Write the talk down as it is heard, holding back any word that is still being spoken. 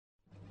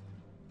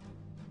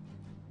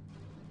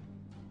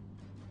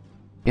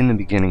In the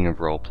beginning of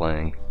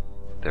role-playing,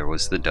 there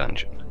was the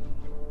dungeon.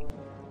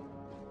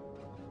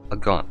 A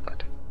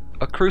gauntlet,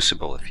 a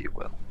crucible if you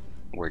will,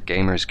 where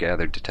gamers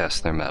gathered to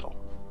test their mettle.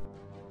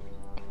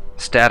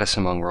 Status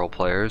among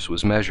role-players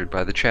was measured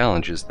by the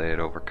challenges they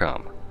had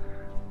overcome.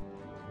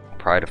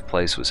 Pride of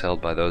place was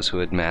held by those who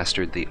had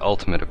mastered the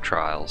ultimate of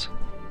trials,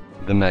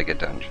 the mega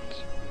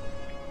dungeons.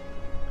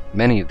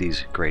 Many of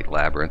these great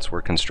labyrinths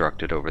were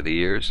constructed over the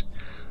years,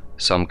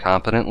 some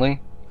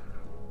competently,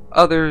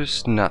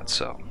 others not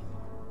so.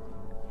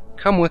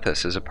 Come with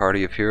us as a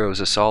party of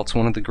heroes assaults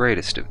one of the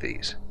greatest of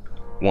these,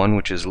 one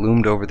which has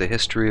loomed over the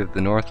history of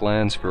the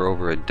Northlands for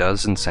over a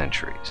dozen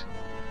centuries,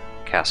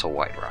 Castle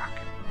Whiterock.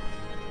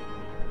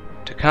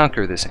 To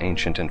conquer this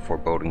ancient and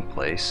foreboding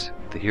place,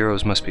 the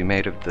heroes must be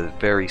made of the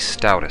very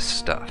stoutest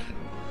stuff.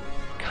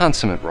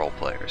 Consummate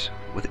role-players,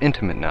 with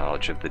intimate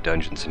knowledge of the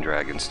Dungeons &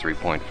 Dragons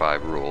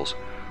 3.5 rules,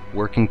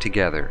 working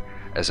together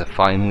as a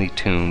finely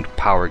tuned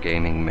power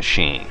gaming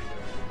machine.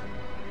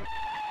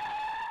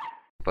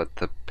 But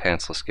the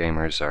Pantsless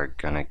Gamers are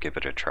gonna give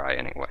it a try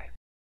anyway.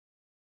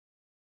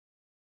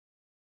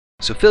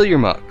 So fill your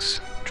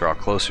mugs, draw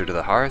closer to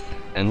the hearth,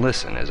 and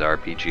listen as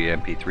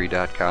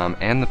RPGMP3.com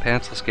and the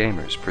Pantsless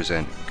Gamers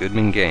present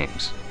Goodman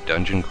Games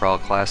Dungeon Crawl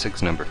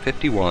Classics number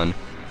 51,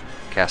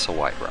 Castle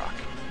Whiterock.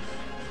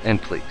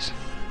 And please,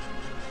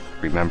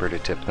 remember to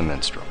tip the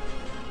minstrel.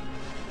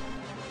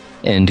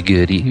 And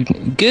good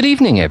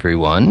evening,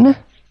 everyone.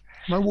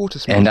 My water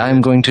smells. And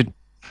I'm going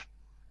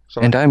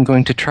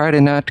to try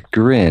to not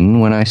grin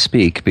when I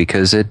speak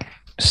because it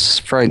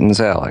frightens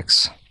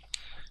Alex.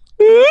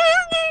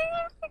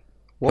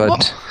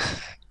 What?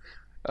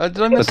 Did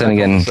I miss that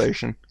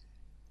conversation?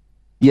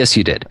 Yes,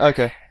 you did.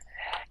 Okay,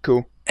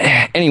 cool.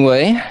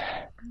 Anyway,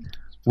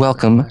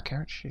 welcome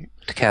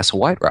to Castle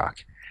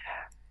Whiterock.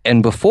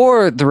 And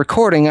before the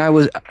recording, I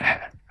was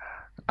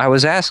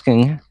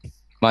asking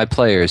my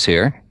players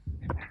here,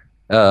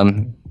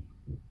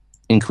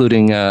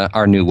 including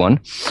our new one,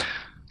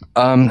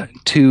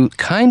 to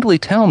kindly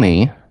tell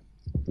me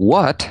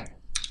what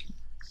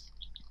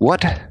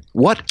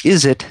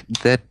is it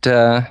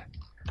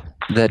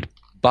that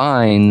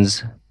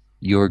binds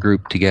your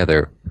group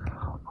together?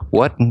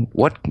 What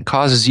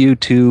causes you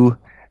to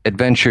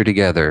adventure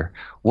together?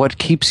 What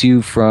keeps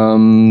you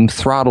from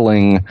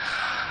throttling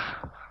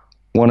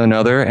one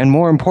another? And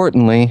more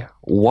importantly,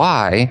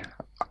 why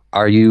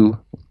are you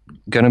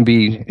going to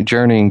be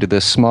journeying to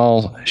this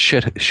small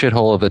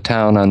shithole of a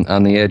town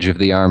on the edge of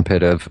the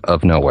armpit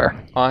of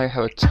nowhere? I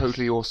have a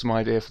totally awesome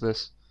idea for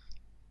this.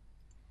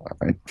 All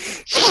right.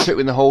 Took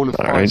me the whole of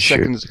 5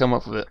 seconds to come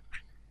up with it.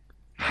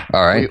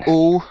 All right. We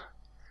all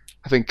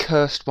have been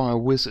cursed by a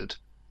wizard,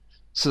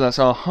 so that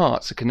our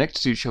hearts are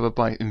connected to each other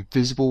by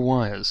invisible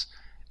wires.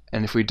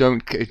 And if we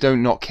don't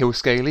not kill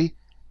Scaly,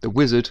 the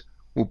wizard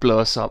will blow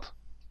us up.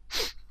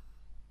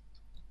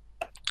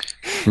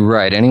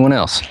 Right. Anyone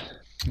else?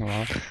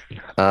 I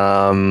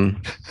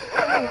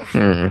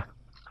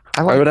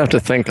would have to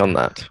think on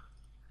that.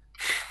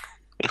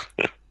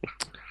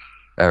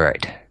 All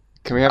right.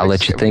 Can we have I'll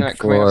let you think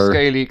can we have for...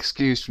 Scaly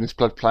excused from this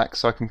blood plaque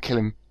so I can kill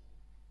him?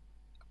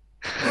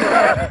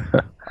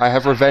 I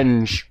have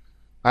revenge.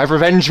 I have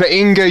revenge for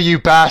Inga, you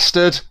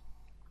bastard!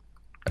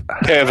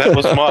 Yeah, that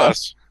was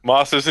Moss.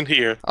 Moss isn't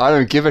here. I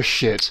don't give a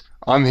shit.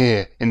 I'm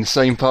here in the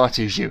same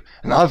party as you,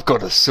 and I've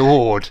got a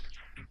sword.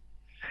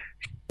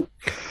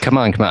 Come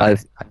on.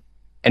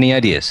 Any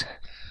ideas?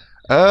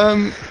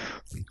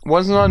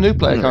 Wasn't our new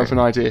player coming for an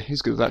idea?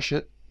 He's good at that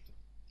shit.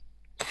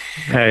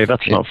 Hey,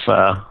 that's not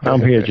fair.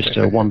 I'm here just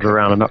to wander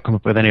around and not come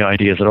up with any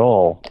ideas at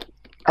all.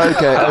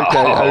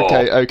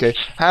 Okay.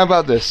 How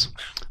about this?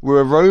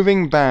 We're a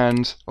roving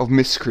band of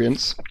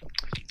miscreants.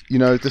 You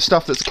know, the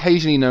stuff that's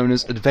occasionally known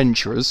as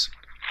adventurers.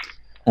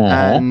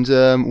 And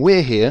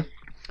we're here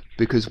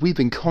because we've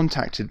been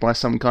contacted by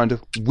some kind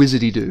of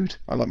wizardy dude.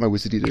 I like my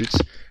wizardy dudes.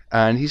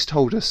 And he's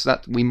told us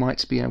that we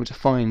might be able to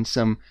find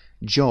some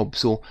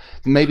jobs, or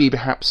maybe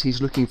perhaps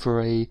he's looking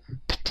for a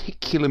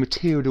particular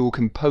material or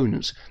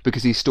component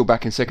because he's still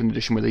back in 2nd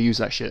edition where they use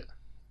that shit.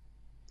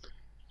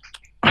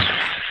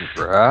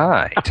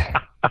 Right.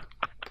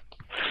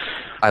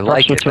 I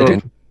like it.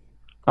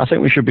 I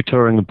think we should be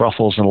touring the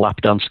brothels and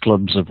lap dance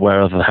clubs of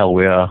wherever the hell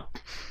we are.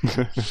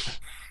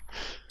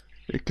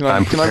 Can I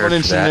run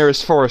into the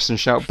nearest forest and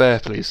shout bear,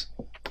 please?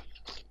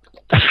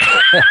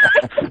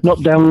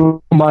 Not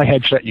down my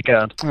headset, you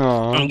can't.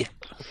 Aww.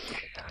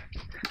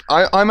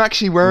 I'm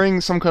actually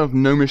wearing some kind of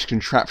gnomish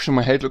contraption on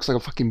my head. Looks like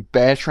a fucking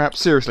bear trap.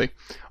 Seriously.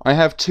 I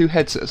have 2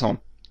 headsets on.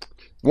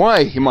 Why,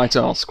 you might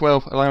ask?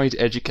 Well, allow me to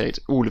educate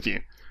all of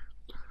you.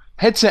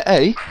 Headset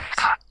A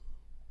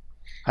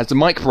has the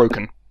mic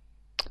broken.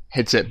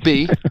 Headset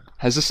B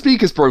has the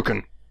speakers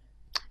broken.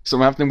 So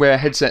I'm having to wear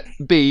headset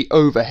B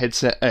over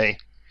headset A.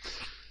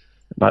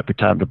 It might be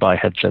time to buy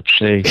headset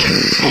C.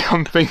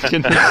 I'm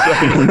thinking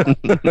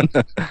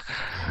the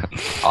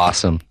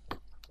same.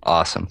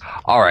 Awesome.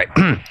 All right.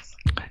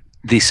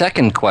 The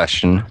second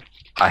question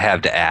I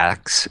have to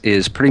ask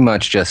is pretty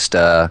much just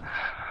a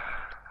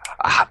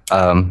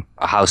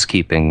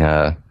housekeeping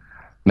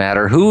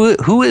matter,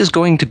 who is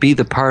going to be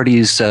the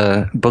party's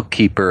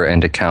bookkeeper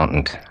and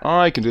accountant?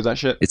 I can do that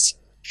shit.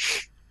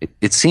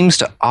 It seems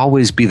to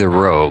always be the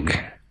rogue.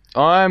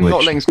 I'm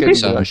not letting Skip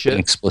do that shit.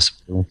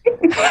 Explicitly.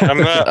 I'm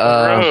not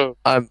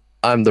rogue.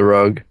 I'm the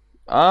rogue.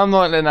 I'm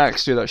not letting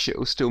Alex do that shit.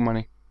 He'll steal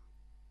money.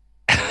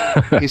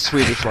 He's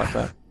Swedish like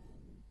that.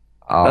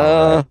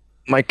 Alright.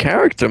 My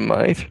character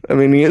might. I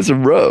mean, he is a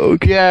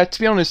rogue. Yeah, to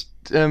be honest,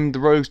 the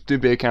rogues do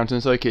be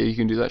accountants. Okay, you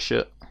can do that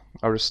shit.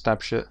 I'll just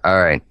stab shit. All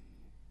right.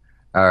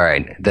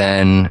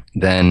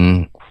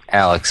 Then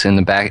Alex, in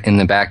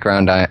the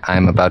background,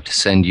 I'm about to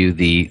send you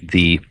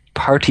the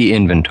party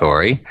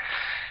inventory.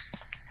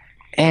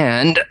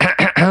 And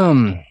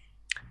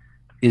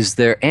is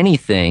there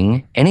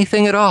anything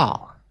at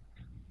all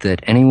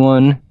that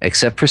anyone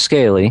except for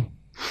Scaly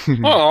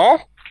Oh,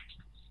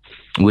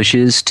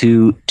 wishes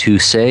to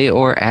say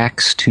or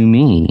ask to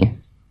me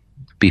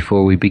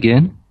before we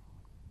begin?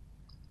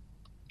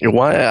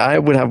 Why? I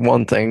would have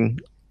one thing.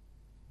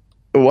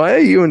 Why are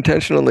you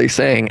intentionally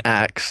saying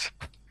axe?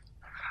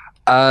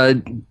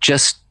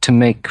 Just to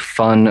make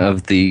fun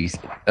of the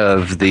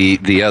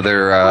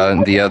other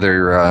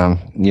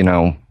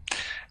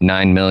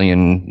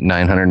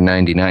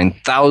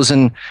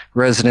 9,999,000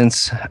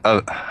 residents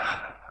of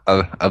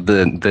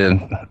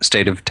the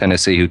state of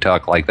Tennessee who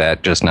talk like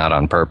that, just not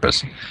on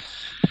purpose.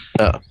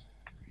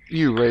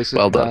 You racist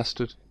Well done.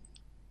 bastard.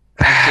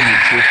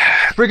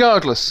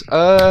 Regardless,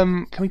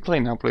 can we play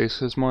now, please?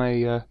 Because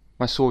my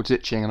sword's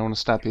itching and I want to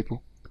stab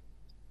people.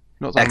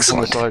 Not that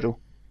Excellent. I'm homicidal.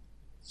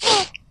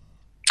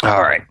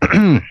 All right.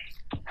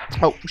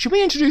 Oh, should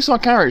we introduce our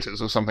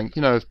characters or something?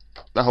 You know,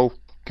 the whole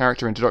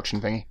character introduction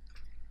thingy.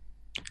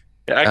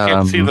 yeah, I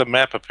can't see the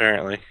map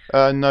apparently.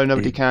 No,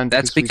 nobody can.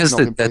 That's we've because not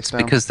been placed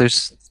down.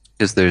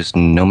 there's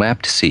no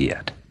map to see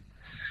yet.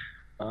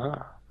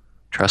 Ah.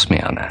 Trust me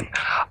on that.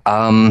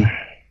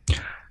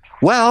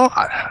 Well,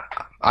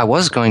 I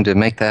was going to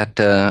make that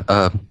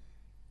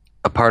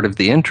a part of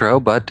the intro,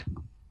 but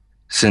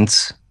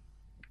since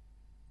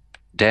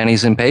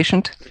Danny's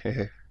impatient,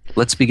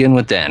 let's begin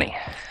with Danny.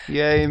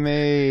 Yay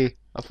me!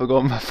 I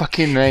forgot my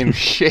fucking name.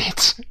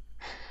 Shit.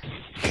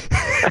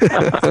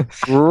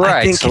 Right.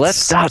 I think So it let's.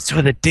 starts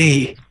with a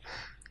D.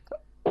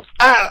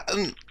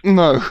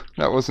 No,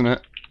 that wasn't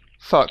it.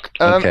 Fuck.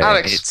 Okay,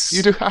 Alex, it's-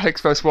 you do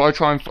Alex first while I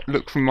try and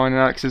look from mine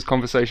and Alex's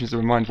conversations to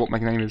remind what my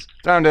name is.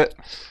 Found it.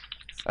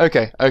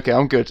 Okay,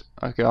 I'm good.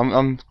 Okay,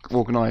 I'm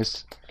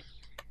organised.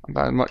 I'm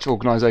about as much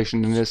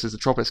organisation in this as the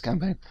Tropics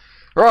campaign.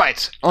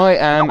 Right, I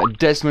am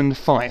Desmond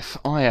Fife.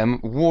 I am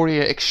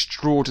warrior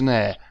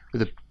extraordinaire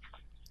with a...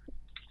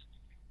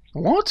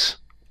 What?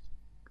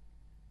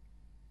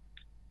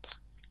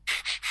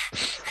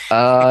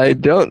 I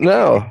don't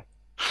know.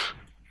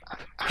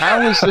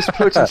 How was this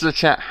put into the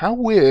chat? How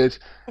weird.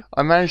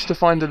 I managed to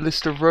find a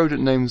list of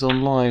rodent names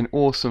online.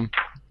 Awesome.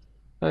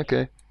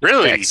 Okay.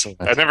 Really?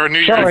 Excellent. I never knew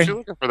you Sorry. were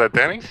looking for that,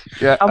 Danny.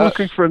 Yeah. I'm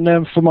looking for a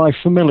name for my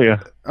familiar.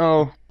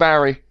 Oh,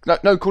 Barry.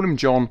 No, call him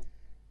John.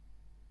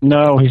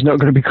 No, he's not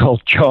going to be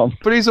called John.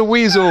 But he's a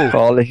weasel.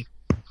 Ollie.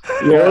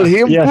 Yeah, Call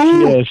him yes,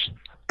 Boo. he is.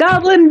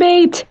 Goblin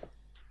bait!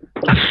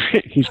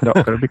 He's not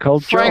going to be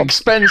called John. Frank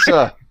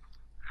Spencer.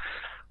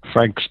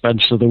 Frank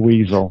Spencer the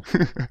Weasel.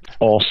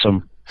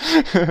 Awesome.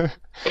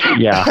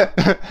 Yeah.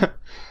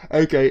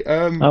 Okay.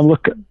 I'm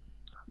looking.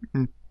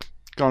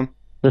 Go on.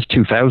 There's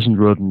 2,000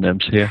 rodent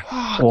names here.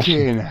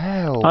 Fucking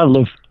hell. I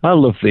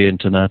love the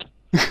internet.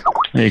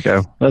 There you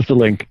go. There's the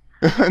link.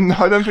 No,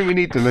 I don't think we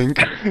need the link.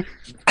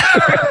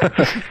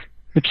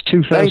 It's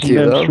Thank 2,000 you,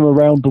 names though. from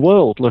around the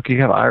world. Look,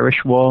 you have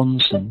Irish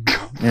ones and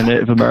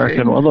Native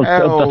American ones. Look,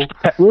 hell. that's the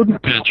pet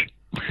rodent page.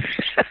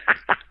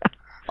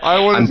 I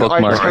I'm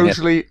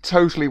bookmarking it.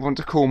 totally want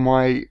to call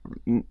my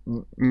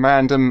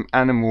random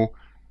animal.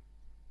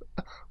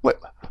 Wait,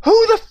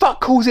 who the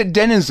fuck calls it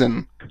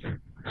denizen?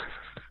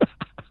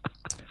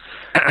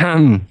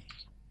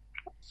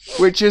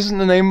 Which isn't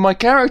the name of my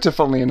character,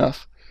 funnily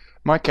enough.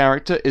 My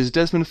character is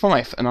Desmond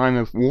Fife, and I'm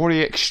a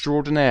warrior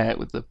extraordinaire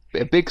with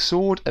a big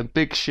sword, a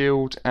big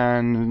shield,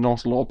 and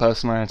not a lot of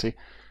personality.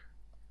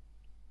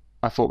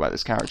 I thought about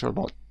this character a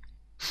lot.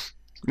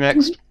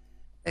 Next.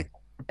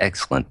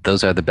 Excellent.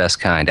 Those are the best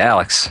kind.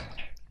 Alex.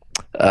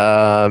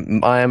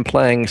 I am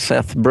playing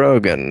Seth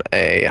Brogan,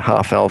 a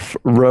half-elf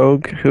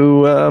rogue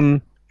who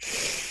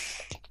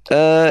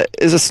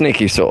is a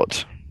sneaky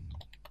sort.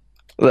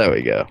 There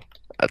we go.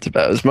 That's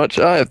about as much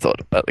I have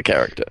thought about the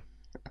character.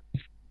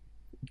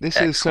 This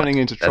is Excellent. turning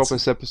into That's-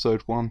 Tropos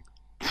episode 1.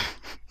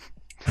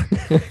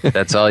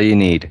 That's all you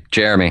need.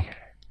 Jeremy.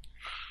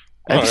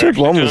 Oh, Episode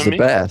they're 1 was actually the doing me?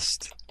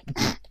 best.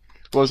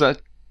 What was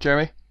that,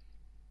 Jeremy?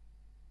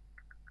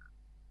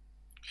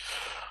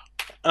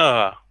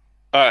 I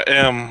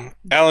am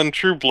Alan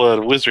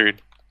Trueblood,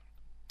 wizard.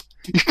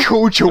 You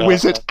called your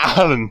wizard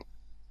Alan.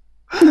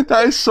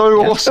 That is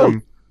so Yeah,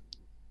 awesome.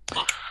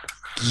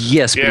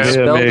 Yes, but Yeah. he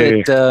spelled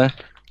Yeah,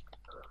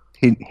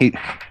 it.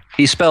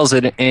 He spells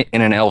it in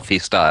an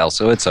elfy style,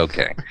 so it's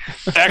okay.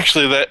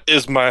 Actually, that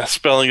is my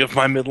spelling of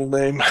my middle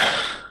name.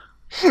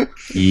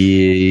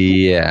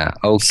 Yeah.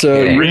 Okay.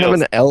 So you have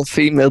an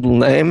elfy middle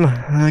name?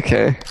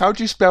 Okay. How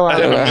do you spell I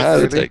don't know Alan how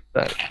to Scaly? take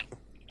that.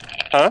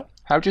 Huh?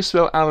 How do you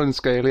spell Alan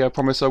Scaly? I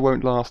promise I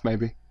won't laugh,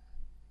 maybe.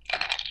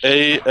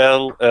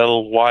 Allyne.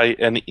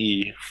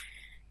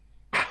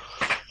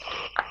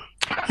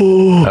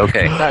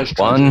 Okay. That is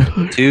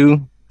 1,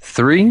 2,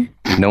 3.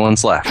 No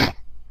one's left.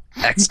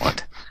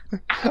 Excellent.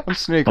 I'm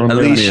sneaking. I'm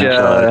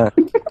Alicia.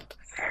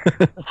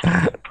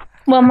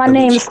 Well, my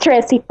name's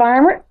Tracy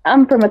Farmer.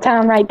 I'm from a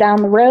town right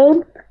down the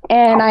road,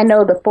 and I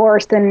know the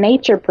forest and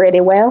nature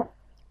pretty well.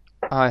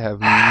 I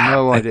have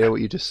no idea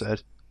what you just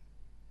said.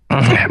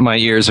 My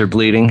ears are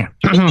bleeding.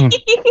 And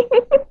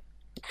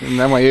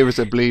now my ears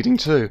are bleeding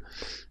too.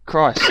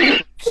 Christ.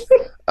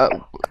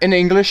 In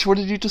English, what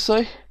did you just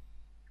say?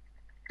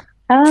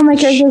 My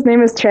character's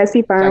name is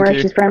Tracy Farmer. Thank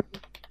you. She's from,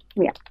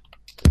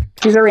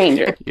 she's a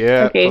ranger.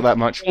 Yeah, Okay. not that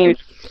much.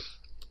 Ranger.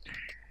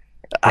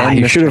 And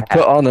You Mr. should have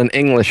put on an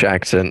English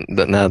accent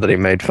that now that he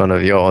made fun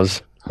of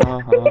yours.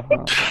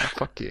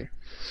 Fuck you.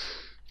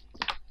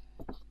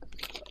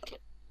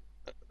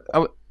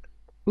 Oh,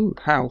 ooh,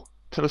 how?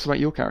 Tell us about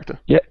your character.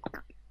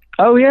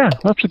 Oh yeah,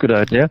 that's a good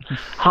idea.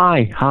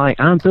 Hi,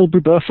 I'm Bilby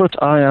Burfoot.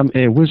 I am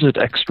a wizard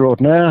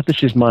extraordinaire.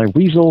 This is my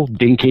weasel,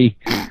 Dinky.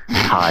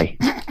 Hi.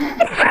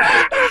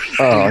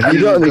 Oh, you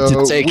don't need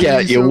to take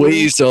out your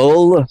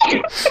weasel. Look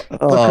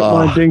at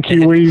my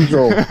dinky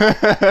weasel.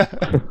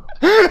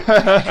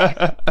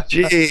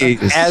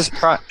 Jeez.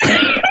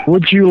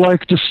 Would you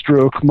like to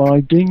stroke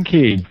my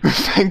dinky?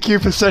 Thank you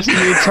for setting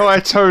the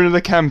entire tone of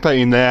the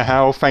campaign there,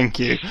 Hal. Thank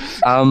you.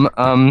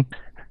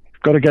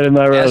 Got to get in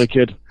there early,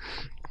 kid.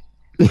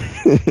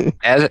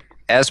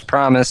 as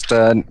promised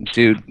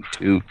to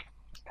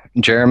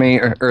Jeremy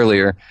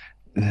earlier,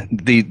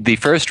 the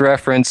first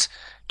reference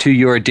to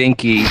your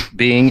dinky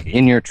being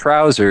in your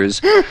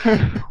trousers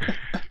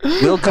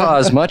will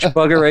cause much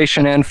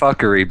buggeration and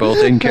fuckery,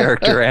 both in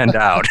character and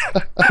out.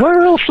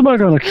 Where else am I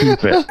going to keep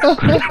it?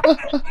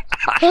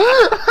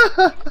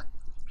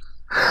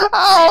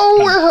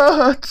 Oh, it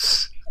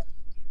hurts.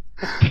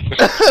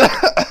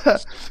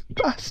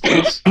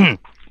 Bastards.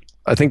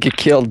 I think you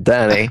killed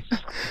Danny.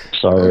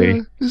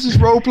 Sorry. This is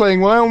role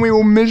playing. Why aren't we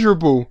all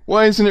miserable?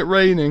 Why isn't it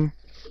raining?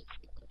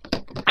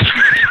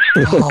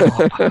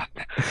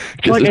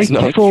 It's like it's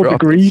not 84 dropping.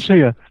 degrees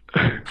here.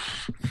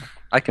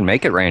 I can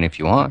make it rain if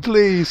you want.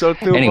 Please, I'd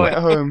feel Anyway. right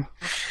at home.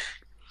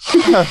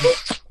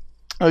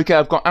 Okay,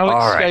 I've got Alex,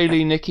 All right.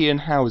 Scaly, Nikki,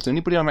 and Hal. Is there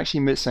anybody I'm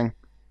actually missing?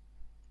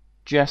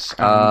 Jess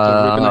and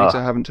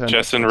Rubinator haven't turned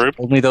Jess and Rube.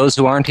 Only those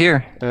who aren't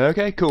here. up.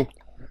 Okay, cool.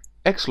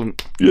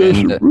 Excellent.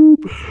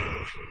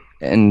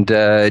 And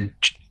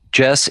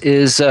Jess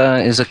is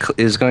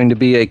going to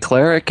be a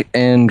cleric,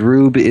 and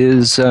Rube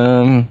is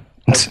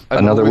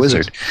another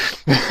wizard.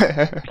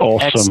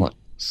 Awesome. Excellent.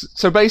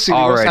 So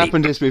basically, what's Alrighty.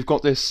 happened is we've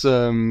got this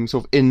sort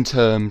of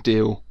interim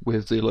deal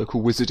with the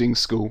local wizarding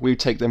school. We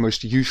take their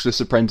most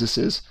useless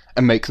apprentices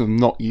and make them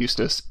not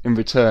useless. In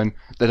return,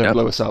 they don't Yep.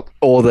 blow us up.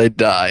 Or they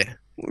die.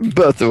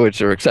 Both of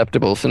which are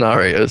acceptable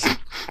scenarios.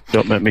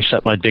 Don't make me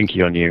set my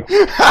dinky on you.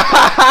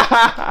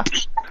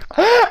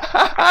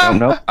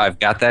 Nope, I've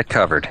got that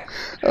covered.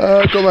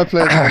 Got my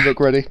player's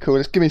handbook ready. Cool.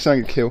 Let's give me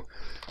something to kill.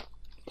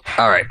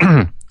 All right.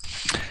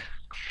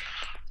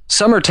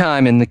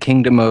 Summertime in the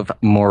kingdom of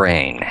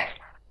Moraine.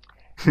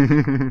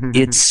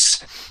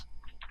 It's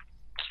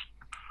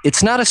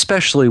not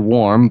especially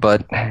warm,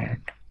 but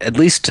at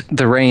least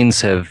the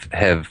rains have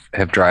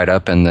dried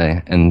up, and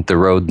the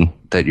road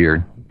that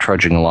you're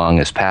trudging along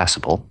is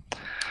passable.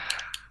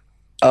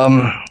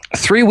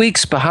 3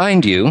 weeks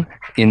behind you,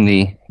 in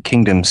the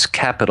kingdom's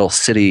capital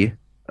city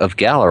of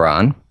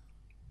Galaron,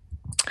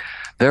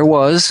 there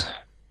was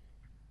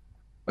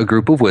a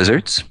group of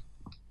wizards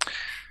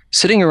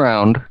sitting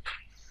around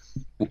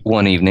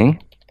one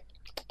evening,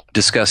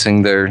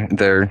 discussing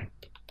their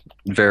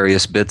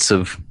various bits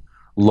of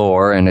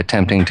lore and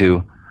attempting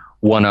to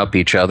one-up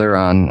each other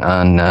on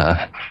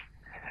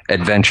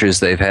adventures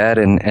they've had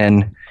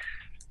and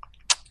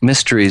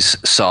mysteries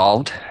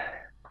solved.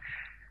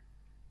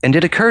 And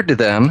it occurred to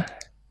them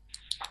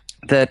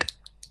that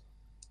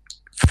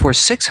for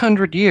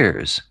 600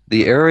 years,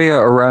 the area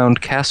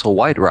around Castle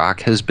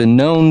Whiterock has been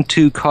known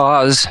to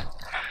cause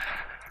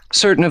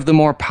certain of the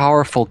more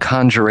powerful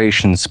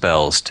conjuration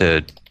spells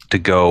to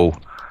go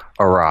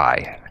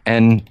awry.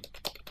 And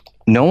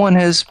no one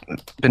has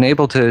been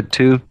able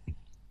to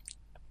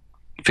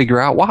figure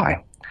out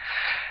why.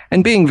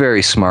 And being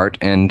very smart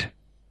and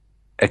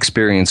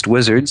experienced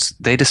wizards,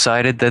 they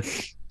decided that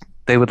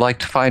they would like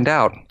to find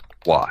out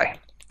why.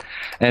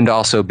 And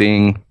also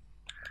being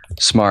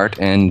smart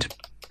and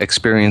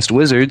experienced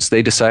wizards,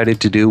 they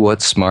decided to do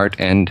what smart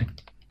and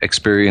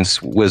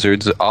experienced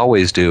wizards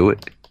always do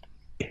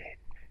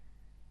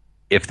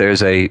if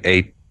there's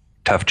a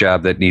tough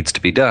job that needs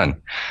to be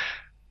done.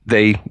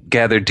 They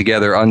gathered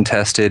together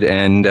untested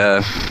and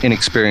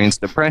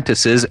inexperienced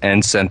apprentices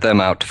and sent them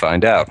out to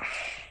find out.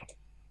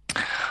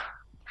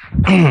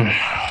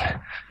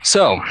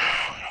 So,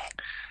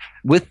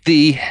 with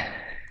the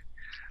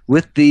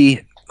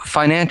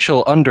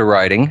financial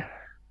underwriting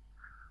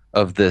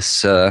of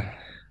this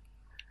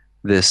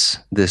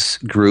this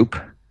group,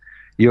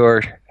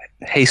 your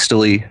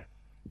hastily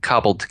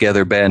cobbled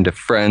together band of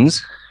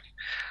friends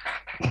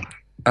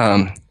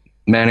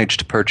managed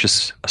to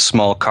purchase a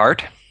small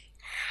cart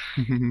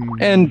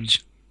and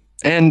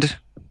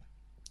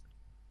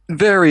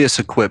various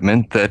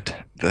equipment that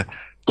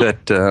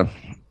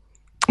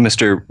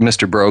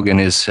Mr. Brogan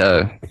is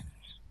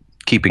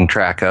keeping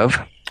track of.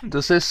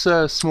 Does this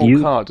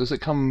small cart, does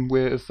it come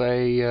with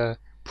a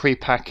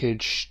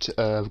pre-packaged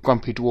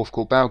grumpy dwarf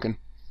called Balgan?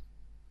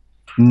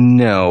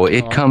 No,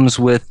 it comes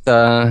with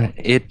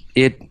it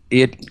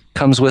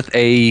comes with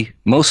a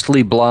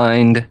mostly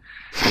blind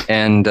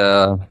and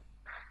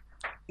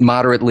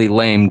moderately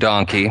lame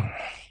donkey,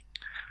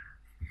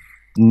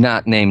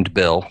 not named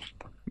Bill.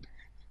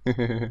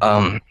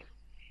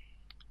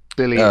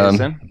 Billy is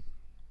then?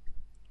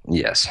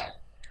 Yes,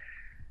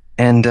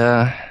 and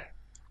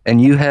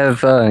you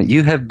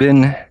have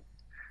been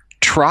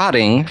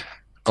trotting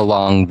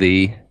along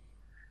the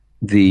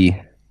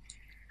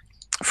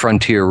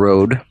frontier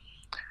road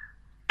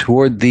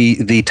toward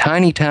the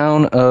tiny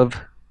town of,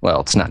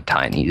 well, it's not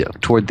tiny,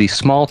 toward the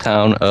small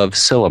town of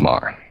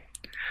Sillamar,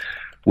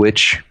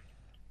 which,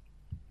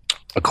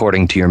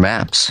 according to your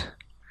maps,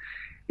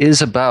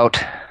 is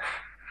about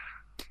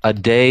a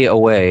day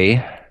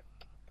away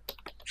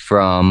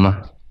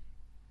from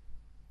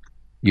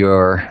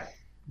your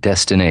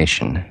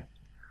destination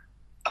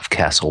of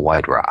Castle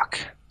Whiterock.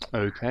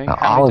 Okay. Now,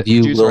 all of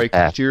you will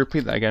have... Could you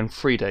repeat that again?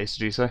 3 days,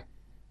 did you say?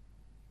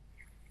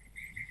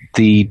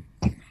 The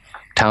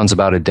town's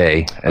about a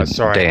day,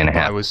 day and a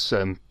half. I was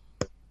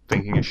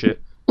thinking of shit.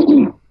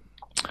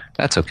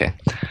 That's okay.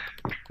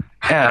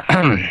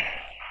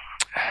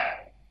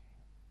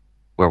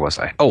 Where was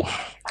I? Oh,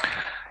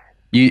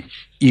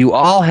 you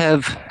all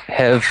have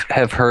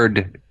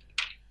heard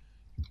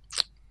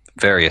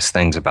various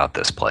things about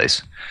this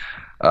place.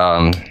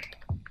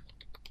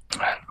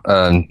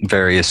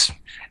 Various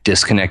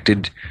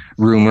disconnected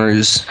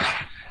rumors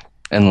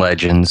and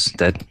legends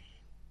that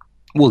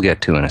we'll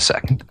get to in a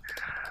second.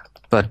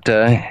 But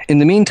in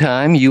the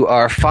meantime, you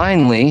are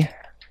finally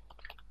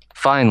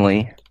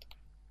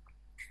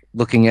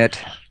looking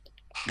at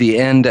the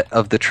end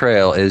of the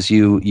trail as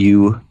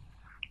you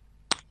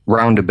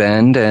round a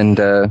bend and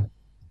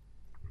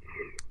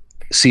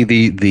see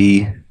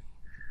the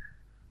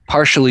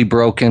partially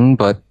broken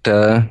but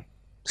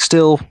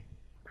still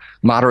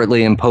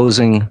moderately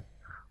imposing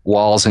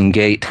walls and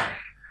gate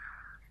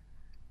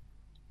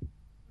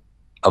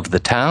of the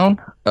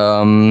town.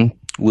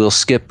 We'll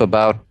skip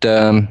about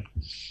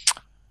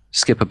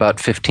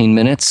 15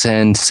 minutes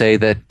and say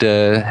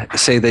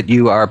that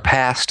you are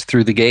passed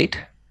through the gate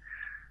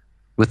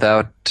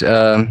without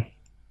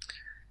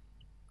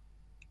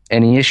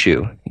any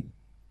issue.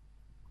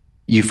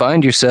 You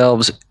find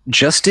yourselves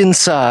just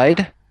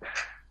inside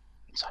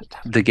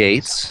the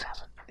gates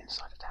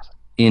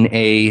in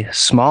a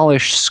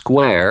smallish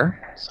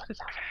square.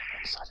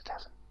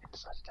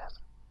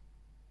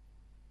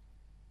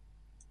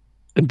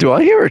 Do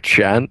I hear a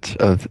chant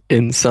of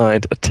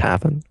inside a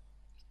tavern?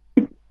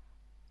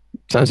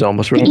 Sounds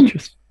almost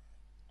religious.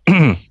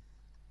 And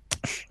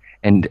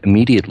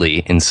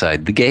immediately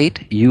inside the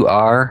gate, you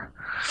are,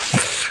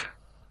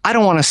 I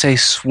don't want to say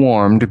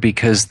swarmed,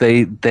 because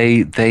they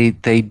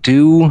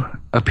do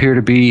appear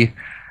to be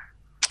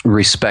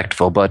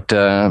respectful, but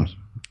a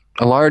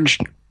large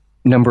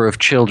number of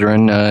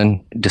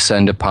children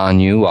descend upon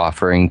you,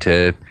 offering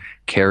to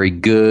carry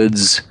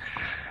goods,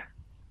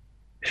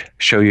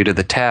 show you to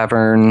the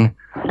tavern,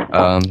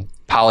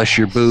 polish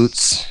your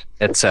boots,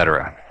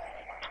 etc.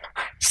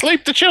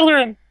 Sleep the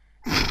children!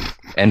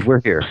 And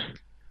we're here.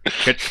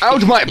 Get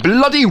out of my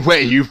bloody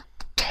way, you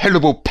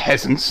terrible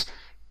peasants!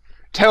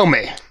 Tell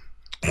me,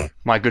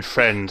 my good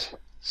friend,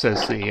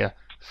 says the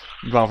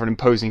rather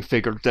imposing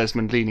figure of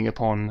Desmond leaning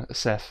upon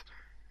Seth.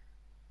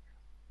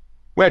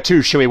 Where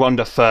to shall we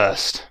wander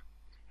first?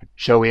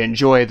 Shall we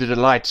enjoy the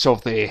delights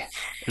of the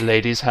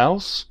lady's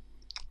house?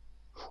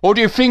 Or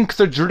do you think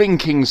the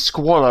drinking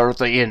squalor of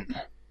the inn?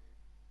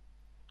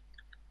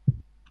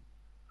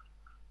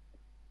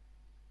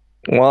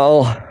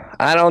 Well,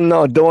 I don't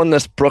know. Doing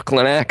this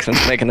Brooklyn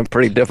accent's making it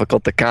pretty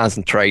difficult to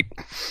concentrate.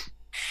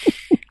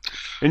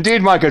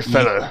 Indeed, my good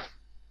fellow.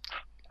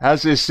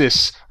 As is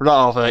this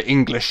rather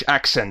English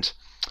accent,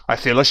 I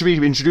feel I should be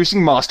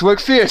introducing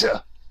Masterwork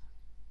Theatre.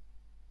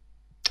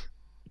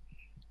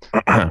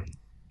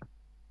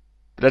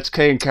 Let's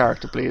stay in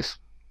character, please,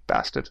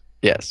 bastard.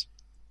 Yes.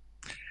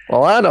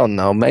 Well, I don't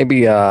know.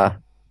 Maybe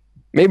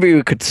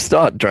we could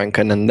start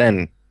drinking and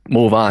then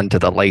move on to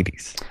the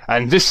ladies.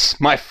 And this,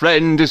 my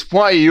friend, is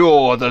why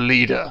you're the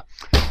leader.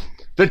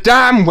 The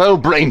damn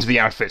well-brained the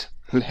outfit.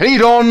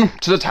 Lead on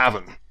to the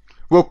tavern.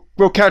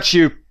 We'll catch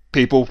you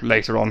people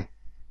later on.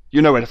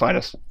 You know where to find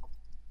us.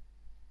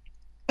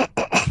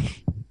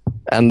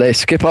 And they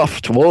skip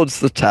off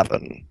towards the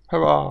tavern.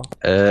 Hurrah.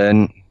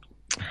 And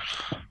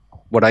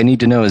what I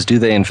need to know is, do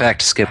they in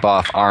fact skip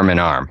off arm in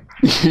arm?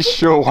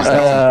 Sure.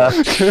 I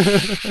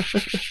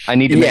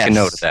need to make a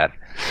note of that.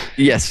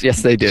 Yes,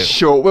 they do.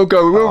 Sure, we'll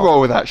roll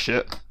with that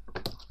shit.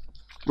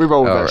 We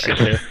roll with All that right.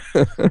 shit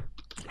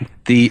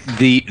here.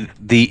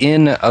 The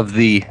inn of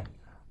the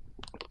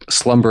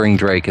slumbering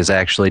drake is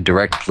actually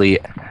directly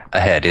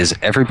ahead. Is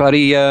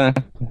everybody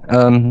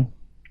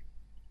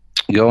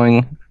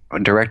going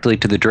directly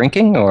to the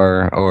drinking,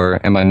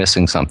 or am I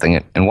missing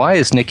something? And why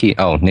is Nikki?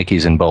 Oh,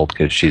 Nikki's in bold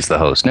because she's the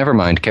host. Never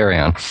mind. Carry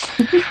on.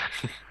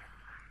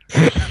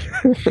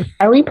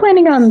 Are we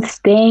planning on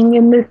staying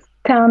in this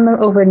town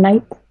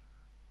overnight?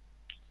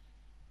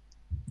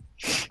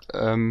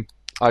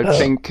 I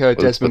think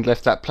Desmond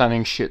left that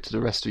planning shit to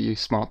the rest of you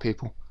smart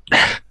people.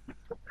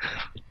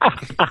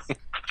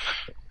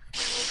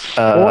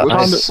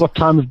 What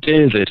time of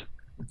day is it?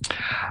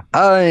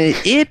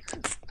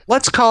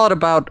 Let's call it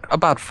about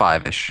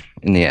 5ish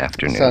in the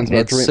afternoon. Sounds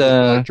about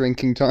like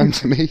drinking time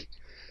to me.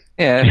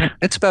 Yeah,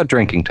 it's about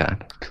drinking time.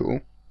 Cool.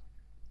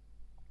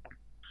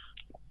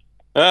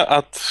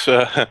 Ellen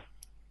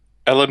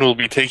will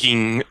be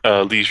taking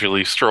a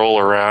leisurely stroll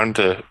around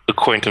to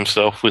acquaint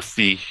himself with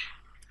the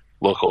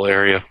local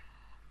area.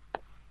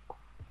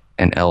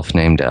 An elf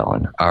named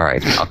Ellen. All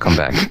right, I'll come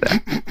back to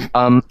that.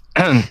 I'm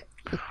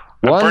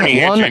burning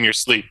you in your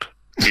sleep,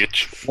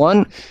 bitch.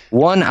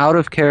 One out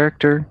of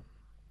character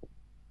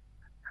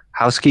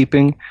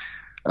housekeeping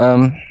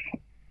request.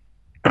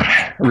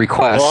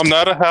 Well, I'm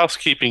not a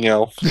housekeeping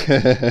elf.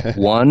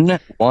 One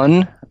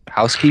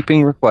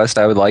housekeeping request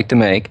I would like to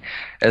make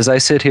as I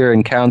sit here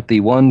and count the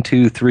 1,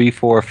 2, 3,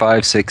 4,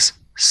 5, 6,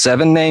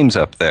 7 names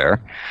up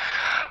there.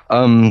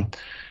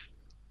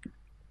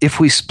 If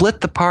we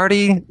split the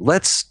party,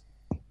 let's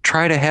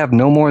try to have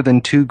no more than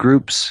 2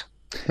 groups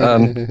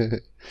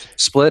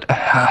split.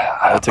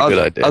 That's a good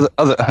idea.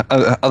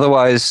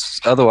 Otherwise,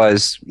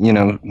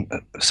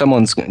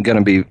 someone's going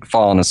to be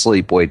falling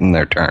asleep waiting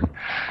their turn.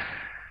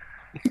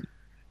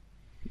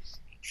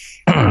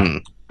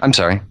 I'm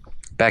sorry.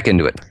 Back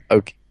into it.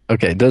 Okay.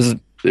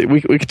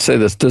 We could say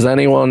this? Does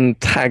anyone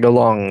tag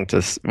along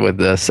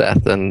with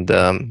Seth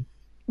and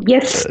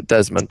Yes.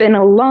 Desmond? It's been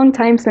a long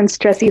time since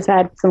Tressy's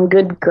had some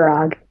good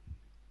grog.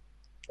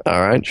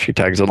 All right, she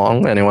tags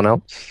along. Anyone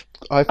else?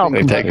 I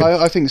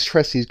think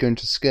Tressy's going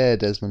to scare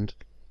Desmond.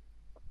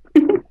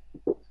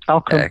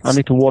 I'll come. I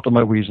need to water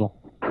my weasel.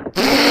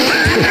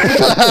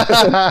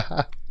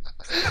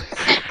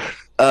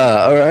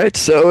 All right,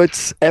 so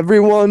it's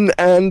everyone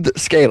and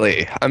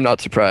Scaly. I'm not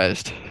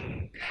surprised.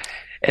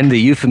 And the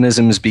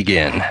euphemisms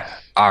begin.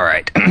 All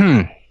right.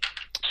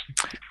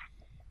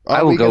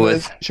 I will go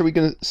with... Shall we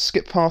gonna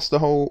skip past the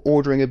whole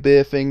ordering a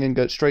beer thing and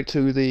go straight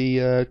to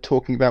the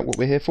talking about what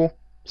we're here for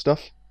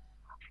stuff?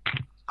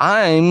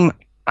 I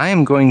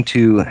am going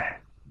to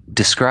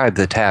describe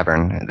the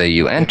tavern that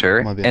you enter,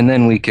 and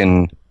then we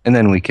can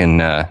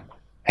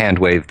hand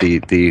wave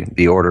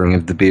the ordering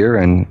of the beer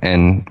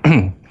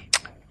and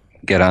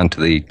get on to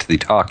the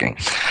talking.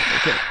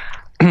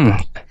 Okay.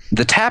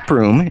 The tap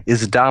room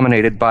is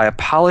dominated by a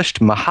polished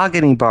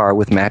mahogany bar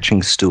with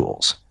matching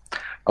stools.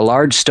 A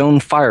large stone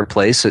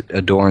fireplace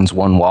adorns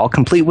one wall,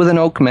 complete with an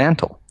oak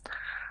mantel.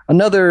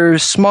 Another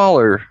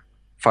smaller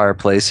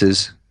fireplace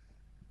is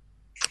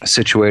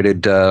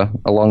situated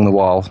along the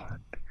wall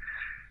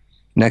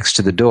next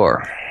to the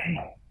door.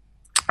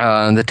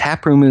 The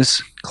tap room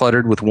is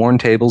cluttered with worn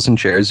tables and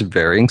chairs of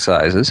varying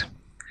sizes.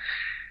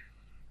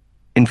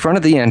 In front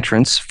of the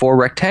entrance, 4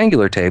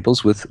 rectangular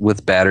tables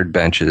with battered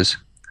benches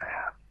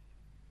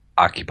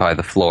occupy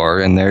the floor,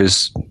 and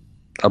there's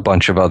a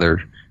bunch of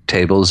other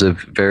tables of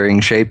varying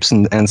shapes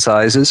and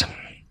sizes,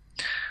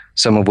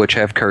 some of which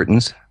have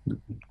curtains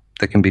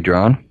that can be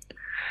drawn.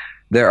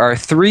 There are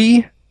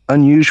 3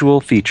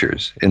 unusual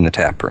features in the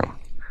tap room.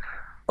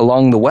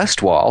 Along the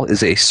west wall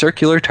is a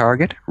circular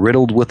target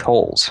riddled with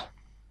holes.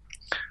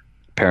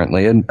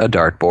 Apparently a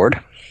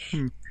dartboard.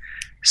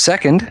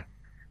 Second,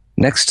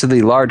 next to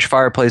the large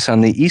fireplace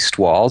on the east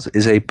walls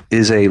is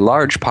a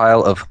large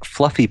pile of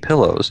fluffy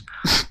pillows,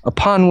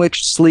 upon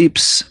which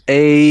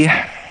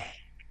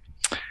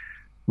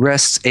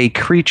rests a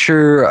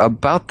creature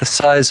about the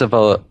size of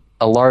a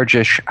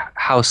largish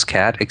house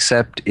cat,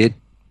 except it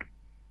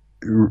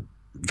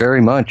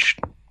very much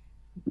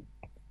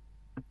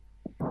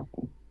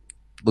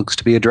looks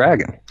to be a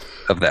dragon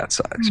of that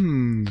size.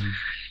 And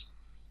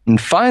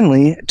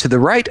finally, to the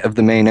right of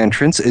the main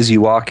entrance as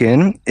you walk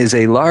in is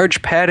a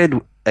large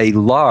padded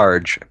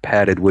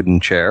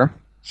wooden chair,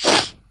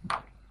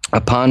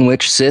 upon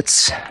which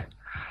sits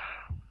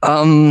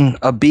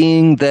a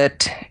being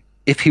that,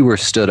 if he were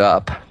stood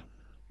up,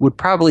 would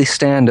probably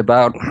stand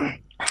about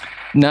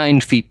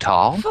 9 feet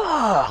tall.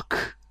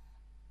 Fuck!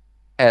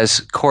 Has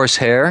coarse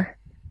hair,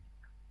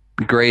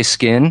 gray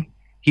skin.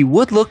 He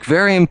would look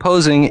very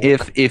imposing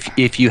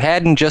if you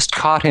hadn't just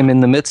caught him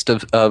in the midst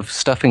of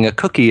stuffing a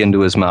cookie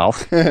into his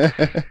mouth.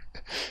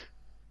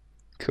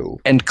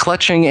 Cool. And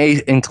clutching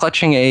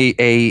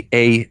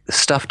a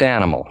stuffed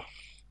animal.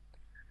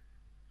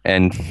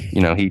 And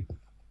he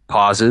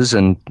pauses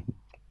and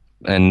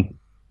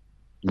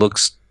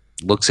looks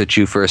at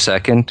you for a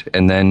second,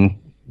 and then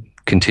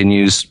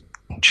continues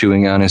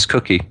chewing on his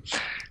cookie.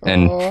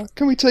 And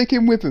can we take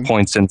him with him?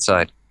 Points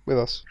inside With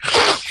us.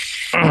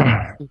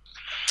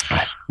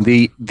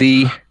 the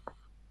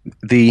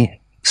the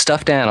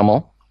stuffed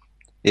animal,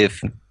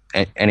 if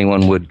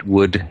anyone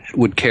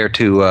would care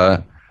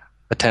to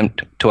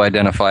attempt to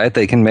identify it,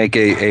 they can make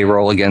a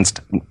roll against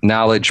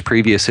knowledge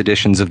previous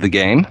editions of the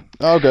game.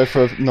 I'll go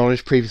for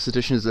knowledge previous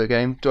editions of the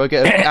game. Do I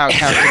get an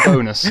out-character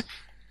bonus?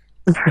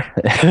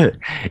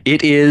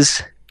 It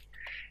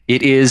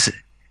is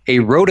a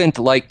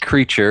rodent-like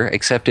creature,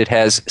 except it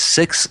has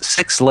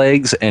six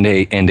legs and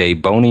a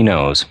bony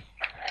nose.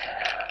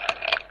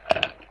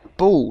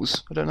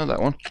 Balls. I don't know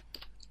that one.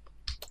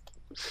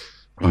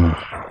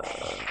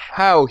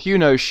 How? You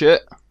know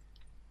shit.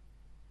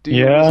 Do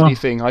you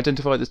anything?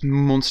 Identify this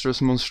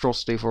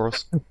monstrosity for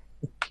us.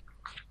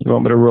 You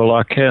want me to roll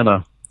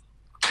Arcana?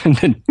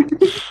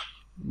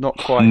 Not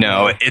quite.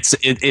 No, it's.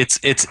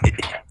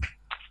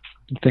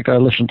 I think I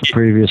listened to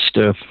previous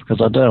stuff,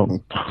 because I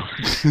don't.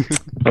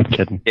 I'm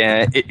kidding.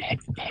 Yeah,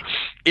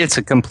 it's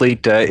a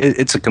complete.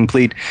 It's a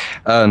complete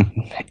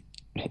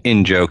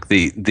in joke.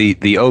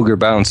 The ogre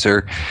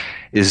bouncer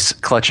is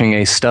clutching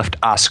a stuffed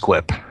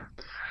osquip.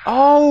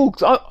 Oh,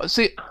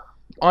 see,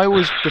 I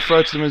always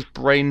refer to them as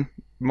brain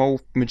mole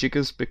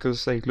majiggas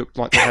because they looked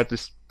like they had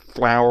this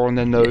flower on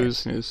their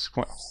nose, and it was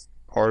quite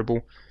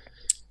horrible.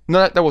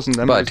 No, that wasn't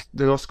them. But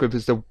the osquip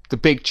is the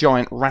big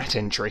giant rat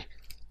entry.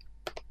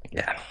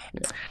 Yeah.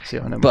 See,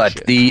 I know my but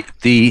shit.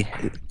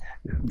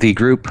 the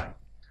group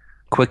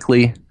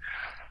quickly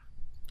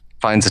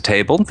finds a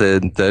table.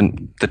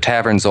 The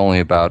tavern's only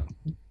about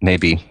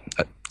maybe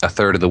a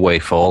third of the way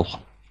full,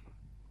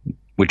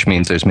 which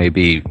means there's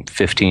maybe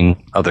 15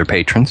 other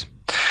patrons.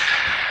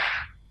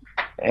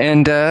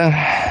 And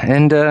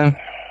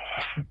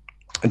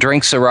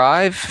drinks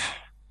arrive.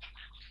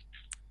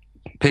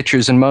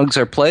 Pitchers and mugs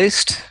are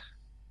placed.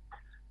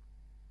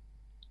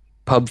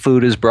 Pub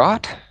food is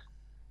brought.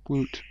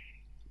 Woot.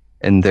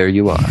 And there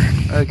you are.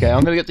 Okay,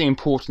 I'm going to get the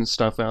important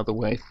stuff out of the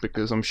way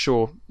because I'm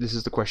sure this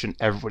is the question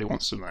everybody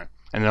wants to know.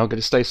 And then I'm going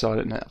to stay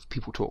silent and have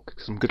people talk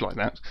because I'm good like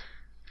that.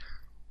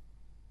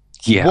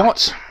 Yeah.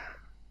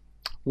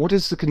 What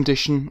is the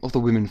condition of the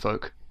women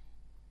folk?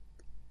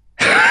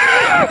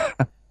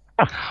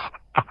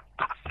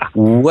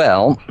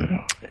 Well,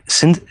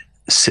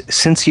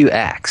 since you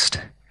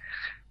asked,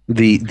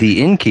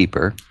 the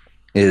innkeeper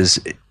is,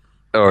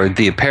 or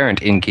the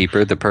apparent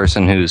innkeeper, the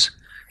person who's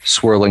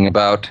swirling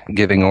about,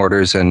 giving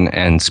orders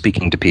and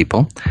speaking to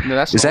people, No,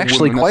 that's is not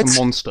actually a woman, quite that's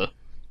a monster.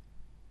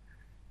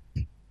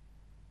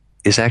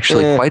 Is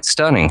actually quite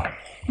stunning.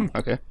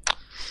 Okay.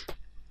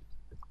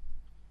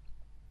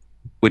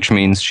 Which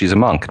means she's a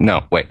monk.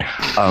 No, wait.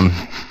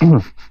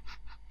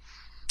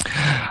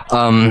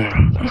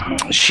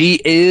 She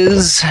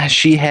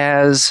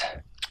has.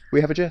 We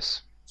have a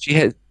Jess.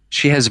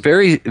 She has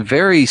very,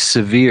 very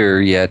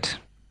severe yet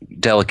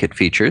delicate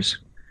features.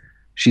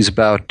 She's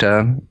about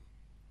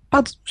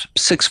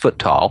 6 foot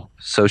tall,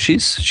 so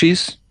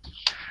she's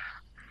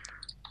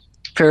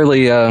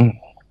fairly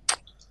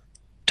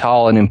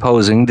tall and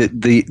imposing.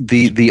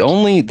 The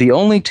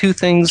only two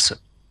things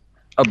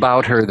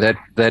about her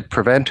that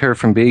prevent her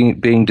from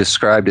being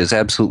described as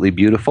absolutely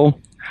beautiful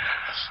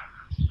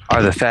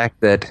are the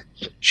fact that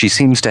she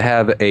seems to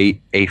have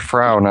a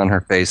frown on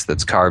her face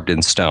that's carved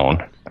in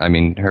stone. I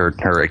mean,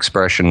 her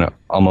expression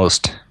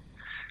almost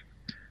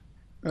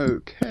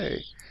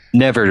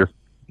never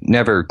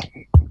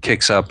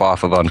kicks up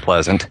off of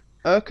unpleasant.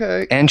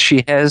 Okay. And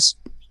she has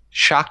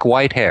shock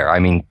white hair. I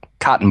mean,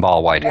 cotton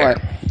ball white hair.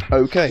 Right.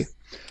 Okay.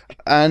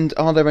 And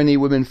are there any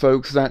women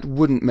folks that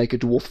wouldn't make a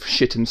dwarf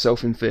shit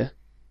himself in fear?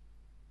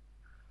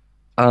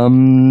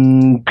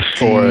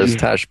 Or as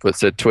Tash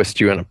puts it, twist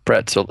you in a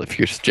pretzel if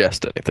you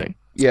suggest anything.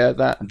 Yeah,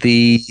 that.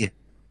 The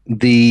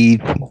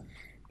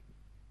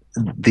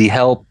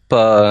help,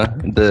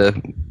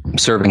 the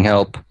serving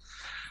help,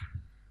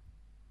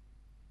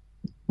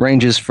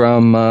 ranges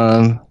from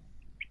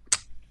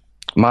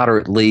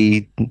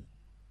moderately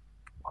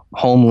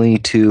homely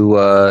to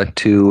a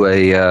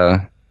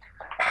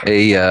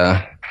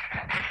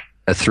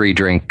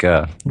 3-drink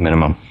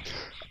minimum.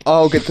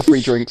 I'll get the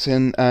free drinks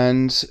in,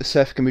 and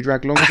Seth can be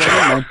dragged along as I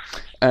don't know.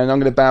 And I'm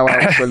going to bow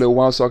out for a little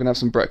while so I can have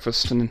some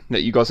breakfast and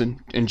let you guys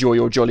enjoy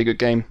your jolly good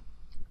game.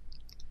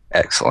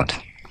 Excellent.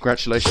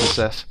 Congratulations,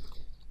 Seth.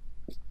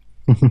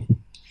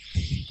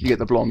 You get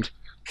the blonde.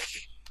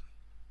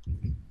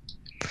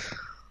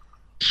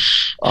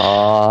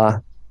 I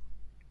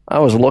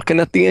was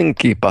looking at the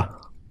innkeeper.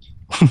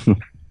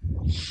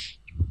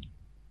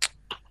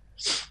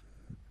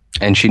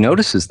 And she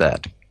notices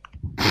that.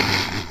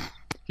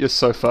 You're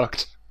so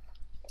fucked.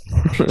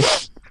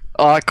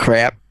 Oh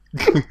crap.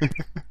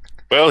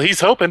 Well, he's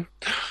hoping.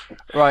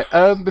 Right,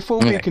 before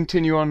we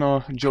continue on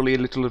our jolly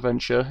little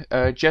adventure,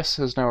 Jess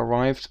has now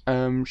arrived.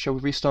 Shall we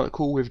restart the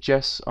call with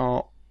Jess,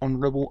 our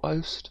honourable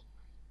host?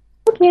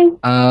 Okay.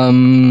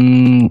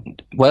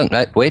 Well,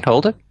 wait,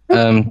 hold it.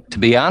 To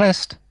be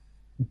honest,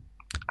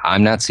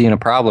 I'm not seeing a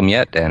problem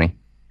yet, Danny.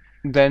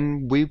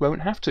 Then we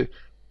won't have to.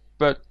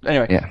 But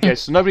anyway, Yeah.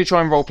 yes, nobody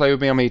try and roleplay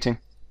with me, I'm eating.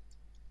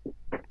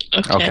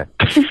 Okay.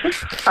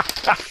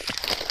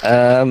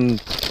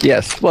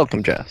 Yes,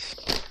 welcome, Jess.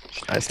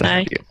 Nice to Hi.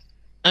 have you.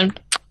 I'm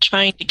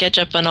trying to catch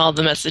up on all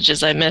the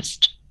messages I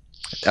missed.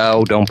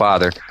 Oh, don't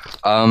bother.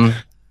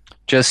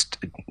 Just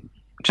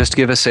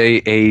give us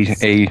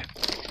a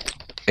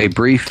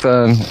brief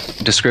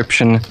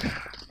description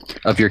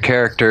of your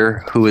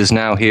character, who is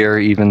now here,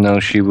 even though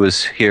she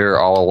was here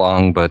all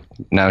along, but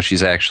now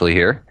she's actually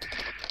here.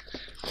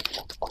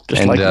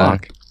 Just like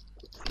Mark.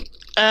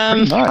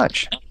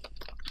 Much.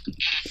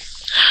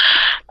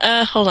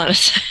 Hold on a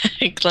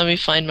sec. Let me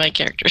find my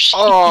character sheet.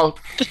 Oh,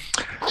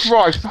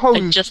 Christ! I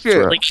Holy just shit!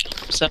 really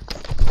so.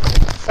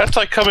 That's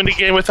like coming to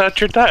game without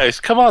your dice.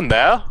 Come on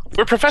now.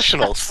 We're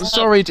professionals.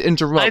 Sorry to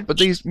interrupt, but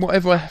these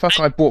whatever fuck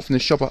I bought from the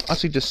shop are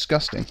utterly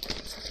disgusting.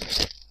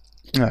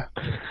 Yeah.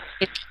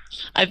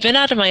 I've been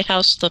out of my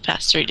house the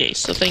past 3 days,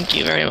 so thank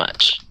you very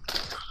much.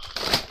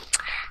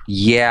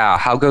 Yeah,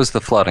 how goes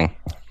the flooding?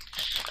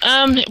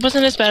 It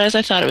wasn't as bad as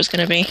I thought it was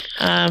going to be,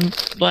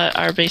 but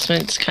our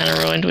basement's kind of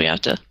ruined. We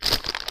have to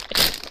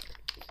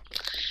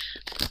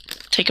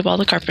take up all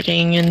the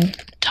carpeting and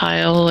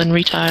tile and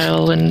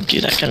retile and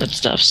do that kind of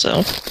stuff,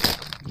 so...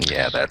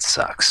 Yeah, that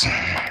sucks.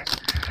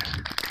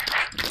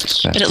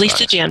 But at least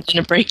the jam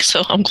didn't break,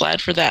 so I'm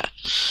glad for that.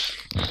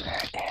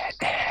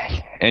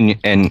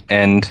 And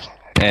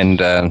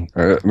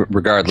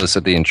regardless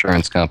of the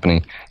insurance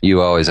company,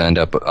 you always end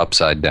up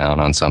upside down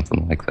on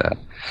something like that.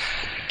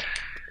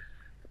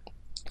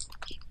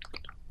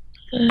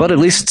 But at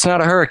least it's not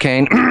a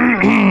hurricane.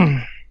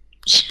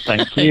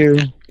 Thank you.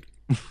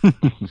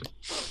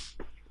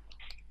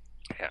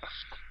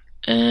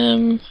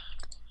 I'm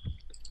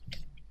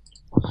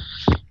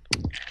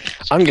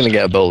gonna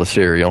get a bowl of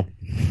cereal.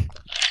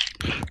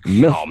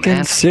 Milk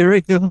and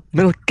cereal,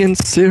 milk and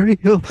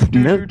cereal,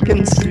 milk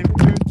and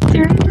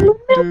cereal.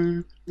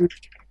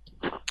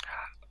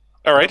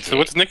 All right, so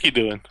what's Nikki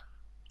doing?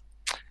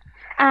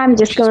 I'm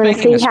just She's going to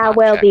making a see how spot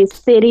well check. these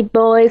city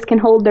boys can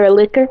hold their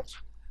liquor.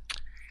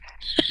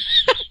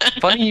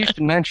 Funny you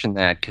should mention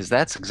that, because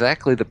that's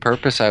exactly the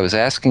purpose I was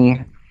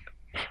asking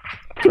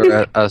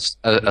for a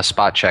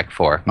spot check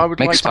for. I would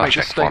Make like to spot make a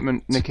check for.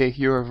 statement, Nikki.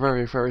 You're a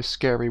very, very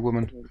scary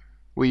woman.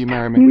 Will you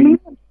marry me?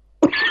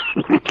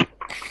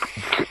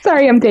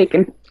 Sorry, I'm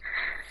taken.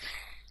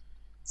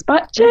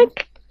 Spot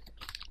check?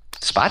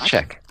 Spot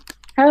check.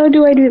 How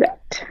do I do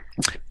that?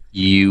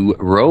 You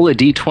roll a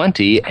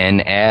d20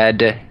 and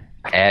add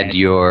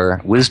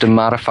your wisdom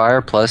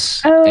modifier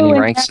plus Oh, any and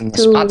ranks in the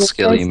that's spot cool.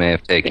 skill you may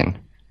have taken.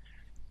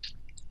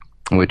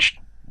 Which,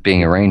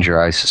 being a ranger,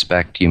 I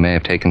suspect you may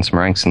have taken some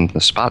ranks in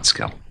the spot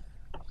skill.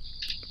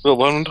 Well,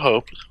 one would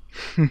hope.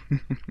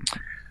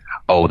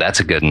 Oh, that's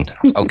a good one.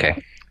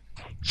 Okay.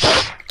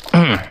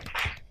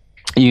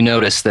 You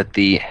notice that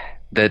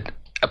that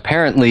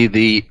apparently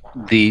the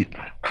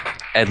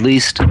at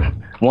least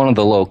one of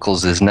the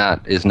locals is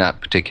not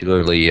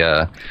particularly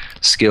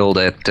skilled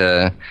at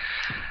the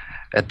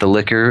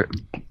liquor,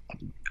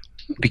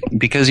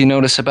 because you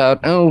notice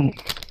about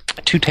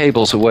 2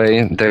 tables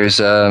away there's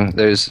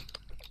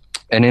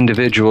an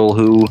individual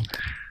who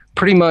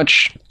pretty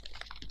much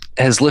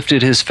has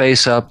lifted his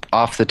face up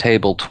off the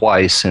table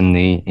twice in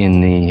the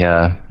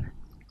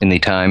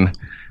time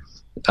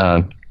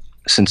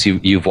since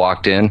you've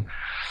walked in.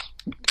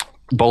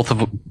 Both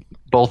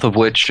of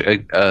which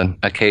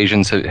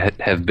occasions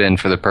have been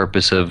for the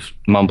purpose of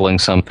mumbling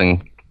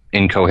something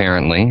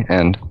incoherently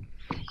and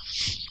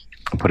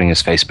putting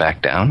his face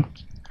back down.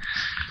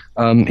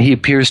 He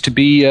appears to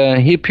be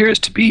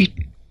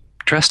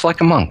dressed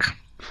like a monk.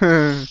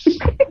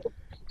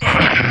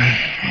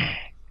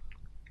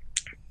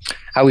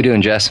 How we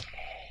doing, Jess?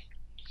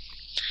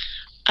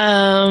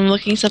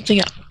 Looking something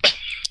up.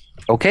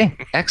 Okay,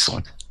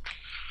 excellent.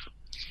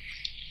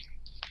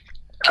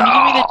 Can you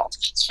give me the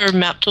details for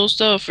map tools,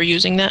 though, if we're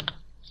using that?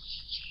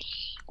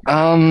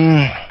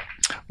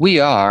 We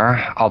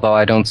are, although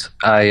I don't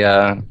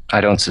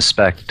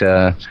suspect.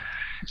 The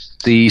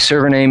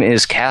server name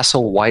is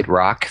Castle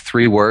Whiterock,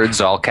 3 words,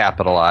 all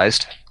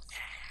capitalized,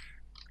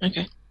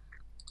 Okay.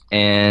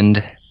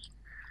 and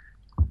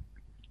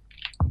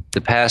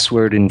the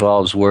password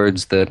involves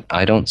words that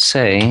I don't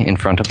say in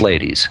front of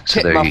ladies.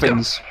 So Tit there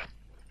muffins.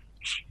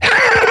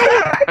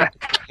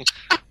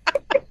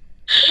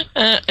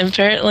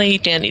 Apparently,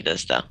 Danny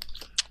does, though.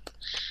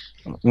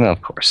 you go. Well,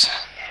 of course.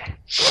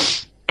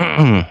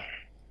 Don't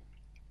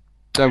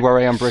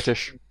worry, I'm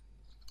British.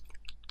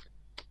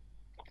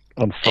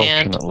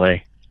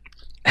 Unfortunately.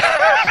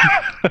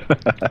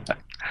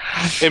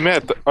 Hey,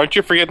 Matt, aren't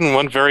you forgetting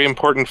one very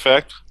important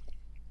fact?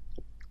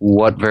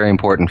 What very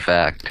important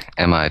fact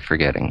am I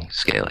forgetting,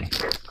 Scaly?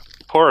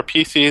 Pour a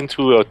PC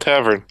into a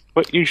tavern.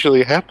 What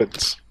usually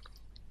happens?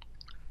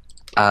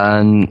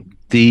 The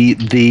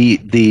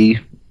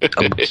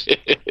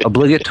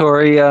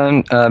obligatory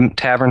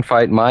tavern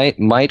fight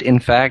might in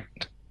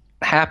fact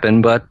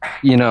happen, but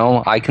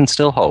I can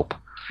still hope.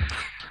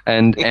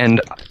 And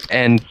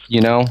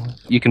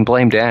you can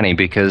blame Danny,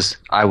 because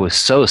I was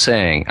so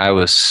saying,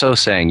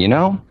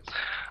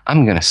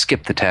 I'm gonna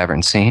skip the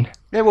tavern scene.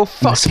 Yeah, well,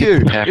 fuck you.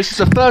 This is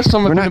the first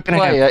time I've been a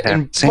player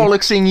in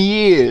bollocksing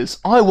years.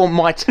 I want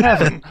my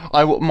tavern.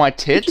 I want my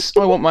tits.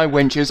 I want my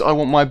wenches. I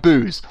want my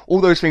booze. All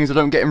those things I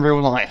don't get in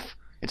real life.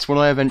 It's what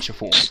I adventure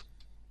for.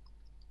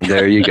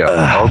 There you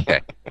go.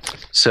 Okay.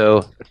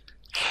 So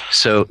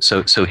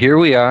here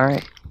we are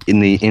in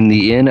the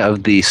inn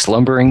of the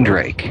slumbering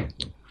drake.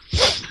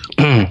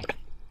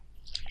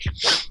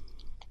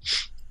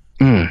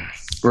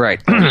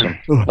 Right.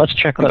 Let's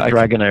check that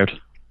dragon out.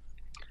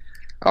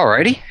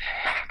 Alrighty.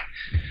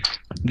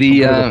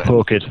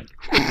 Poke it.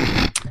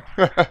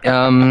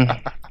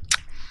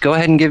 Go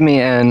ahead and give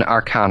me an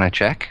Arcana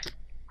check.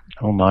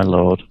 Oh my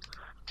lord,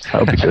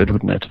 that would be good,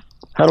 wouldn't it?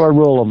 How do I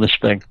roll on this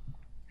thing?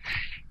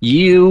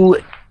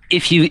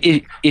 If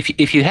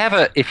you have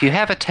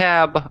a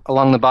tab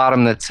along the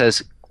bottom that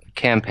says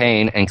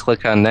campaign and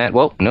click on that.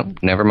 Well, no,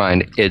 never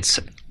mind. It's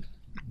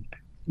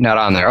not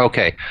on there.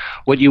 Okay.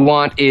 What you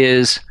want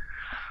is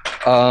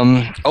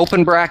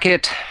open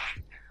bracket.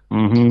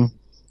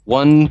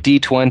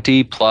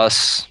 1d20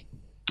 plus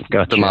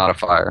the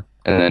modifier,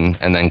 and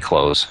then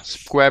close.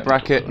 Square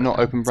bracket, not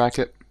open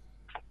bracket.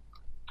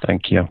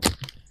 Thank you.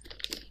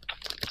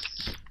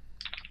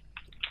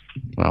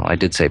 Well, I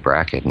did say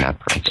bracket, not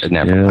bracket.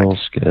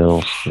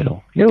 Skill.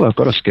 Yo, I've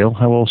got a skill.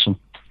 How awesome.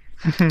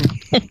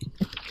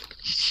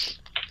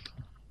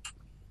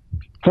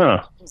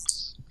 Huh.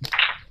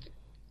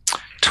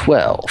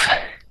 12.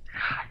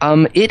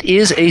 It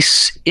is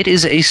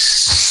a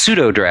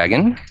pseudo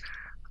dragon.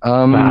 It's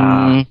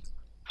not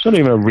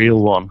even a real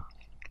one.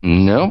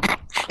 No.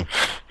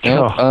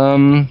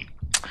 God,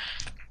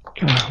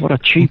 what a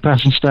cheap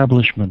ass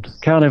establishment.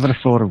 Can't even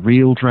afford a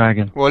real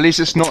dragon. Well, at least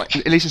it's not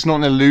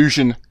an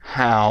illusion.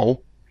 How?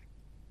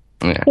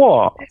 Yeah.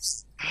 What?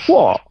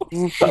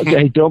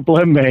 Okay, don't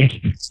blame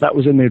me. That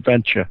was in the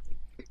adventure.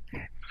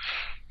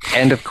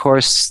 And of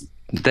course,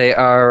 they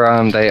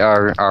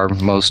are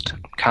most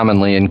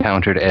commonly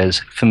encountered as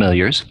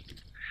familiars.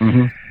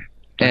 And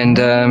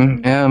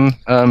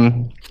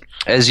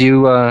as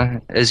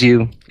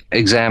you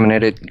examine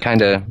it, it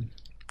kind of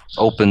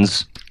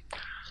opens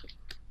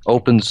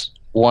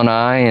one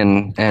eye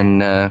and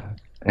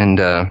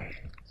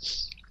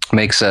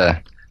makes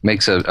a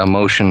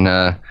motion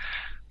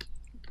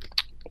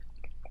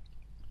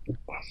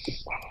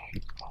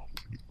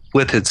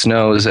with its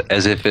nose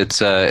as if it's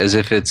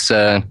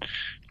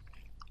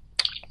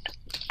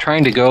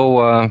trying to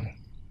go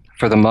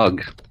for the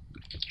mug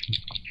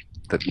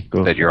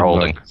that you're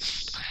holding.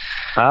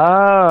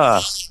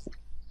 Ah.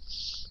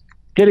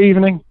 Good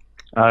evening.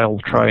 I'll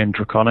try in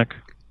Draconic.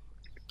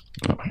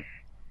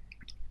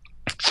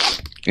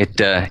 It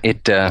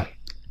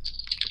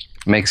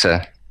makes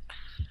a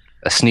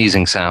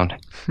sneezing sound,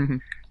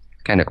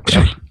 kind of,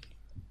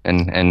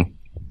 and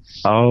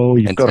oh,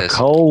 you've got a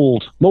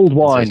cold. Mulled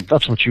wine.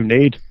 That's what you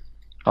need.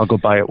 I'll go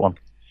buy it one.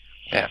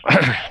 Yeah.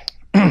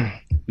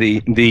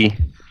 the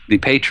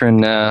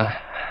patron to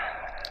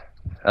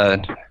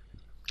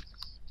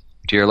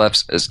your left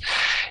says,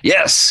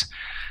 "Yes,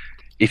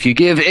 if you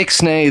give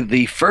Ixnay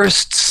the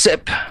first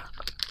sip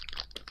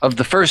of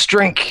the first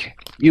drink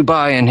you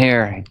buy in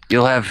here,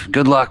 you'll have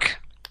good luck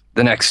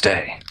the next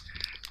day."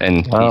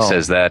 And he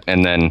says that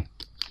and then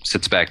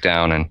sits back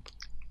down and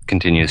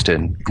continues to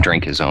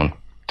drink his own.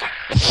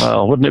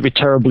 Well, wouldn't it be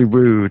terribly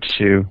rude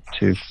to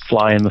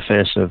fly in the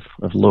face of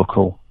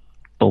local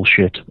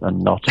bullshit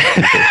and not do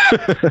this?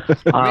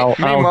 I'll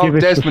give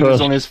it Desmond the is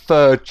first. on his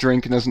third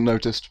drink and hasn't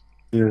noticed.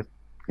 Yeah.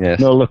 Yes.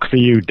 No luck for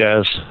you,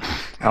 Des.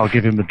 I'll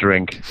give him the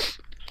drink.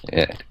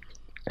 Yeah.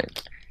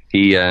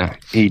 He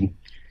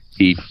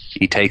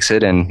takes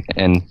it and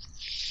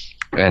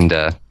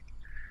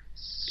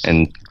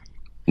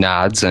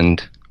nods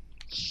and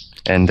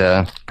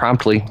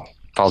promptly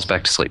falls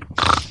back to sleep.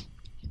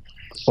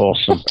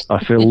 Awesome.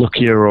 I feel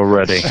luckier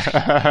already.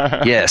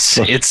 Yes,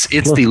 it's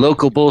the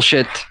local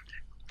bullshit.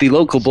 The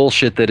local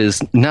bullshit that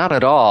is not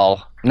at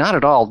all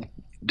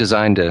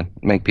designed to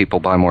make people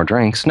buy more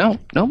drinks. No,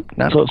 not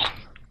at all.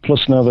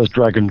 Plus now there's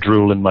dragon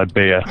drool in my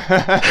beer.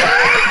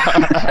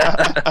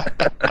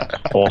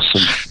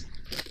 Awesome.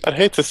 I'd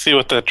hate to see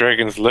what that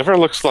dragon's liver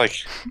looks like.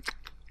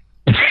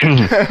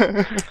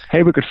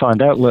 Hey, we could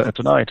find out later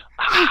tonight.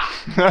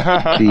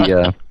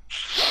 The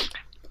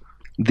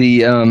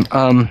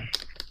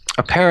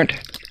apparent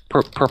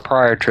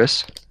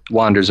proprietress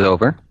wanders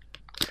over,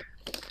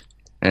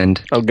 and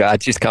oh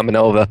god, she's coming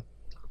over.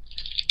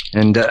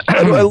 And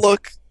how do I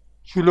look?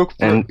 You look.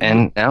 And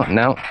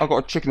now I've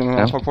got a chicken in my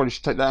mouth, so I probably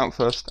should take that out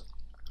first.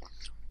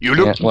 You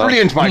look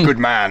brilliant, my good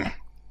man.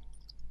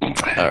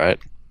 All right.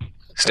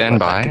 Stand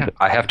by.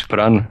 I have to put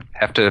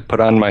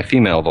on my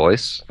female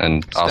voice,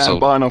 and also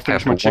by and I'll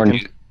finish my chicken.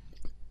 you.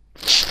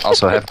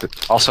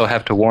 Also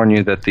have to warn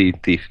you that the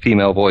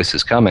female voice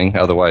is coming.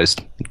 Otherwise,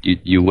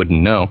 you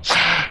wouldn't know.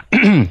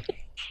 She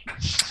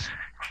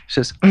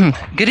says,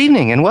 "Good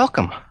evening and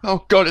welcome."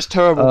 Oh God, it's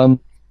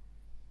terrible.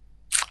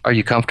 Are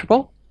you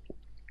comfortable?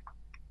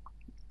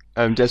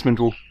 Desmond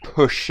will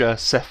push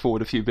Seth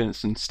forward a few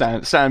minutes and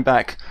stand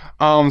back,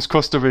 arms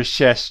crossed over his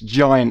chest,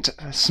 giant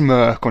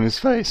smirk on his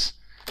face,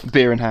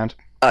 beer in hand.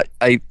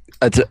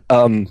 It's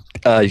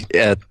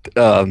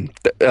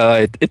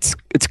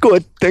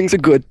good. Things are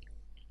good.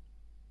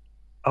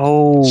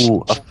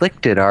 Oh,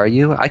 afflicted, are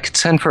you? I could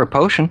send for a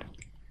potion.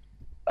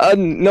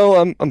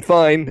 No, I'm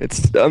fine.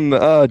 It's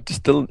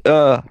just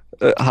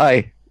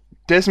hi.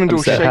 Desmond I'm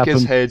will set. shake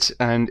his Happened. head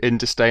and in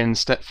disdain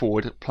step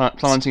forward,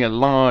 planting a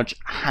large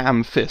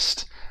ham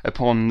fist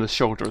upon the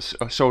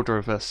shoulder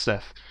of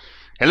Seth.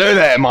 Hello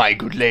there, my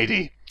good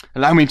lady.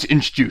 Allow me to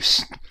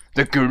introduce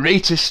the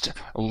greatest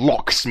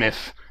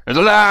locksmith that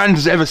the land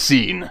has ever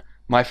seen,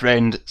 my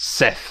friend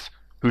Seth,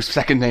 whose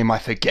second name I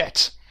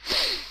forget.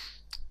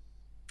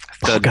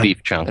 Thud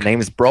beef chunk. The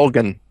name is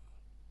Brogan.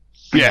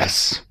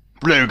 Yes,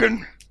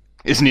 Brogan.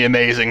 Isn't he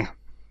amazing?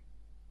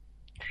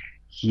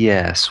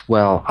 Yes.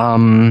 Well,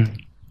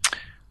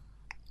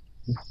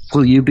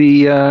 will you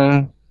be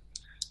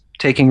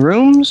taking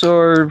rooms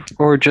or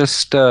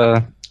just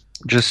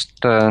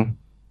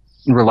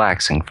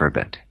relaxing for a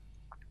bit?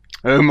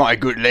 Oh, my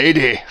good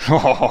lady.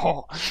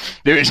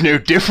 There is no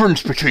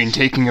difference between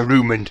taking a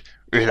room and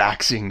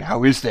relaxing,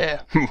 now is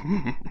there?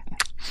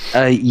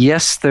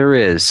 Yes, there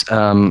is.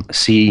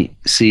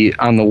 See,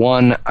 on the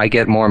one, I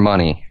get more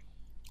money,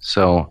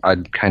 so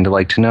I'd kind of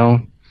like to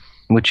know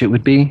which it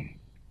would be.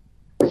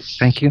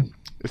 Thank you.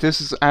 If this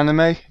is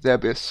anime,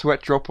 there'd be a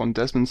sweat drop on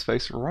Desmond's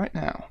face right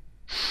now.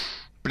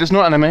 But it's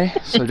not anime,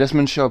 so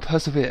Desmond shall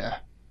persevere.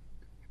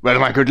 Well,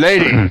 my good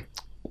lady, if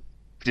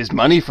it is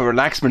money for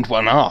relaxment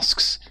one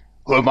asks,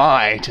 who am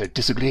I to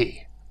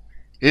disagree?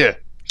 Here,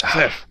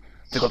 Seth,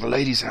 they've got the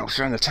ladies' house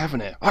around the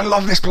tavern here. I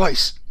love this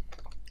place.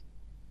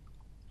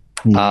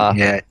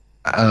 Yeah.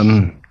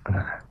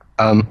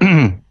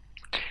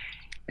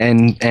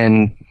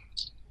 And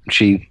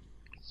she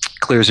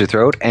clears her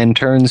throat and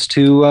turns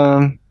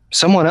to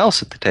someone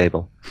else at the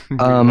table.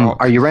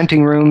 Are you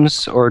renting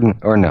rooms or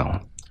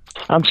no?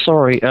 I'm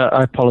sorry.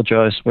 I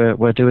apologise.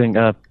 We're doing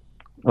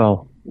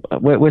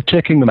we're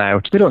taking them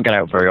out. They don't get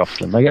out very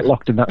often. They get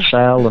locked in that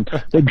cell and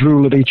they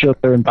drool at each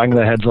other and bang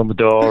their heads on the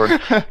door.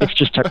 And it's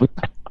just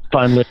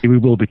finally we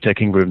will be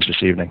taking rooms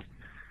this evening.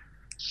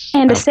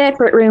 And a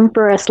separate room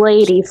for us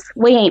ladies.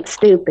 We ain't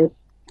stupid.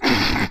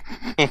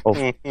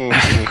 With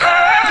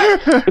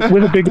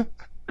a big,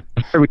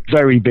 very,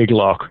 very big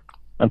lock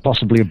and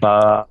possibly a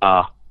bar.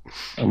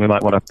 And we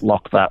might want to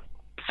lock that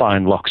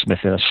fine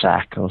locksmith in a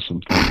sack or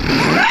something.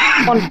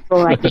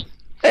 Wonderful idea.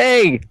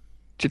 Hey,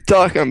 what you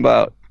talking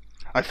about?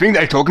 I think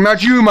they're talking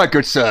about you, my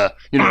good sir.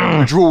 You know,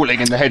 the drooling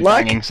and the head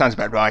banging. Sounds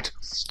about right.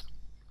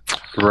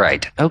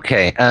 Right.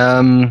 Okay.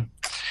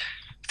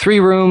 3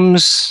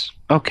 rooms.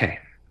 Okay.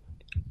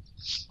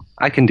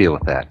 I can deal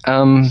with that.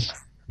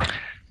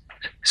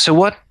 So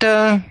what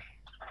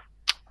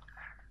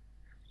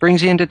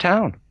brings you into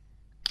town?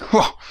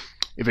 Well,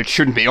 if it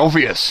shouldn't be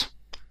obvious,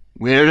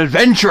 we're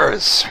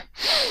adventurers.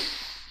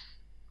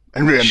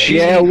 And we're amazing.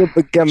 Yeah, we're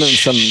becoming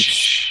some.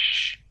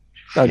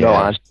 Oh, go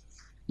on.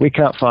 We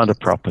can't find a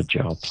proper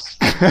job.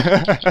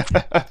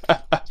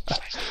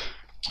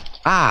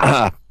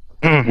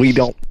 We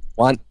don't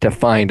want to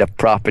find a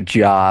proper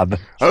job.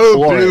 Oh,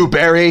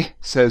 Blueberry,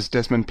 says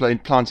Desmond,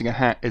 planting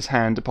his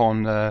hand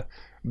upon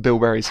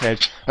Billberry's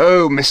head.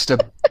 Oh, Mr.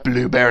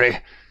 Blueberry,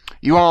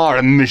 you are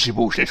a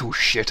miserable little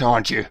shit,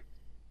 aren't you?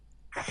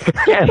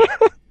 Yes.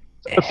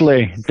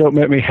 Certainly. Don't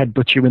make me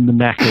headbutt you in the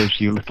knackers,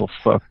 you little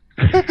fuck.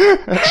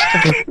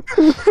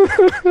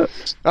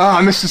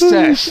 Mr.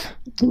 Seth,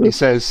 he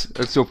says,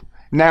 sort of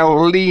now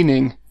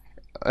leaning,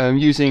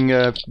 using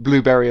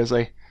Blueberry as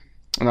an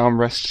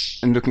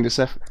armrest and looking to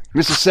Seth.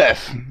 Mr.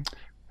 Seth,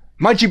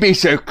 might you be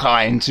so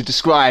kind to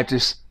describe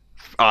this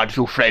our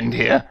little friend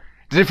here?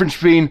 The difference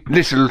between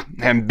little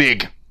and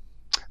big.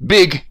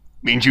 Big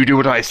means you do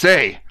what I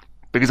say,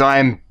 because I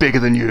am bigger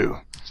than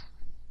you.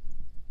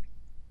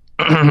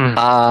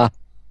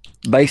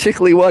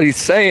 Basically what he's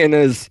saying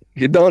is,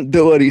 if you don't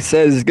do what he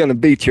says, he's gonna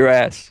beat your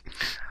ass.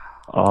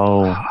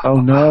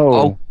 Oh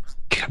no.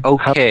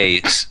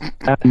 Okay.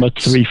 I'm a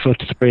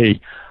 3'3".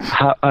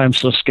 I'm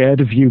so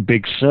scared of you,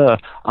 big sir.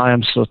 I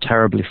am so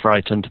terribly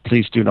frightened.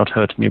 Please do not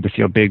hurt me with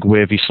your big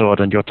wavy sword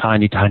and your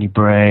tiny, tiny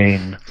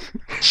brain.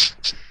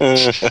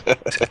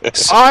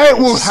 I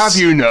will have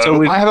you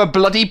know, I have a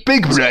bloody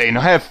big brain.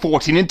 I have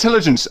 14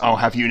 intelligence, I'll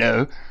have you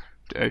know.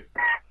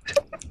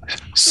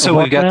 So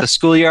we've got the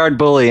schoolyard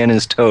bully and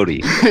his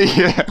toady.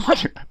 Yeah.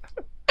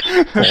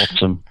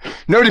 Awesome.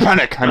 Nobody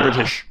panic, I'm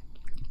British.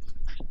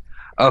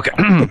 Okay.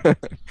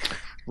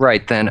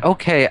 Right then.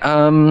 Okay.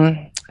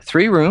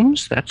 3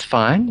 rooms. That's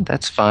fine.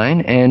 That's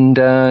fine. And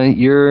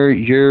you're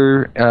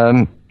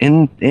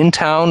in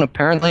town,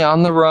 apparently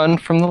on the run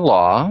from the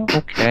law.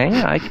 Okay.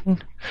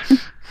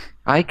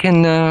 I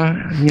can.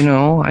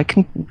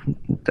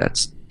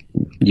 That's.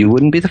 You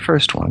wouldn't be the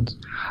first ones.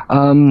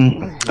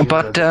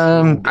 But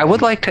I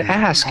would like to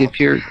ask if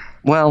you're.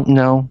 Well,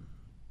 no.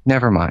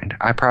 Never mind.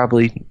 I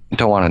probably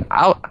don't want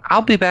to.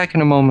 I'll be back in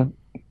a moment.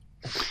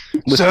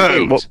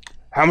 So,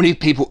 how many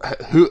people,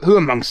 who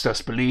amongst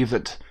us believe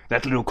that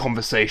little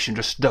conversation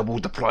just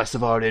doubled the price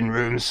of our inn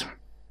rooms?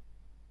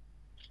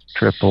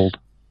 Tripled.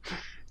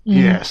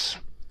 Yes.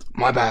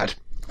 My bad.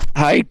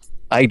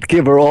 I'd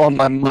give her all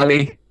my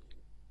money.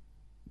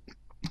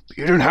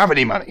 You don't have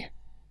any money.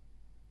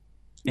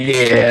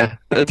 Yeah,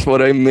 that's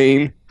what I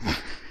mean.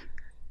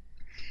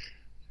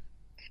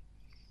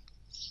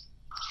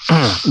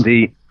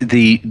 the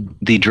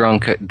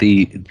drunk in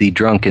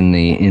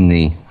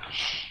the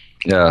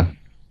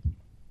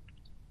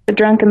The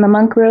drunk in the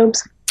monk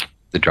robes.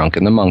 the drunk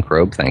in the monk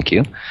robe. Thank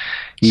you.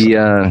 He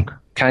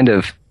kind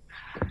of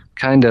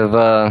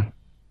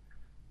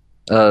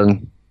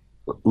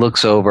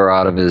looks over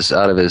out of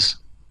his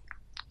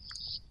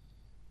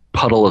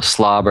puddle of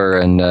slobber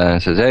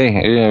and says,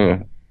 "Hey,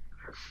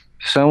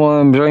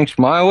 someone drinks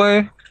my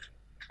way."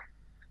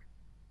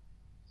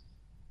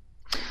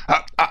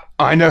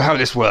 I know how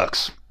this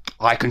works.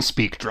 I can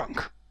speak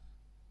drunk.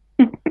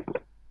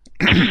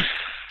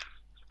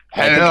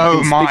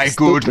 Hello, my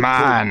good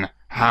man.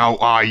 How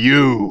are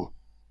you?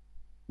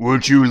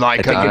 Would you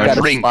like a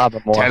drink?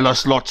 Tell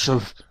us lots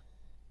of...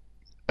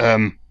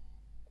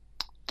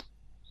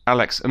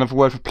 Alex, another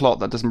word for plot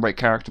that doesn't break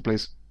character,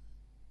 please.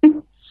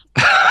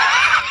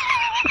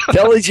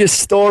 Tell us your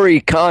story,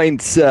 kind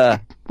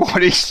sir.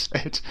 What he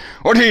said.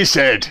 What he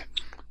said.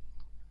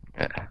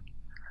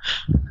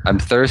 I'm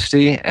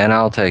thirsty, and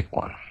I'll take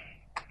one.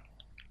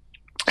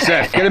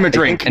 Seth, get him a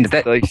drink. And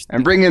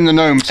bring in the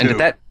gnome, too.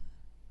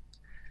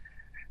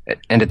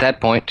 And at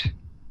that point,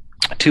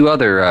 two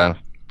other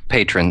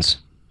patrons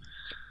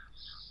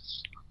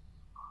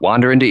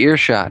wander into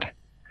earshot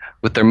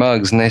with their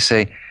mugs, and they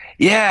say,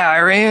 "Yeah,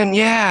 Irene,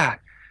 yeah.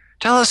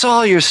 Tell us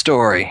all your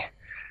story.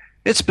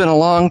 It's been a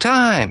long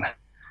time.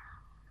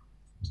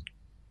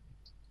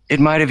 It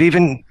might have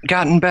even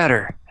gotten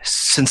better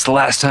since the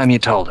last time you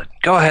told it.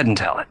 Go ahead and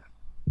tell it."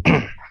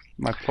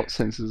 My plot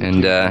senses.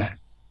 And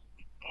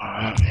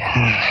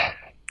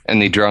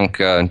the drunk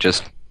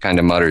just kind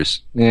of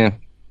mutters, "Yeah,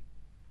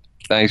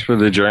 thanks for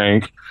the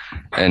drink,"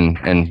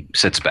 and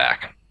sits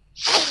back.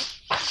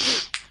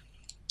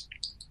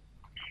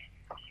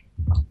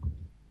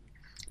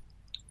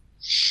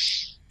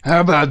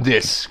 How about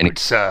this, good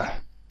sir?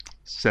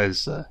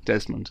 Says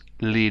Desmond,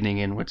 leaning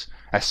inwards,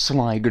 a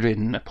sly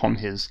grin upon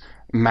his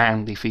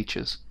manly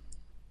features.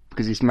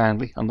 Because he's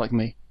manly, unlike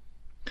me.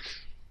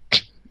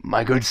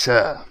 My good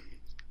sir,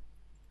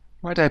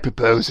 might I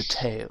propose a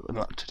tale,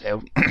 not a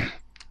tale,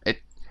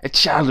 a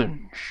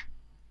challenge?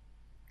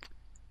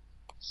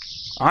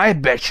 I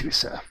bet you,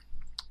 sir,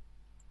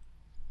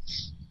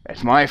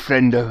 that my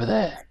friend over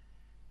there,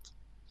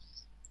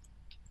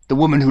 the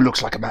woman who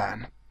looks like a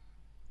man,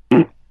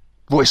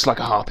 voiced like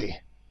a harpy,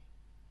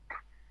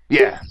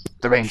 yeah,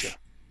 the ranger,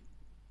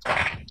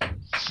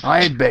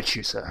 I bet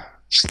you, sir,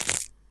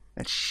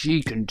 that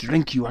she can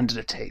drink you under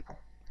the table.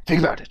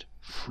 Think about it.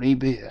 Free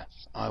beer,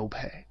 I'll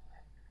pay.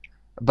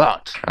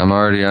 But I'm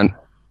already on.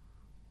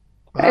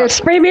 There's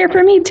free beer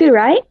for me too,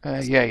 right?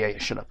 Yeah,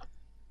 shut up.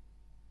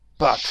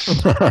 But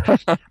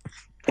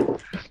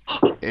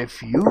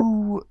if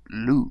you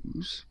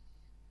lose,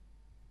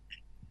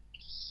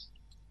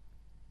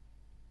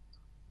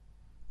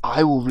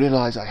 I will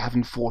realize I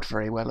haven't thought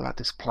very well about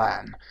this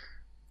plan.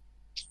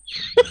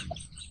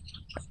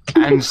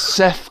 And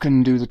Seth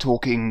can do the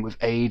talking with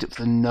aid of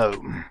the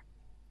gnome.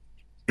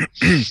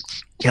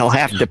 You'll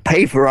have to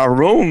pay for our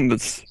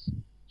rooms.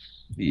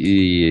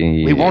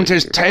 We want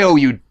his tail,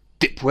 you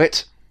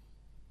dipwit.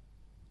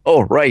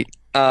 Oh, right.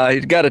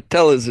 He's got to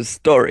tell us his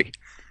story.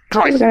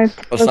 Christ.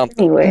 Or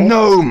something. Anyway.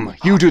 Gnome,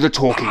 you do the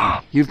talking.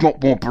 You've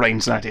got more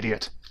brains than that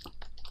idiot.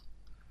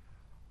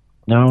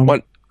 No.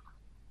 What?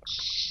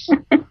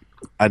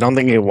 I don't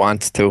think he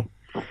wants to.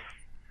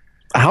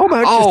 How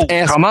about just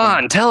ask come him?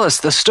 on, tell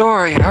us the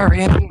story,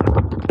 Arian.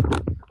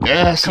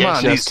 Yes, Come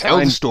on, these tell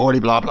the fine- story,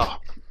 blah, blah.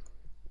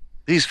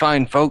 These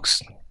fine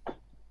folks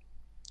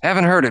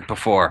haven't heard it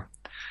before.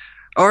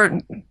 Or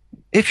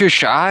if you're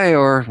shy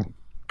or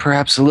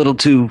perhaps a little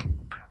too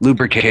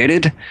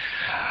lubricated,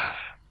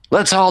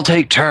 let's all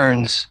take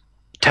turns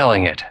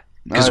telling it.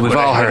 Because I've we've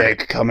got all a heard it.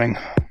 headache coming.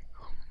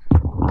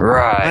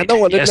 Right. I don't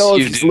want to Yes, know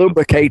you if it's do.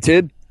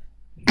 lubricated.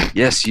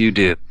 Yes, you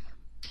do.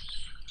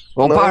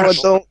 Well, No, I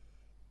don't.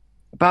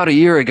 about a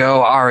year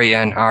ago,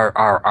 Arian,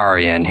 our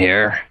Arian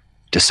here,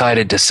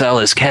 decided to sell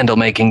his candle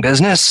making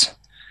business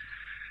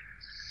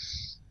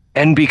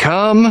and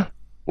become,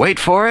 wait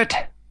for it,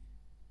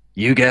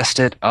 you guessed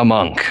it, a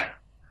monk.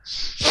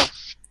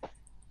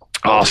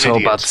 Also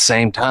about the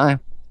same time,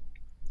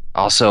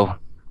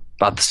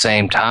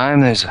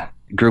 there's a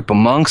group of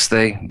monks.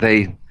 They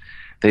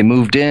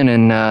moved in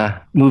and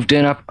moved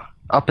in up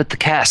at the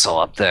castle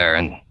up there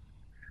and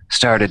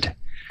started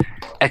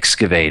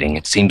excavating.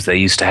 It seems they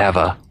used to have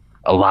a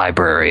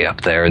library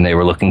up there, and they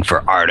were looking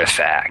for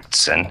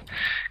artifacts and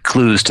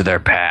clues to their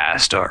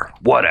past or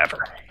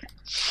whatever.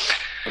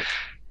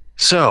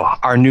 So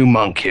our new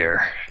monk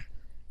here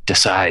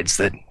decides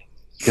that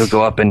he'll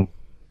go up and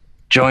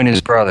join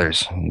his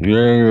brothers.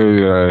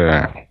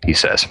 He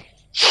says.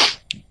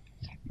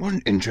 What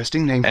an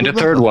interesting name. And for a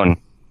third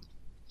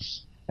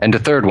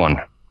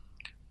one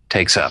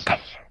takes up.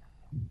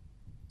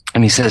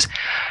 And he says,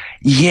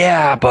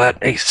 yeah, but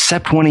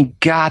except when he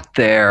got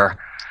there,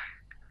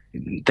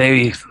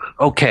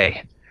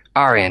 okay,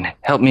 Arian,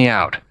 help me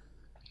out.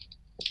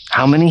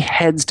 How many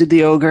heads did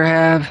the ogre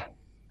have?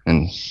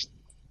 And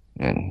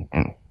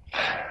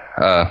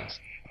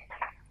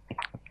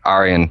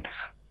Arian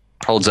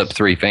holds up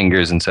 3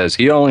 fingers and says,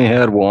 "He only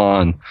had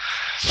one."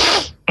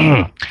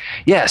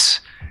 Yes,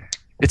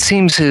 it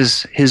seems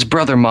his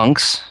brother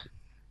monks,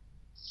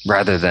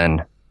 rather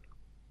than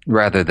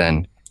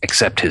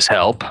accept his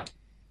help,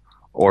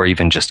 or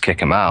even just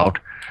kick him out,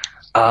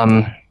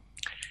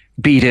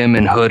 beat him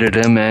and hooded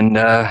him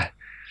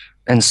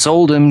and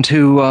sold him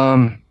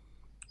to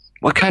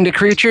what kind of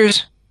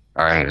creatures?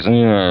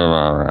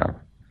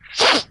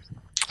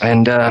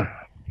 And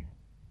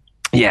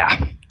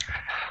yeah,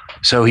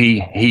 so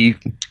he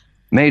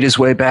made his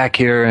way back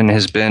here and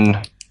has been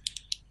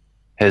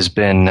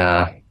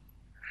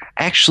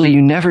actually,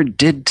 you never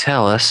did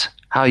tell us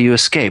how you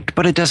escaped,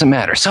 but it doesn't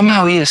matter.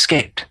 Somehow he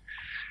escaped,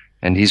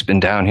 and he's been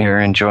down here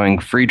enjoying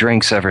free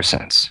drinks ever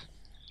since.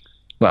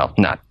 Well,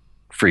 not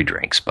free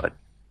drinks, but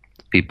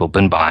people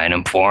been buying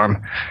them for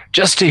him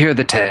just to hear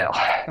the tale.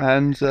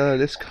 And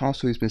this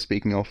castle he's been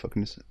speaking of, I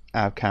can just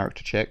add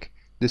character check.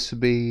 This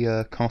would be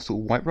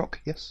Castle Whiterock,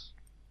 yes?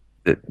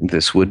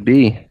 This would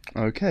be.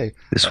 Okay.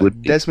 This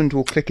would be. Desmond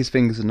will click his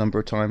fingers a number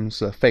of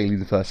times, failing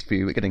the first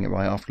few, but getting it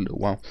right after a little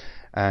while,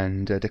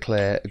 and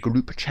declare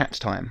group chat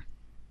time.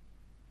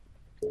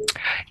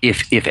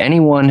 If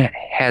anyone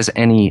has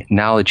any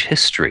knowledge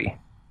history,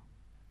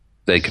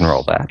 they can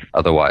roll that.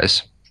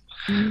 Otherwise,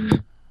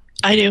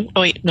 I do.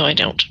 Oh wait, no, I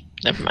don't.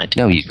 Never mind.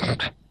 no, you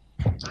don't.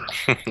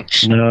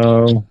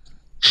 No.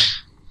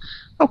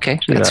 Okay,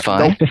 that's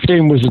fine.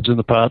 15 wizards in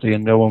the party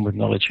and no one with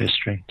knowledge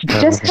history.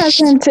 Just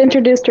hasn't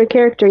introduced her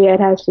character yet,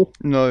 has she?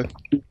 No.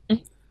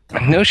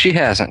 No, she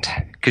hasn't,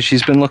 because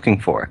she's been looking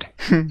for it.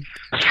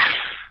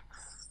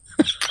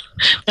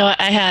 No,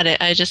 I had it.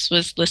 I just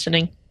was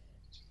listening.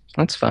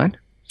 That's fine.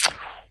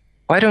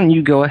 Why don't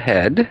you go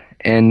ahead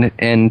and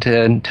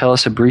tell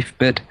us a brief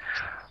bit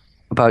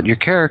about your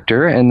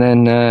character, and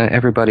then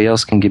everybody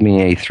else can give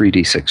me a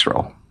 3d6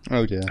 roll.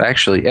 Oh dear.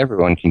 Actually,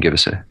 everyone can give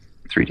us a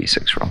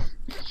 3d6 roll.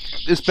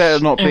 This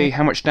better not be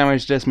how much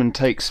damage Desmond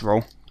takes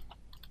roll.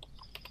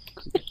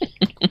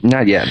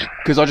 Not yet.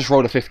 Because I just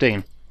rolled a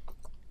 15.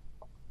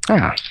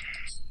 Ah.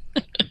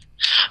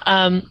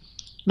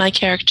 My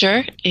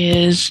character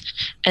is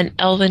an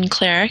elven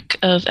cleric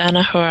of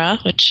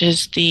Anahura, which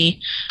is the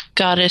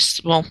goddess,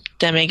 well,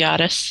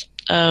 demigoddess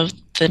of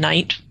the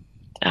night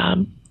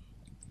and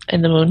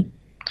the moon.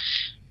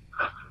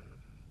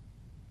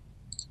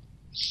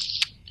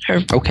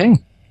 Okay.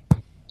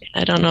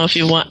 I don't know if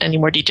you want any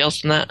more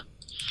details than that.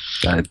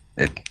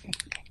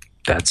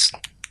 That's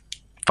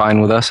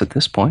fine with us at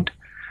this point.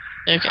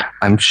 Okay.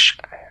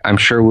 I'm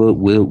sure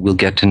we'll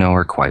get to know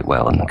her quite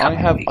well in the coming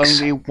I have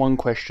weeks. only one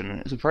question.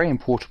 It's a very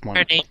important one.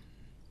 Her name.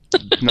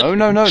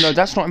 No,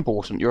 that's not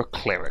important. You're a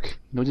cleric.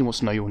 Nobody wants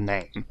to know your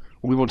name.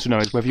 All we want to know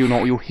is whether or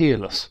not you'll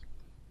heal us.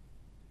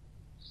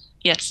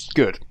 Yes.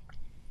 Good.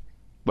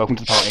 Welcome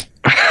to the party.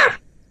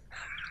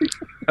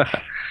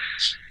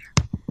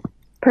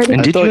 Pretty.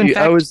 And did you in I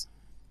fact... was.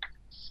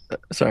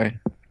 Sorry.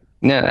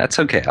 No, that's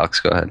okay, Alex.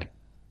 Go ahead.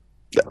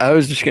 I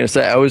was just gonna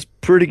say I was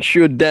pretty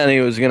sure Danny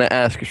was gonna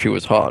ask if she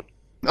was hot.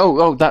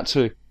 Oh, that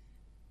too.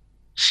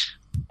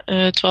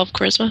 12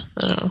 charisma?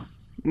 I don't know.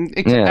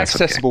 Yeah, that's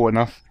accessible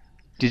enough.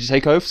 Did you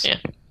take oaths? Yeah.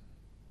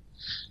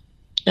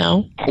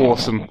 No.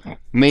 Awesome.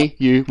 Me,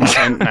 you, my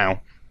friend,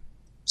 now.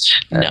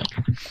 No.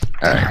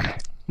 All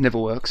right. Never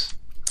works.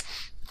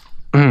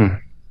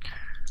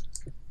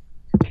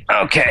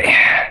 Okay.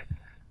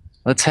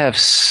 Let's have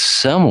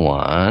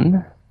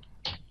someone.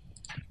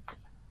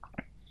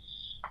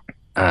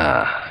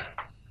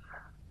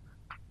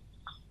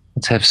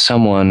 Let's have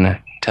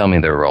someone tell me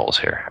their rolls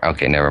here.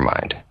 Okay, never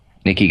mind.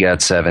 Nikki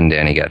got 7,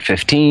 Danny got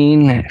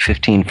 15,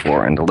 15,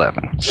 4, and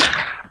 11.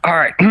 All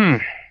right.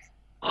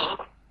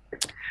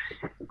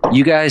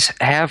 You guys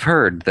have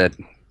heard that.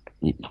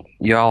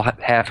 You all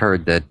have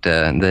heard that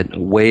that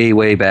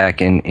way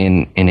back in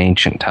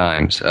ancient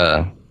times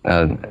that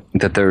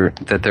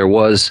there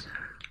was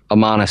a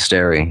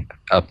monastery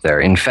up there.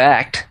 In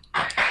fact,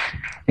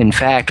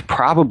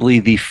 probably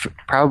the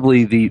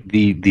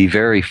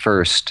very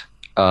first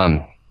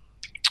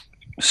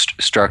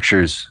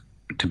structures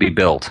to be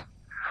built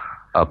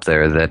up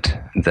there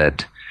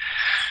that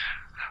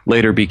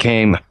later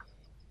became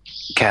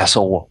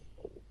Castle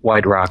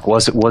Whiterock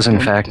was in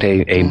fact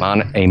a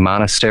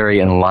monastery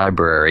and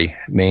library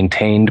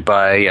maintained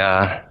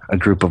by a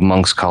group of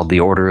monks called the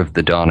Order of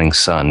the Dawning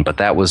Sun, but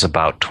that was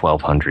about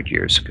 1,200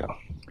 years ago.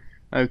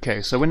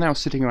 Okay, so we're now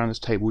sitting around this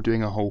table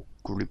doing a whole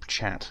group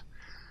chat.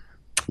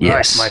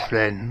 Yes. Right, my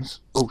friends.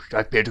 Oh,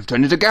 I appear to have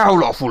turned into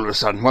Gowloff all of a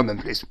sudden. One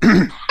minute, please.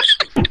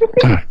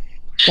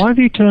 Why have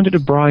you turned it to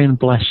Brian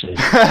Blessed?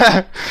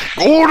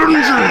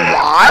 Gordon's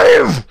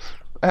alive!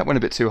 That went a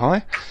bit too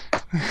high.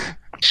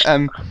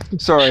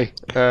 Sorry,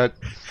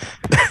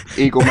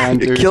 Eagle Man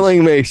You're dude.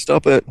 killing me.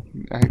 Stop it.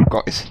 I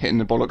got his hit in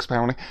the bollocks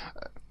apparently.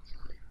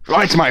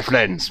 Right, my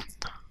friends.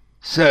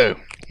 So,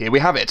 here we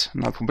have it.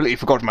 And I've completely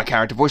forgotten my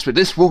character voice, but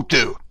this will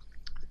do.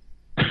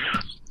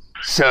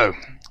 So,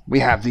 we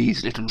have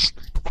these little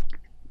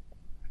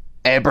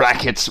air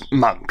brackets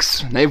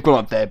monks. They've gone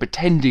up there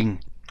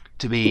pretending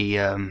to be,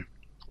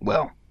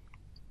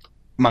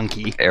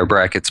 monkey. Air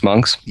brackets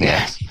monks.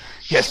 Yes.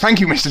 Yes, thank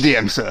you, Mr.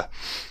 DM, sir.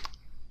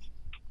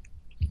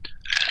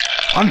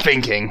 I'm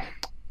thinking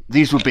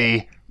these would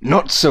be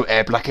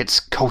not-so-air brackets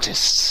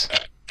cultists,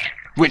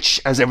 which,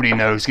 as everybody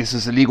knows, gives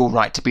us a legal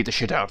right to beat the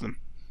shit out of them.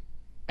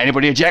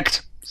 Anybody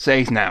object?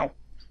 Say now.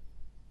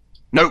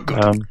 No,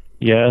 good.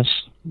 Yes.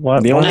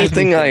 The only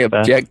thing I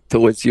object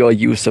to is your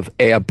use of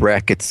air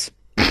brackets.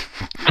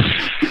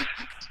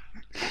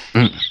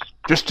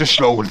 Just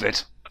roll with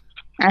it.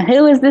 And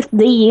who is this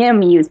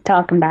DM you was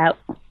talking about?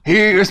 He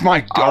is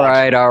my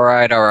god. All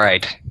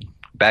right.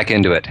 Back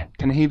into it.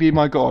 Can he be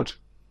my god?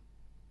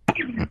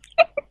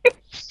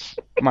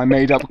 My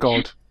made-up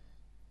god.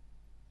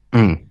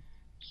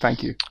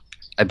 Thank you.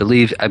 I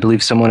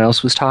believe someone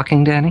else was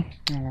talking, Danny.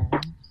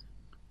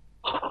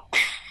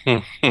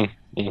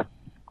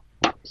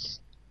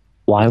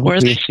 Why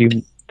would we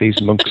assume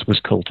these monks was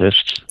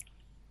cultists?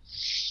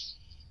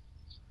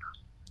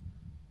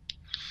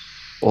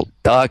 Well,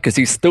 because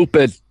he's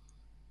stupid.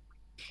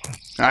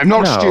 I'm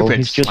not stupid,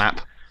 he's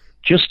Slap.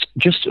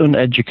 Just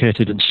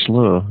uneducated and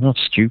slow, not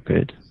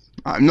stupid.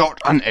 I'm not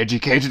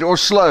uneducated or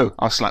slow.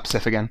 I'll slap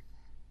Seth again.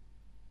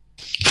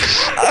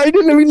 I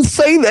didn't even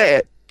say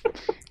that.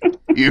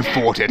 You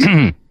fought it.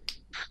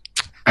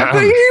 I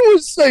think he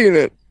was saying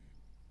it.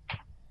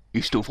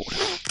 You still fought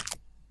it.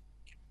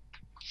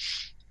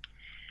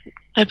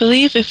 I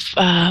believe if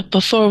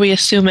before we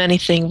assume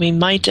anything, we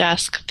might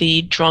ask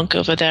the drunk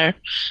over there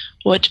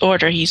what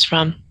order he's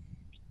from.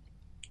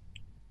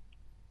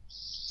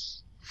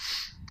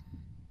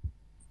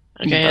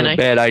 Okay, Not a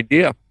bad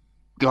idea.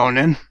 Go on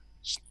then.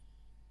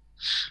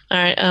 All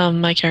right,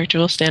 my character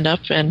will stand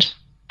up and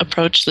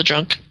approach the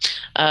drunk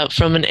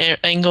from an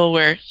angle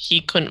where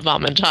he couldn't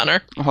vomit on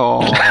her.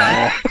 Oh.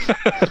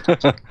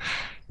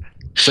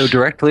 So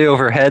directly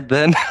overhead,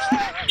 then.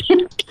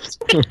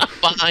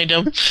 Behind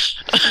him.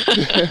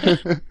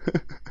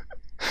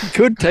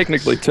 Could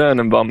technically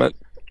turn and vomit.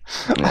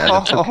 Yeah,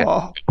 that's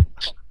okay.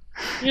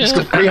 It's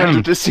got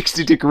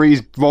 360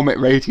 degrees vomit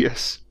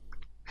radius.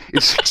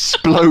 It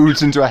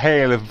explodes into a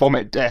hail of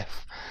vomit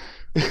death.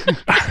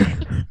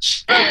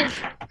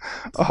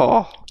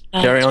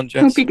 Carry on,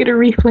 Jess. Hope you get a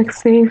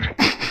reflex save.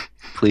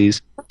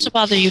 Please. Not to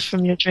bother you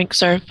from your drink,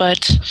 sir,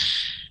 but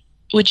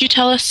would you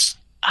tell us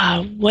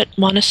what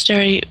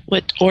monastery,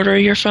 what order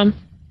you're from?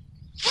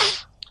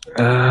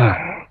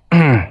 Well,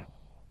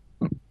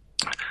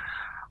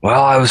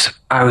 I was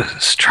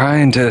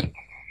trying to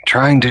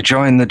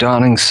join the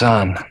Dawning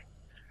Sun,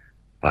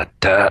 but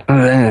it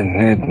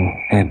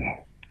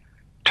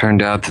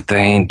turned out that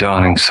they ain't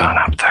Dawning Sun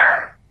up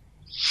there.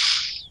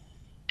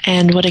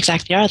 And what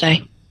exactly are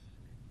they?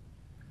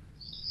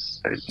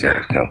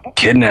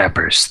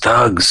 Kidnappers,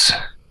 thugs,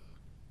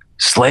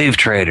 slave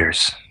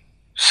traders,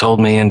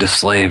 sold me into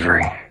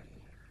slavery,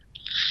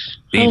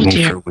 beat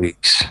me for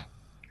weeks,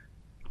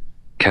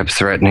 kept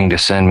threatening to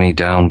send me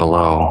down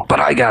below, but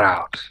I got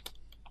out.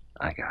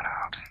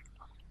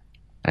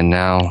 And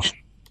now,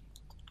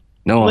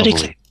 no one will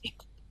believe,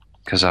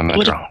 because I'm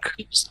a drunk.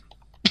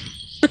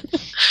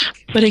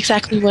 What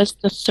exactly was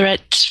the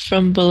threat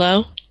from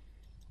below?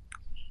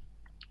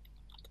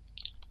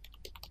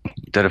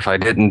 That if I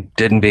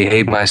didn't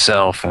behave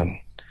myself and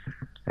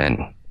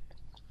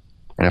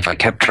if I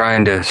kept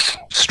trying to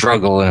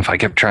struggle and if I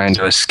kept trying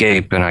to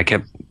escape and I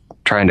kept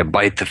trying to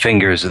bite the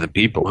fingers of the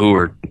people who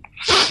were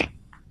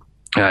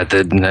and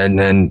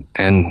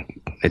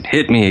it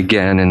hit me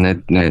again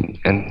and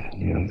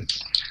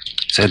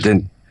said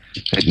that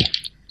they'd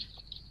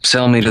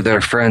sell me to their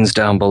friends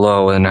down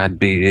below and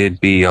it'd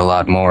be a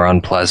lot more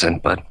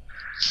unpleasant, but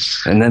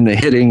and then the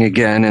hitting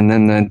again, and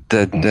then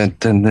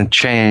the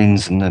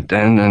chains, and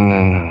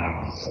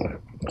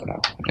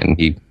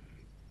he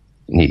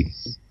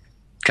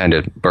kind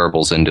of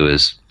burbles into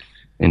his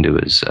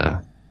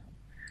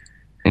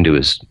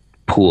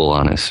pool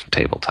on his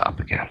tabletop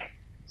again.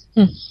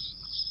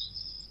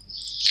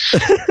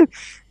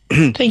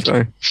 Thank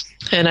you.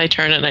 And I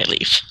turn and I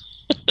leave.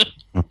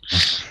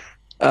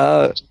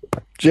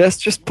 Jess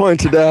just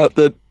pointed out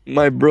that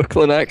my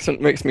Brooklyn accent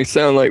makes me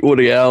sound like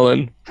Woody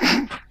Allen.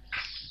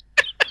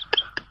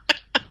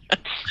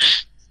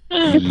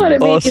 I thought it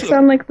made you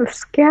sound like the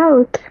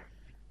scout.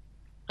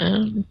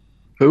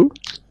 Who?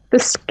 The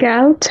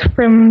scout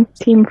from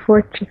Team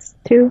Fortress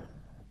 2.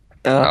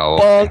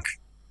 Bonk.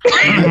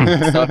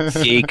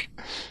 Geek.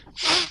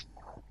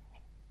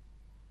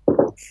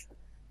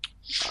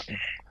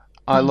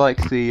 I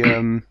like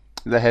the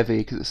heavy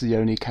because it's the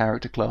only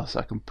character class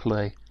I can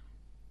play.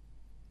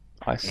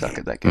 I suck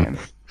at that game.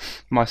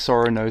 My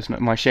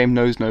shame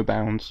knows no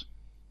bounds.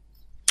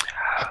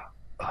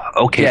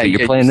 Okay, Yeah,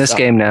 you're playing this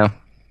game now.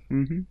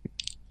 Mm-hmm.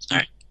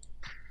 Sorry.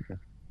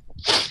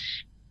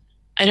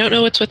 I don't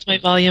know what's with my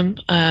volume.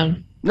 No,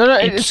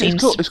 it's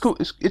cool. It's cool.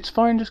 It's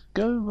fine. Just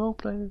go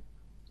roleplay.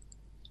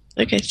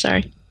 Okay,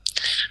 sorry.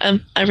 I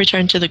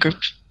return to the group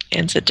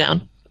and sit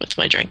down with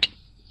my drink.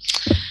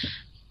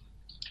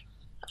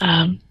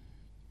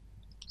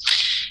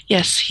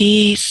 Yes,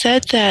 he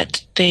said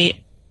that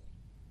they...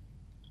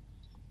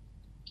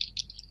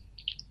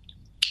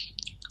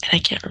 And I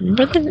can't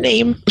remember the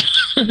name.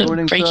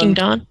 Breaking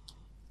Dawn.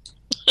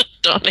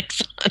 Dawning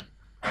Sun.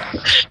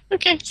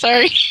 Okay,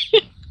 sorry.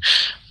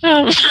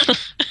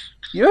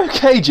 You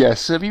okay,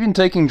 Jess? Have you been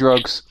taking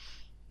drugs?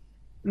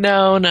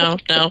 No.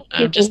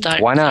 I'm just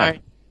tired. Why not?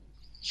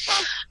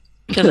 Sorry.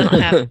 Because I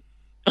don't have.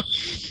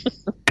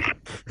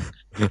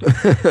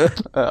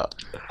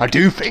 I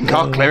do think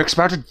our cleric's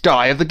about to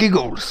die of the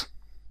giggles.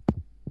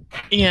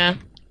 Yeah.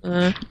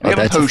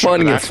 That's a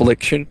funny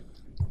affliction.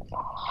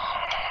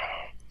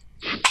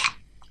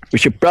 We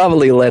should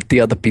probably let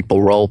the other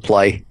people role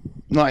play.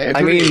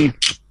 I mean,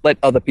 let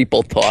other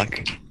people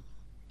talk.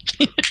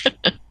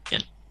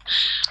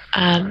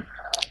 Yeah.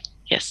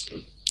 Yes.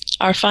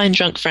 Our fine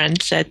drunk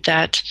friend said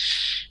that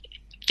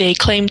they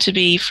claim to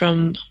be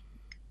from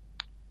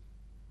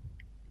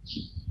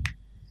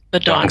the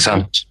Dawning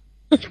Sun.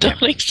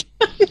 Dawning Sun.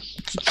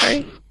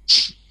 Sorry.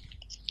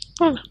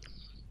 Huh.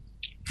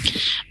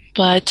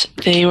 But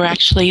they were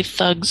actually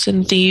thugs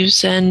and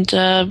thieves and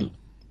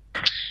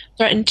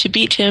threatened to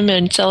beat him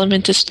and sell him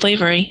into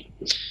slavery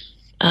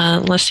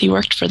unless he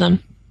worked for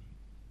them.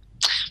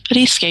 But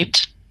he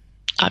escaped,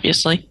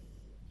 obviously.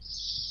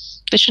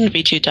 They shouldn't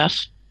be too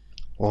tough.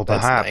 Or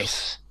That's perhaps,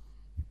 nice.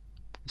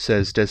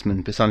 says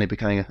Desmond, suddenly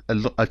becoming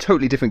a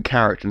totally different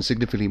character and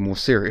significantly more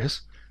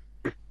serious.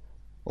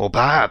 Or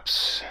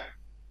perhaps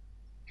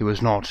he was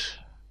not...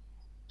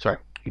 Sorry,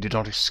 he did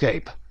not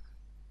escape.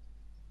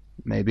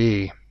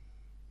 Maybe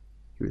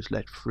he was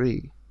let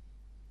free.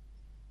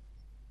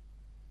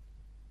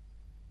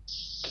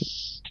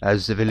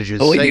 As the villagers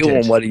Who are stated, you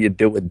and what do you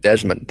do with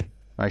Desmond?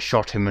 I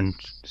shot him and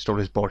stole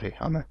his body.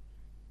 I'm a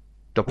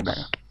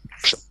doppelganger.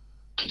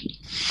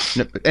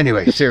 No, but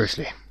anyway,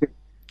 seriously.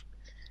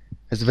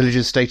 As the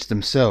villagers stated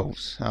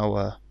themselves,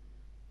 our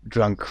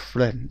drunk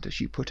friend, as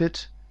you put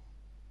it,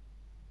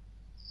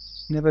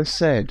 never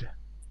said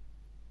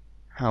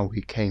how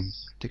he came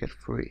to get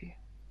free.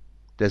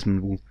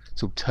 Desmond will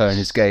sort of turn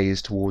his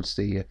gaze towards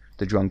the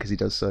drunk as he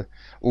does so.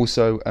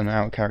 Also, an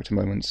out-of-character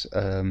moment.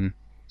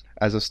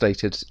 As I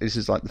stated, this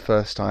is like the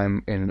first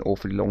time in an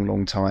awfully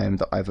long time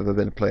that I've ever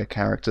been a player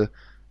character.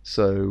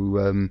 So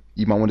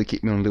you might want to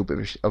keep me on a little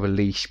bit of a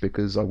leash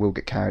because I will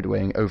get carried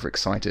away and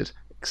overexcited,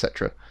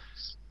 etc.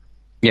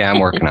 Yeah, I'm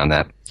working on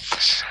that.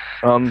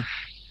 I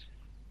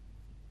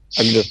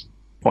can just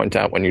point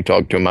out when you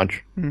talk too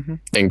much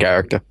in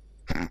character.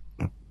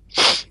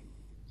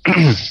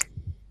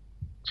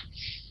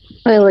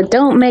 Well, it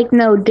don't make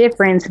no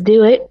difference,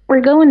 do it?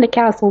 We're going to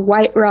Castle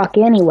Whiterock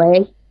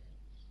anyway.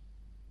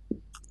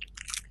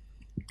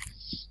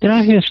 Did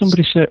I hear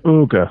somebody say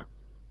ogre?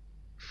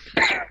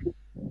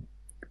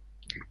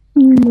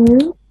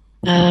 No.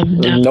 No.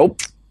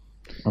 Nope.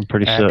 I'm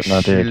pretty certain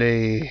I did.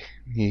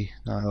 Actually,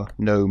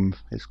 gnome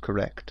is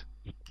correct.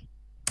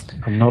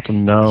 I'm not a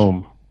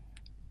gnome.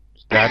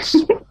 That's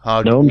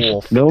how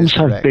dwarf Gnomes is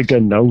have correct. bigger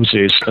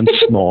noses and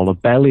smaller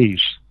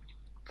bellies.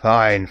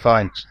 Fine.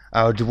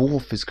 Our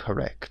dwarf is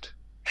correct.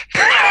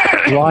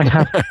 Do I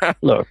have...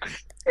 Look,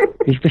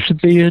 is this a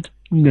beard?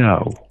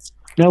 No.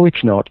 No,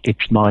 it's not.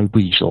 It's my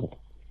weasel.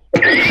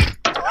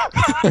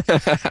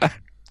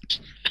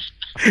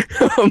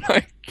 Oh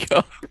my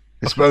god.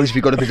 I suppose if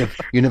you've got a bit of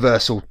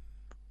universal,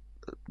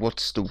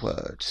 what's the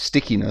word?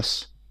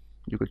 Stickiness,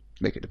 you could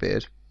make it a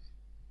beard.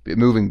 Be a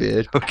moving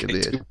beard. Okay. A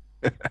beard.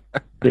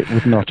 It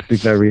would not be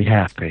very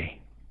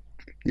happy.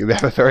 You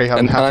have a very An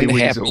unhappy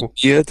unhappy weasel.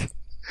 beard.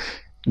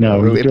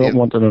 No, No, you it'd don't be-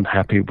 want an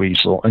unhappy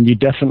weasel, and you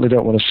definitely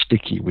don't want a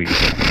sticky weasel.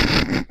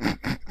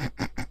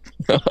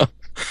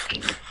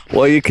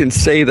 Well, you can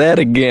say that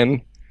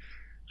again.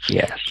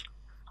 Yes.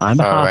 I'm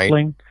a All right.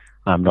 halfling.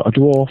 I'm not a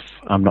dwarf.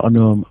 I'm not a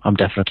gnome. I'm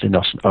definitely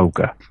not an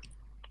ogre.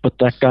 But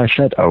that guy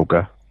said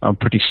ogre. I'm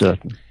pretty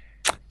certain.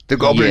 The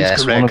goblin's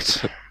Yes, one of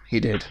correct. He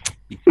did.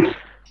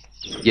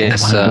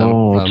 Yes,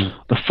 Oh my lord.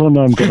 The fun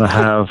I'm going to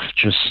have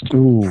just...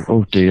 Ooh,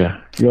 oh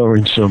dear. You're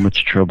in so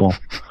much trouble.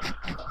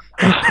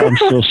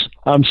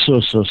 I'm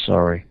so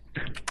sorry.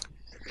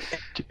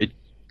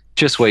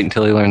 just wait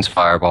until he learns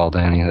Fireball,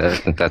 Danny.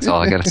 That's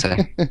all I gotta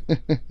say.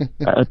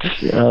 I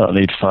don't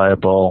need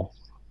fireball.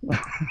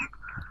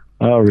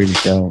 I really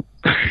don't.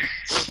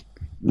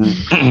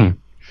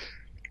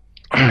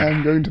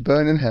 I'm going to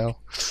burn in hell.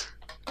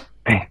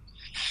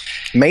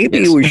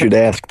 Maybe we should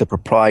ask the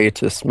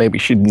proprietress. Maybe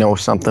she'd know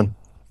something.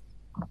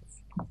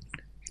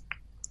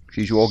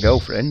 She's your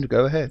girlfriend.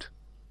 Go ahead.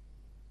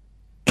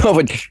 Oh,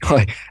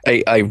 but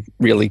I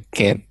really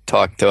can't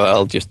talk to her.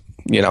 I'll just,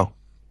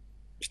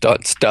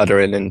 start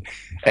stuttering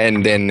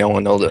and then no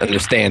one will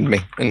understand me.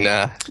 And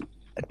that'd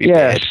be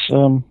Yes,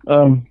 bad.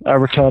 our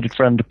retarded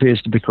friend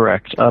appears to be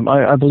correct.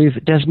 I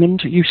believe,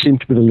 Desmond, you seem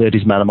to be the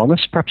ladies' man among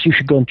us. Perhaps you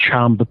should go and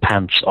charm the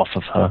pants off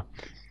of her.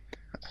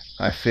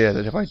 I fear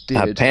that if I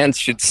Her did, pants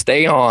should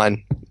stay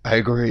on. I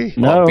agree.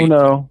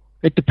 No.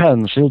 It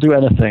depends. He'll do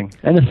anything.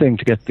 Anything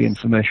to get the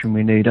information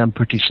we need, I'm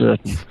pretty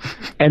certain.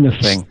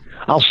 Anything.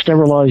 I'll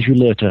sterilize you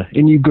later.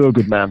 In you go,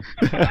 good man.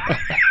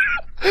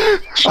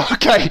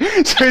 Okay,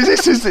 so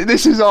this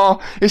is our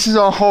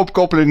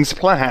hobgoblin's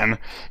plan.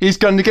 He's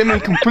going to get me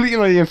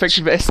completely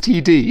infected with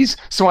STDs,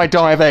 so I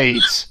die of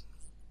AIDS.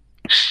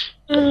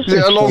 Is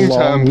it a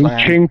long-term plan?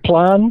 Long-reaching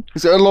plan?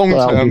 Is it a Well, I'll be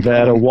long-term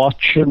there to plan?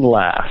 watch and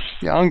laugh.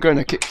 Yeah, I'm going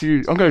to kick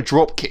you. I'm going to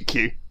drop kick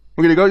you.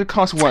 We're going to go to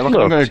Castle Whiterock. I'm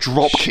Look. going to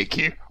drop kick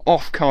you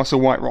off Castle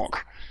Whiterock.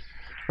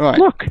 Right.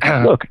 Look.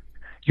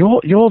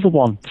 You're the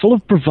one, full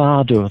of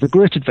bravado, the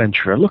great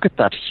adventurer. Look at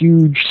that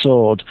huge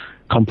sword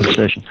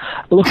compensation.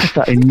 Look at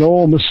that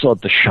enormous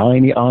sword, the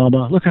shiny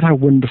armor. Look at how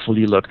wonderful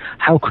you look.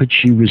 How could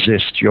she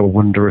resist your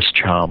wondrous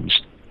charms?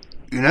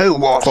 You know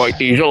what? Quite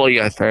easily,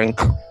 I think.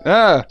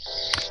 The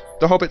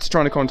Hobbit's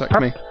trying to contact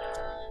me.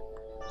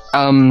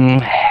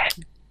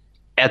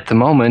 At the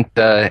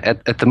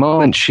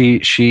moment,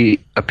 she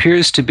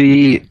appears to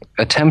be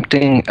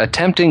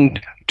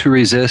attempting to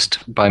resist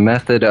by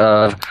method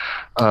of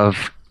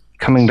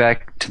coming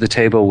back to the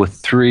table with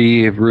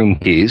 3 room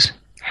keys.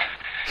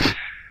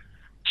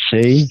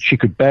 See, she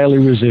could barely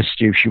resist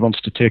you. She wants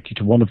to take you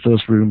to one of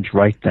those rooms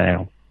right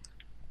now.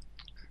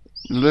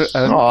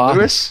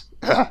 Lewis?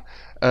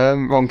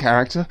 Wrong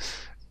character.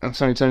 I'm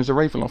sorry, turns to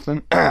Ravenloft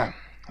then.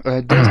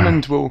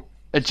 Desmond will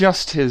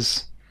adjust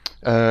his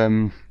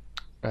and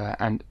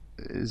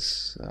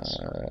his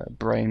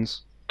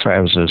brains.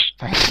 Trousers.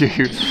 Thank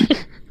you.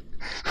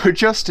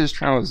 Adjust his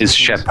trousers. His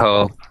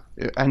chapeau.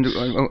 And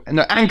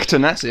no,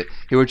 Ankerton, that's it.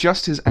 He'll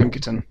adjust his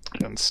Ankerton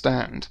and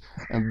stand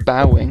and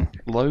bowing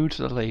low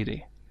to the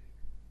lady.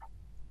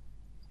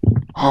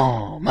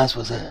 Oh,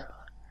 mademoiselle.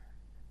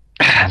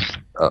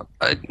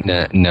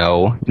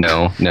 No.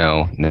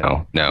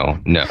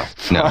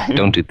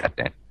 Don't do that,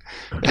 Dan.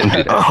 Don't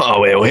do that. Oh,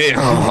 wait.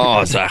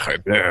 Oh, sacre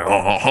bleu.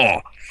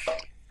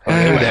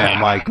 Hello there,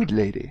 my good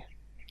lady.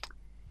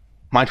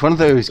 Might one of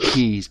those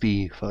keys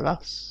be for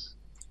us?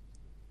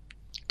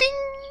 Ding!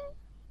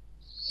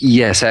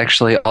 Yes,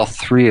 actually, all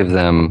 3 of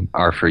them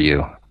are for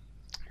you.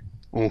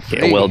 All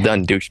Yeah, 3. well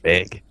done,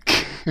 douchebag.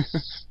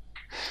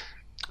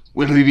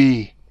 Will we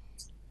be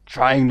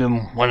trying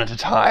them one at a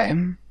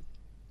time?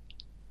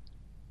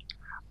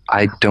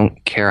 I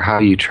don't care how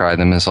you try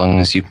them as long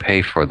as you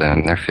pay for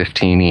them. They're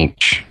 15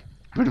 each.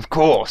 But of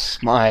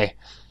course, my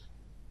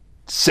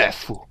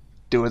Seth will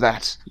do with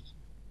that.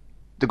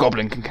 The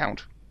goblin can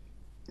count.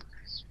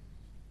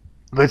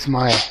 But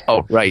my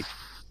Oh, right.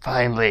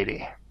 fine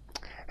lady,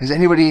 has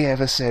anybody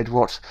ever said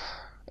what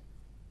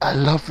a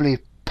lovely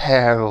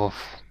pair of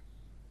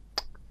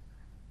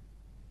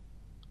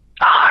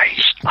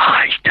Eyes,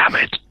 damn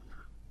it.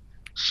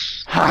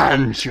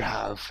 hands you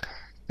have?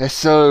 They're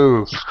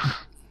so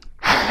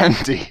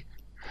handy.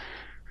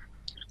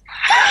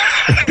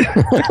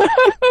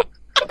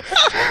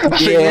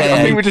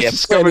 I think we just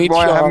discovered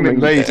why I haven't been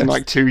late in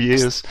like 2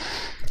 years.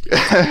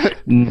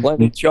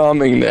 Plenty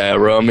charming there,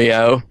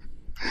 Romeo.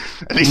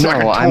 At least I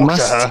can talk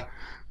to her.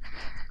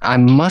 I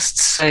must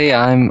say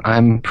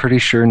I'm pretty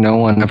sure no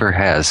one ever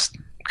has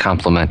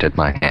complimented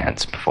my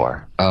hands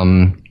before.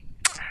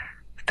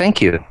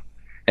 Thank you.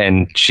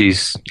 And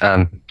she's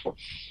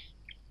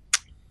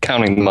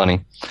counting the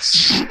money.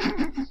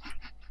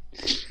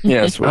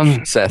 Yes,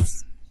 which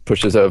Seth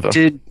pushes over.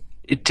 Did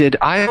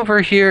I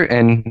overhear?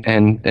 And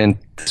at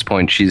this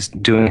point, she's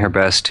doing her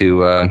best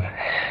to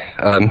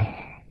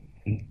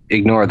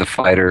ignore the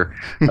fighter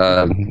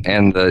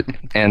and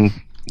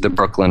the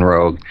Brooklyn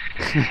Rogue,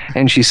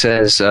 and she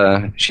says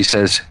to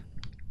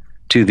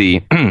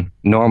the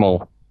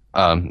normal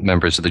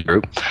members of the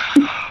group.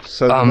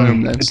 So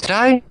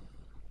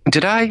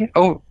did I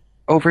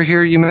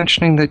overhear you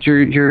mentioning that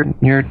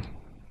you're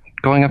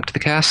going up to the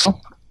castle?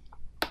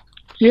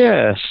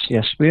 Yes,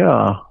 we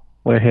are.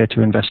 We're here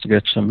to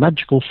investigate some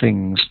magical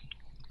things.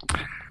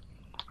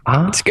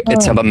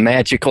 It's of a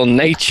magical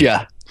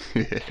nature.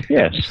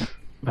 Yes,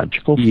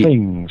 magical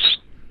things.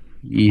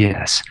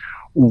 Yes.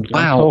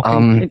 Wow.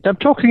 I'm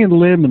talking in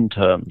layman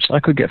terms. I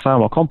could get far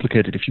more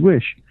complicated if you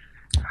wish.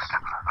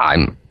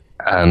 I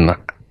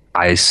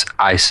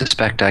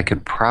suspect I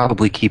could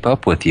probably keep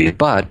up with you,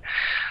 but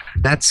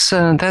that's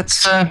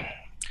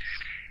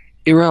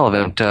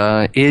irrelevant.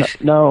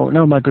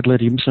 No, my good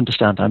lady, you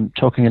misunderstand. I'm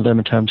talking in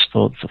layman terms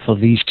for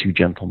these 2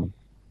 gentlemen.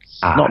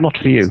 Not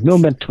for you. No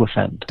meant to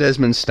offend.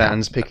 Desmond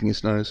stands picking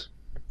his nose.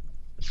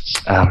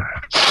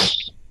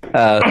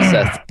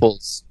 Seth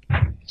pulls,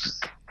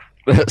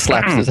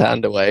 slaps his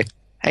hand away.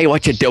 Hey,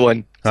 what you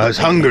doing? I was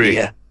hungry.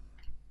 Yeah.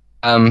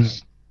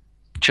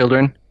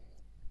 Children,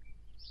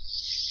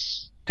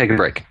 take a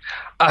break.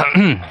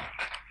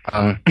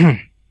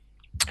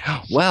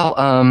 Well,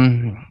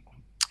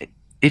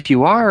 if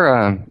you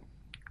are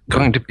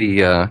going to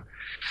be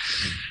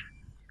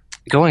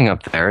going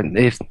up there,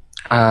 if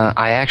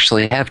I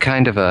actually have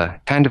kind of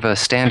a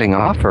standing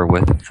offer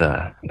with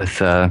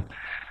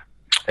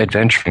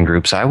adventuring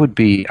groups, I would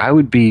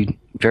be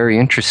very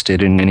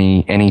interested in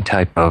any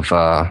type of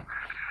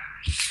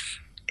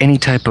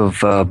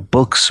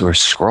books or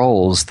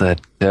scrolls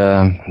that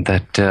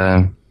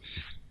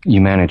you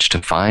manage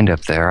to find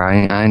up there.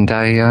 I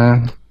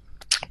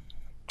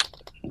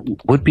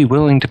would be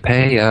willing to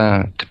pay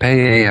a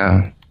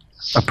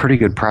pretty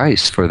good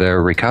price for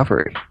their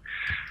recovery.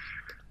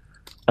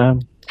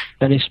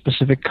 Any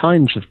specific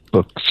kinds of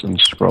books and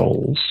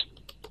scrolls?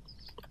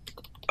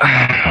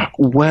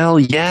 Well,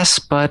 yes,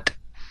 but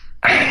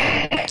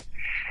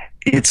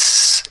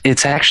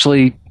it's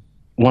actually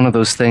one of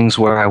those things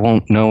where I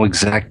won't know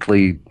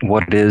exactly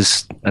what it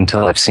is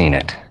until I've seen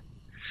it.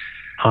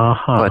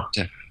 Uh-huh.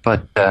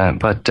 But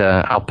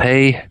I'll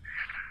pay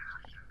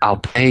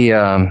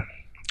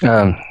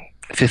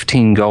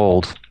 15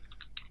 gold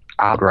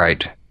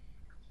outright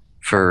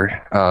for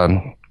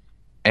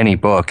any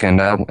book, and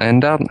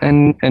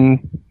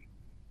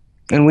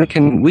we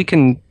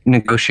can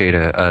negotiate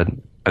a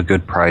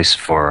good price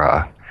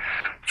for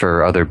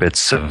other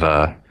bits of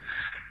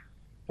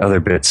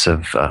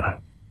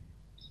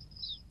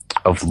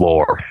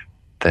lore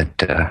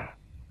that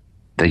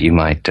you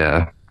might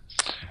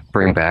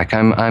bring back.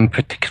 I'm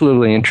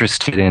particularly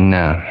interested in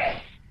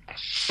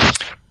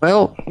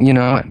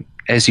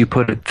as you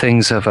put it,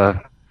 things of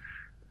a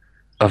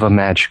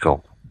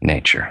magical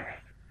nature.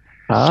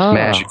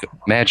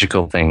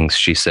 Magical things,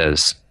 she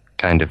says,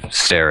 kind of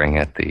staring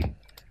at the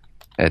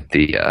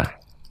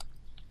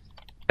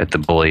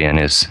bully and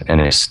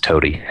his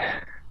toady.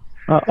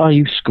 Are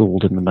you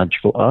schooled in the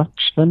magical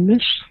arts, then,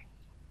 miss?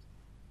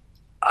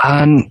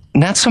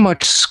 Not so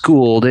much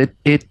schooled. I'm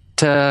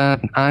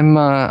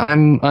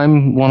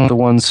one of the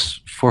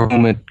ones for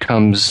whom it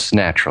comes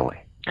naturally.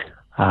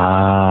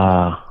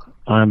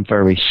 I'm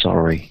very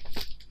sorry.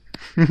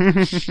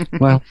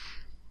 Well,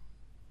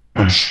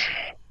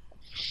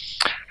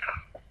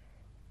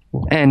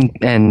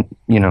 and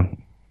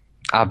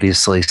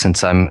obviously,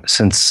 since I'm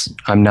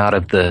not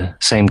of the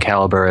same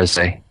caliber as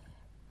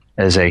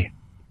a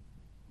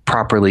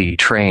properly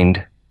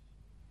trained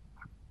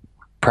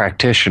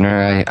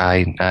practitioner,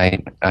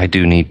 I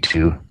do need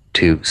to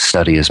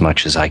study as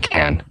much as I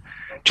can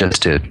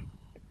just to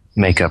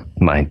make up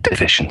my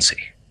deficiency.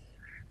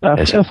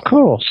 Of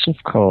course.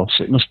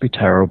 It must be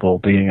terrible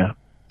being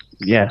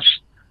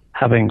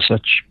having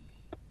such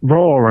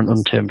raw and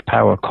untamed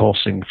power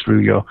coursing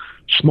through your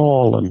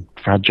small and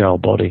fragile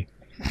body.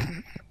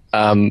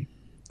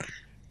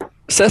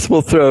 Seth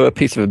will throw a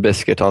piece of a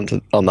biscuit on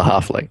the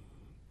halfling.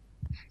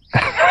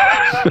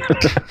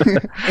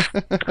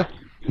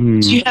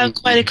 Do you have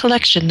quite a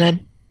collection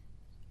then?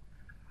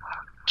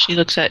 She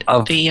looks at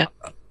the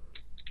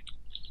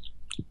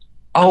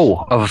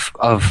of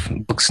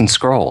books and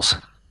scrolls.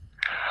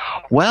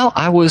 Well,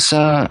 I was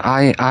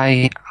I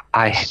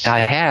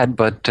had,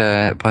 but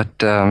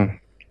I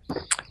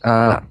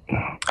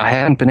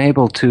haven't been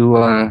able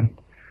to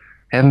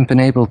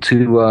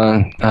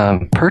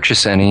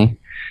purchase any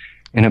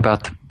in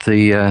about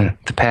the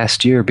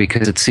past year,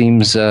 because it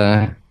seems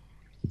the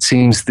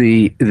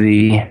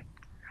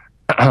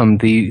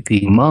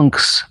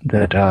monks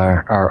that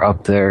are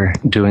up there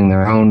doing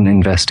their own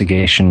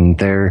investigation,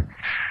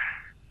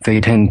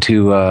 they tend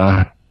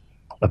to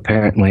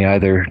apparently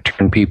either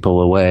turn people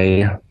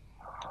away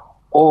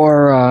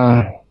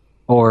or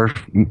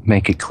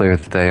make it clear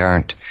that they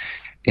aren't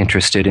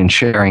interested in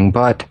sharing.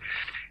 But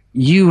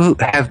you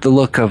have the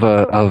look of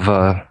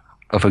a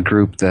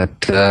group that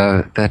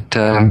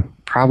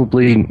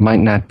probably might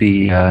not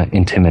be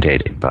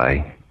intimidated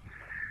by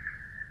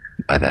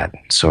that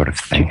sort of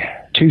thing.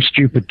 Too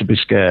stupid to be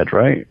scared,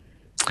 right?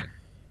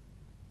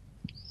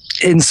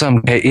 In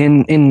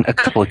a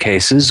couple of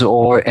cases,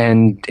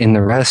 and in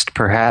the rest,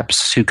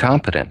 perhaps too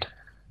competent.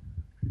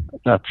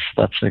 That's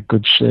a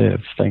good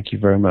save. Thank you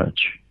very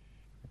much.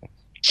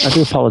 I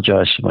do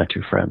apologize to my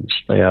two friends.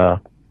 They are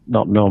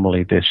not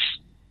normally this.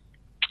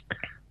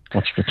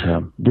 What's the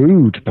term?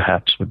 Rude,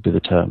 perhaps, would be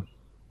the term.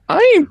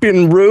 I ain't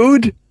been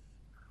rude.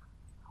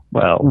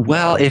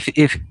 Well, if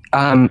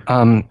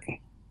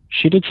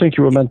she did think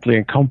you were mentally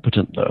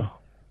incompetent, though.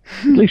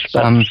 At least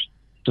that's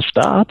to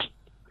start.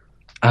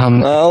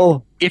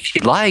 Well, if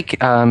you'd like, you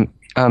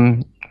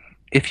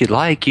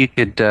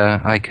could.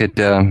 I could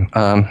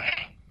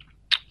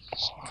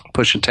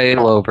push a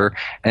table over,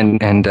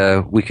 and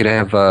we could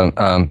have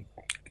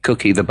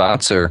Cookie the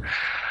bouncer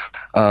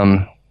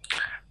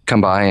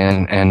come by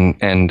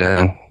and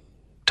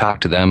talk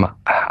to them.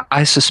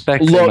 I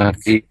suspect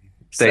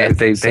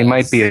they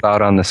might be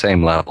about on the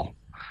same level.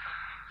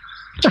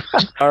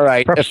 All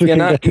right. If you're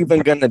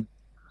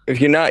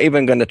not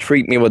even gonna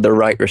treat me with the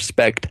right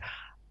respect,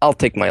 I'll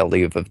take my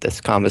leave of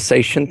this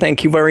conversation.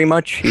 Thank you very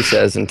much, he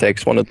says, and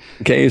takes one of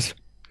the keys.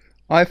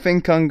 I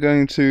think I'm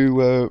going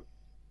to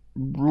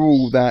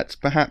rule that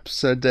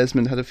perhaps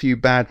Desmond had a few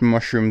bad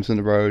mushrooms in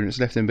the road and it's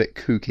left him a bit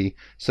kooky.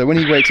 So when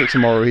he wakes up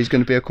tomorrow, he's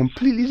going to be a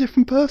completely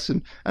different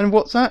person. And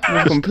what's that?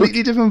 With a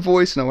completely different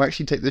voice, and I'll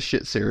actually take this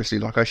shit seriously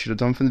like I should have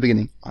done from the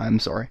beginning. I'm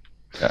sorry.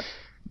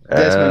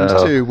 Desmond,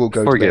 too, will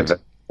go to bed.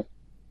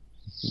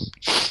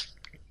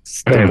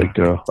 Stupid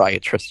girl.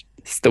 Riotous.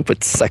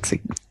 Stupid,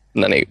 sexy.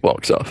 And then he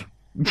walks off.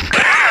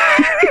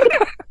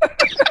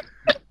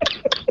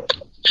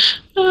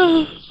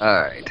 All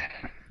right.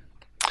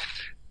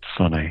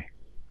 Funny.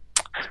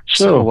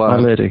 So, my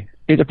lady,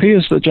 it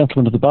appears that the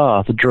gentleman at the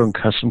bar, the drunk,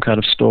 has some kind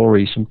of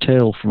story, some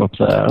tale from up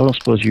there. I don't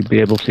suppose you'd be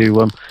able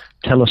to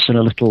tell us in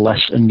a little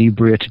less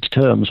inebriated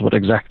terms what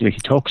exactly he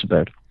talks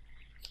about.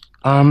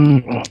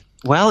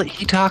 Well,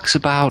 he talks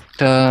about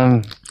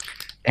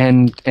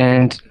and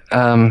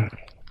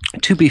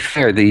to be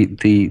fair, the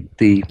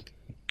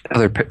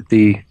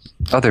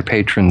other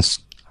patrons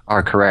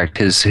are correct.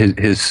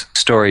 His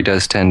story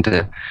does tend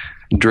to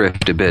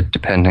drift a bit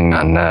depending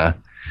on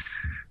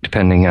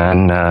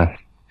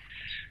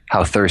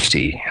how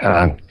thirsty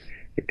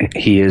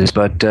he is.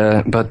 But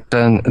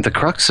the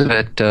crux of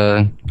it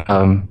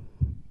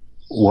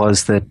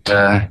was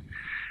that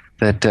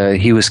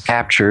he was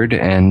captured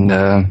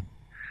and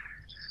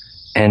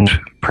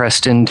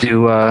pressed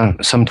into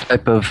some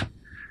type of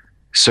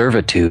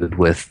servitude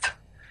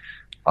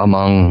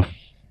among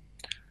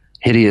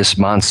hideous,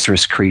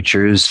 monstrous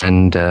creatures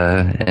and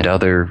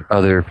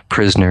other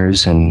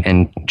prisoners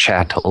and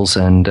chattels,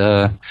 and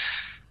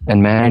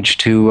managed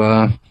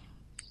to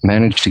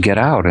get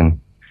out and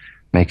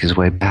make his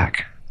way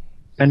back.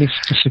 Any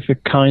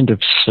specific kind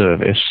of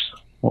service?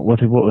 What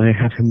do they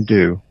have him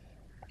do?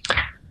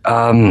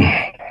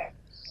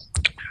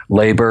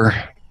 Labor,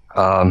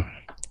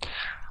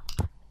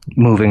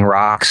 moving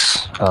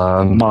rocks,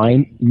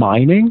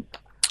 mining.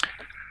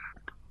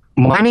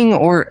 Mining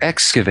or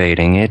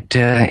excavating, it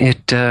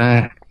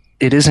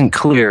isn't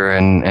clear,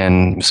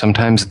 and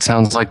sometimes it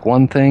sounds like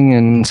one thing,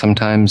 and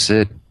sometimes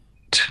it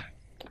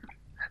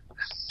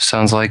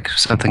sounds like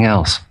something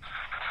else.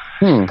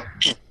 You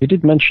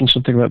did mention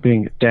something about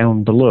being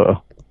down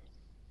below.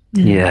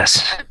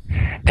 Yes,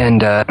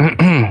 and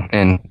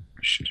and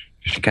she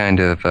kind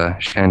of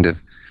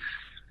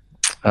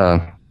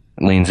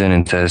leans in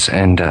and says,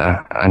 and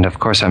of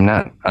course I'm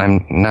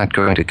not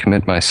going to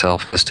commit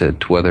myself as to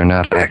whether or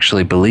not I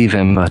actually believe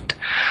him, but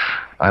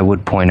I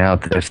would point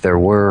out that if there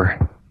were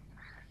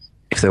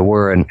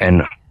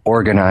an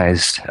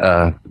organized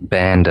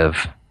band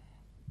of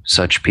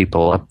such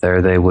people up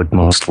there, they would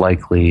most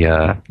likely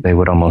they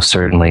would almost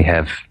certainly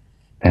have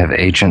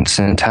agents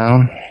in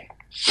town.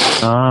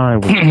 I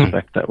would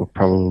suspect that would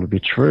probably be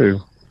true.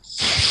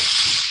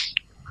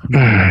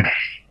 And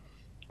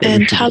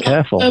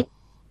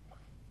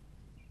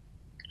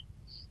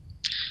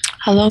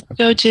how long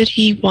ago did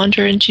he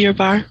wander into your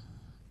bar?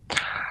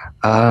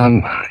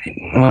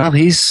 Well,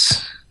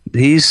 he's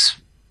been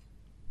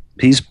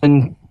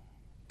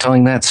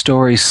telling that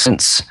story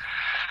since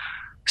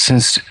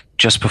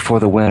just before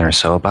the winter,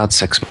 so about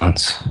 6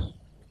 months.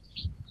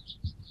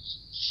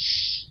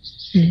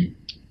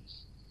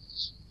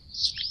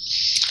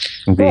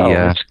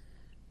 The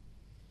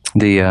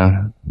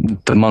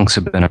monks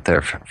have been up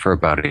there for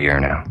about a year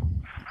now.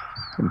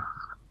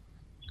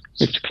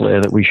 It's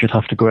clear that we should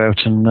have to go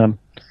out and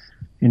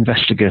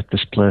investigate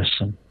this place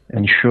and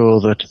ensure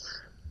that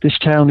this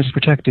town is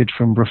protected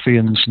from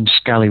ruffians and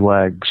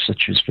scallywags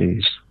such as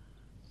these.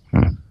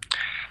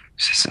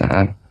 She's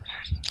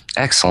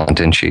excellent,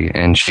 and she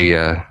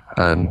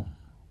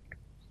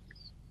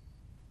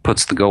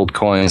puts the gold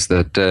coins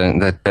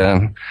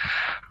that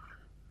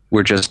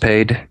were just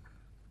paid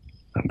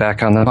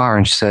back on the bar,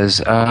 and she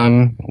says,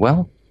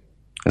 well,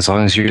 as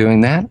long as you're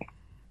doing that,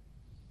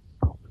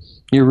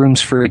 your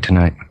room's free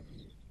tonight.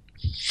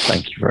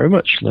 Thank you very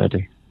much,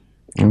 lady.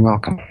 You're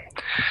welcome.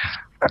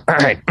 All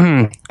right.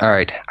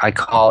 I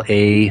call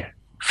a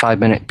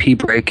 5-minute pee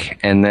break,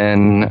 and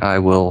then I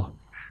will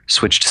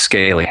switch to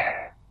Scaly.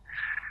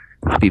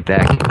 I'll be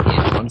back in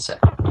 1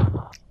 second.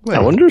 I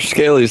wonder if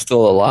Scaly's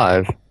still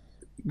alive.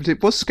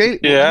 Was Scaly?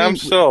 Yeah, I'm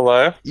still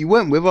alive. You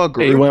went with our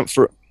group? He went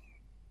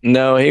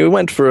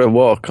for a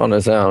walk on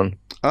his own.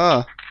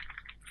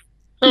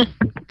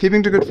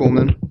 Keeping to good form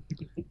then.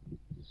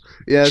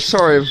 Yeah,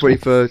 sorry everybody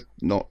for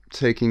not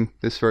taking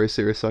this very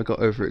serious. I got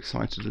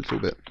overexcited a little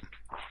bit.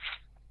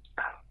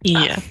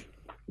 Yeah.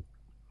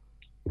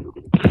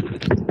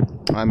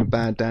 I'm a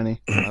bad Danny.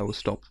 I will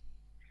stop.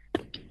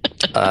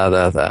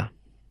 There,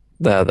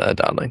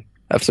 darling.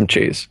 Have some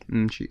cheese.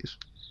 Cheese.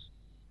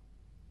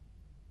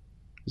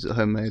 Is it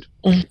homemade?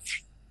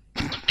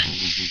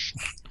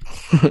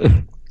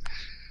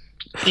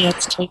 Yeah,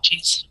 it's toy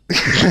cheese.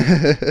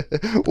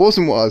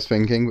 Wasn't what I was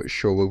thinking, but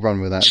sure, we'll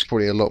run with that. It's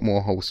probably a lot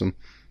more wholesome.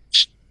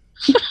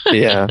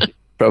 Yeah,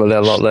 probably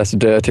a lot less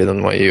dirty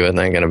than what you were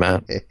thinking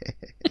about.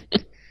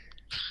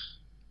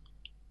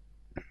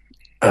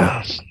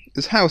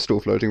 Is Hal still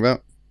floating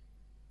about?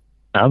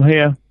 I'm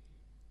here.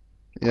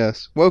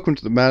 Yes. Welcome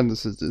to the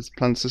madness of this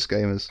Pantsless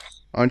Gamers.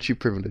 Aren't you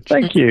privileged?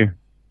 Thank you.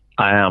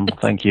 I am.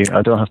 Thank you.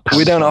 I don't have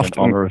We don't in often-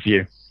 honor of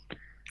you.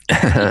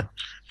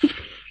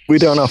 We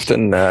don't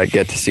often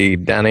get to see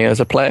Danny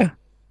as a player,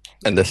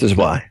 and this is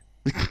why.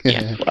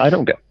 Yeah. I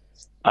don't get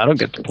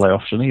to play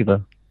often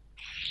either.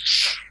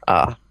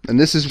 And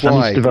this is I need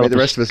why to you develop made the a-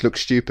 rest of us look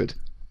stupid.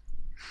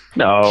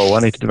 No, I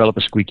need to develop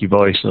a squeaky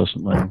voice or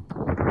something.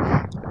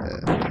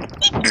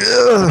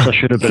 I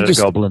should have been a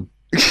goblin.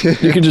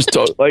 You can just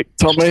talk like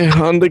Tommy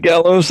on the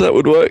gallows. That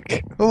would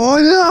work. Oh,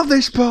 I love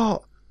this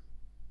part!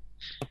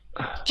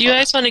 Do you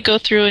guys want to go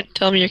through and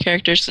tell me your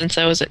characters since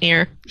I wasn't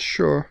here?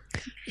 Sure.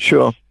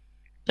 Sure.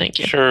 Thank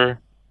you. Sure.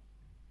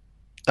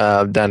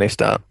 Danny,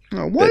 start.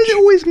 Oh, why is it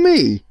always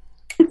me?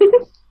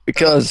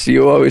 Because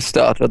you always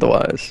start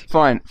otherwise.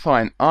 Fine.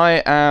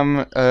 I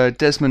am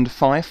Desmond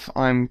Fife.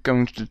 I'm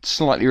going to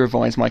slightly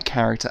revise my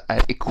character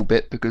a little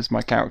bit because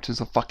my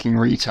character's a fucking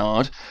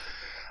retard.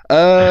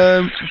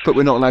 But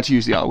we're not allowed to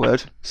use the R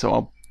word, so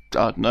I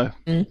don't know.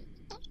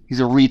 He's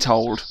a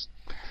retold.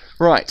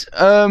 Right.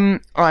 I'm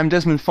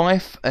Desmond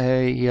Fife,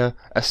 a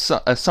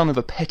son of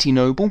a petty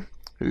noble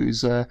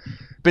who's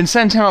been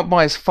sent out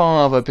by his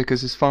father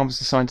because his father's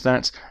decided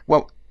that,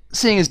 well,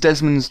 seeing as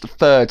Desmond's the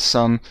third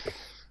son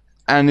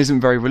and isn't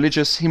very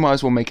religious, he might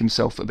as well make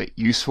himself a bit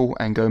useful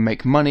and go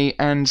make money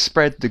and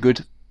spread the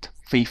good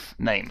Fife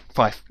name.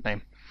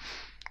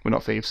 We're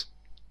not thieves.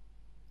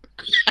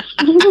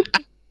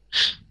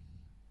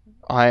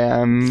 I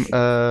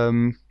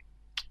am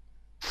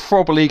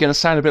probably going to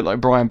sound a bit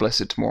like Brian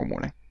Blessed tomorrow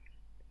morning.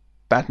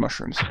 Bad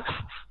mushrooms.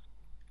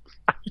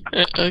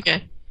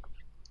 Okay.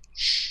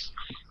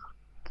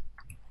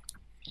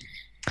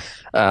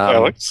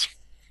 Alex?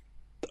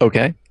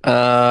 Okay.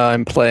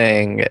 I'm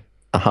playing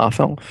a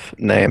half-elf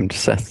named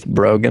Seth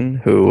Brogan,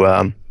 who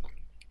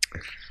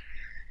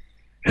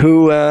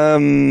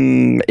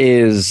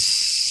is...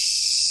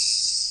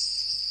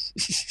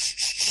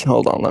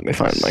 Hold on, let me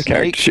find my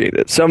character sheet.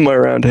 It's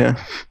somewhere around here.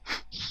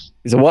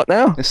 He's a what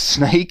now? A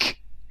snake?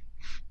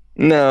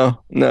 No,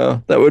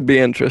 that would be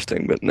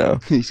interesting, but no.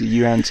 He's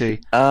a UNT.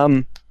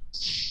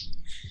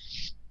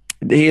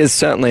 He is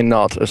certainly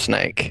not a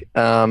snake.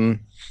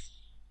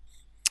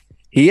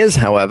 He is,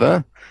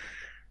 however,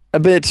 a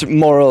bit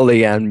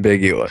morally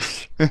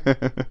ambiguous.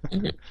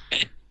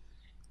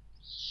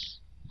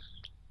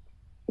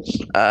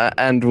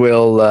 And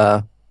will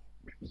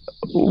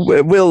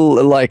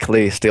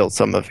likely steal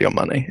some of your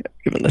money,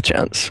 given the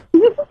chance,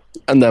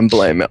 and then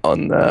blame it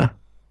on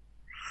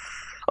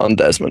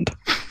Desmond.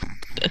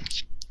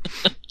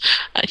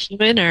 A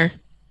human or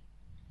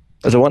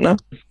As a what now?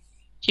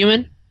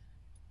 human?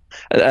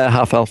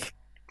 Half elf.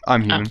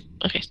 I'm human.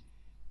 Oh, okay.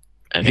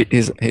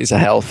 He's a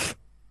elf.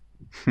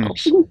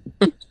 As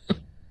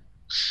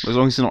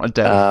long as he's not a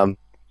devil.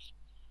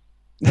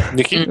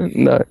 Nikki?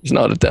 No, he's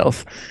not a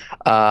delf.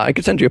 I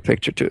could send you a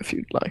picture too if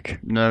you'd like.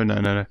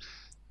 No.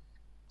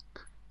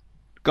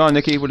 Go on,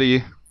 Nikki, what are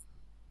you?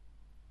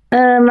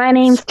 My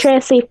name's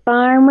Tracy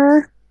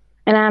Farmer,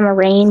 and I'm a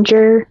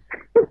ranger.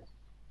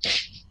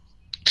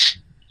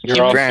 You're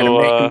Trying to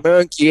also make a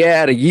monkey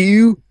out of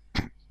you.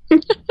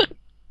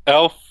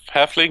 elf,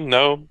 halfling,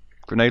 gnome.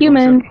 Grenade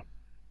Human.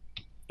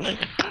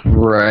 launcher?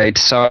 Right,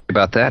 sorry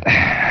about that.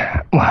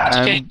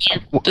 Okay,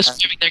 you're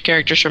describing their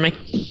characters for me.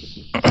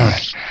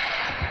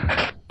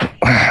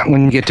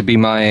 When you get to be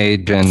my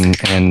age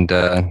and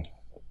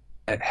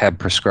have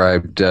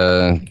prescribed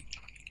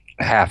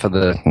half of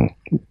the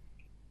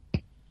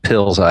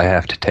pills I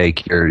have to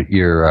take,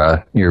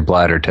 your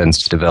bladder tends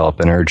to develop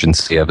an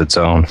urgency of its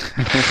own.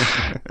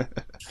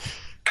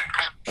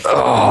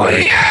 Oh,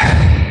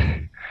 yeah.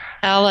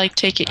 Al, I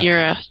take it you're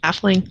a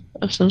halfling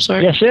of some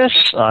sort? Yes.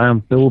 I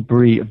am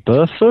Bilberry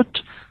Burfoot,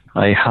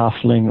 a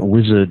halfling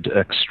wizard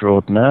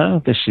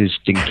extraordinaire. This is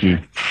Dinky,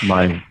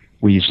 my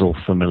weasel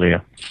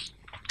familiar.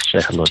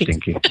 Say hello,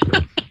 Dinky.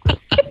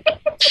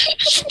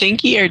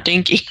 Stinky or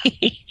dinky?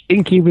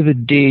 Dinky with a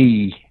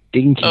D.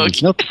 Dinky, Okay.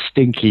 not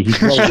stinky. He's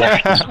well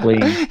washed and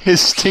clean.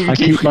 His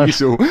stinky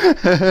weasel.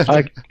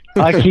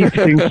 I keep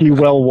Dinky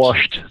well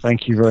washed.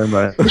 Thank you very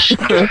much.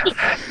 I'm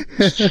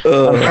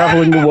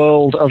traveling the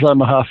world as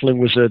I'm a halfling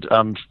wizard,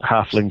 and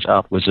halflings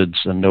aren't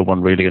wizards, and no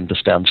one really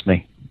understands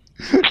me.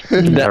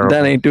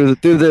 Danny, do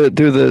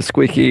the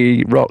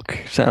squeaky rock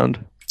sound.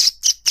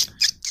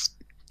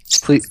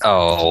 Please.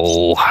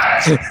 Oh.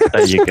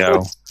 There you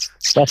go.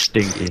 That's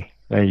Dinky.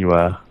 There you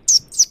are.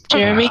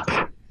 Jeremy?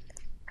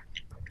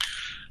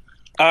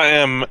 I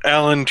am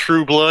Alan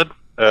Trueblood,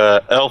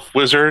 elf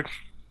wizard.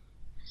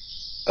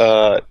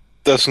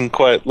 Doesn't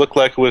quite look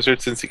like a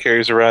wizard since he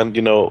carries around,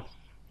 a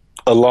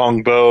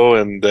long bow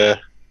and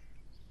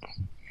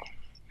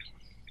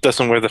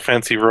doesn't wear the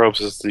fancy robes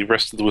as the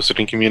rest of the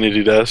wizarding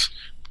community does.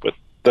 But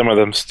them are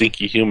them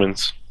stinky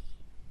humans.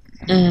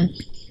 Mm.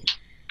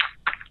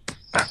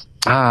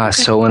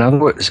 So in other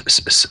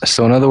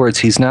words,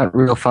 he's not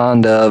real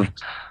fond of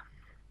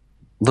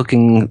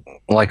looking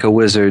like a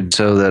wizard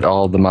so that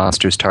all the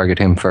monsters target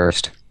him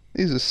first.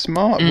 He's a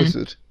smart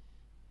wizard.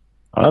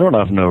 I don't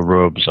have no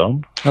robes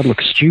on. I'd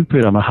look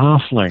stupid. I'm a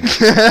halfling.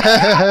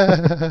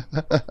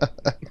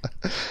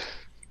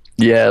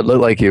 Yeah, it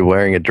looked like you're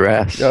wearing a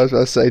dress. I was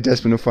about to say,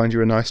 Desmond will find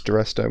you a nice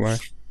dress, don't worry.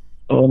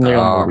 Only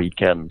on the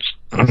weekends.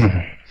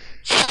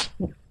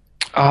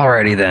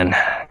 Alrighty then.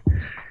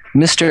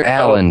 Mr.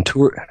 Allen,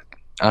 tour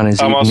on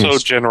his I'm also a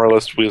evenings-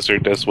 generalist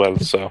wizard as well,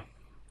 so.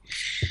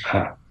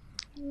 I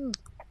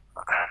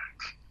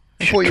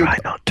thought you were, Try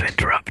not to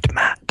interrupt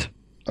Matt.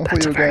 I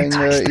thought you were going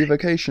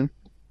evocation.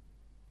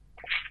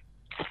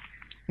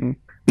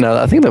 No,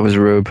 I think that was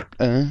Rube.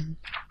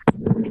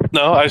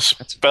 No, I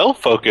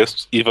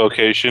spell-focused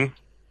evocation,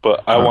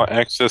 but I want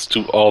access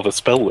to all the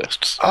spell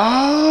lists.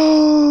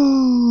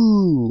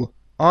 Oh!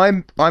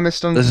 I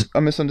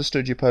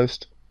misunderstood your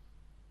post.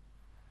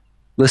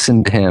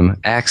 Listen to him.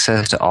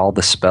 Access to all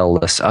the spell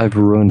lists. I've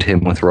ruined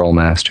him with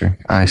Rollmaster.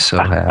 I so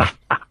have.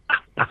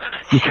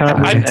 You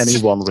can't win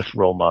anyone with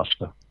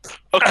Rollmaster.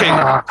 Okay,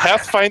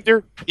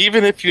 Pathfinder,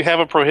 even if you have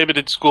a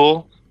prohibited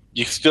school,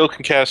 you still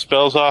can cast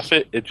spells off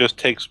it. It just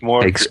takes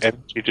more of your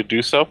energy to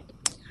do so.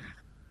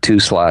 2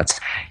 slots.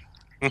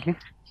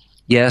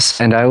 Yes,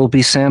 and I will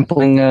be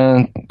sampling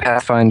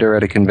Pathfinder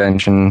at a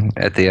convention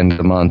at the end of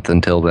the month.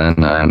 Until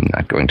then, I'm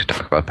not going to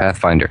talk about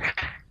Pathfinder.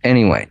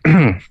 Anyway,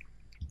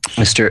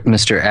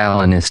 Mr.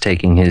 Allen is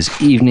taking his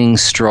evening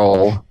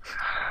stroll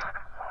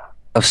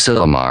of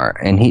Silmar,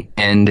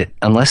 and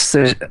unless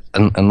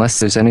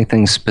there's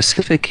anything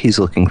specific he's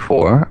looking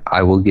for,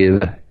 I will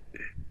give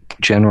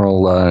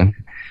general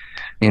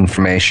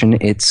information.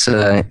 It's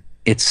a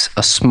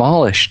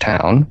smallish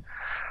town.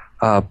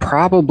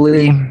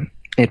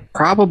 It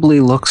probably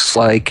looks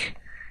like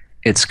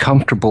its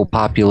comfortable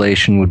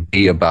population would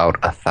be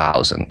about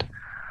 1,000.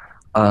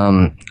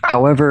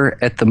 However,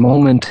 at the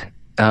moment,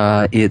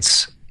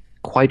 it's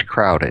quite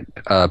crowded,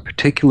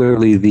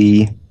 particularly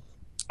the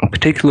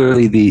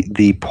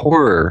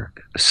poorer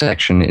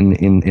section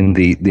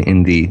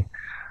in the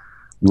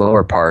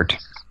lower part,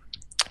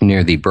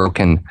 near the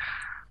broken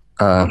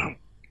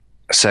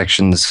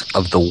sections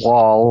of the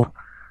wall,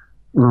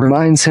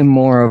 reminds him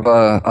more of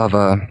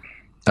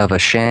a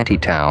shanty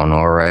town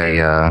or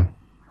a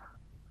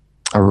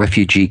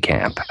refugee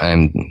camp.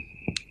 And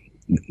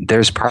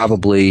there's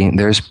probably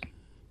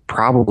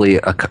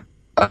a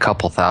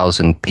couple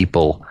thousand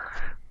people,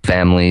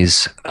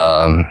 families,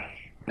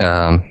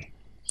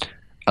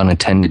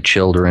 unattended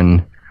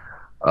children,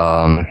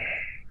 and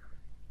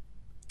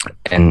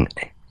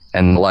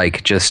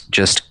like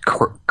just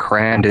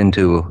crammed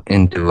into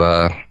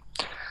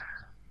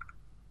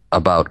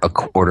about a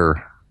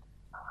quarter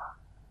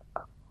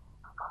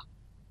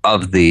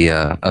of the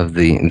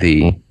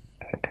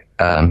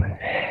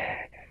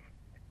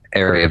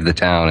area of the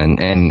town,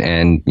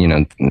 and you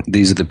know,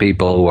 these are the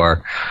people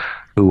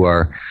who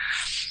are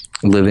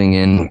living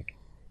in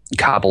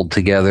cobbled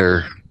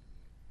together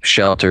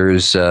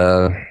shelters.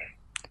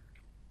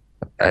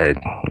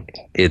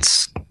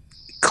 It's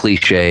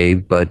cliche,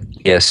 but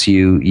yes,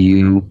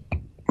 you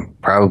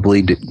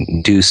probably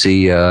do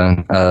see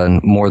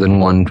more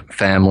than one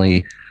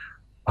family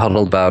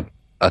huddled about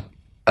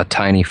a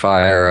tiny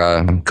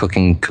fire,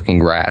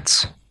 cooking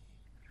rats,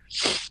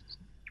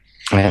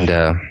 and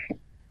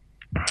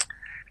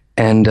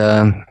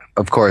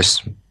of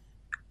course,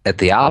 at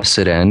the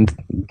opposite end,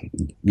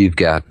 you've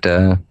got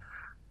a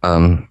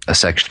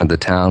section of the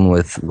town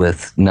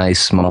with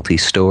nice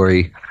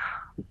multi-story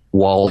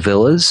wall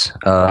villas.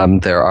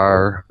 There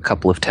are a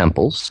couple of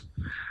temples.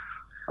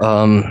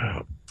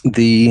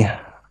 The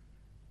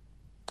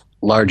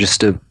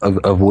largest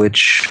of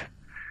which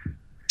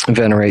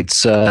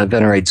venerates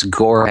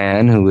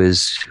Gorhan, who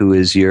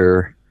is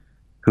your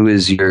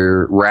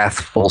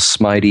wrathful,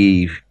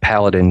 smitey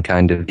paladin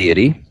kind of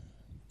deity.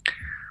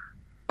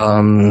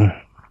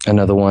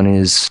 Another one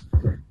is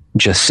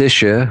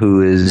Justicia,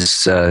 who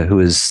is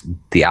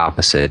the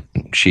opposite.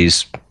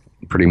 She's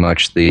pretty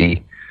much the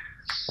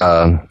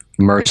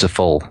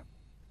merciful,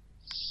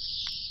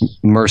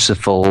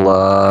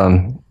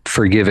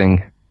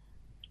 forgiving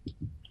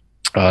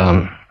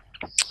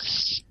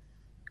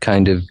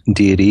kind of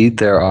deity.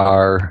 There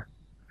are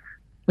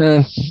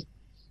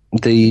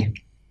the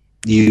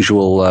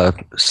usual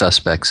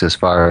suspects as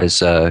far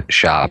as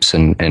shops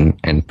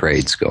and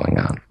parades going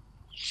on.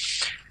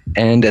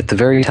 And at the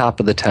very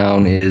top of the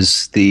town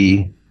is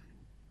the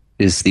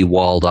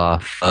walled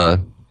off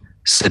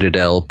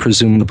citadel,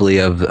 presumably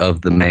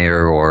of the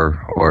mayor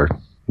or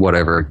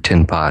whatever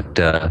tin pot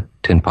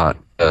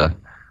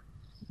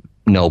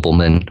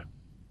nobleman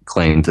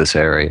claimed this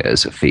area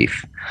as a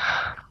fief.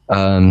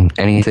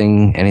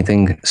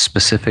 Anything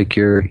specific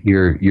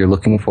you're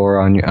looking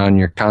for on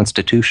your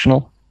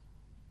constitutional?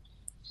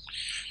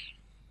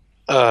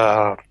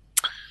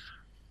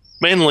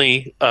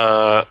 Mainly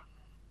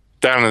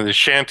down in the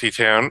shanty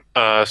town,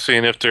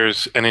 seeing if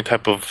there's any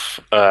type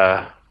of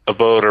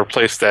abode or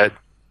place that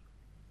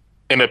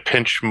in a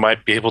pinch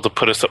might be able to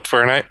put us up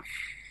for a night.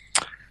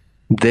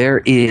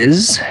 There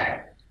is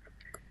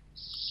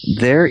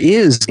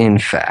in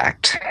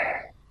fact.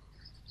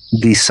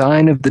 The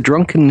sign of the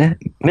Drunken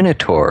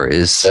Minotaur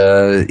is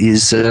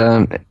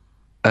an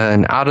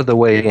out of the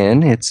way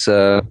inn. It's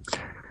the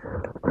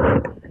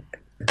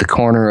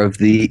corner of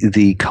the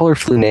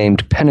colorfully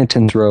named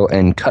Penitence Row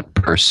and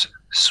Cutpurse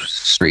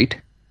Street.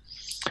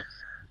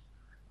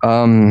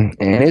 And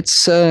it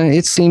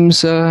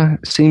seems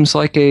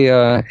like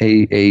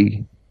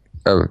a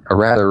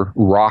rather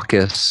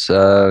raucous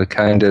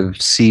kind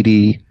of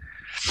seedy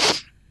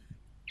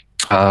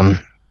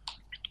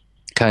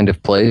kind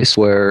of place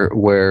where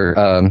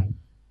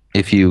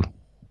if you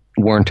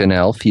weren't an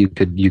elf, you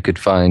could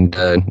find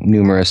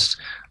numerous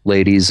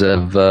ladies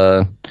of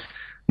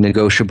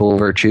negotiable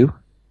virtue,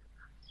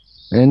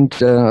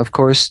 and of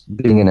course,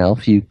 being an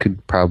elf, you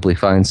could probably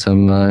find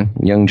some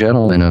young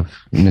gentlemen of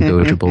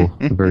negotiable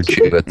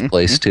virtue at the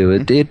place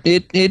too.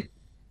 It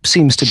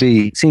seems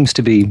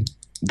to be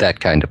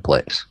that kind of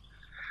place.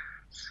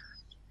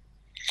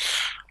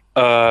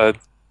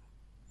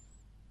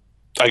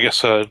 I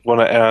guess I want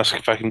to ask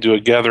if I can do a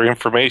gather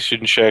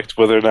information check,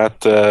 whether or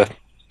not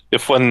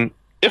if one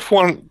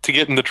to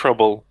get into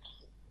trouble,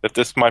 if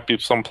this might be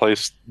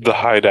someplace to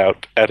hide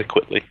out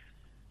adequately.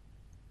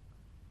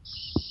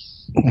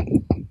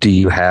 do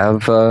you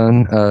have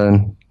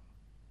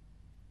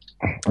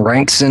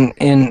ranks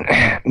in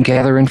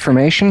gather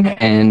information?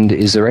 And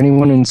is there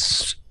anyone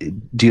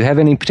do you have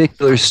any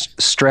particular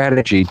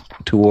strategy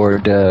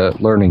toward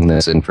learning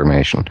this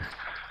information?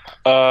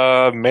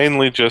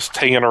 Mainly just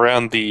hanging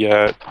around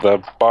the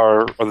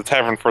bar or the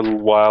tavern for a little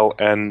while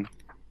and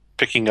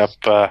picking up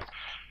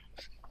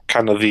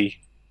kind of the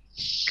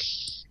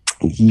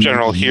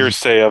general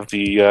hearsay of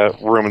the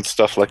room and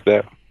stuff like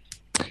that.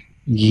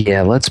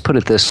 Yeah, let's put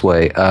it this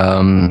way.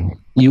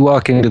 You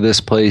walk into this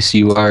place,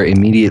 you are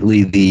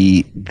immediately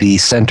the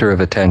center of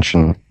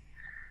attention,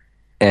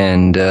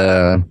 and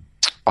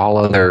all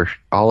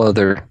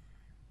other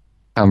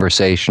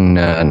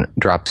conversation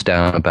drops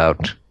down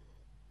about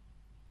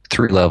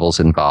 3 levels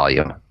in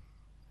volume.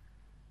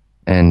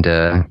 And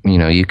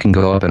you can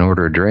go up and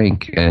order a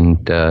drink,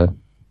 and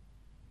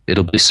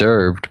it'll be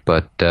served,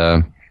 but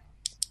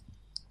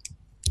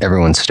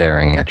everyone's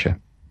staring at you.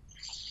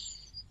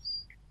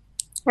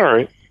 All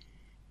right.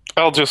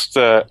 I'll just,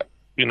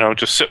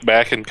 just sit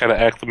back and kind of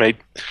acclimate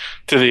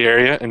to the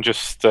area and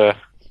just, have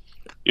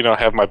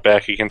my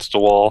back against the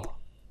wall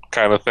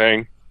kind of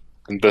thing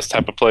in this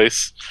type of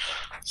place.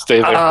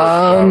 Stay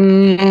there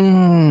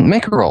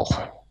make a roll.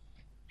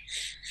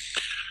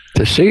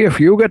 To see if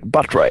you get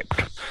butt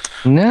raped.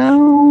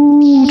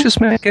 No,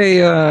 just make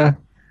a,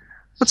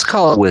 let's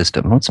call it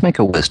wisdom. Let's make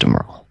a wisdom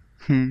roll.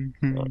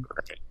 All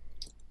right.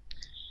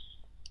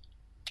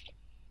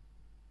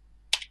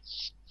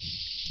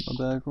 A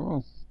bad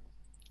roll.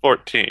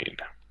 14.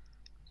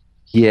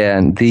 Yeah,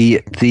 and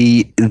the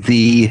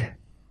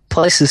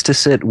places to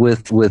sit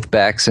with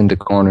backs into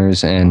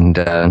corners and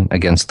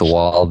against the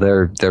wall,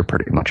 they're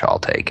pretty much all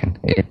taken.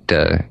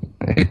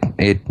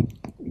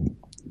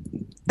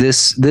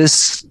 This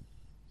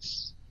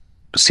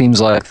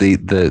seems like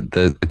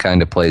the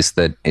kind of place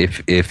that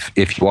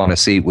if you want a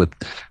seat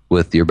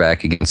with your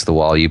back against the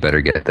wall, you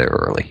better get there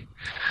early.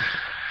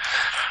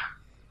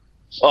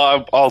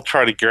 Well, I'll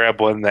try to grab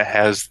one that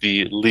has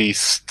the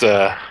least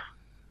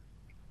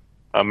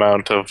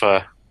amount of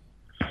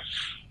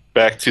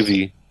back to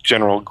the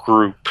general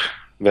group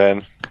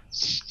then.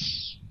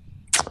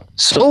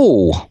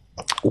 So,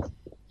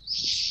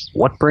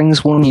 what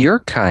brings one of your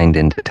kind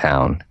into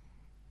town?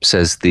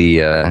 Says the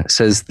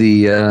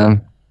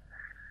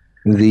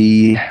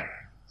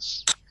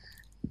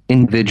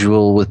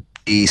individual with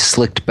the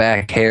slicked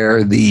back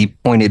hair, the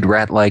pointed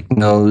rat-like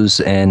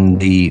nose, and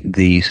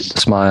the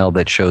smile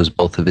that shows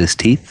both of his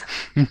teeth.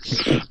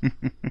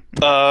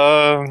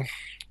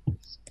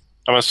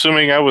 I'm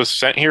assuming I was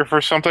sent here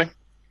for something.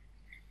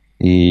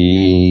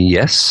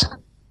 Yes.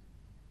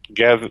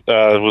 Gather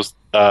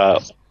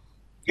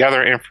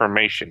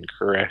information,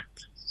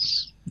 correct?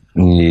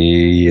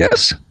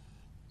 Yes.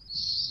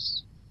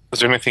 Is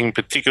there anything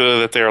particular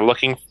that they are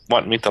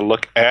want me to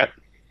look at?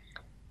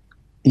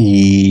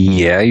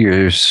 Yeah,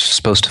 you're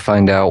supposed to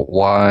find out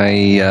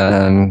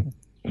why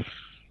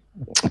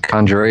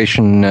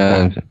conjuration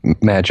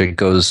magic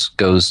goes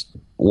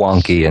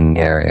wonky in the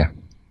area.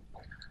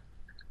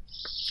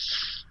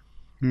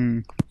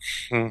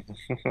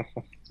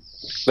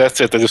 That's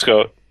it. They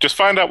just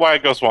find out why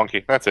it goes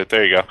wonky. That's it.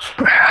 There you go.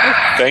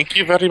 Thank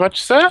you very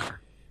much, sir.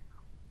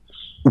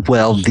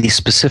 Well, the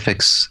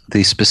specifics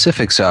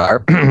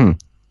are,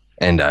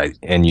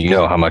 and you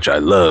know how much I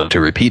love to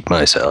repeat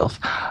myself.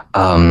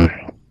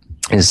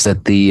 Is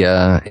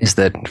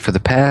that for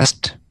the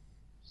past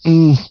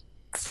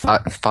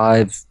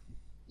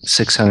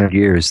 500-600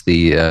 years,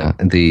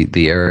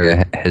 the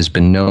area has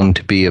been known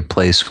to be a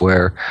place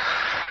where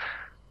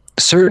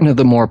certain of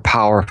the more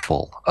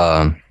powerful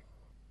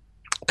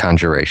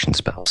conjuration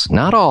spells,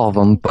 not all of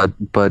them, but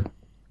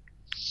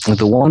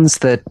the ones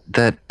that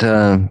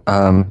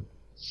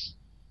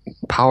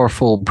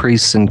powerful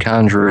priests and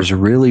conjurers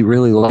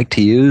really like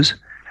to use,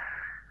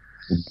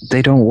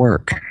 they don't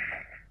work.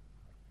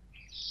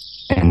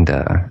 And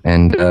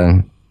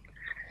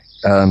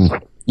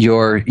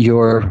your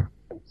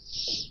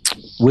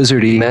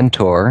wizardy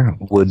mentor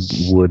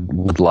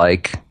would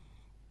like,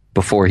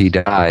 before he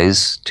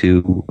dies,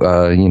 to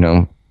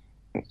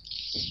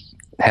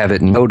have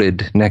it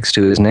noted next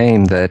to his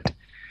name that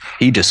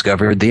he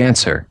discovered the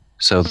answer.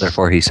 So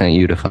therefore, he sent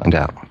you to find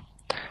out.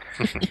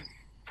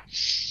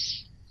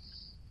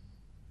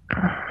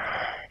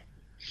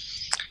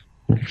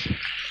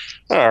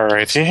 All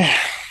righty.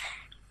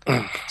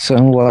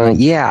 So,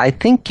 yeah, I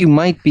think you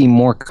might be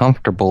more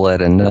comfortable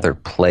at another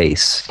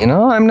place.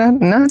 I'm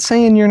not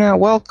saying you're not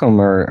welcome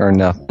or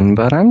nothing,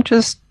 but I'm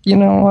just,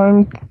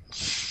 I'm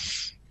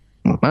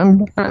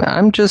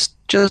just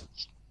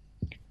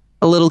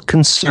a little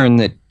concerned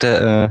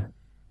that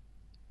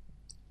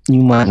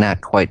you might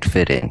not quite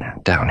fit in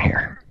down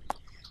here.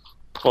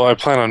 Well, I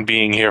plan on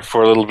being here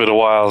for a little bit of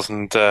while,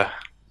 and I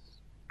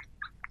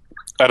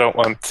don't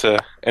want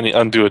any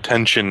undue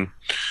attention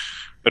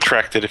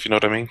attracted, if you know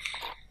what I mean.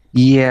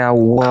 Yeah,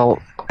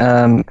 well,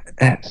 the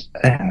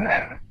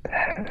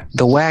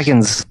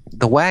wagons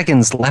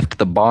left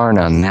the barn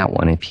on that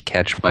one, if you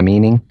catch my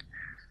meaning.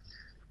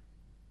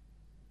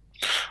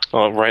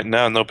 Well, right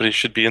now, nobody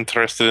should be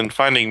interested in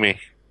finding me.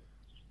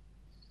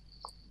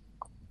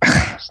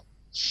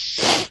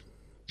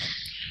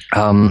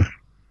 Um,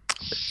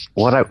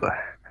 what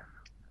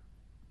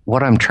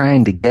I'm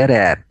trying to get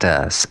at,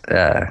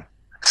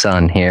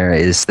 son, here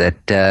is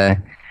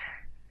that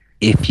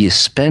if you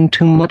spend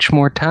too much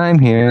more time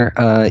here,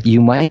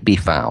 you might be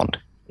found.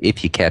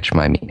 If you catch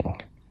my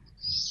meaning.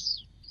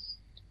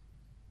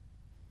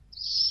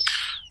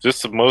 Is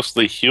this a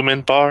mostly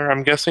human bar,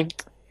 I'm guessing?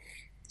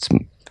 It's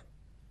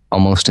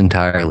almost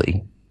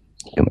entirely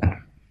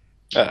human.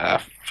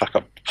 Fuck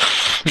up.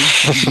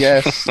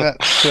 Yes,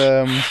 that's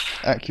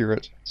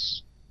accurate.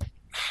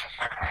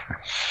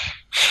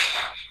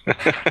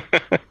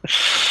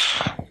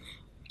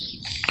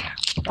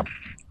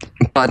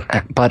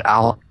 But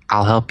I'll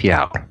help you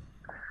out.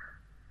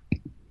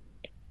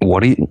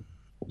 What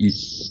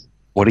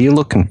are you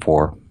looking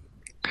for?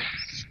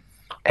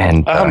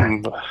 And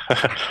I'm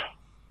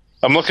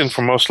looking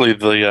for mostly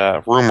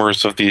the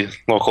rumors of the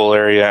local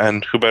area,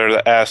 and who better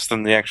to ask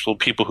than the actual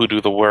people who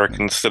do the work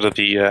instead of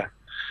the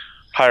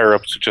higher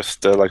ups who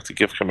just like to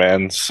give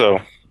commands. So,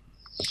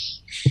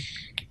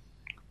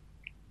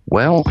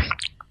 well,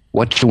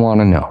 what you want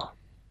to know?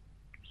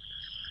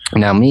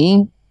 Now,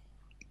 me,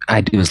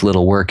 I do as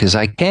little work as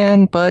I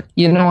can, but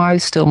I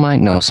still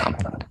might know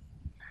something.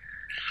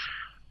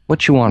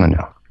 What you want to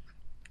know?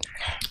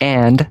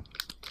 And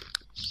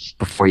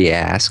before you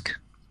ask,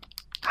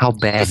 how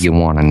bad you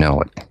want to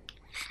know it?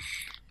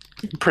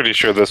 I'm pretty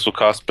sure this will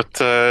cost, but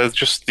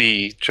just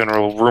the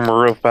general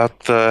rumor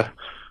about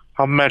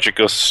how magic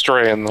goes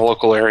astray in the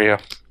local area,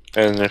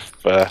 and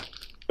if there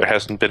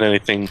hasn't been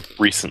anything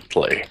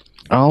recently.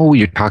 Oh,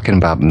 you're talking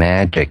about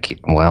magic.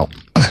 Well,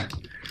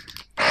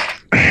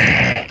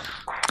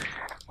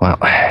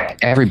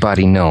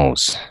 everybody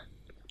knows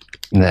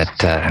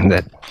that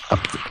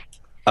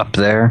up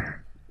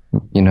there,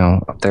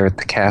 up there at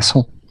the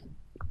castle,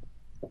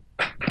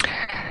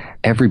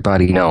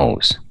 everybody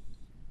knows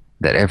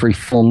that every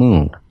full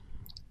moon,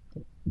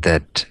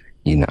 that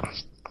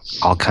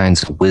all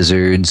kinds of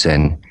wizards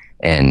and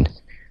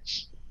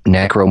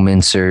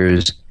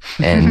necromancers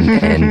and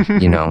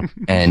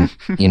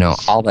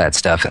all that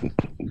stuff,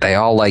 they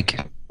all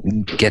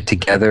get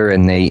together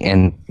and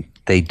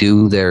they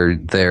do their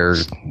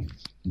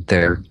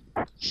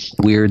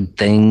weird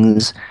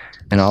things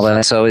and all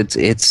that. So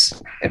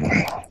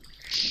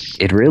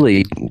it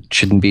really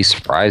shouldn't be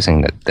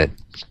surprising that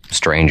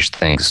strange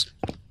things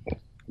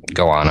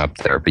go on up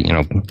there. But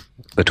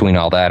between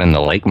all that and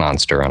the lake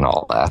monster and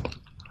all that.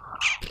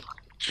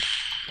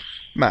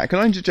 Matt, can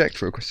I interject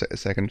for a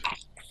second?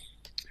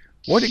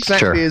 What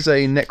exactly is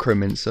a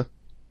necromancer?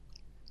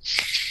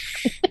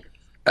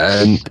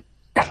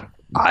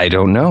 I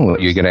don't know.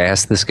 You're going to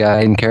ask this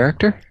guy in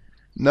character?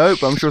 No,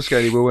 but I'm sure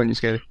Scaly will, won't you,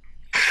 Scaly?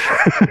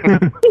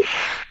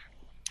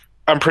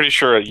 I'm pretty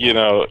sure,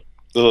 the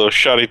little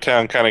shoddy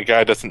town kind of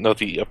guy doesn't know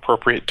the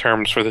appropriate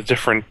terms for the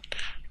different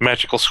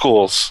magical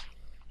schools,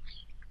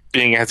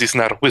 being as he's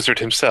not a wizard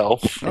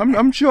himself.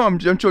 I'm sure.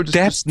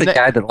 That's the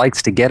guy that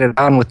likes to get it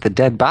on with the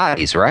dead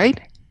bodies, right?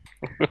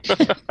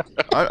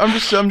 I'm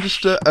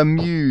just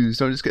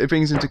amused. It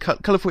brings into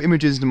colourful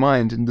images into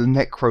mind in the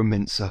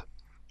necromancer.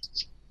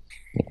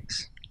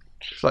 Yes.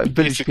 It's like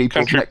village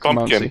people's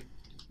necromancy.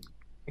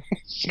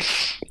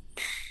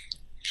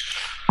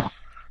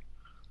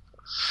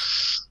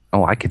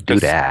 Oh, I could do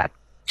that.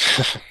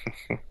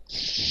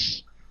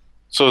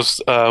 So,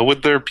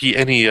 would there be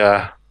any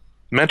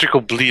magical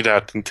bleed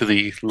out into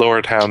the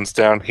lower towns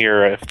down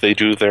here if they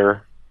do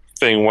their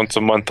thing once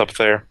a month up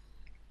there?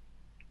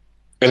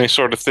 Any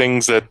sort of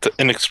things that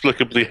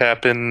inexplicably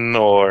happen,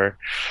 or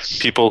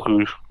people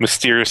who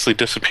mysteriously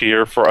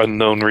disappear for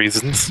unknown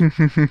reasons?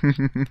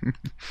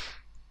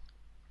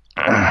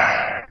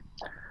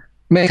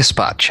 Make a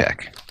spot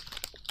check.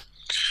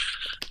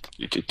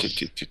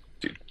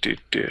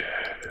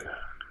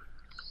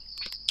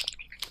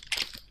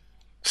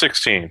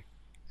 16.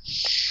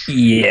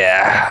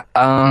 Yeah.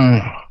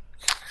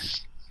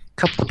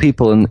 Couple of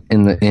people in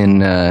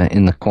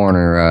the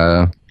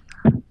corner.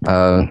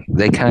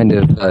 They kind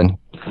of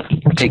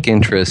take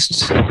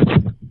interest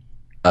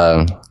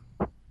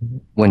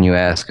when you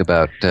ask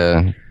about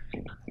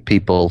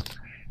people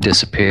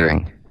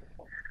disappearing.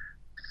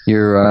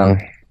 Your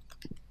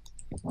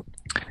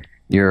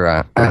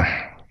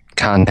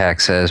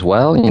contact says,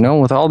 well,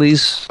 with all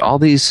these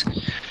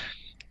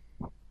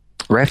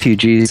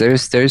refugees,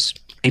 there's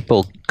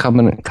people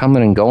coming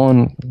and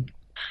going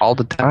all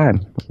the time.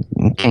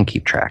 You can't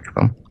keep track of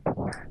them.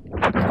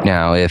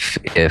 Now, if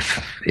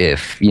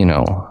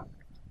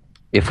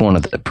one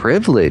of the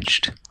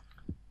privileged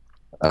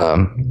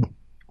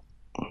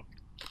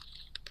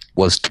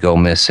was to go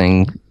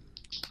missing,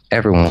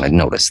 everyone would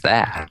notice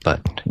that.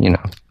 But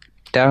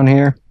down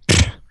here,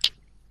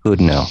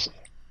 who'd know?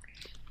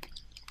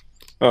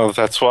 Oh,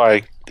 that's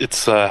why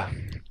it's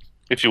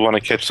if you want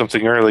to catch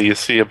something early, you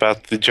see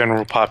about the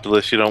general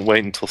populace. You don't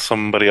wait until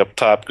somebody up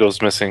top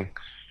goes missing.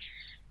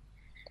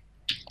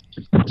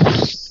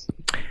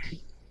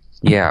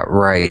 Yeah,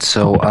 right.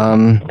 So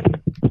I'm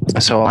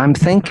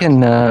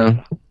thinking.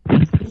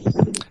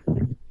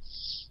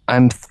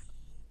 I'm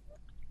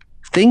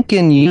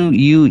thinking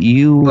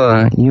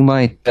you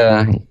might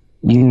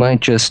You might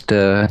just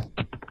owe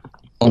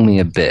me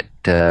a bit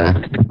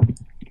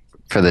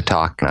for the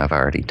talking I've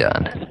already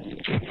done.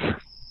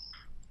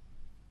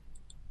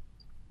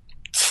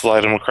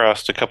 Slide him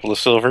across a couple of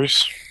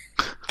silvers,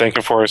 thank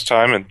him for his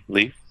time, and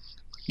leave.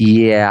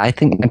 Yeah, I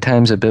think my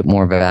time's a bit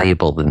more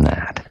valuable than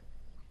that.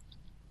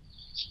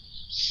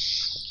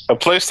 A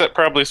place that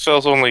probably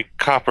sells only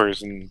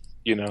coppers and,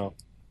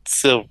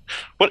 silver.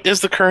 What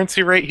is the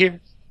currency rate here?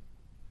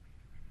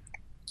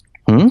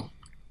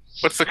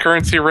 What's the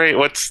currency rate?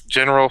 What's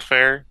general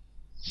fare?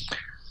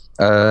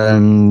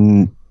 A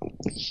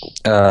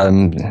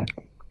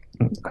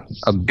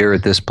beer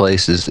at this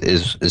place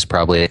is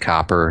probably a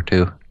copper or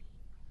two.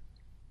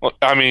 Well,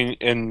 I mean,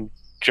 in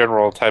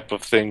general type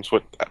of things,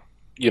 what,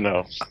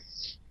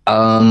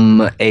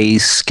 A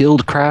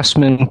skilled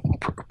craftsman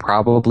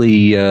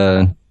probably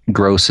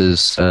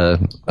grosses a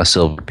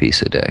silver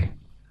piece a day.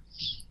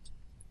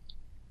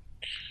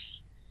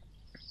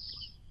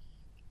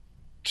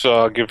 So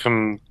I'll give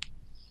him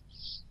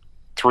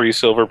 3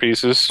 silver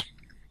pieces.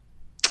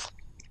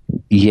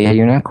 Yeah,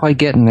 you're not quite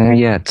getting there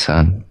yet,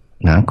 son.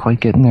 Not quite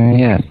getting there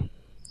yet.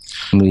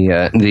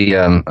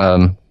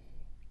 The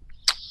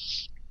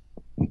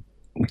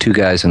two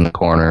guys in the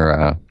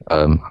corner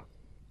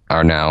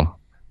are now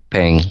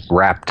paying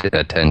rapt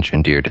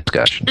attention to your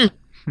discussion.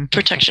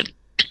 Protection.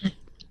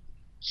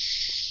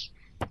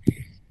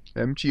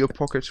 Empty your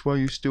pockets while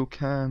you still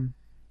can.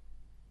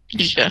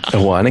 Yeah. I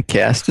want to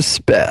cast a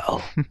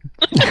spell.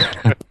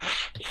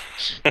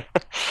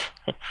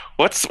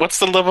 What's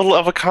the level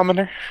of a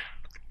commoner?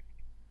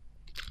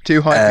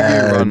 Too high for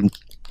you, Ron.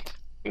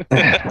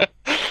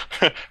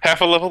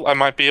 Half a level? I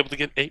might be able to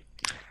get 8.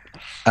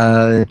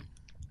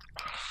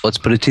 Let's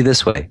put it to you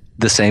this way: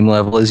 the same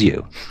level as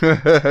you.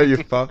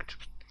 You're fucked.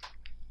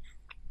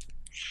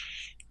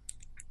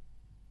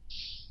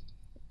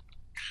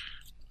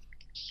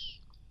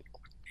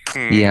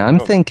 Yeah, I'm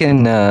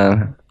thinking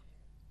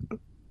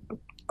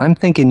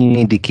you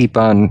need to keep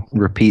on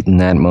repeating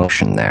that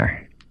motion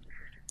there.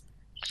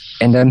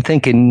 And I'm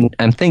thinking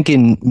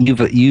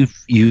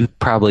you've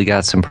probably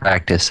got some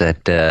practice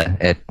at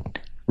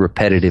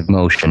repetitive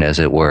motion, as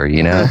it were,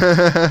 you know.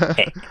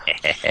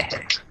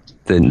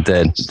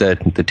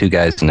 The two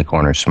guys in the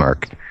corner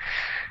smirk.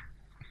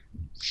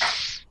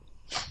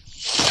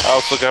 I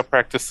also got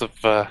practice of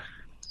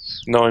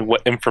knowing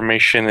what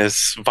information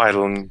is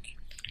vital and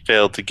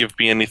failed to give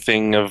me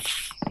anything of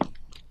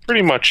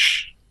pretty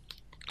much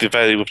the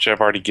value which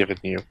I've already given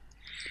you.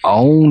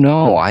 Oh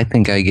no, I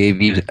think I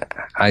gave you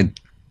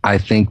I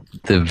think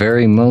the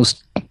very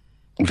most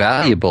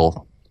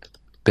valuable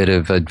bit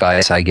of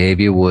advice I gave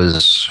you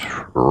was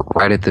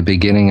right at the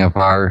beginning of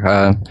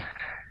our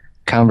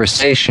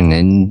conversation,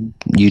 and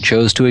you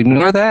chose to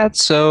ignore that,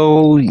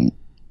 so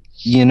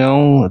you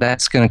know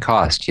that's going to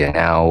cost you.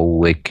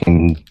 Now, it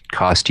can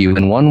cost you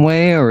in one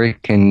way or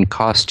it can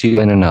cost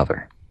you in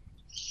another.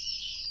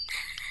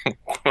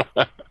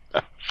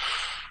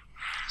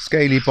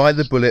 Scaly, buy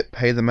the bullet,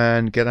 pay the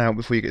man, get out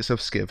before you get yourself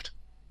skivved.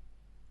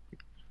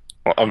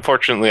 Well,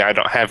 unfortunately, I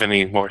don't have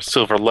any more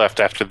silver left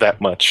after that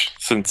much,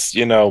 since,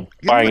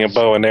 buying a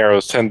bow and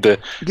arrows tend to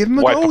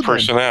wipe a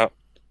person out.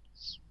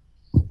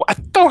 Well, I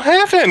don't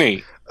have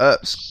any!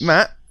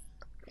 Matt,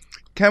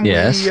 can we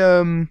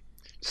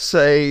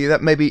say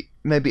that maybe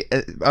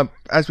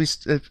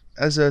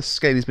as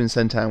Scaly's been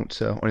sent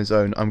out on his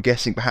own, I'm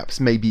guessing perhaps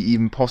maybe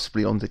even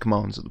possibly on the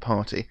commands of the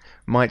party,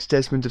 might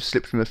Desmond have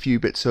slipped him a few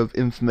bits of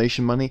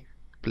information money,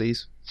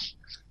 please?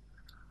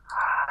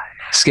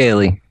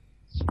 Scaly,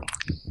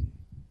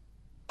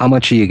 how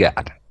much you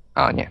got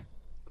on you?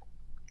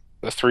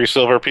 The 3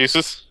 silver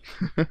pieces?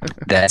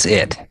 That's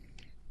it.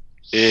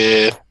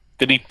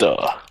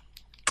 Finito.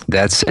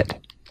 That's it.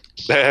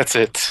 That's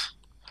it.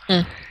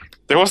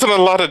 There wasn't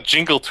a lot of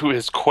jingle to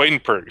his coin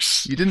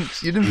purse. You didn't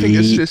think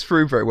this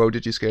through very well,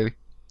 did you, Scaly?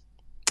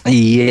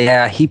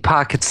 Yeah, he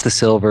pockets the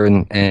silver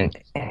and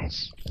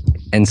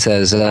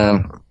says,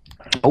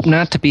 "Hope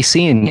not to be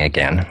seeing you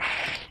again."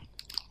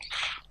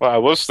 Well, I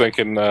was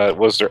thinking,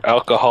 was there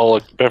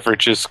alcoholic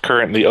beverages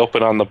currently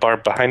open on the bar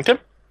behind him?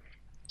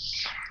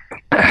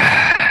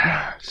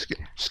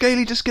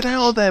 Scaly, just get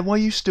out of there while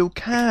you still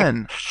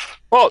can.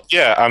 Well,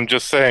 yeah, I'm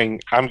just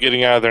saying I'm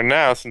getting out of there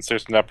now since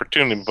there's an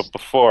opportunity, but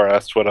before,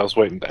 that's what I was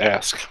waiting to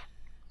ask.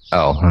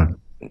 Oh,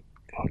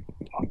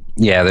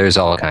 yeah, there's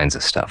all kinds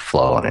of stuff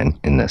flowing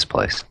in this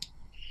place.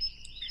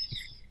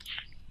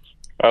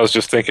 I was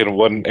just thinking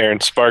one Aaron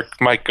Spark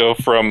might go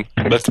from,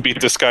 let's beat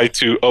this guy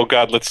to, oh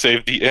god, let's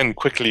save the inn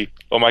quickly.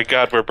 Oh my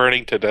god, we're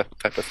burning to death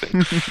type of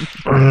thing.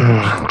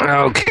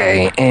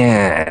 Okay,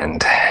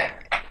 and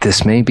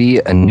this may be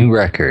a new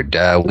record.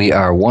 We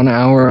are 1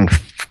 hour and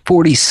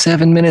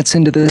 47 minutes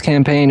into this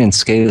campaign, and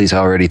Scaly's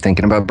already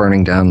thinking about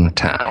burning down the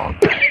town.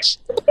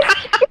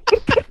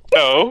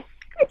 No,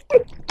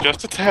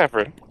 just a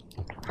tavern.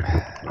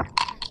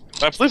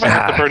 I believe I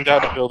have to burn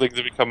down a building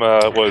to become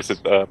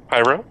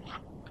pyro?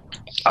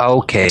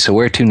 Okay, so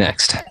where to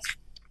next?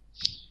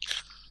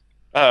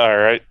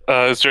 Alright,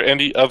 is there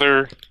any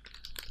other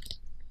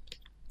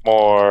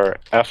more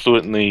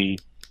affluently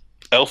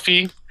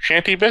elfy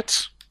shanty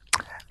bits?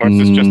 Or is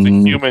this just a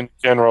human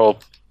general?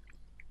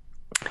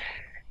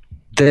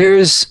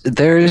 There's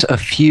a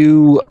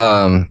few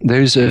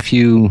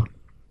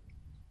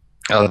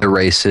other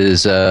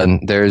races.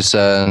 There's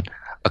a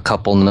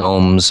couple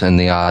gnomes and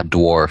the odd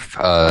dwarf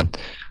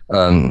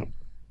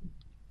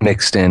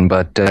mixed in,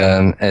 but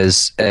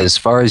as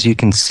far as you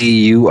can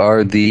see, you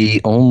are the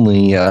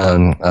only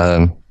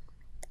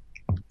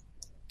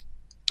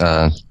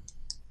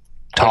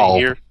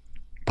tall,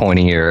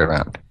 pointy ear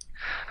around.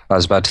 I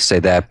was about to say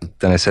that, but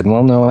then I said,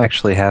 well, no,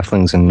 actually,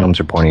 halflings and gnomes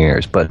are pointy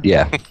ears, but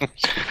yeah.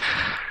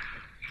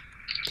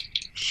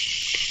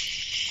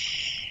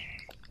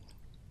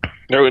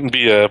 There wouldn't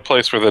be a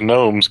place where the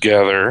gnomes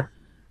gather.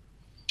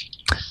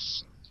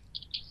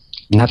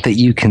 Not that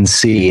you can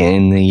see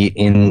in the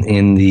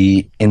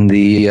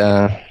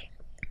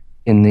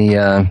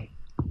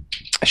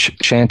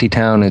shanty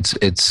town.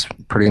 It's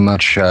pretty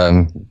much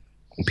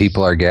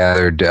people are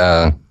gathered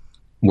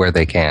where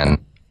they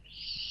can.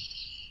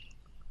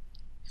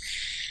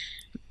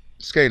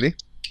 Scaly,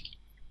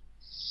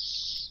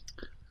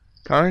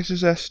 can I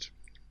suggest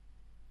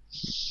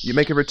you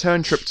make a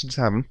return trip to the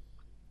tavern,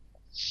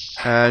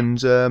 and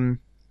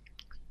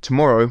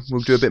tomorrow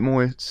we'll do a bit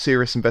more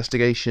serious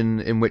investigation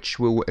in which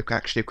we'll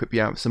actually equip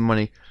you out with some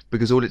money,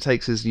 because all it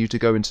takes is you to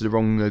go into the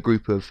wrong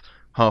group of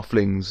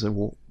halflings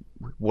or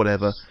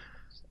whatever,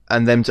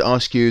 and them to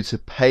ask you to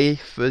pay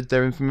for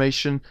their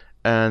information,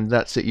 and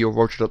that's it, you're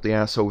rogered up the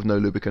asshole with no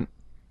lubricant.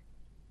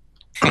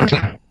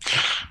 By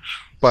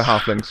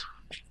halflings.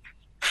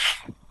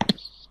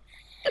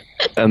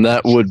 And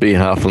that would be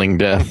halfling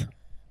death.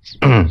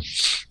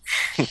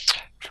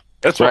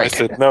 That's why I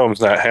said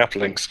gnomes, not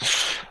halflings.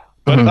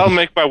 But I'll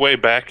make my way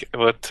back.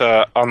 But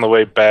on the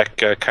way back,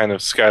 kind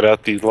of scout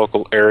out the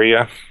local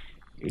area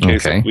in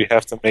case we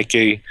have to make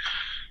a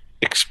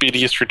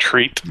expeditious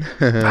retreat.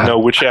 Know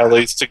which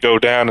alleys to go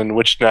down and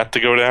which not to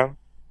go down.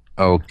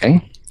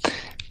 Okay.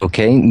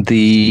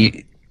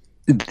 The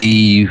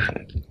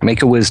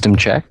make a wisdom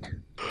check.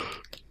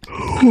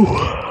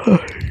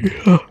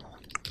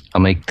 I'll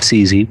make this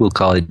easy. We'll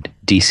call it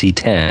DC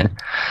 10.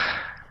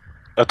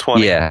 A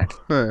 20. Yeah.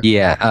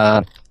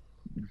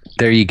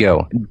 There you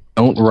go.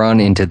 Don't run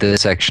into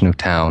this section of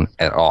town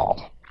at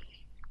all.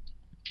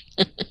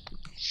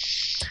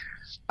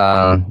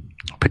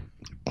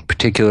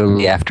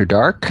 Particularly after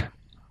dark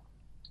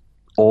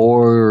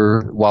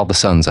or while the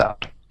sun's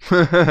out.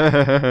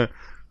 No,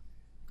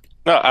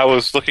 I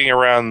was looking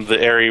around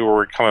the area where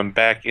we're coming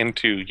back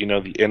into,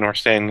 the inn we're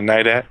staying the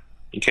night at,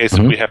 in case if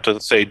we have to,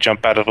 say,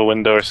 jump out of a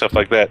window or stuff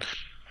like that.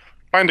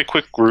 Find a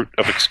quick route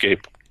of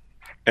escape,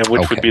 and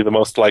which would be the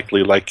most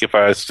likely, like if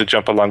I was to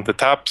jump along the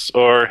tops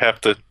or have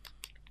to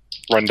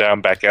run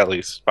down back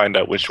alleys, find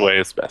out which way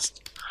is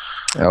best.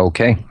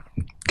 Okay,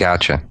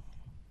 gotcha.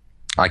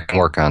 I can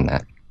work on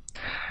that.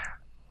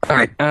 All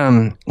right.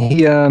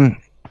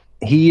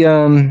 He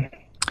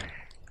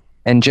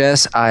and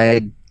Jess,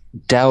 I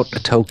doubt a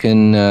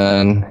token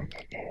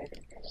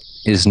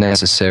is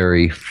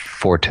necessary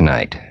for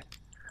tonight.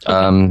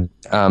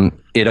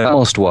 It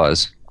almost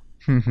was.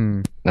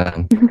 I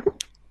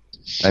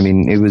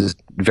mean, it was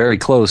very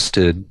close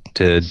to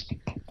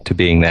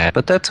being that,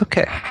 but that's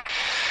okay.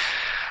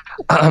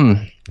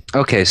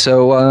 Okay,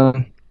 so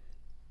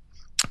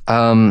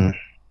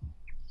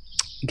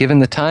given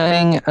the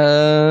timing,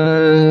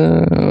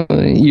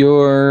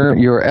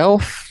 your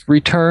elf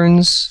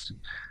returns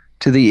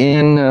to the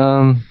inn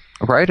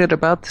right at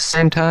about the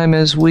same time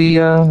as we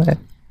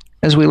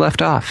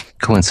left off,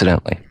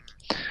 coincidentally.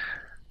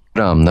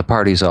 The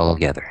party's all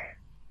together,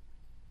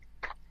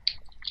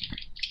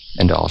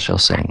 and all shall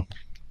sing.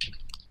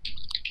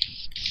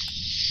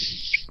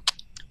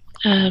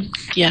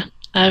 Yeah,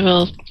 I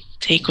will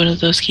take one of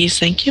those keys,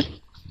 thank you.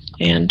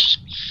 And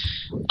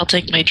I'll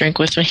take my drink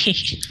with me.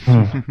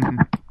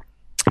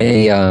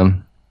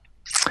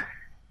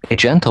 A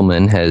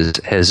gentleman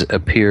has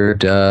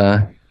appeared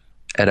at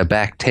a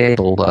back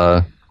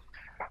table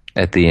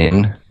at the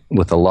inn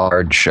with a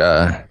large,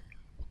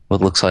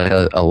 what looks like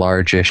a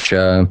largish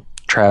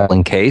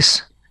traveling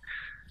case,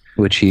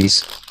 which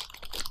he's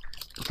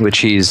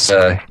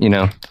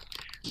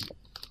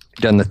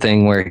done the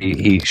thing where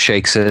he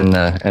shakes it and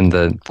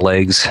the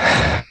legs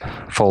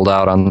fold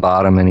out on the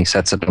bottom, and he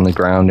sets it on the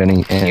ground,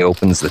 and he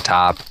opens the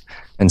top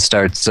and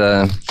starts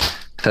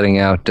setting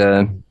out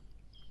an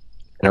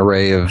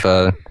array of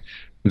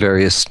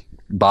various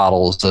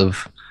bottles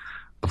of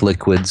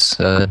liquids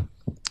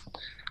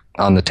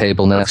on the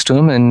table next to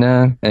him,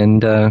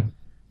 and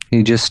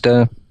he just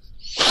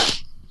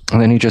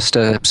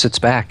sits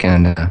back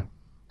and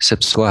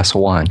sips a glass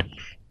of wine.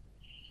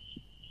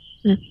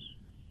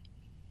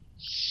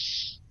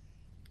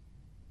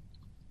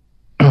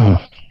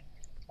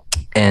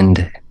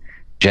 And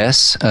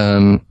Jess,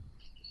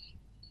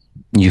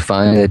 you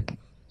find that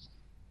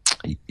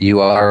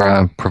you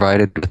are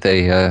provided with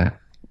a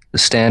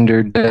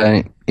standard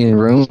inn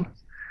room,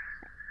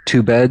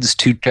 2 beds,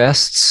 2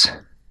 chests,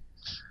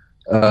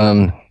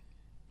 2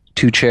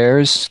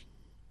 chairs,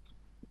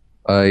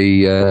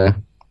 a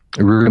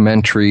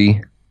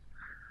rudimentary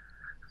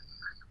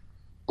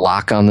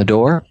lock on the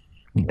door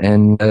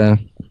and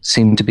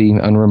seem to be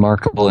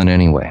unremarkable in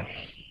any way.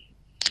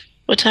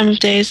 What time of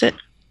day is it?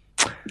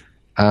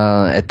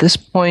 At this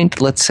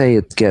point, let's say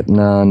it's getting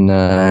on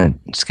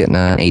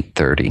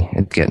 8:30.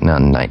 It's getting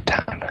on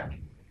nighttime.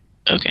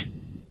 Okay.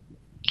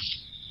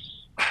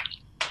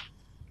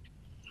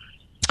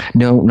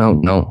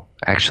 No.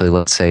 Actually,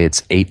 let's say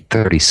it's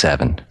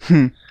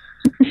 8:37.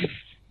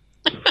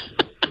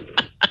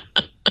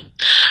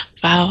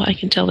 Wow, I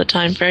can tell the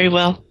time very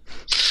well.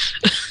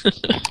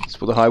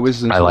 That's what the high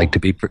wizards. I like to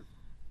be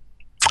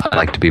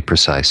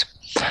precise.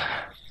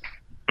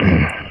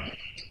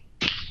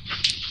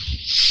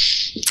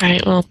 All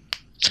right, well,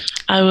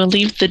 I will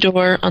leave the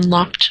door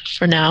unlocked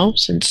for now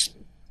since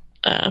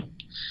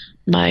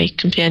my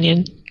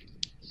companion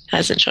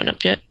hasn't shown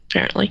up yet,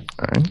 apparently.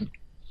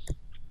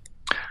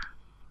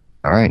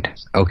 All right.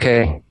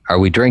 Okay. Are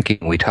we drinking?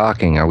 Are we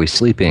talking? Are we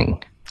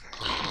sleeping?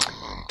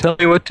 Tell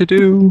me what to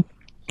do.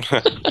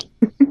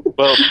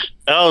 Well,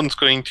 Alan's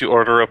going to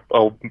order up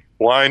a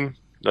wine.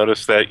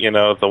 Notice that,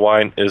 the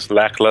wine is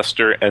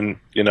lackluster and,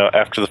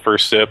 after the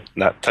first sip,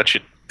 not touch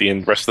it the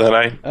rest of the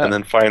night. And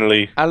then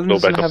finally Alan go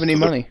back doesn't have any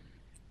money.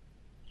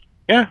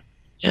 Yeah.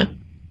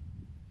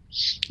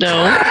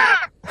 No.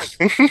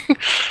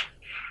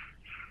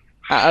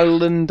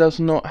 Alan does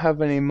not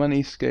have any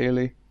money,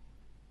 Scaly.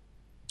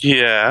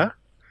 Yeah.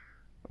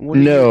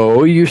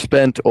 No, you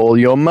spent all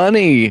your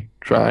money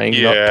trying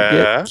not to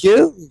get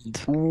killed.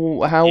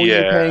 How are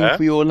you paying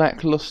for your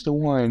lackluster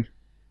wine?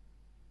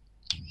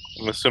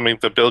 I'm assuming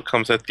the bill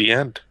comes at the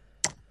end.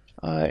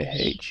 I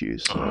hate you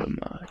so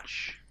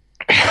much.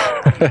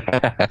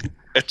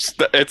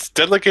 It's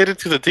delegated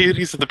to the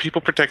deities of the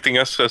people protecting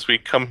us as we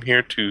come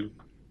here to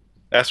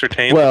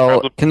ascertain.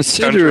 Well,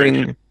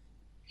 considering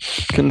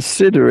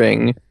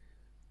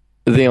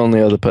the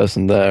only other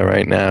person there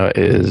right now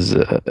is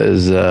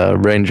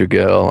Ranger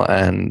Girl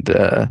and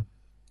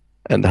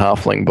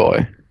Halfling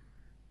Boy.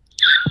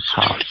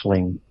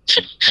 Halfling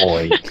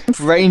Boy.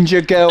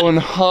 Ranger Girl and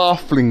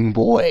Halfling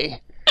Boy.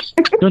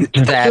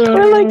 That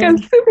We're like a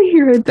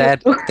superhero.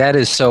 that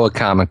is so a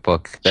comic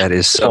book. That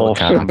is so a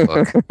comic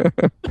book.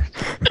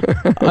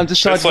 I'm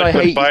decided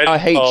like I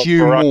hate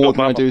you Barack more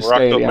than I Obama, do Barack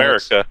Scaly.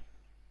 Alex.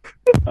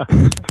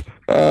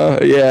 America.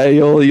 Yeah,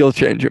 you'll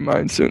change your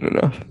mind soon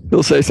enough.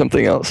 You'll say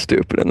something else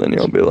stupid, and then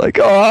you'll be like,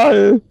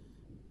 "Oh."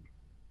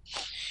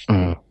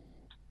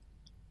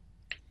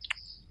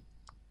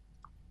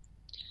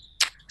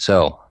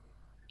 So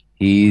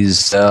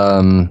he's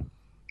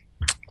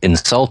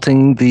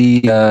insulting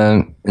the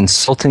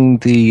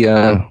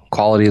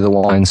quality of the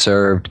wine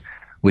served,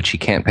 which he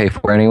can't pay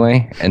for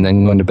anyway, and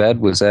then going to bed.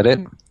 Was that it?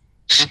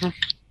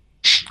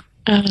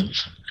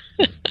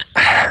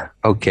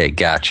 Okay,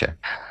 gotcha.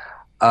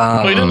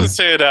 Well, he doesn't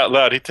say it out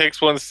loud. He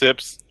takes one sip,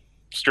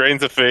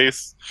 strains a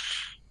face,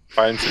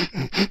 finds it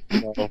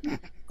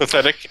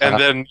pathetic, and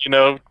then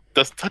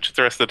doesn't touch it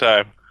the rest of the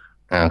time.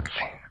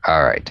 Okay,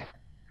 all right.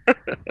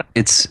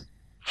 It's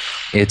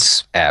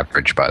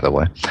average, by the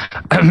way.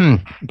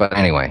 But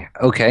anyway,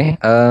 okay.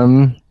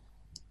 Yeah,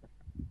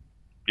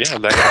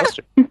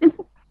 lackluster.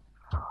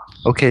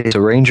 Okay, so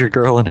Ranger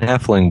Girl and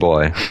Halfling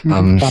Boy.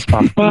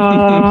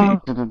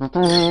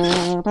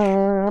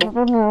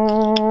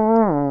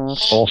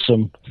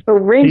 Awesome. So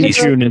Ranger He's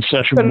tuned in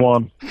session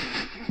 1.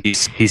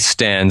 He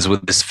stands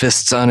with his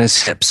fists on his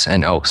hips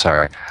and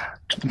sorry.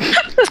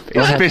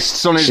 His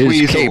fists on his His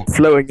weasel. cape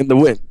flowing in the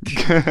wind.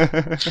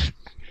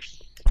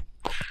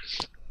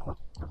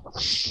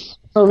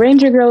 Well,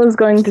 Ranger Girl is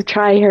going to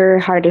try her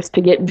hardest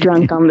to get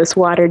drunk on this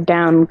watered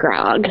down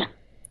grog.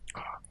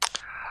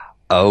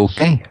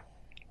 Okay.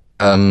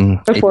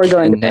 Before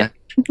going to bed.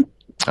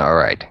 All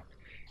right.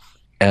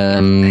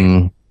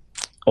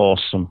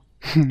 Awesome.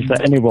 Is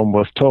there anyone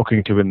worth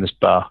talking to in this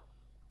bar?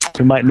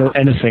 Who might know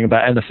anything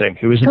about anything?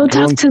 Who isn't Go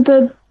talk drunk? to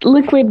the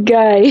liquid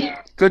guy.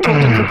 Go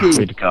talk to Cookie.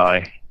 Good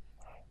guy.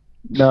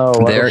 No.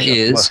 There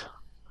is.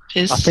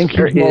 Is I think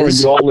There he's more in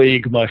is- your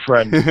league, my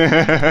friend.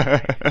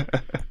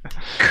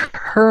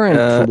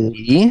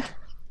 Currently,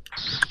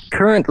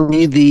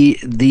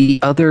 the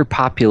other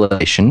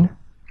population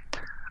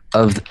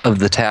of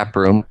the tap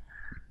room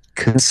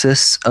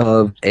consists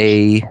of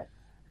a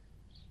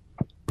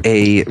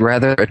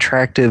rather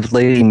attractive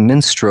lady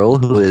minstrel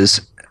who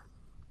is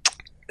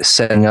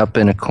setting up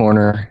in a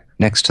corner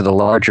next to the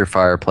larger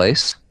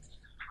fireplace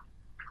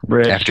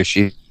Rich. after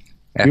she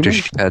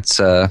pets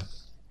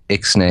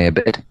Ixnay a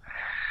bit.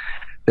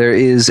 There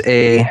is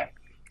a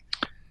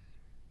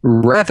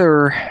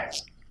rather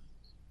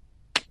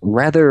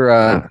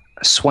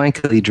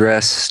swankily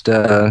dressed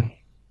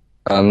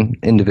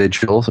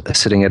individual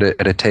sitting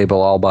at a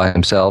table all by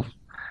himself,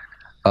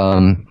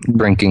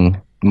 drinking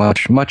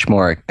much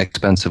more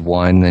expensive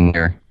wine than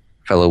your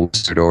fellow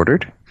wizard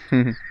ordered.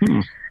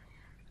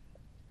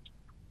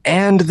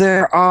 And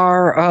there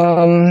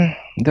are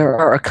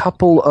a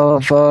couple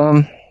of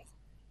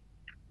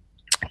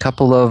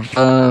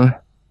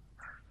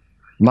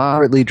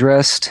moderately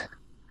dressed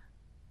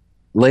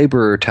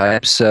laborer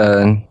types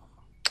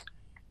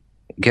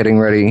getting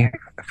ready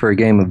for a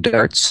game of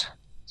darts.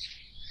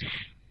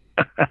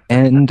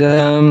 And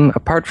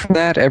apart from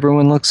that,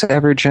 everyone looks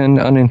average and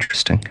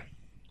uninteresting.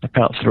 I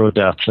can't throw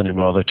darts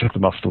anymore. They took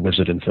them off the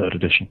wizard in 3rd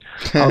edition.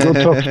 I'll go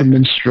talk to the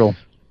minstrel.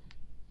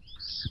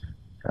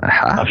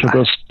 I shall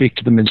go speak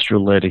to the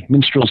minstrel lady.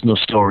 Minstrels know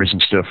stories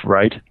and stuff,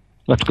 right?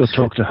 Let's go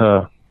talk to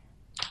her.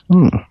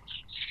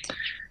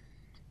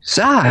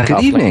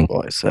 Good evening.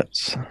 Voice,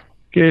 that's...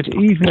 Good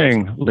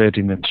evening,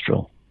 Lady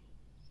Minstrel.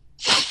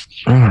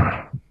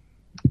 I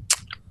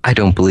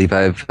don't believe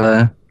I've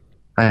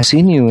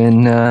seen you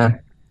in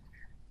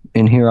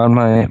here on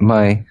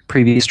my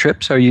previous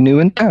trips. Are you new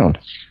in town?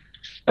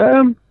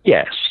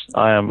 Yes,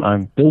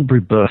 I'm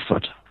Bilberry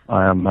Burfoot.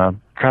 I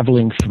am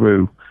travelling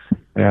through.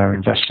 We are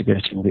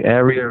investigating the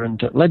area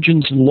and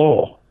legends and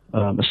lore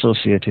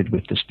associated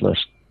with this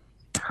place.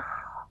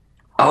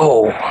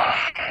 Oh,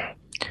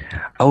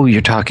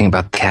 you're talking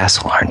about the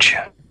castle, aren't you?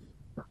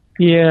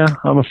 Yeah,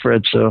 I'm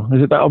afraid so.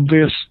 Is it that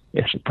obvious?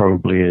 Yes, it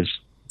probably is.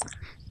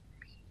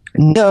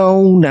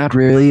 No, not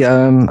really.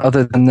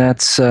 Other than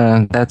that's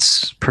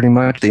pretty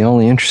much the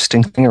only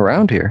interesting thing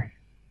around here.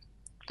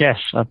 Yes,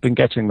 I've been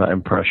getting that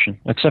impression,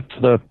 except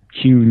for the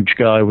huge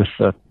guy with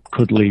the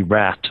cuddly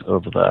rat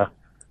over there.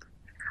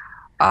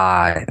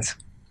 It's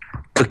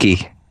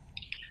Cookie.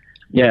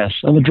 Yes,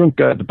 and the drunk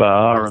guy at the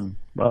bar, and,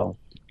 well,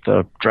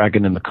 the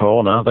dragon in the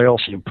corner. They all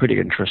seem pretty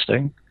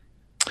interesting.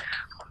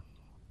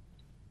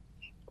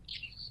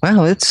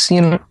 Well, it's,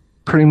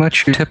 pretty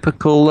much your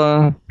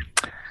typical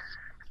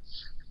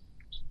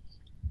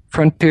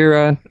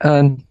frontier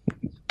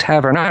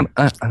tavern.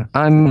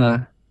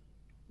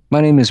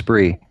 My name is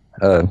Bree.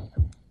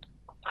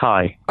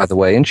 Hi. By the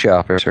way, and she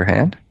offers her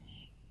hand.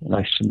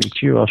 Nice to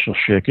meet you. I shall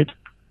shake it.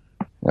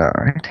 All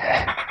right.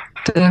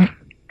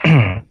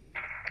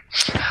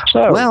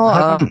 So, well,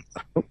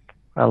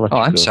 I'll let you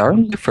I'm go sorry.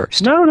 first. You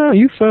first. No,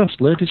 you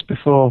first. Ladies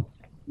before,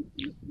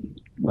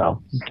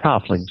 well,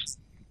 halflings.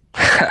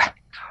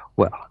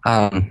 Well,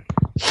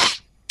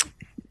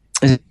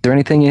 is there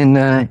anything in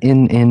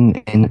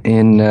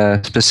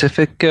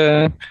specific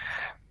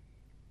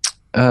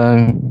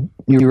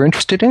you were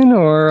interested in,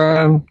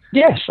 or?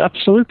 Yes,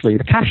 absolutely.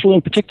 The castle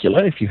in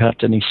particular, if you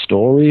had any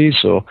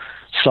stories or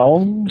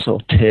songs or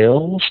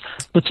tales,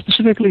 but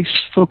specifically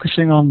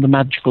focusing on the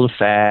magical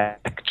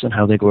effects and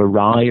how they go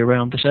awry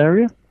around this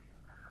area.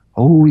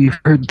 Oh, you've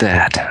heard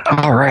that.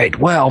 All right.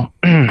 Well,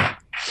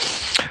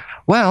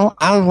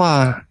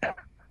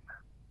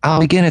 I'll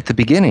begin at the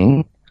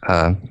beginning,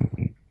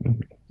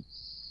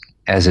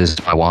 as is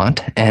my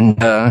want,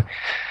 and I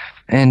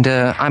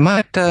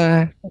might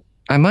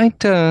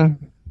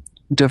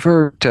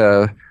divert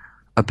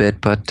a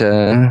bit, but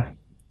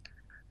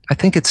I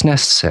think it's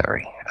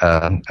necessary.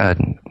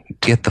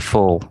 Get the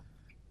full.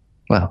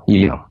 Well,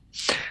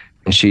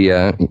 And she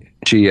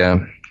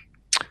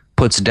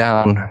puts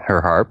down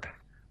her harp,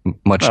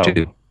 much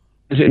to.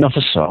 Is it not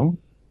a song?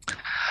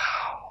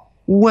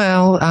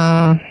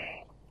 Well,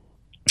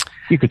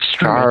 you could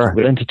strum it.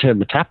 We'll entertain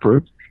the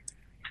taproom.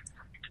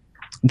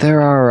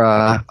 There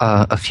are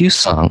a few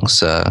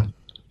songs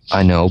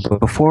I know, but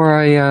before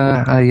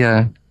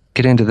I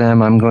get into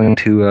them, I'm going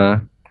to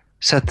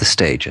set the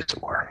stage, as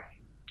it were.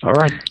 All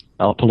right.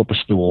 I'll pull up a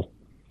stool.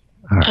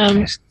 All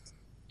right.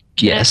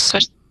 Yes.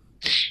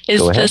 Is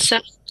the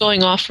sound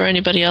going off for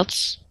anybody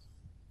else?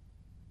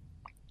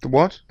 The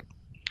what?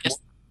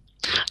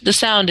 The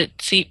sound, it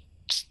seems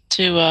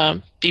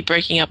to be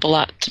breaking up a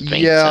lot.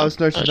 Yeah, I was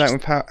noticing that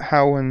with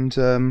Hal and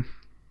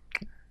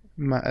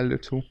Matt a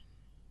little.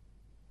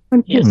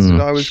 Yes.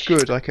 But I was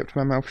good. I kept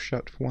my mouth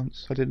shut for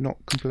once. I did not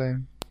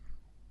complain.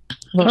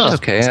 Well,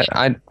 okay.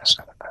 Restart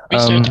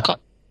the clock.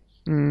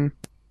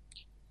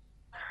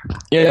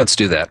 Yeah, let's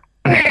do that.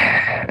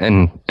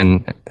 And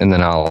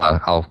then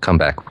I'll come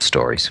back with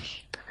stories.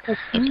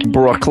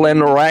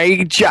 Brooklyn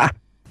Rage.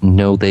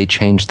 No, they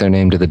changed their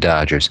name to the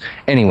Dodgers.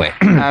 Anyway.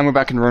 And we're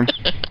back in the room.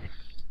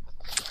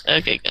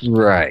 Okay, good.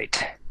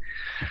 Right.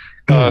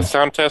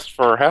 Sound test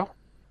for Hal?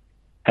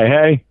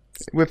 Hey.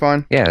 We're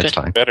fine. Yeah, that's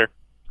fine. Better.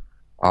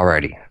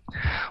 Alrighty.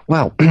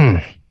 Well,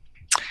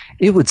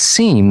 it would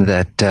seem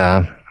that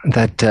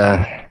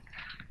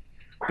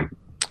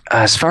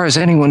as far as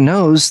anyone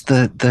knows,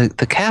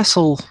 the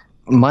castle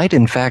might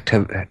in fact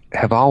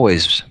have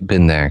always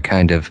been there,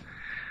 kind of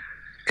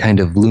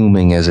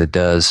looming as it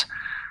does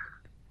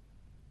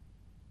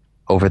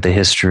over the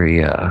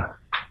history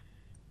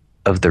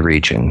of the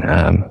region.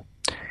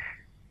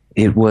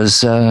 It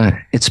was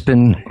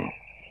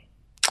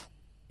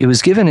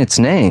given its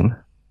name,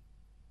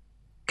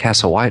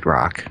 Castle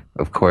Whiterock,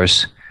 of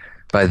course,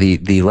 by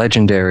the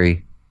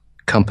legendary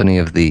company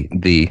of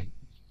the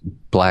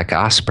Black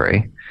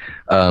Osprey.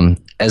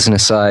 As an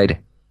aside,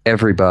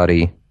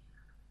 everybody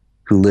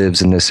who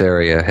lives in this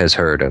area has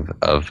heard of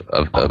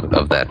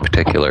that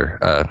particular.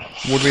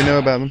 What do we know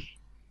about them?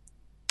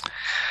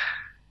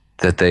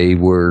 That they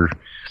were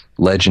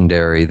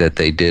legendary, that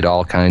they did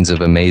all kinds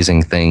of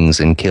amazing things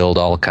and killed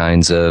all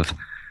kinds of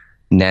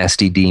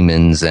nasty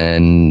demons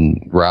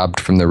and robbed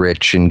from the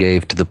rich and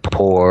gave to the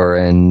poor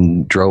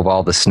and drove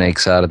all the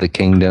snakes out of the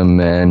kingdom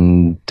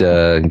and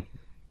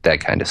that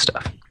kind of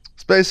stuff.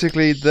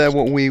 basically they're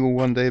what we will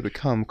one day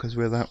become because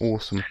we're that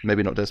awesome.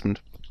 Maybe not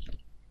Desmond.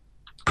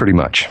 Pretty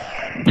much.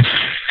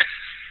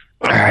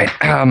 All right.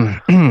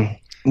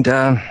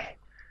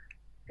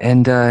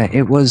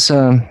 It was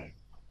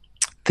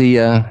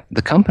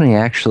the company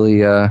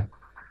actually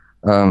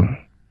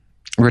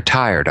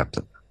retired up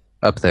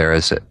there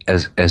as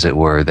it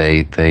were.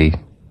 They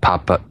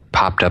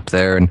popped up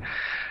there and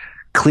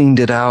cleaned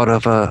it out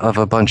of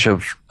a bunch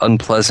of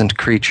unpleasant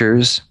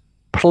creatures.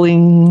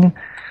 Pling.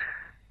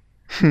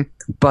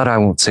 But I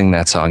won't sing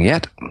that song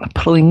yet.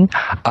 Pling.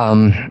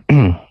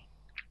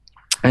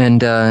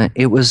 And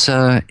it was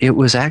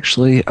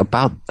actually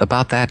about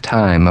that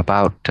time,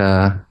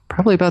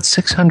 probably about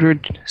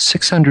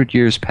 600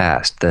 years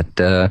past that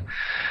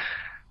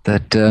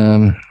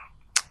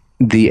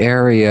the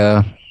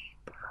area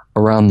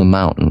around the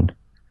mountain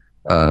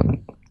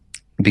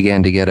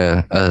began to get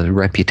a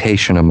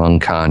reputation among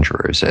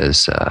conjurers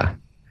as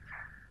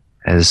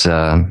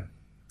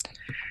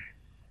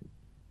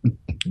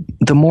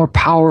the more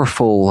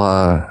powerful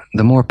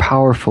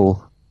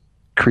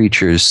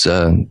creatures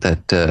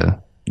that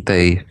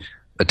they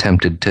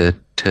attempted to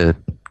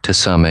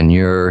summon,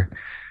 your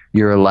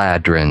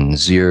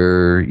Eladrins,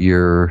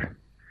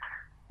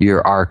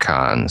 your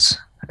Archons,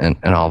 and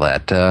all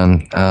that,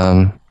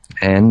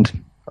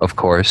 and of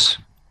course,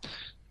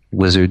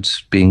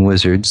 wizards being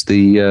wizards,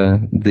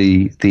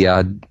 the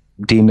odd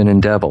demon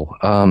and devil.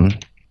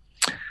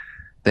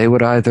 They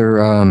would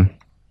either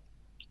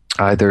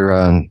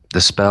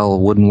the spell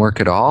wouldn't work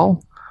at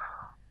all,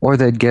 or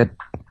they'd get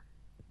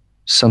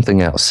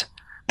something else.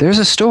 There's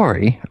a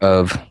story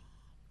of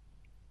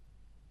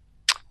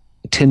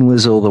Tin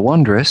Wizzle the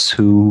Wondrous,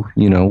 who,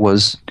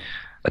 was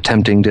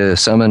attempting to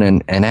summon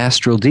an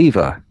astral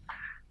diva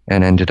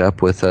and ended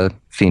up with a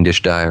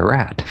fiendish dire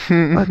rat.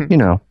 But,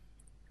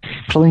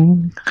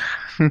 pling.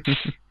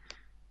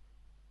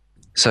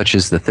 Such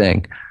is the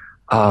thing.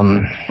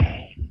 And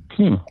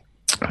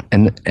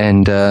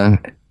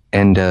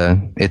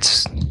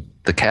it's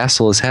the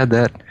castle has had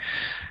that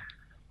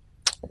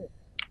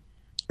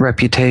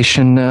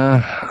reputation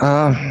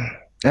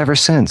ever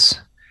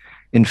since.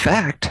 In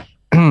fact,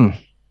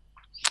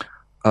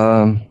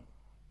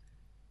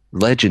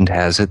 legend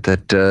has it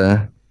that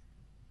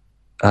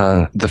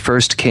the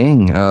first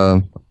king,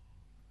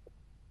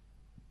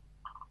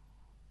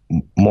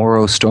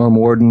 Moro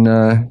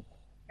Stormwarden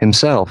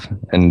himself,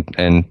 and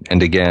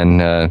again,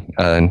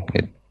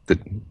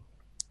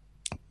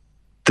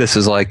 this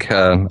is like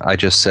I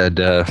just said.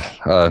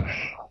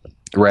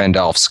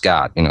 Randolph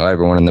Scott,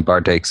 everyone in the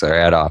bar takes their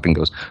hat off and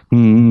goes,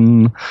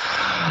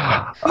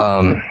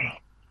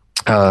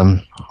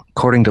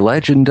 according to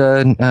legend,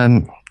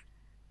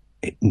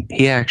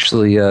 he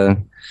actually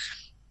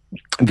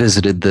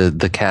visited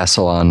the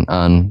castle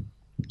on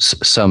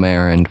some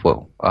errand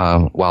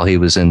while he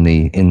was in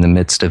the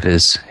midst of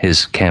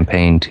his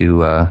campaign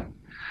to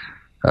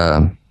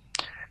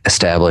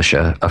establish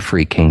a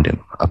free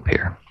kingdom up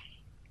here.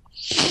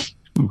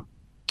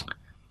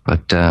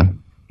 But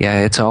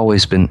yeah, it's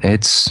always been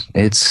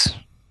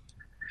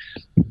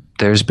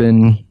there's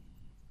been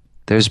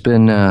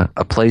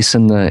a place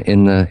in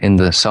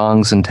the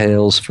songs and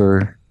tales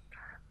for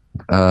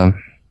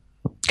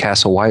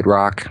Castle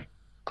Whiterock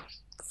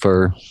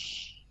for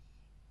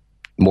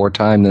more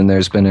time than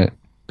there's been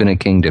a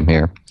kingdom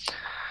here.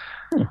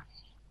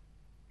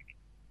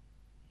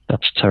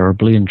 That's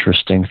terribly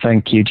interesting.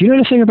 Thank you. Do you know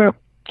anything about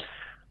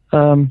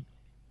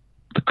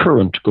the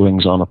current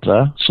goings on up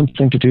there?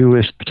 Something to do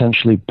with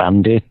potentially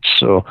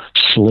bandits or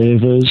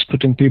slavers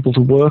putting people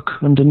to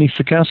work underneath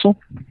the castle?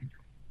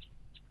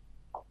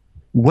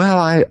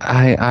 Well,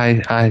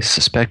 I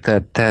suspect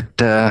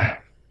that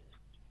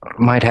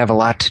might have a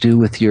lot to do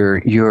with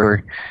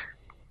your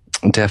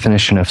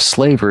definition of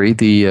slavery.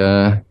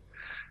 The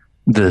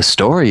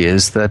story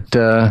is that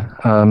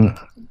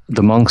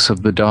the monks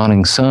of the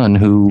Dawning Sun,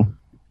 who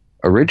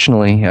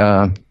originally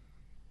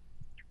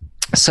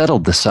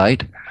settled the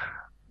site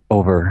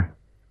over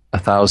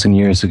 1,000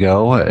 years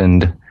ago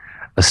and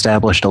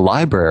established a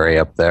library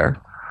up there,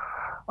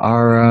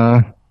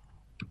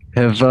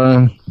 have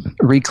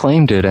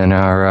reclaimed it and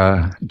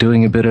are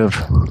doing a bit of,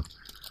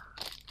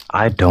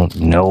 I don't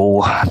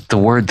know the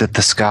word that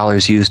the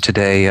scholars use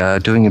today,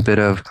 doing a bit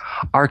of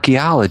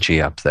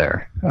archaeology up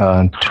there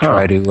to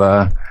try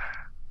to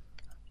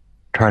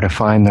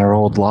find their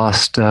old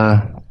lost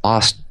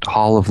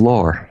Hall of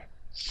Lore.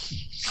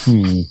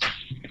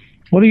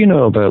 What do you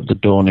know about the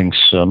Dawning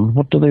Sun?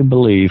 What do they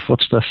believe?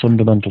 What's their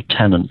fundamental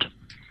tenet?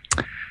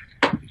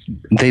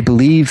 They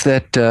believe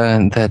that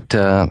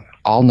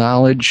all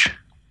knowledge,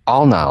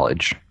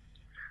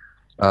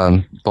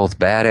 both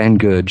bad and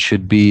good,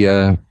 should be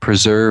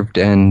preserved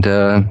and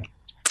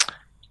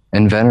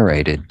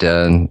venerated.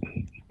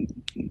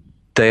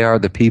 They are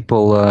the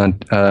people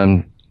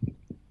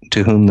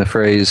to whom the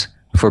phrase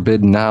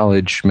 "forbidden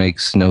knowledge"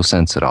 makes no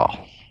sense at all.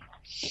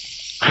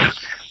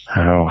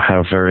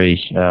 How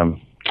very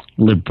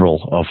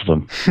liberal of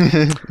them.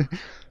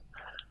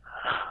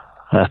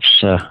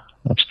 That's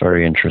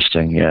very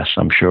interesting. Yes,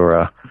 I'm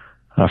sure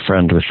our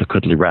friend with the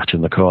cuddly rat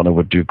in the corner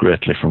would do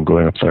greatly from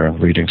going up there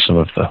and reading some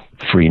of the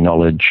free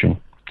knowledge and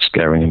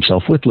scaring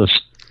himself witless.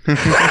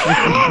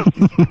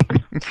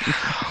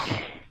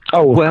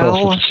 Oh, of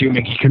course,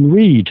 assuming he can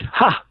read.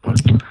 Ha!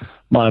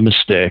 My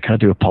mistake. I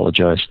do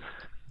apologize.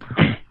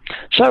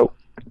 So,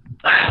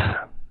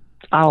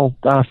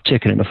 I've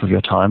taken enough of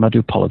your time. I do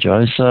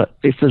apologize.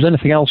 If there's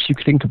anything else you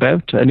can think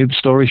about, any of the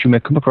stories you may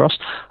come across,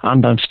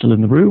 and I'm still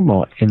in the room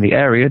or in the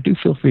area, do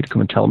feel free to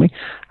come and tell me.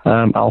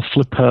 I'll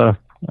flip her,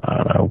 I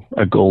don't know,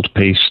 a gold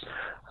piece.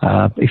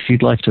 If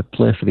you'd like to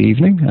play for the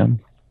evening,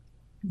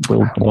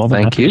 we'll more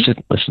than happy to sit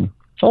and listen.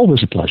 It's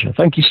always a pleasure.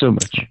 Thank you so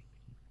much.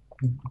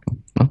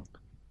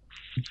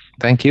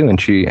 Thank you.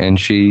 And she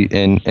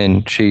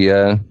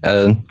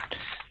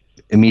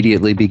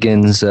immediately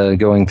begins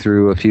going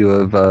through a few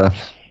of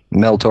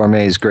Mel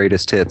Torme's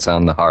greatest hits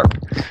on the harp.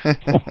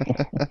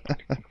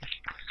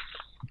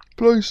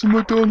 Play some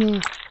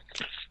Madonna.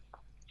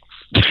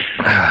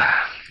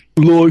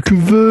 Like a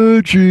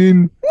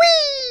virgin.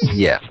 Whee!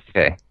 Yeah.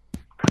 Okay.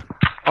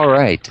 All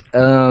right.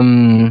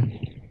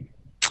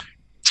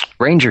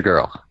 Ranger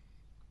Girl.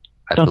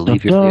 I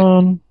believe you're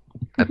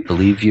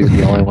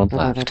the only one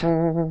left.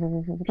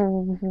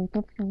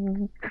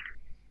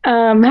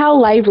 How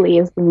lively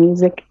is the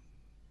music?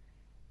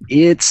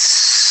 It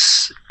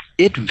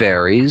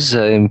varies.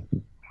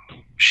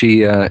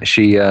 She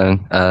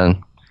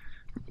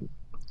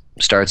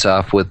starts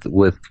off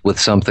with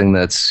something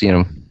that's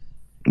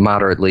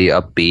moderately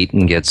upbeat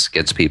and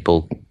gets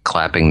people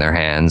clapping their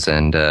hands,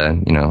 and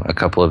a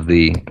couple of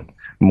the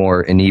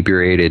more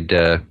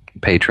inebriated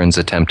patrons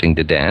attempting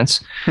to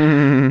dance,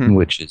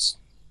 which is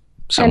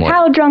somewhat. And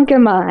how drunk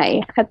am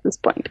I at this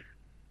point?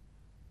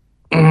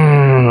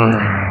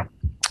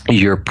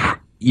 You're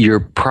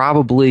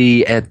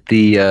probably at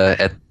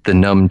the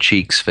numb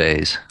cheeks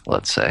phase,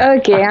 let's say.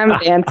 Okay, I'm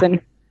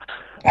dancing.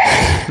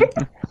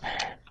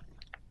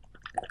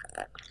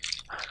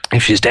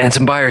 If she's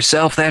dancing by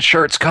herself, that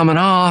shirt's coming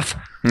off.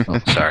 Oh,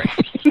 sorry.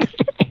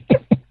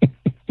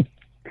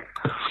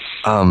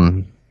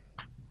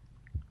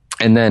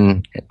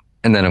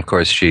 And then of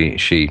course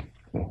she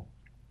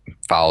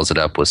follows it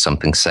up with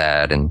something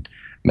sad and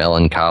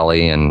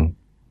melancholy and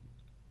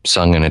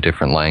sung in a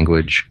different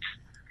language.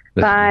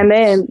 Fine,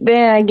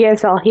 then I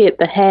guess I'll hit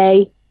the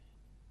hay.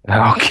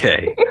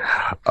 Okay.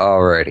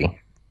 Alrighty.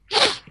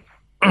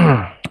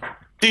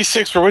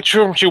 D6 for which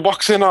room she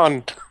walks in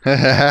on.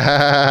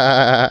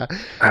 The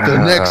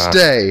next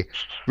day,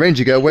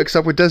 Ranger Girl wakes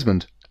up with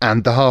Desmond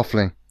and the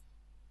halfling.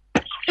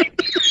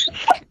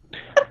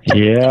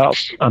 Yeah,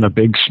 and a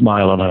big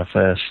smile on her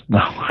face.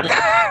 No.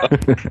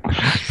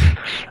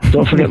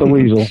 Don't forget the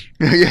weasel.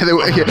 Yeah,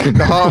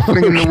 the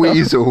halfling and the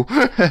weasel.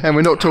 And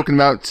we're not talking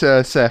about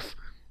Seth.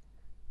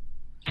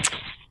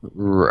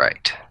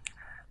 Right.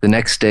 The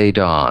next day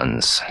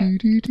dawns.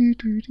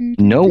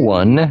 No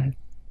one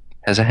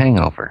has a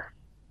hangover.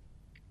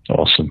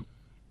 Awesome.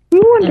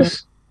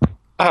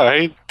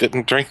 I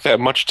didn't drink that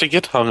much to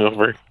get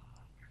hungover.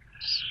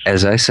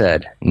 As I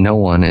said, no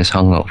one is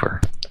hungover.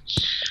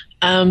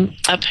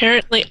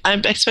 Apparently,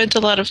 I spent a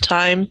lot of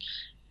time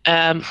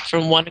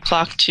from 1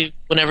 o'clock to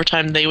whenever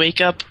time they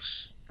wake up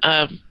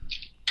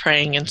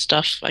praying and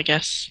stuff, I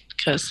guess,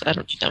 because I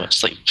don't need that much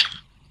sleep.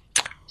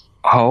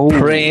 Oh.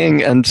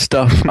 Praying and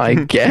stuff, I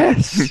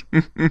guess.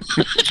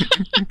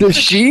 Does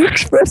she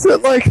express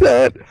it like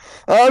that?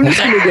 I'm just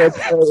going to get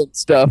praying and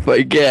stuff,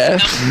 I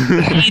guess.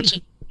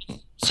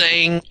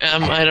 Saying,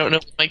 I don't know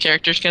what my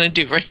character's going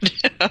to do right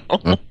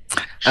now.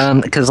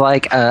 Because,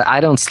 I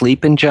don't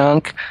sleep in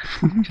junk.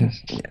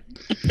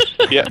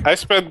 Yeah, I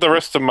spend the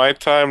rest of my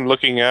time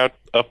looking out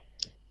up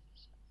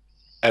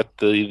at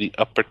the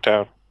upper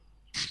town.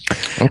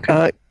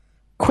 Okay.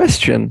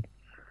 Question.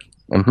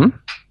 Mm-hmm.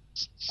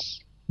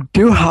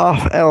 Do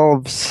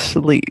half-elves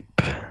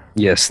sleep?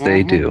 Yes,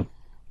 they do.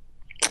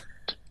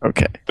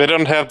 Okay. They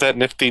don't have that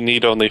nifty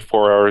need only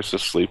 4 hours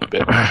of sleep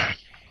bit.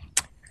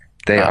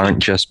 They aren't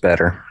just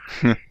better.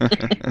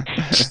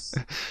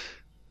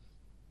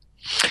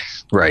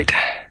 Right.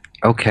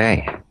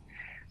 Okay.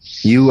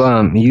 You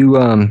I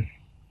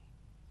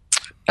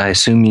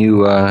assume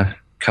you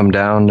come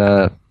down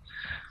out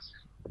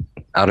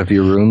of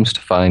your rooms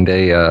to find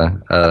a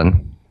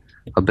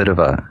bit of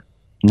a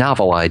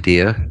novel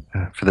idea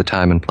for the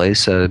time and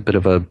place, a bit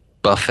of a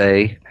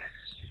buffet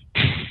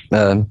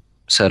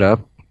set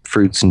up,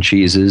 fruits and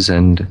cheeses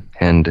and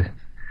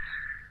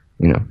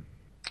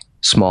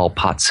small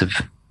pots of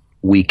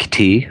weak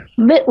tea.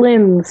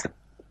 Vitlins.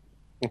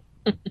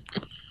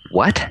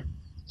 What?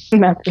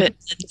 Nothing.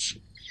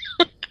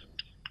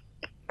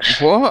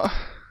 What?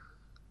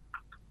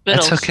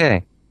 That's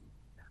okay.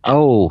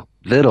 Oh,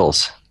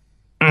 vittles.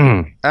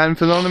 And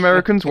for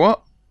non-Americans,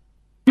 what?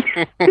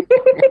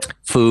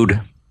 Food.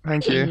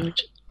 Thank you.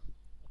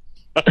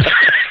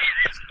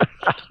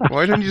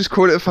 Why don't you just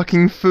call it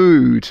fucking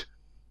food?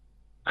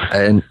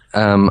 And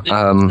I'm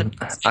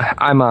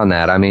on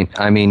that. I mean.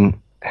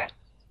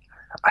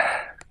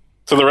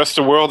 So the rest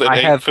of the world, it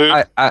ate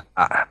food?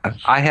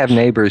 I have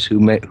neighbors who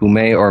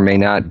may or may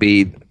not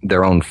be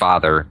their own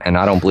father, and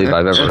I don't believe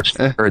I've ever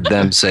heard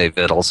them say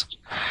vittles.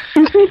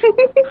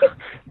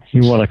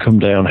 You want to come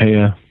down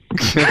here?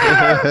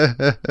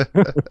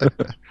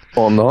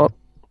 Or not?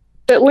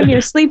 But when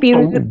you're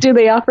sleeping, do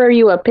they offer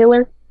you a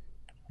pillar?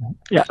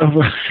 Yeah.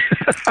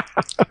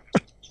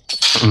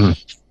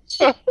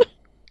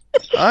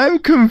 I'm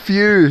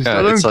confused.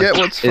 I don't get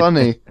what's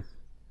funny.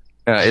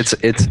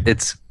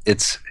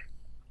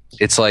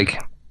 It's like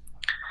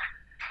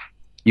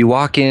you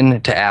walk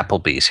into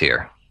Applebee's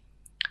here,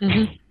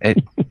 and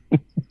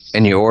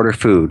you order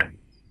food,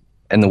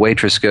 and the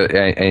waitress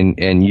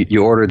and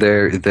you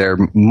order their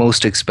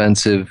most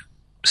expensive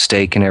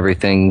steak and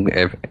everything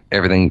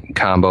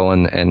combo,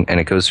 and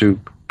it goes through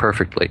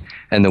perfectly.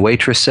 And the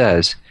waitress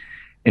says,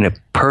 in a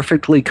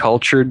perfectly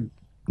cultured,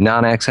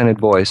 non-accented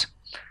voice,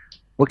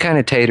 "What kind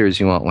of taters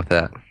you want with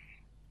that?"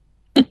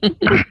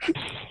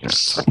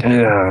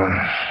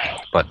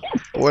 But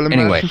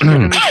anyway.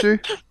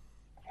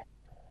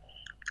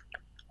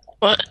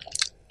 What?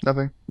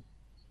 Nothing.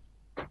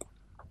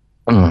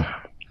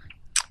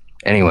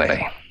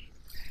 Anyway,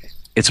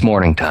 it's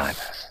morning time.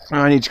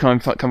 I need to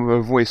come up with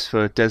a voice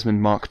for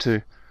Desmond Mark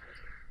II.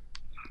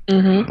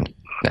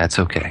 That's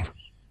okay.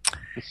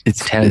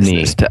 It's Tell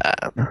me.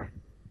 time.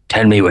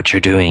 Tell me what you're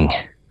doing.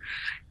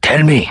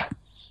 Tell me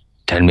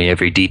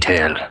every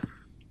detail.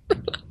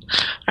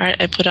 All right,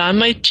 I put on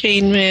my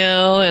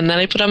chainmail, and then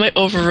I put on my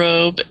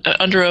underrobe,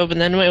 and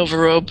then my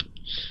overrobe.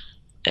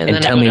 And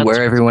tell me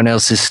where everyone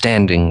else is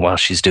standing while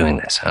she's doing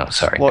this. Oh,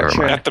 sorry, never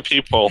mind. At the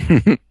people.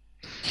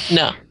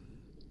 No.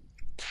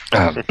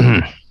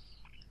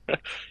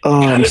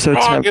 I'm so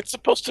tempted. It's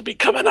supposed to be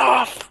coming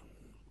off.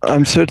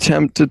 I'm so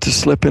tempted to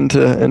slip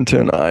into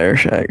an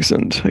Irish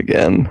accent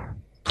again.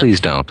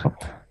 Please don't.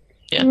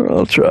 Yeah.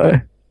 I'll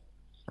try.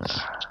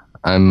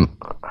 I'm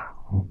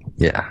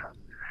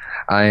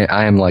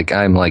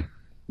like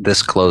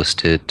this close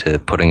to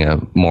putting a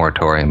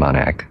moratorium on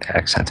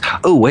accents.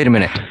 Oh, wait a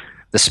minute.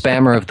 The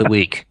spammer of the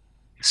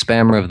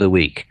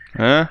week.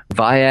 Huh?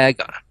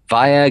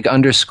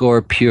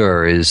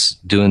 Viag_pure is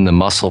doing the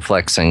muscle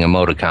flexing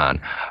emoticon.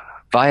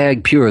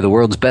 Viag Pure, the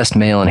world's best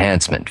male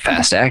enhancement.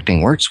 Fast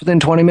acting, works within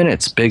 20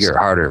 minutes. Bigger,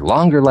 harder,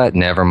 longer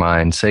never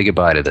mind. Say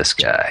goodbye to this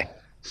guy.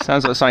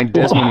 Sounds like something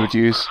Desmond would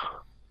use.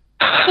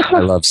 I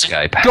love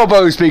Skype.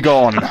 Gobbos be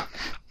gone!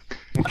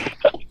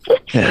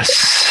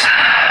 Yes.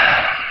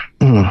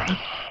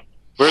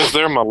 Where's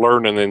their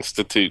learning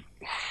institute?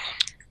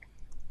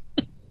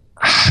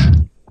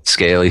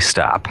 Scaly,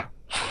 stop.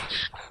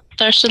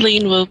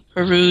 Darceline will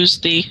peruse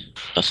the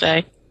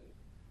buffet.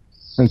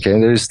 Okay,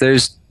 there's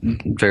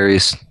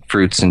various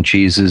fruits and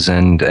cheeses,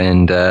 and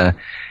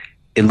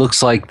it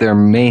looks like there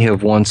may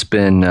have once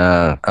been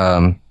a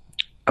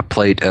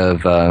plate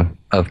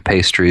of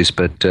pastries,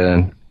 but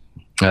there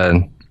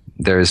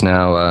is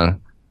now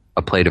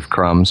a plate of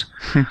crumbs,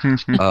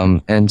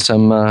 and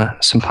some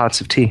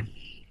pots of tea.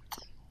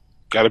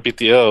 Gotta beat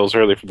the elves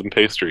early for them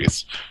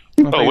pastries.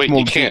 Oh wait,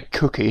 you can't.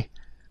 Cookie.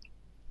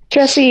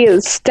 Jesse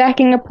is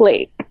stacking a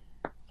plate.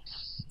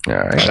 All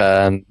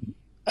right.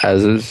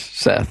 As is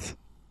Seth.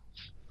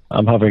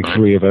 I'm having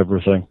 3 of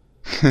everything.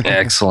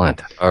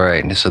 Excellent. All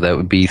right, so that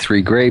would be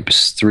 3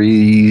 grapes,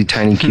 3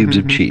 tiny cubes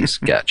of cheese.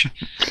 Gotcha.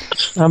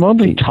 I'm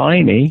only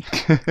tiny.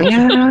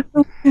 Yeah.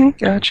 Okay.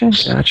 Gotcha.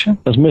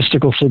 There's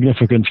mystical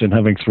significance in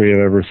having 3 of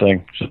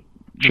everything.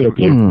 Should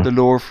be. The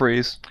law of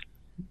freeze.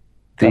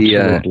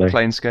 Absolutely.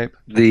 Planescape.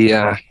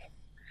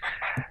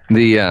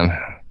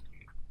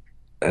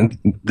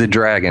 The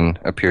dragon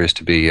appears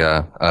to be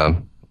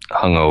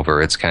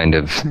hungover.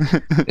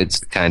 It's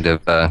kind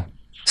of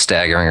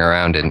staggering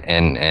around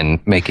and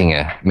making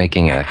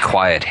a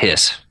quiet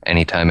hiss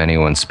anytime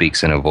anyone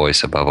speaks in a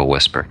voice above a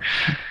whisper.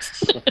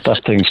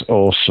 That thing's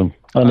awesome.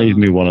 I need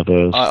me one of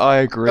those. I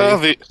agree.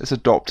 Let's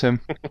adopt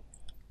him.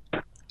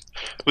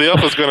 The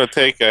elf is going to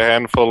take a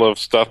handful of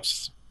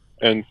stuffs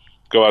and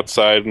go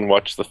outside and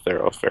watch the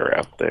thoroughfare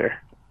out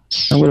there.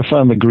 I'm going to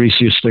find the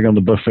greasiest thing on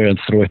the buffet and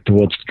throw it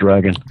towards the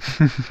dragon.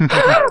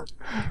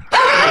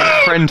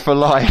 Friend for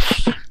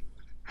life.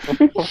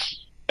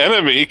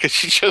 Enemy, because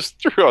she just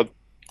threw a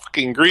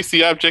fucking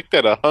greasy object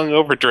at a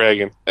hungover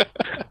dragon.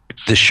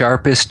 The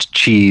sharpest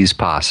cheese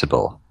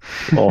possible.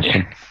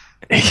 Awesome.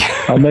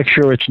 I'll make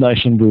sure it's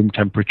nice and room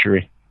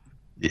temperature.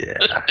 Yeah.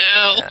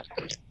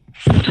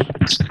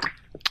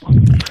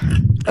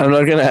 I'm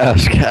not going to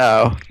ask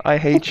how. I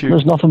hate you.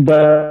 There's nothing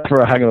better for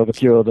a hangover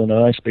cure than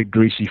a nice big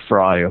greasy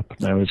fry up.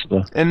 Now is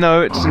the. And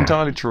no, it's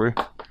entirely true.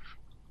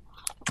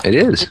 It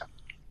is.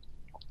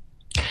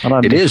 And I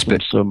It miss is, them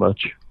but- so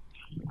much.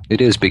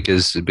 It is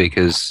because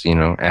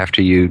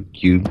after you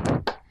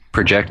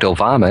projectile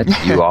vomit,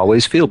 you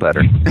always feel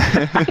better.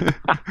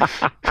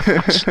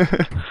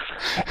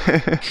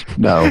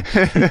 No.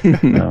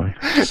 No.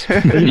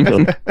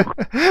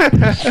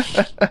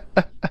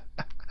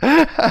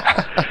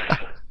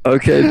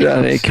 Okay,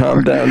 Danny,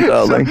 calm down,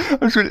 darling. I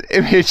was with an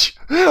image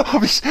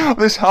of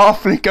this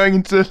halfling going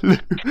into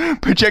the loo,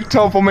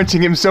 projectile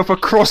vomiting himself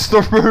across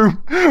the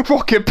room,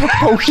 rocket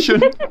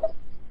propulsion.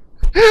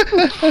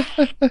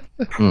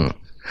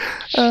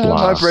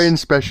 My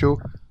brain's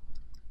special.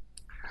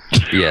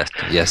 Yes,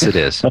 it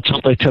is. That's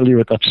what they tell you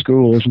at that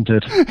school, isn't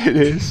it? It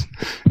is.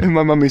 And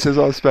my mummy says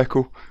I'm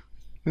speckle.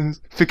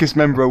 Thickest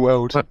member of the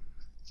world.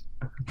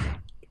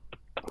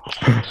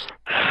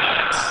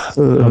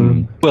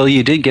 Well,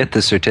 you did get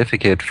the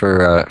certificate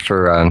for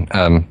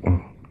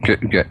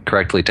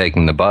correctly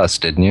taking the bus,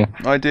 didn't you?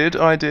 I did.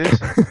 I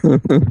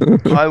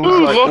was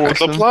Ooh, like, look at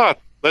awesome. the plot.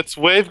 Let's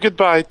wave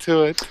goodbye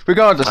to it.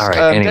 Regardless, All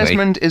right, anyway.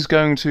 Desmond is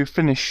going to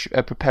finish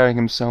preparing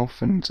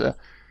himself and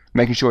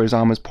making sure his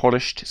armor's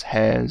polished, his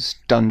hair's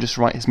done just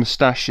right, his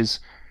moustache is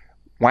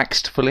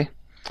waxed fully,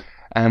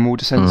 and we'll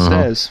descend the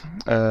stairs,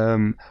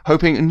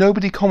 hoping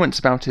nobody comments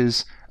about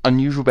his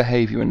unusual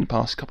behaviour in the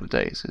past couple of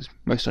days. Is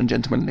most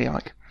ungentlemanly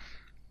like.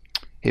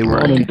 Here we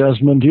Morning,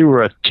 Desmond. You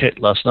were a tit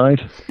last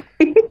night.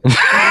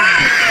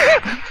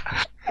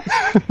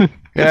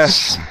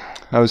 Yes,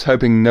 I was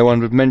hoping no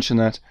one would mention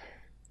that.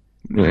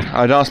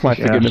 I'd ask my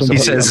forgiveness. He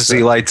of says as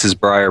he lights his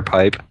briar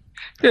pipe.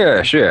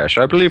 Yes,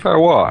 I believe I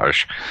was.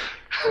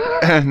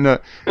 No,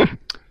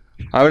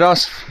 I would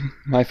ask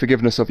my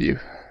forgiveness of you,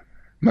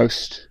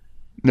 most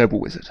noble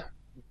wizard.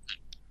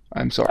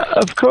 I'm sorry.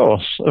 Of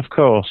course.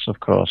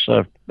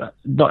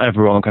 Not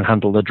everyone can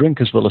handle their drink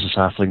as well as us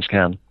halflings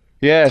can.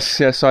 Yes,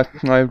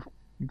 I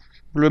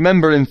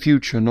remember in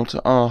future not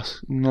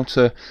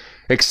to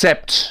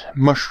accept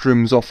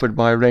mushrooms offered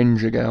by a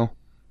ranger girl.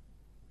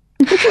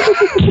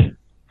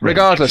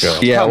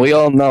 Regardless. Yeah, come, we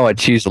all know what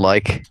she's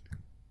like.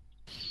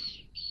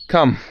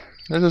 Come,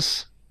 let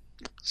us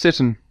sit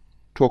and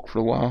talk for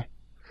a while.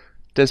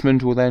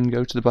 Desmond will then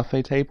go to the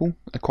buffet table,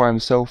 acquire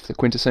himself the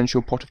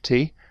quintessential pot of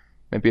tea,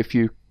 maybe a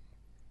few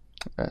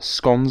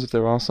scones if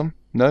there are some.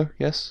 No?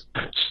 Yes?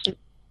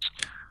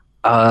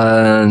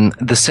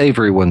 The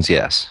savory ones,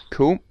 yes.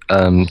 Cool.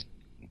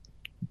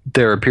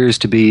 There appears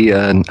to be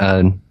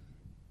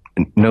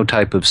no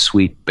type of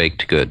sweet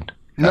baked good.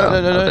 No. It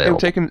available.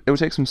 will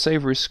take some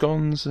savoury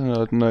scones and I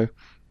don't know,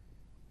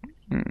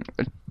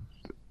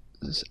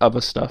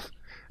 other stuff,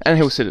 and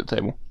he'll sit at the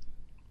table.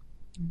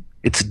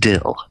 It's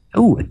dill.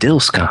 Oh, a dill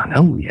scone.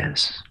 Oh,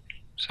 yes.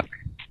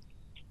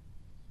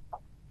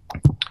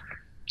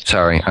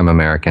 Sorry, I'm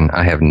American.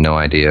 I have no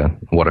idea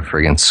what a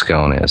friggin'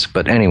 scone is.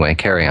 But anyway,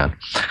 carry on.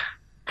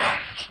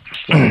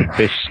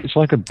 It's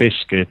like a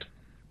biscuit.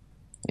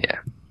 Yeah.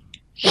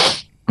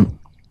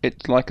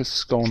 It's like a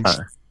scone.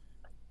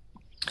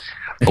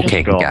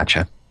 Okay, Scone.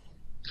 gotcha.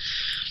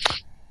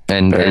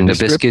 And Very a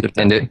biscuit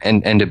descriptive,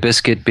 and a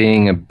biscuit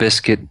being a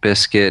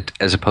biscuit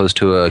as opposed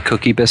to a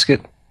cookie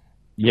biscuit.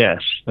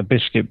 Yes, a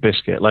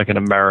biscuit, like an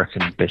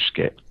American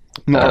biscuit.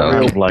 Not a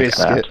real like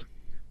biscuit. that.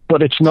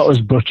 But it's not as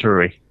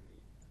buttery.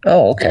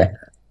 Oh, okay.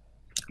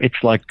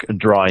 It's like a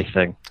dry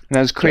thing. And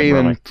has cream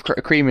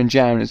and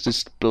jam. It's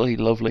just bloody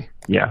lovely.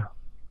 Yeah.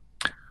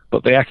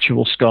 But the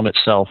actual scone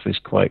itself is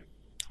quite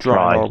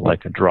dry, horrible.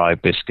 like a dry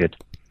biscuit.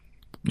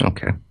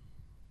 Okay.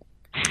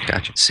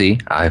 Gotcha. See,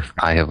 I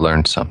have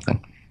learned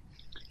something.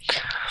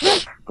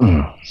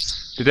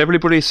 Did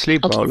everybody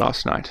sleep well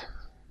last night?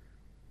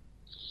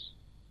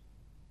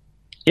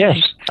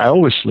 Yes, I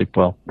always sleep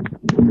well.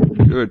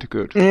 Good.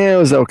 Yeah, it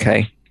was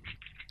okay.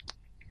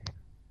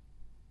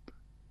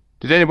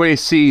 Did anybody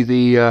see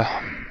the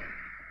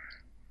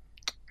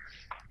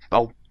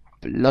oh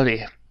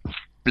bloody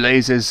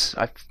blazes!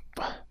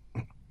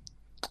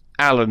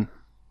 Alan.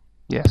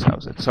 Yes, that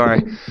was it.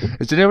 Sorry.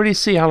 Did anybody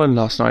see Alan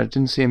last night? I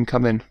didn't see him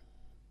come in.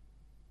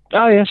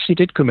 Ah, yes, he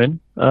did come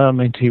in.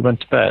 And he went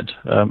to bed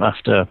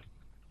after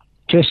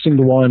tasting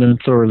the wine and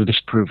thoroughly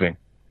disapproving.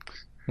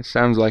 It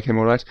sounds like him,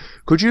 all right.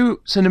 Could you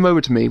send him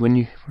over to me when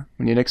you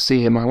next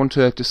see him? I want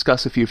to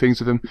discuss a few things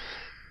with him.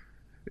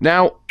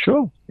 Now,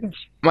 Sure, yes.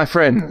 my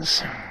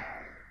friends,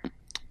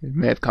 it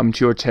may have come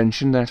to your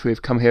attention that we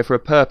have come here for a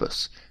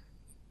purpose.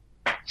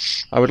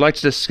 I would like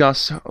to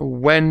discuss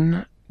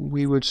when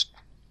we would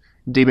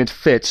deem it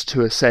fit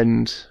to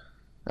ascend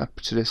up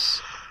to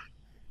this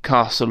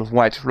castle of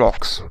White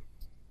Rocks.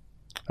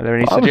 Are there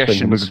any I was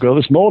thinking we suggestions? could go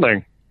this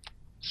morning.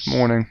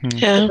 Morning.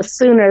 Yeah. The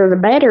sooner the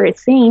better, it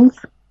seems.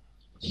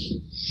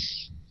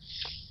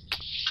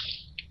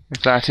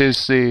 If that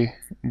is the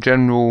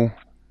general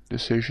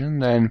decision,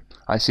 then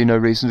I see no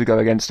reason to go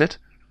against it.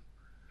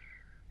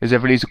 Is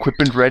everybody's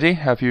equipment ready?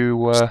 Have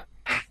you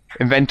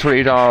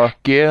inventoried our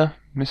gear,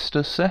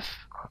 Mr. Seth?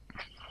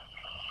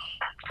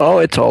 Oh,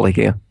 it's all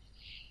here.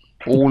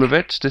 All of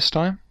it this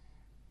time?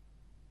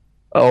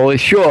 Oh,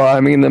 sure. I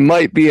mean, there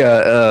might be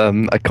a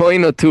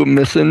coin or two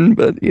missing,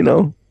 but you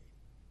know.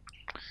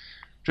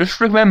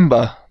 Just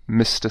remember,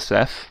 Mr.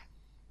 Seth,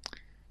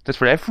 that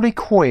for every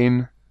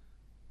coin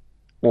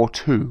or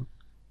two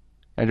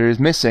that is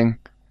missing,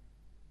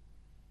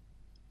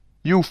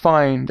 you'll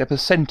find a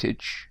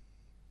percentage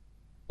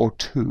or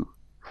two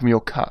from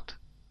your cut.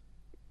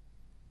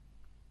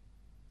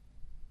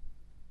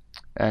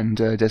 And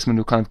Desmond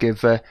will kind of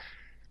give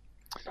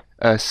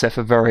Seth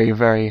a very,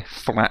 very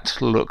flat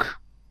look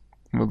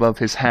from above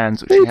his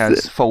hands, which he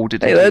has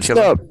folded into that's each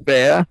other. not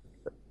fair.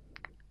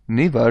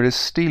 Neva is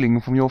stealing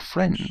from your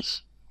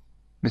friends,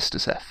 Mr.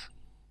 Seth.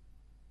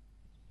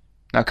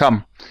 Now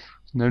come.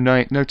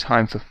 No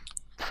time for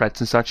threats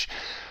and such.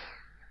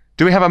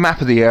 Do we have a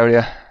map of the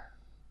area,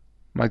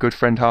 my good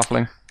friend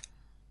Halfling?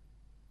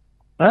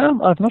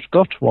 I've not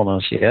got one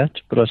as yet,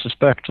 but I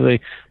suspect the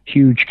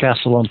huge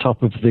castle on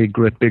top of the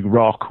great big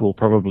rock will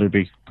probably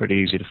be pretty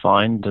easy to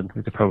find, and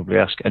we could probably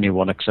ask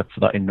anyone except for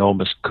that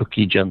enormous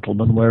cookie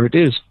gentleman where it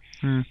is.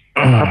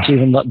 Perhaps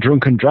even that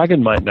drunken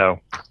dragon might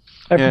know.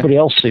 Everybody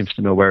else seems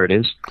to know where it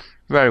is.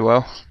 Very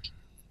well.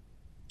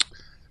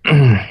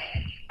 I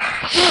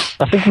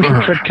think we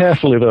should tread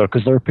carefully, though,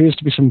 because there appears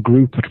to be some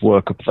group at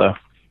work up there.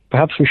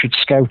 Perhaps we should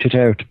scout it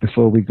out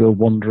before we go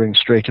wandering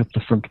straight up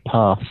the front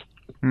path.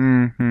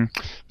 No,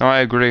 I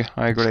agree.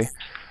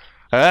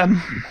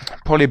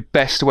 Probably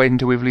best to wait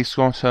until we've at least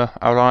got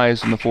our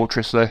eyes on the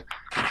fortress, though.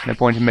 No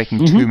point in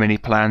making too many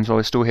plans while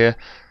we're still here.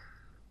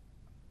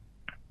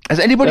 Has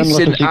anybody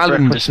seen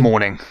Alan this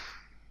morning?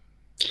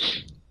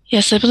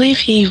 Yes, I believe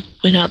he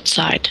went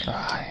outside.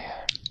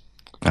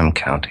 I'm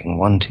counting.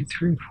 1, 2,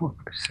 3, 4,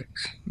 5,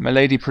 6. My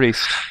lady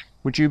priest,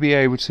 would you be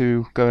able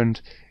to go and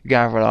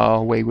gather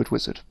our wayward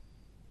wizard?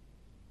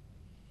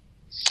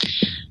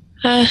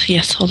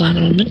 Yes, hold on a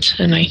moment,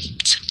 and I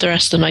sip the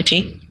rest of my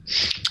tea.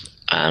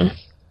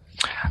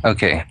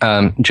 Okay,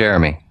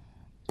 Jeremy.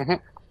 Mm-hmm.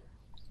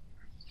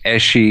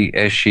 As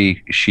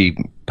she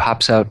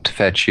pops out to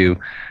fetch you,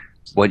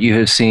 what you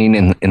have seen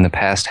in the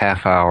past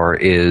half hour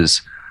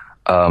is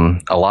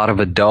a lot of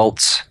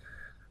adults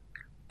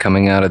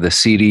coming out of the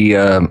seedy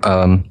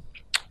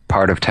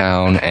part of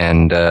town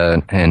and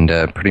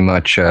pretty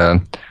much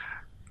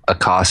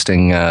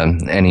accosting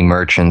any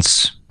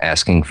merchants,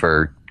 asking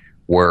for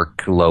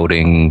work,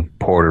 loading,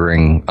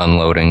 portering,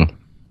 unloading,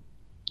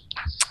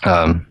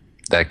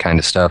 that kind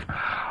of stuff,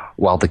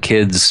 while the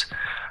kids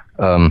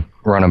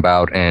run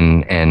about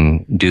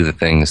and do the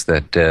things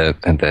that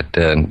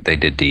they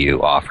did to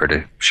you: offer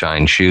to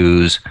shine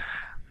shoes,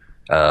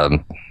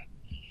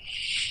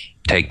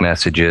 take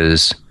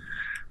messages,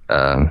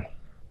 that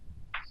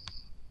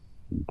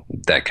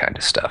kind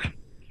of stuff.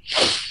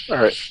 All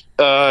right.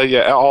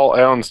 Yeah, all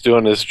Alan's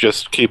doing is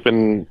just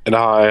keeping an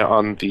eye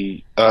on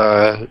the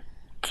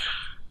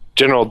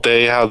general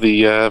day, how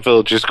the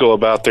villagers go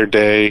about their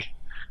day,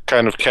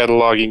 kind of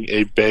cataloging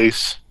a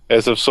base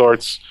as of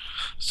sorts.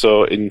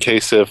 So in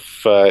case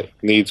if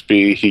needs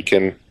be, he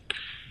can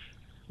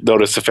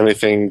notice if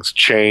anything's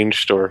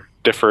changed or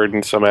differed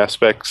in some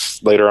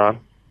aspects later on.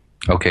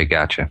 Okay,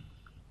 gotcha.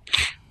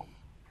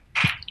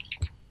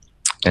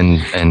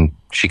 And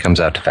she comes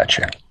out to fetch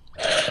you.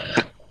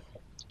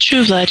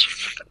 True blood,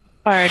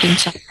 fired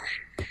inside,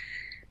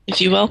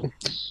 if you will.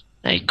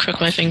 I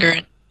crook my finger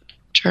and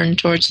turn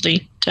towards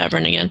the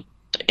tavern again,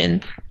 the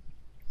inn.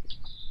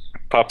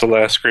 Pop the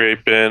last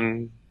grape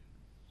in,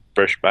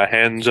 brush my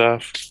hands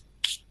off.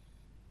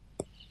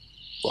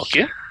 Walk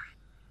in.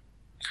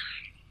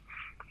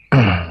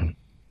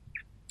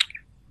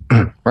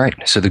 Right,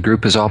 so the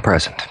group is all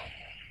present.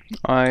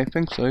 I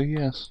think so,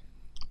 yes.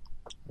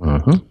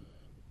 Mm-hmm.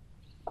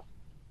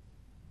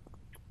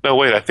 No,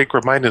 wait, I think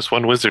we're minus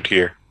one wizard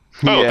here.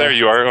 Oh, Yeah. there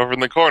you are, over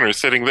in the corner,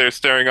 sitting there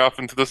staring off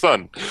into the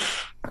sun.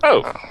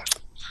 Oh.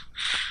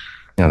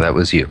 No, that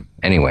was you.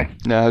 Anyway.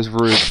 No, it was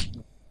rude.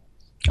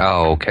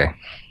 Oh, okay.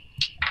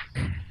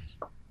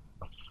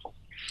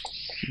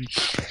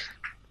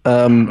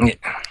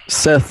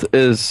 Seth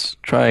is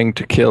trying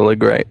to kill a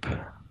grape.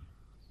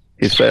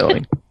 He's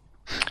failing.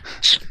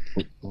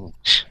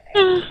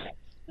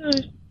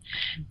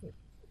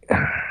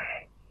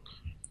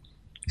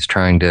 He's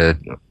trying to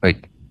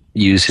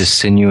use his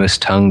sinuous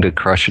tongue to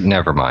crush it.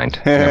 Never mind.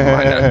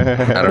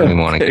 I don't even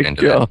want to get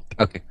into that.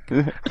 Okay.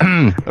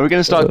 Are we going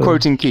to start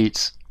quoting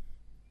Keats?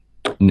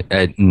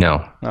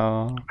 No.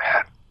 Oh.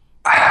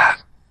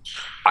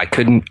 I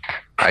couldn't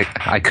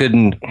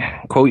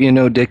quote you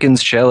no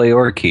Dickens, Shelley,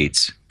 or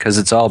Keats, because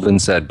it's all been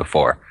said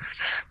before.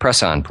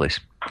 Press on, please.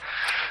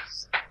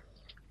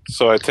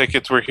 So I take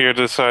it we're here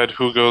to decide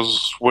who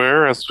goes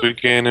where as we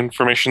gain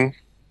information?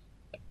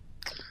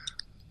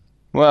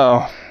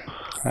 Well,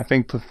 I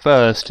think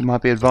first it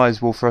might be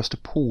advisable for us to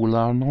pool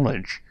our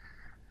knowledge.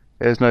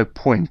 There's no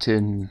point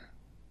in,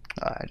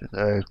 I don't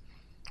know,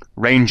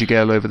 Ranger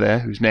Girl over there,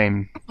 whose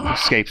name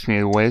escapes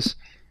me always,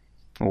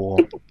 or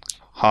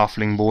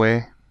Halfling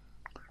Boy,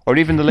 or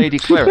even the Lady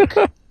Cleric.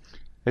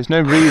 There's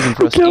no reason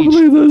for us I can't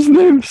believe those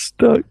names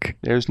stuck.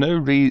 There's no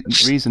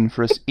reason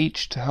for us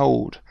each to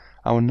hold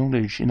our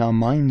knowledge in our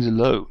minds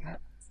alone,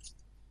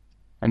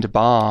 and to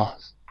bar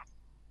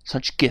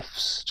such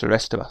gifts to the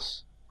rest of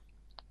us.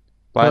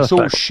 By us all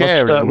Perfect.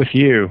 sharing. Let's start with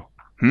you.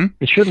 Hmm?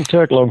 It shouldn't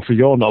take long for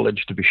your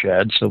knowledge to be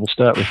shared, so we'll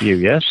start with you,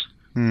 yes?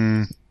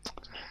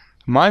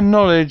 My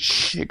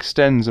knowledge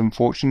extends,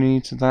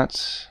 unfortunately, to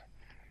that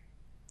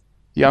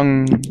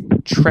young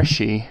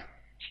Treshy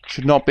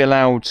should not be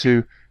allowed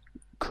to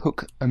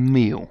cook a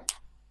meal.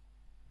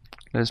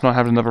 Let's not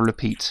have another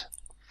repeat.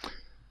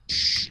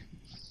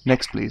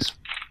 Next, please.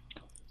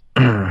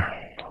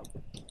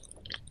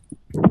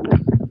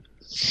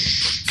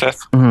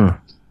 Seth?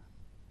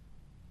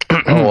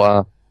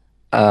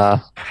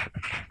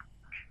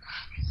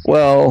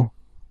 Well,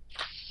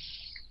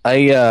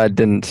 I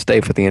didn't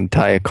stay for the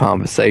entire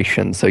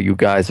conversation, so you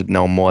guys would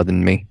know more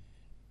than me.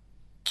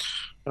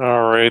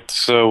 All right,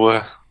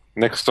 so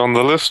next on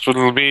the list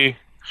will be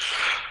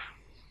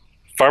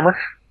Farmer.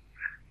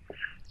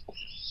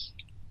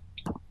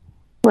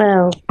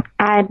 Well,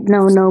 I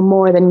know no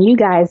more than you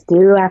guys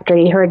do after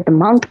you heard the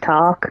monk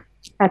talk.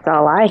 That's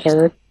all I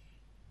heard.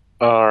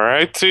 All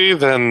righty,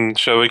 then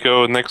shall we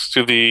go next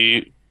to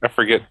the... I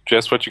forget,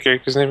 Jess, what's your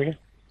character's name again?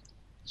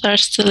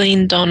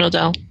 Darsteline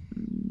Donodel.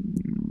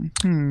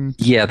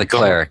 Yeah, the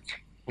cleric.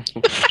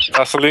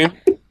 Vaseline?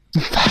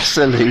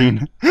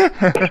 Vaseline.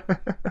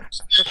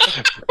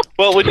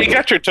 Well, when you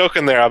got your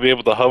token there, I'll be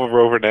able to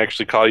hover over and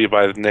actually call you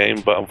by the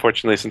name, but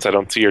unfortunately, since I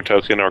don't see your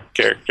token or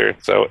character,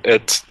 so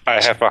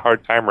I have a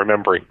hard time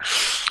remembering.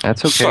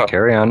 That's okay. So,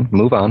 Carry on.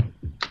 Move on.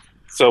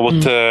 So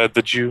what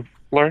did you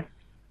learn?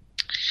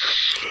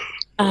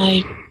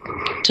 I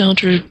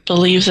don't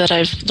believe that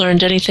I've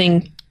learned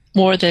anything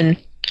more than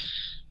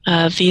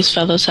these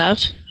fellows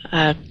have.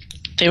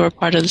 They were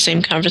part of the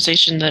same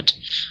conversation that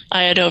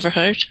I had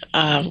overheard.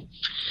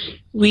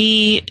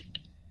 We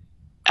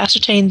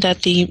ascertained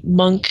that the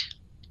monk,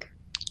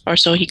 or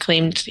so he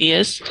claimed he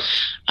is,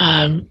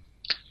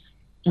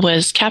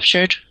 was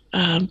captured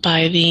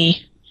by the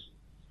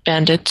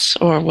bandits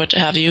or what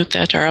have you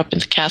that are up in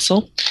the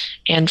castle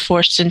and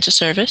forced into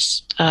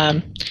service.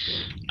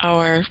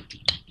 Our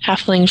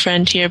halfling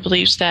friend here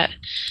believes that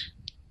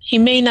he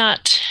may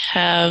not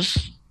have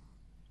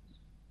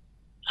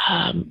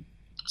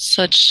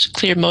such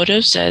clear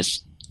motives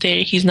as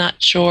he's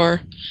not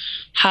sure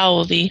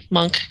how the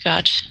monk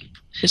got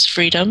his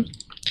freedom.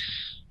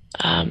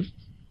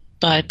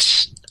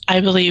 But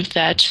I believe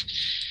that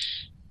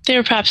they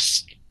were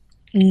perhaps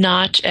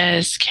not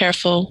as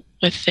careful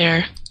with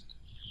their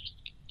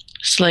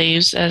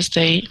slaves as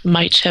they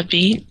might have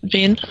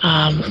been.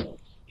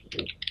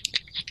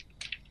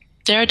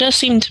 There does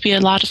seem to be a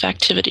lot of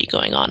activity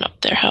going on up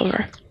there,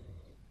 however.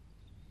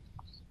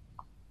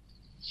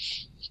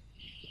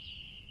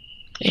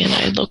 And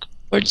I look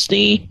towards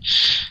the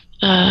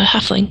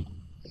halfling.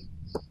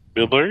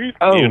 Bilberry,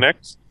 Oh. you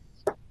next?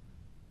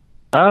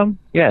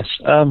 Yes.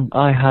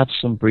 I had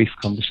some brief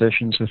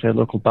conversations with a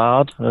local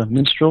bard,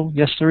 minstrel,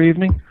 yesterday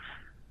evening.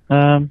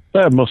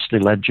 They're mostly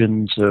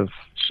legends of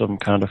some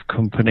kind of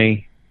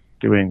company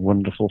doing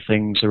wonderful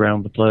things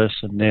around the place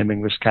and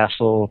naming this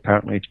castle.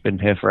 Apparently it's been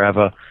here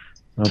forever.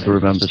 Nobody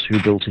remembers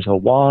who built it or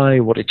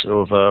why, what it's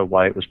over,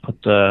 why it was put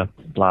there,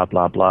 blah,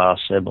 blah, blah.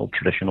 Same old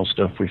traditional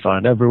stuff we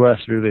find everywhere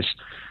through this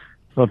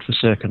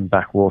godforsaken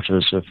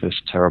backwaters of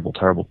this terrible,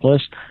 terrible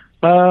place.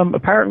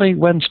 Apparently,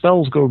 when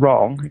spells go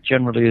wrong, it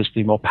generally is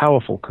the more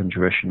powerful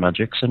conjuration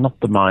magics and not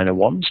the minor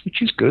ones,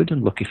 which is good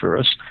and lucky for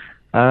us.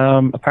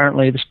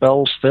 Apparently, the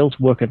spells fail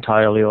to work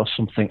entirely or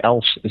something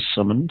else is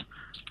summoned,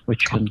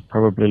 which can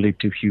probably lead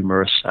to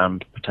humorous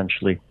and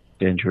potentially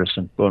dangerous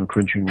and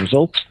bone-crunching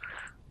results.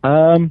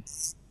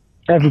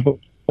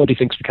 Everybody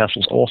thinks the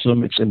castle's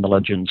awesome. It's in the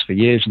legends for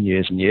years and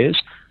years and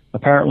years.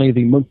 Apparently,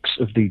 the monks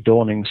of the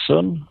Dawning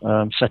Sun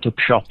set up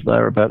shop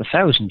there about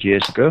 1,000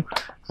 years ago,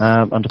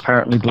 and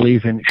apparently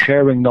believe in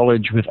sharing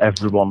knowledge with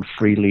everyone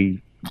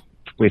freely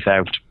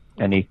without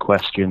any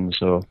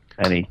questions or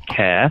any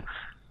care,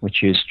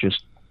 which is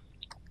just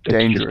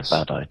dangerous.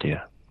 A bad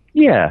idea.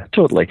 Yeah,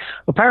 totally.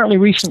 Apparently,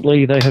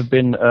 recently they have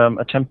been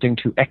attempting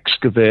to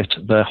excavate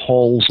the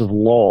halls of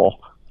law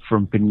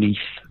from beneath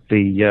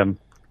the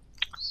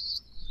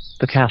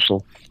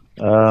castle.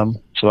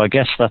 So I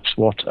guess that's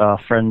what our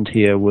friend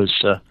here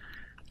was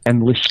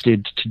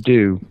enlisted to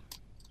do.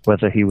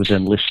 Whether he was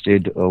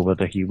enlisted or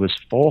whether he was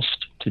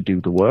forced to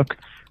do the work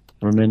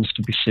remains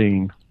to be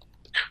seen.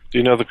 Do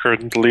you know the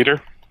current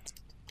leader?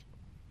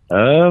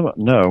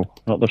 No,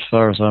 not as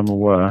far as I'm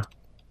aware.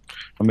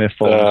 I may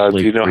fall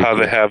asleep. Do you know how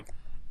briefly. they have...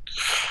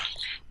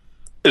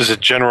 Is it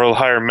general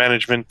higher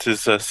management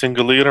is a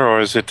single leader, or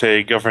is it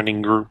a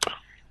governing group?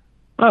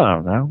 I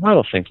don't know. I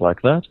don't think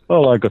like that.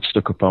 All I got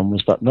stuck up on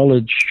was that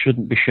knowledge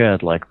shouldn't be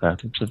shared like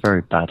that. It's a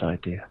very bad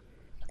idea.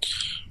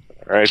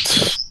 All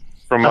right.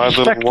 From my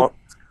little one...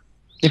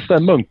 If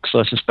they're monks,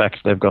 I suspect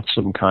they've got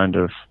some kind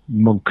of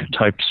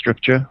monk-type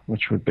structure,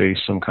 which would be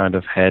some kind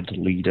of head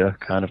leader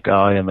kind of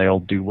guy, and they all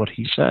do what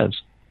he says.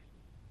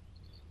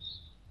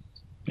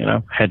 You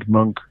know, head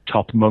monk,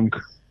 top monk,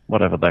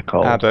 whatever they're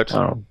called. Abbot.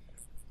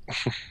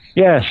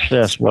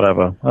 Yes,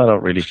 whatever. I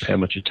don't really pay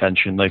much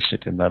attention. They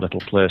sit in their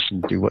little place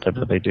and do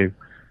whatever they do.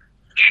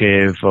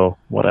 Shave or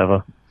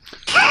whatever.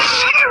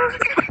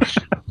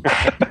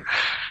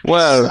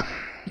 Well,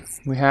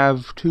 we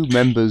have two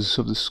members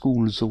of the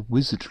schools of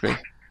wizardry.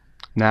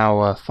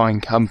 Now fine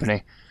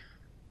company.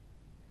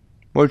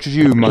 What would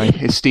you, my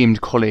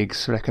esteemed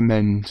colleagues,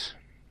 recommend?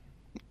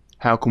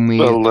 How can we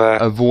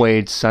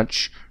avoid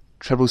such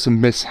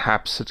troublesome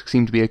mishaps that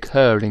seem to be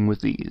occurring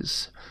with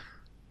these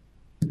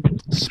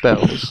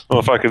spells? Well,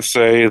 if I could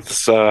say,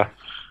 it's down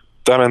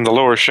in the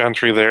lower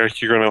chantry there,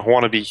 you're going to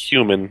want to be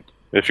human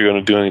if you're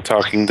going to do any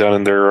talking down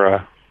in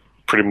their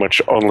pretty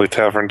much only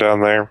tavern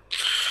down there.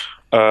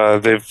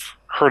 They've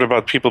heard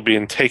about people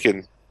being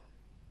taken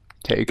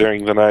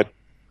during the night.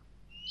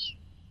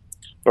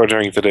 Or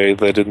during the day.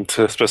 They didn't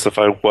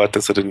specify what,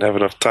 as they didn't have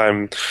enough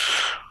time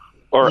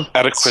or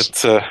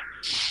adequate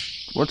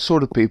what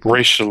sort of people?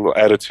 Racial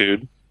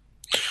attitude.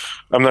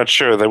 I'm not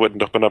sure. They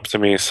wouldn't open up to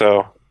me,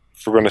 so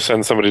if we're going to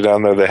send somebody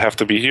down there, they have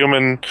to be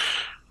human.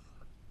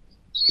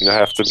 They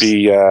have to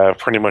be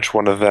pretty much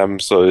one of them,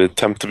 so they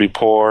attempt to be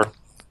poor.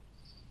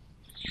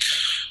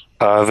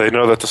 They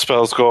know that the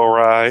spells go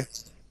awry,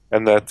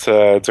 and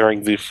that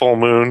during the full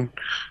moon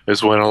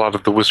is when a lot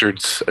of the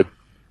wizards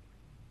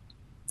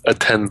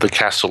attend the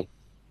castle.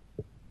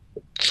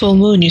 Full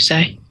moon, you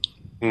say?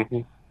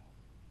 Mm-hmm.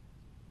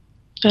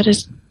 That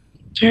is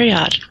very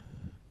odd.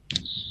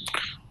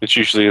 It's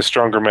usually a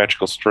stronger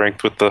magical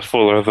strength with the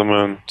fuller the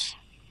moons.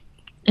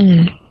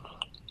 But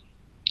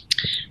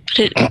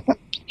it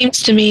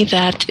seems to me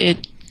that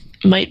it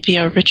might be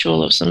a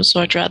ritual of some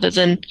sort rather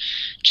than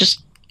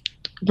just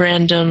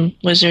random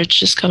wizards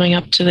just coming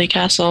up to the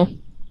castle.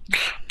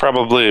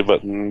 Probably,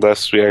 but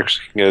unless we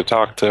actually can get to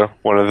talk to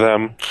one of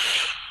them,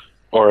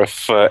 or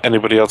if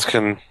anybody else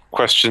can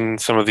question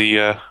some of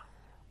the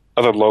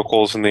other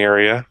locals in the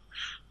area,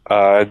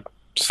 I'd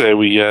say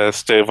we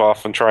stave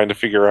off and trying to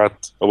figure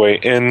out a way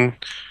in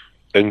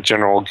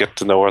general, get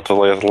to know what the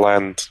lay of the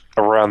land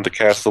around the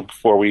castle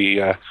before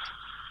we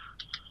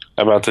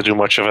about to do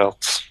much of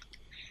else.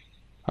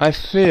 I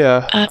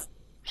fear...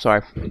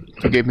 Sorry,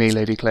 forgive me,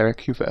 Lady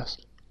Cleric, you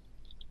first.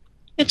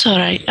 It's all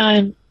right.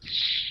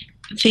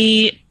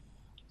 The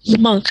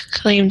monk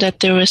claimed that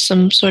there was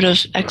some sort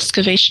of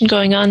excavation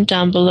going on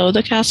down below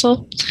the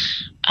castle,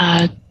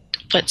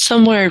 but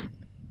somewhere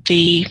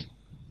the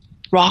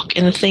rock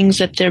and the things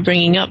that they're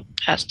bringing up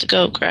has to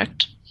go,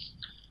 correct?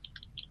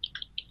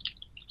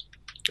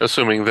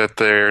 Assuming that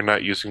they're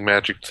not using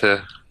magic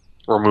to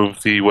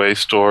remove the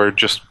waste or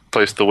just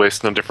place the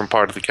waste in a different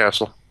part of the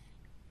castle.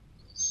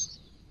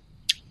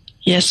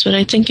 Yes, but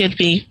I think it'd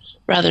be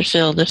rather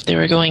filled if they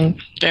were going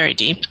very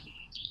deep.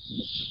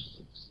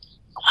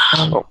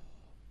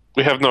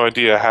 We have no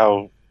idea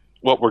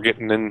what we're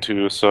getting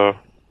into, so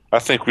I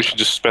think we should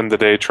just spend the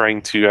day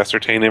trying to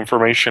ascertain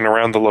information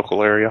around the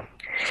local area.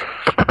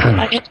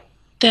 I get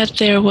that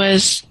there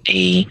was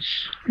a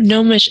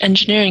gnomish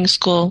engineering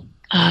school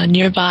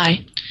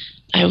nearby.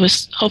 I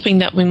was hoping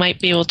that we might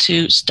be able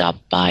to stop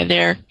by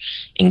their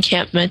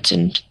encampment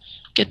and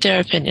get their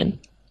opinion.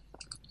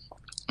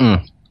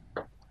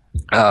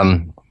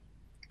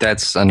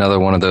 That's another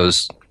one of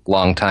those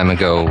long time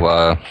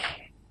ago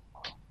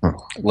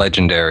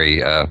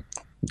legendary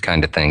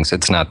kind of things.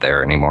 It's not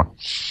there anymore.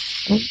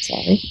 I'm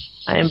sorry.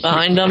 I am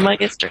behind on my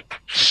history.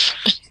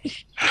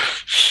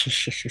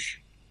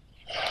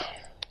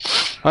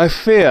 I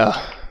fear,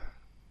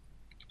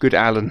 good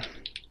Alan,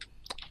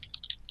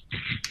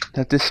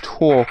 that this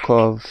talk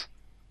of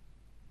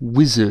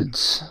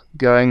wizards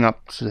going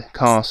up to the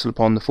castle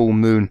upon the full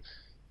moon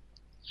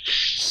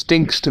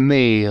stinks to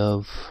me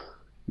of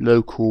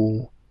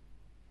local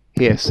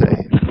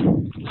hearsay.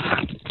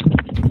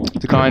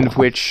 The kind of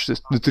which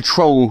the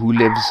troll who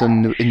lives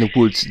in the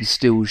woods and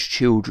steals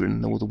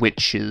children, or the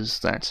witches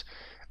that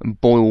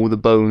boil the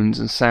bones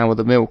and sour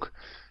the milk.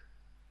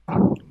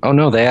 Oh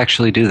no, they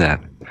actually do that.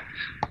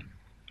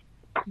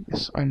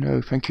 Yes, I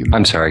know, thank you.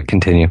 I'm sorry,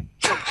 continue.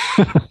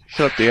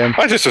 Shut up, DM.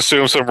 I just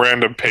assume some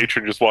random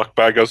patron just walked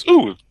by and goes,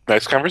 "Ooh,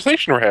 nice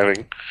conversation we're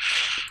having."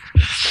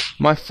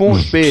 My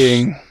thought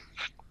being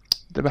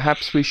that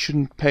perhaps we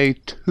shouldn't pay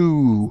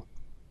too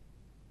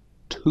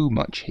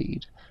much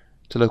heed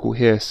to local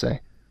hearsay.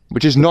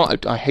 Which is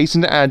not, I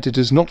hasten to add, it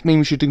does not mean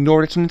we should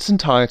ignore it in its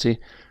entirety.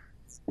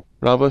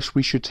 Rather,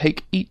 we should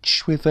take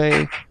each with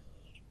a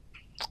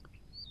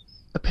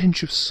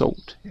pinch of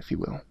salt, if you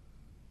will.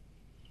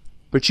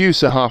 But you,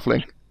 Sir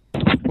Halfling,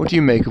 what do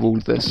you make of all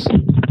this?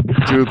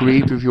 Do you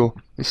agree with your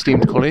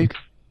esteemed colleague?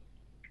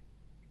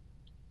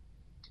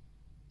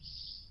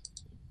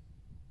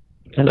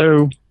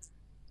 Hello.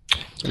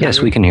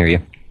 Yes, we can hear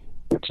you.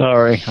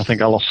 Sorry, I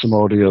think I lost some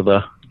audio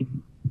there.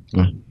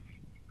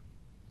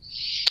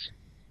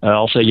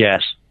 I'll say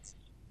yes.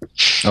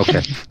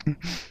 Okay.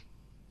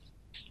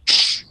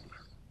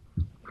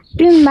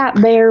 Didn't that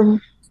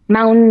there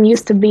mountain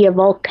used to be a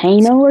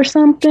volcano or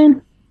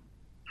something?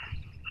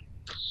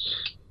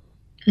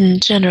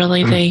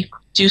 Generally, they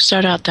do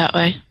start out that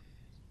way.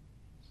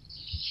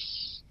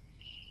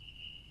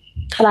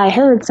 But I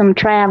heard some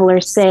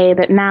travelers say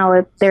that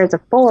now there's a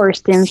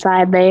forest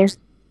inside there.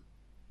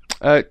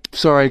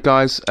 Sorry,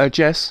 guys.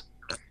 Jess,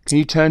 can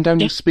you turn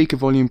down your speaker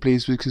volume,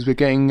 please? Because we're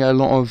getting a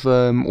lot of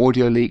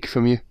audio leak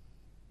from you.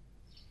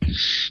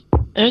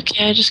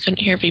 Okay, I just couldn't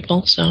hear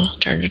people, so I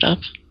turned it up.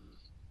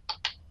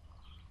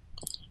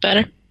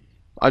 Better?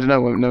 I don't know. I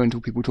won't know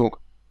until people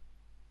talk.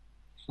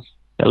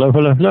 Hello,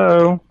 hello,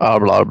 hello. Blah,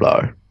 blah,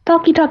 blah.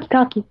 Talkie, talkie,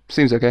 talkie.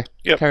 Seems okay.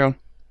 Yep. Carry on.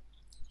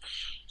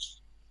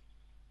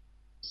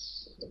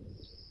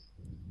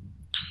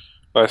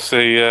 I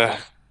say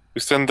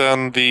we send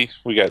down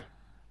we got...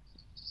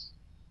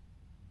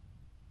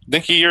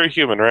 Nikki, you're a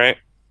human, right?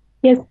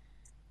 Yes.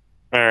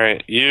 All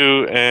right,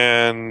 you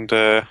and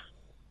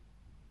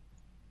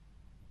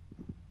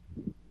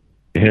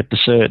You hate to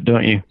say it,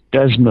 don't you?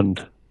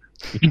 Desmond.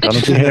 It's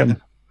gonna be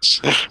him.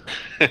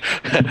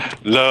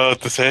 low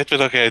to say it,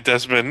 but okay,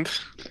 Desmond.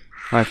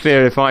 I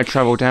fear if I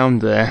travel down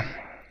there,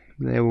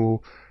 they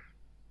will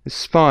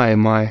spy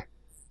my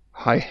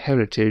high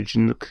heritage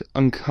and look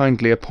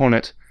unkindly upon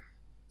it.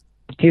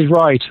 He's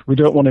right. We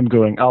don't want him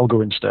going. I'll go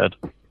instead.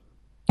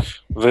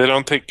 They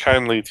don't take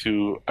kindly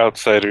to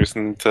outsiders,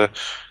 and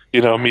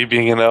me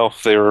being an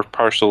elf, they were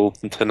partial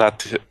to not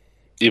to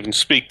even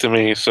speak to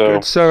me. So,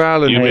 Good Sir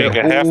Alan, you we're make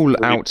a half all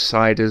believe-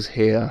 outsiders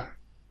here.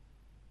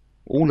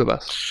 All of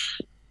us.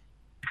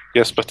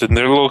 yes, but in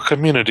their little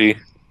community,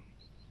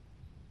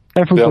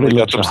 Everybody only got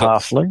loves a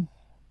themselves. halfling.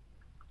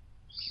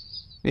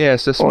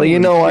 Yes, they're small Well,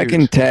 and I cute.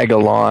 can tag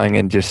along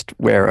and just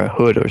wear a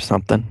hood or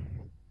something.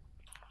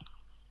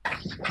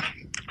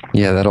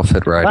 Yeah, that'll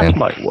fit right That in.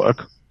 might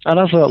work. And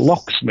as a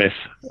locksmith,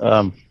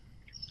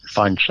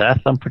 fine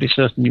Seth, I'm pretty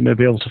certain you may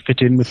be able to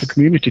fit in with the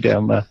community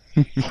down there.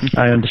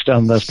 I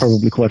understand there's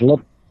probably quite a lot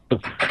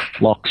of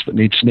locks that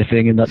need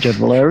sniffing in that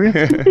general area.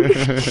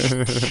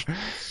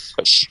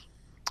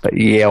 But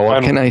yeah,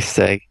 what can I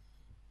say?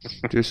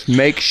 Just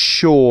make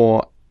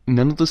sure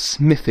none of the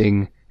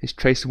smithing is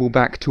traceable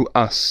back to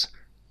us,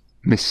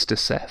 Mr.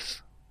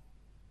 Seth.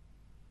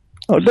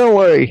 Oh, don't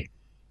worry.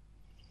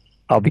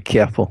 I'll be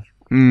careful.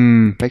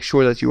 Make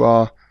sure that you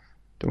are.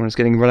 Don't want us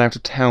getting run out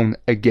of town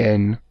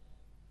again.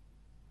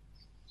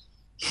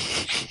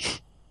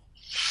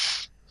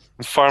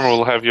 the farmer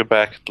will have your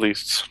back at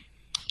least.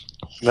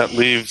 And that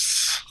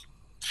leaves.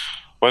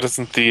 Why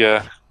doesn't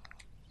the?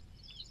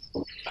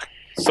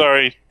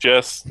 Sorry,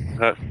 Jess.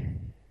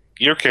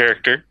 Your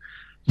character.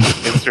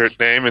 Insert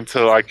name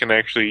until I can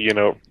actually,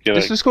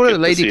 Just call it get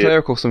to Lady see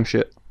Cleric or some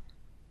shit.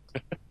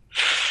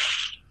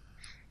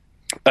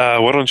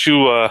 Why don't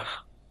you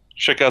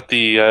check out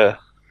the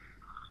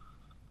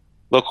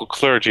local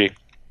clergy?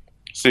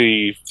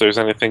 See if there's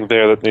anything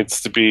there that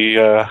needs to be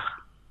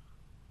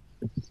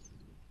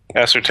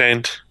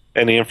ascertained.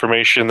 Any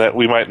information that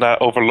we might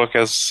not overlook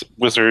as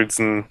wizards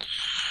and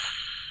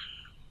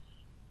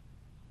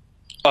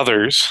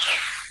others.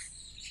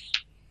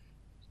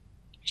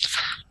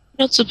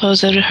 I don't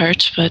suppose that would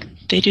hurt, but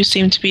they do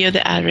seem to be of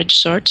the average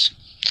sort.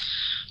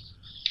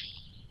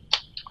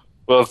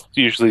 Well,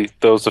 usually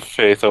those of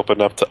faith open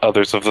up to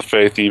others of the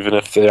faith, even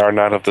if they are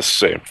not of the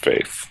same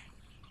faith.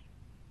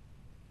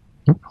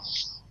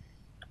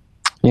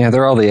 Yeah,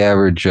 they're all the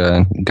average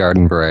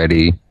garden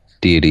variety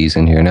deities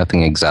in here.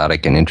 Nothing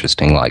exotic and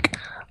interesting like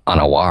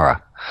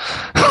Anawara.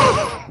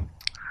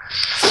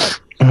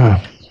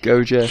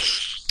 Go,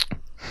 Jess.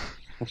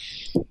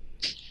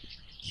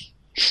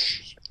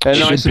 And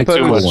Should pick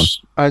the one.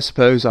 I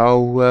suppose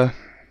I'll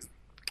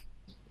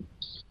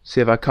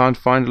see if I can't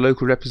find a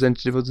local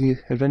representative of the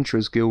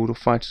Adventurers Guild or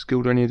Fighters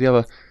Guild or any of the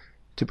other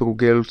typical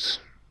guilds.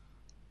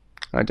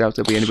 I doubt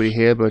there'll be anybody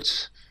here,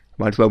 but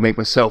I might as well make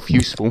myself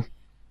useful.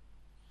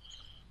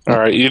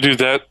 Alright, you do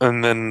that,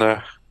 and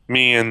then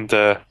me and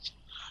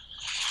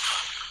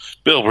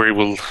Bilberry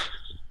will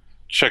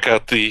check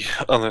out the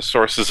other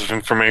sources of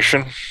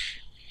information.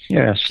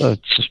 Yes, I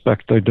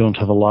suspect they don't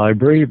have a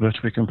library, but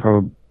we can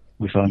probably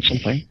find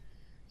something.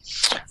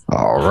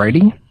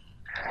 Alrighty.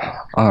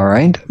 All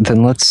right,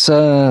 then let's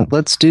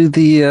do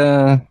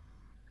the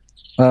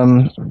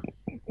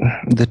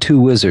two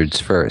wizards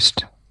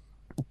first.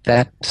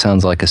 That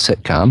sounds like a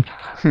sitcom,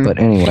 but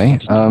anyway,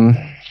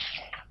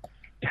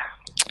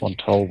 One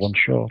tall, one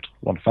short,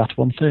 one fat,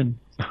 one thin.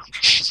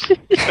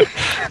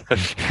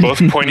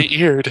 Both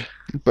pointy-eared.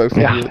 Both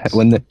yeah, idiots.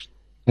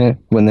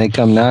 when they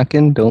come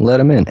knocking, don't let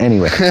them in.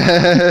 Anyway,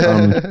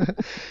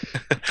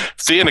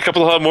 See, in a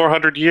couple of more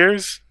 100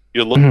 years,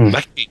 you'll look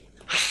like me.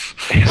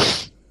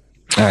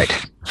 all right,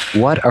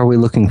 what are we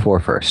looking for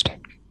first,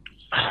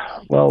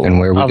 Well, and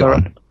where are we are there,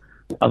 going?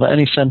 are there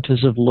any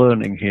centres of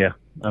learning here?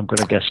 I'm going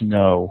to guess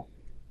no.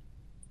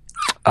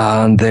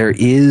 There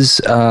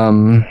is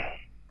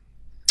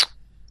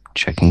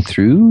checking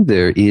through.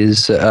 There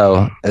is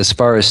as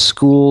far as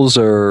schools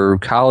or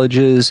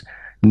colleges,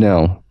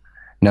 no,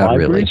 not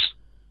Libraries? really.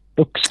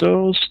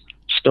 Bookstores?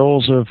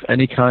 Stores of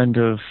any kind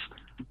of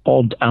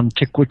odd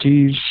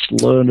antiquities?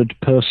 Learned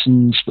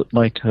persons that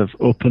might have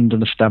opened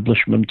an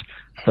establishment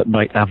that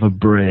might have a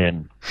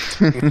brain?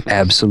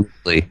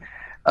 Absolutely.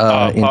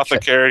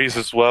 Apothecaries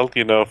as well,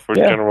 for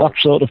Yeah, general. that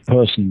sort of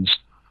persons.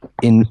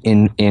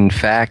 In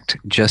fact,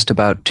 just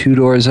about 2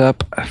 doors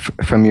up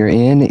from your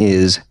inn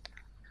is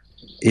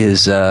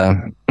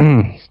a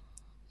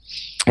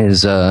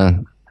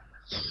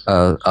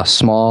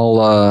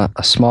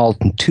small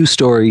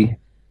 2-story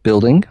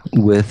building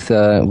with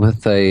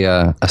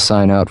a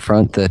sign out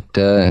front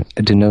that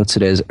denotes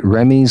it as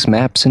Remy's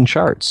Maps and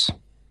Charts.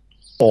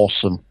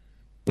 Awesome.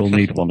 We'll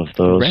need one of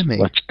those. Remy.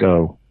 Let's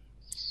go.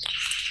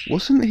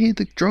 Wasn't he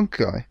the drunk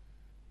guy?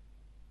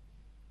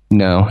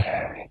 No,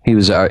 he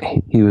was our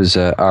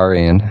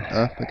inn.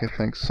 Okay,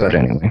 thanks. But Sorry.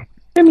 anyway,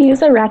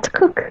 Remy's a rat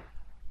cook.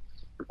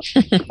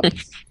 He's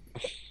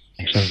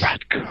a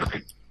rat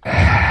cook.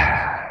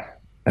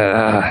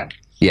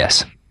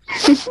 Yes.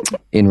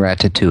 In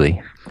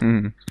Ratatouille.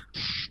 Mm.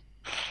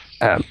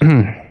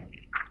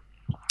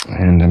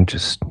 And I'm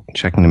just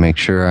checking to make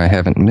sure I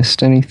haven't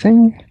missed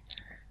anything.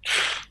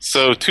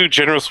 So, two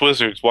generous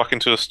wizards walk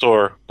into a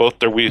store, both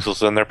their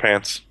weasels in their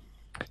pants.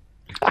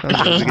 Sounds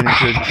like beginning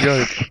to a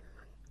joke.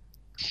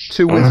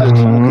 Two wizards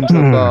walk into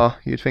a bar.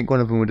 You'd think one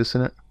of them would have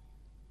seen it.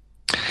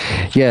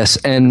 Yes,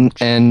 and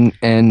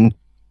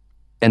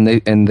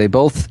they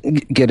both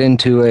get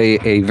into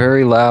a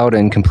very loud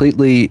and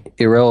completely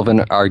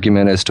irrelevant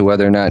argument as to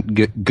whether or not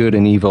good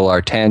and evil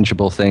are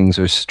tangible things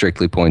or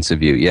strictly points of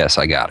view. Yes,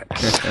 I got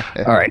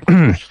it. All right.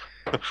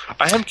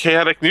 I am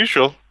chaotic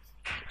neutral.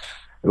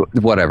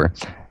 Whatever.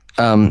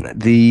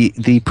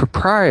 The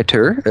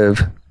proprietor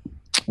of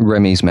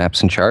Remy's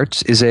Maps and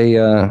Charts is a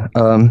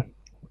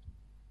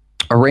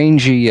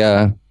rangy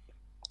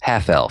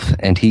half elf,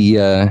 and he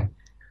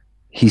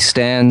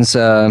stands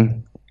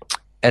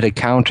at a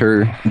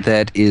counter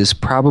that is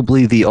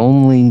probably the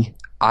only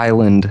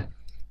island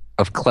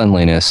of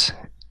cleanliness.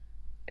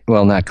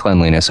 Well, not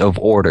cleanliness, of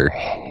order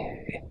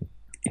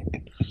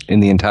in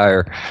the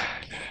entire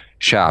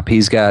shop.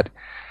 He's got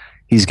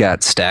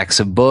stacks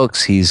of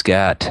books. He's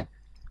got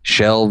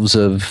shelves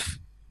of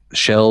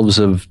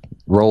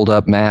rolled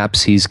up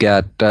maps. He's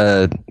got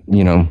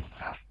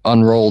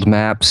unrolled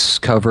maps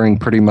covering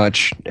pretty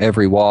much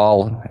every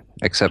wall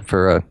except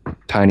for a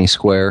tiny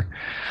square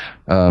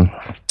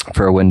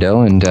for a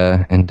window. And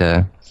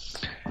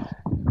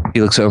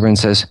he looks over and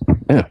says,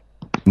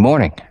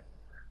 "Morning."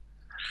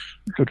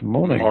 Good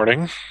morning.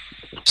 Morning.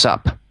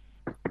 Sup?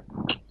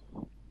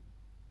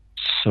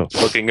 So,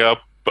 Looking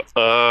up,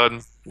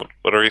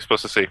 what are you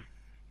supposed to see?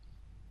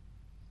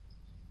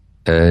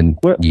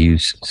 What? You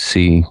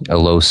see a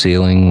low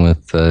ceiling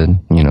with a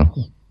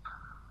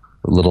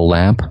little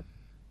lamp.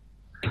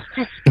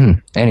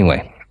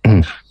 Anyway,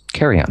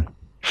 carry on.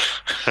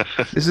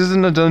 This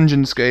isn't a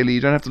dungeon, Scaly.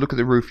 You don't have to look at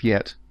the roof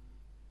yet.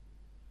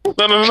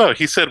 No.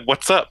 He said,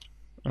 "What's up?"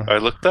 I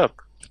looked up.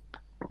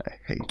 I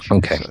hate you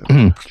Okay. so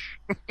much.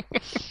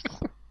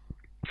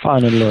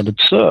 fine and loaded,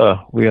 sir.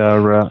 We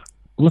are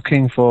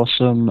looking for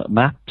some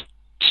maps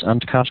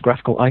and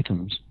cartographical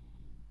items.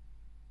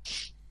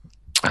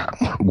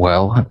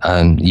 Well,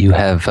 you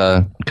have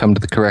come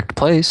to the correct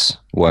place.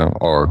 Well,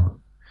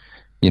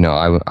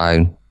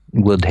 I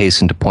would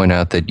hasten to point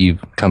out that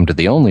you've come to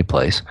the only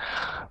place.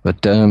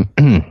 But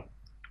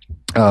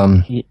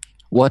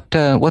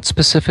what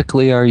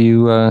specifically are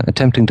you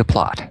attempting to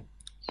plot?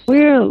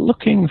 We're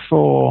looking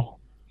for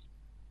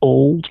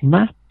old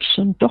maps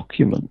and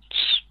documents.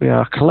 We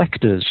are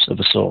collectors of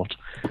a sort.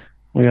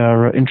 We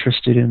are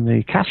interested in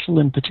the castle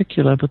in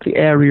particular, but the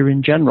area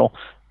in general,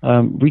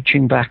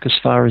 reaching back as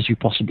far as you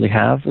possibly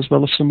have, as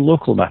well as some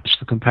local maps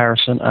for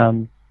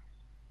comparison.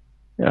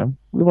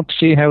 We want to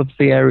see how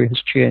the area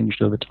has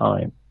changed over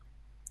time.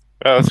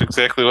 Oh, that's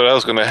exactly what I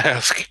was going to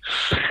ask.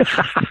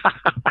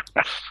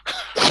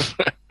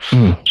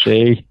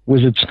 See,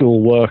 wizard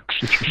school works.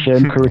 It's the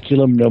same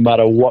curriculum no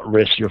matter what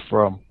race you're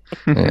from.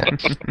 Yeah.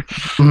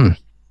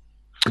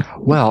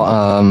 Well,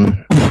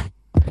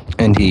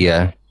 and he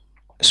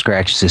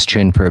scratches his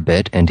chin for a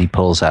bit, and he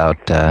pulls out,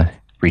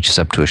 reaches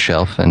up to a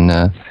shelf, and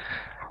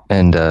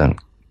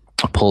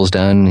pulls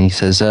down. And he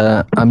says,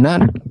 I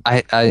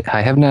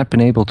have not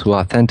been able to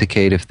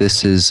authenticate if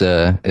this is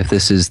a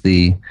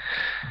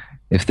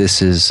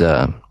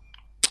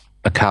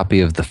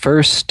copy of the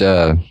first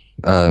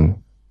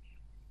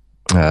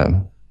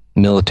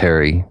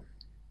military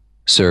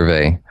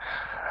survey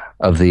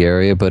of the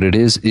area, but it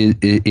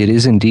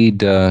is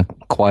indeed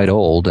quite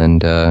old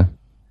and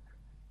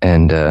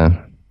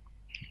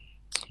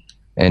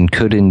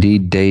could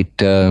indeed date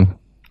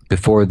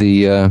before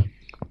the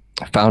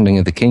founding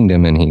of the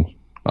kingdom. And he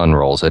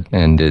unrolls it,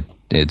 and it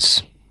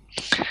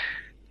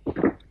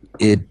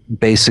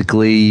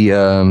basically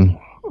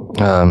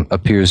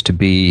appears to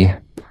be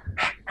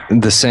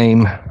the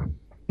same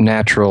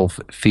natural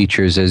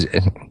features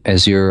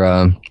as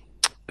you're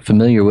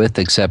familiar with,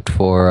 except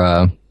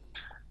for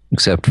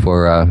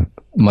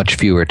much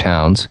fewer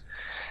towns,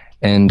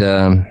 and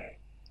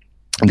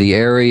the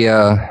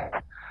area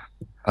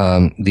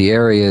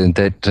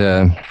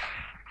that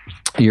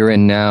you're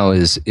in now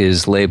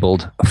is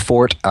labeled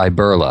Fort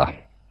Iberla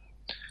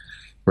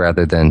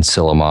rather than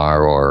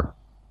Silmar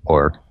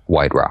or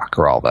Whiterock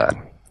or all that.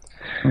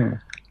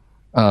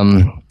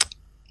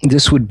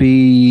 This would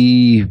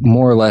be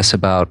more or less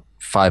about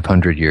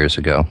 500 years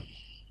ago.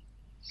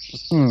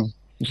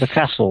 There's a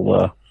castle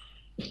there.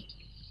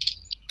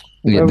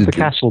 Where would the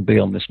castle be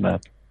on this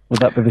map? Would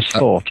that be this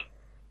fort?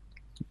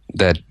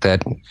 That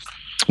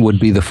would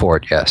be the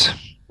fort, yes.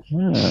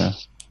 Yeah,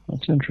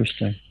 that's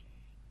interesting.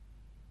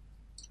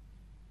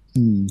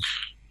 You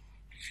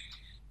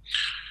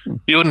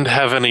wouldn't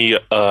have any.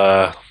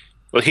 Well,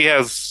 he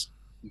has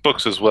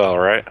books as well,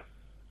 right?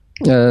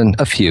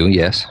 A few,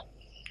 yes.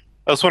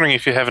 I was wondering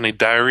if you have any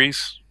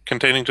diaries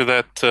containing to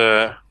that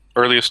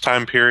earliest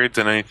time periods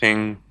and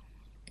anything,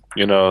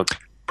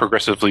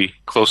 progressively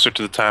closer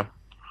to the time.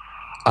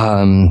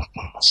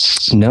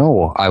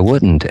 No, I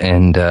wouldn't,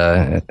 and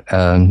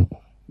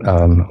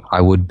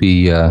I would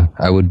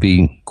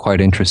be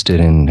quite interested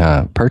in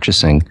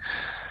purchasing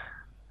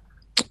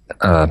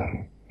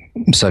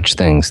such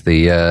things.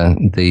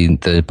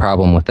 The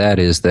problem with that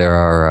is there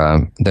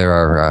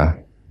are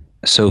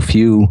so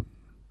few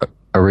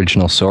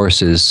original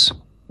sources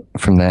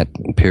from that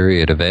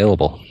period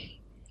available.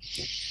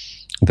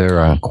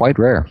 They're quite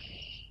rare.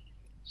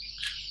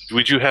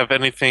 Would you have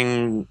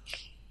anything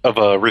of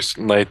a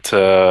recent night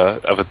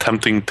of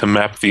attempting to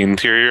map the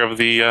interior of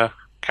the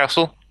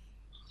castle?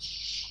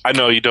 I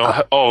know you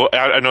don't.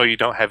 I know you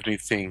don't have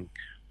anything,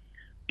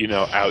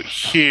 out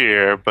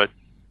here, but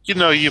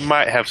you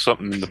might have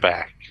something in the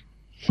back.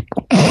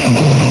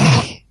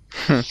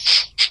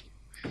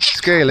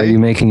 Scaly. Are you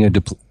making a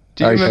do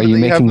you remember that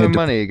you have no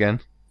money again?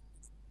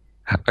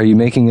 Are you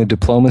making a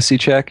diplomacy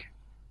check?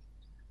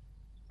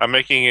 I'm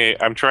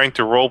trying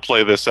to role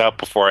play this out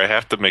before I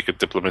have to make a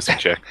diplomacy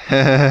check.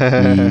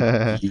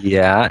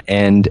 Yeah,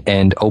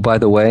 and oh, by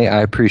the way,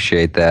 I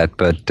appreciate that,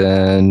 but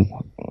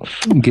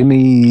give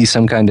me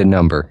some kind of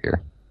number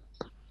here.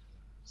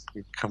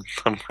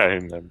 Some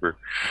kind of number.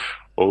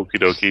 Okie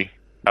dokie.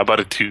 How about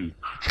a 2?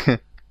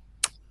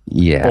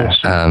 Yeah.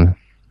 I'm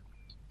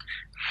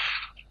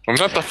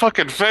not the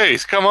fucking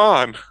face. Come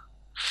on.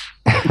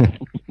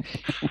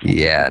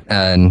 Yeah.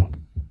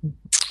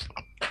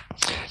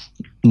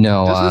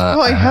 No. Does this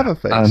guy have a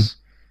face?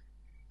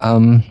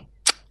 I'm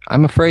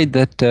afraid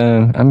that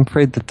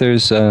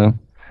there's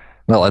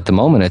well, at the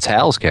moment it's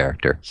Hal's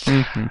character.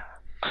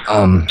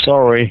 Mm-hmm.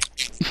 Sorry.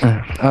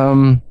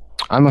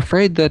 I'm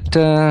afraid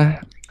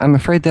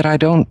that I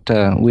don't.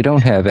 We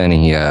don't have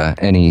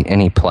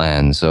any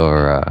plans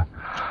or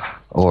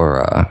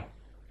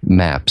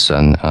maps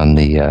on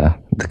the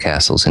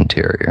castle's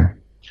interior.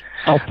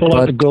 I'll pull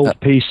out the gold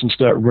piece and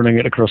start running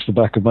it across the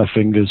back of my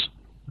fingers.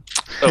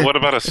 What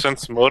about a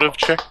sense motive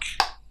check?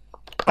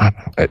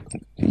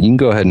 You can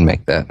go ahead and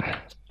make that.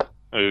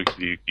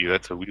 Okay,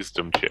 that's a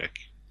wisdom check.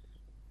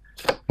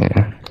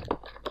 Yeah.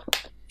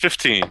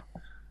 15.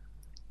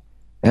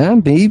 Yeah,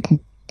 he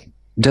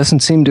doesn't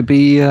seem to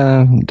be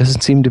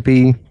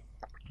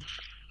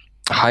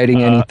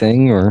hiding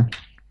anything or.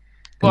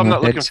 Well, I'm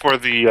not looking for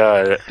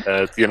the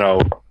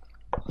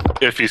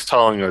if he's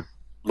telling a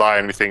lie or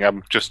anything.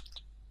 I'm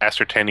just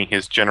ascertaining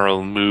his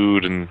general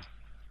mood and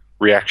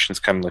reactions,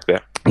 kind of like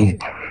that.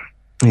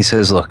 He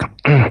says, "Look,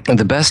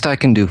 the best I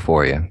can do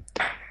for you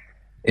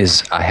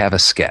is I have a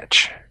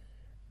sketch,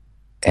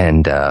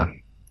 and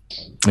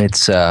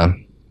it's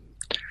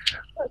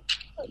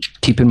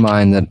keep in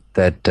mind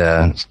that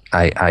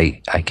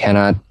I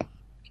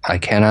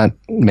cannot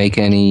make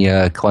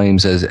any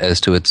claims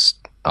as to its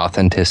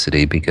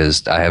authenticity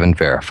because I haven't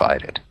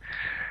verified it.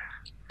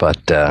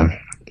 But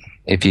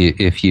if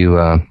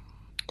you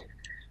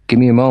give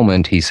me a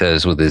moment," he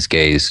says with his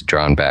gaze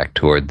drawn back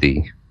toward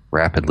the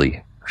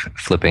rapidly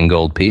flipping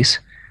gold piece.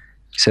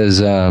 He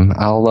says,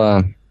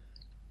 I'll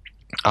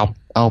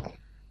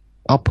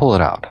pull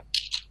it out."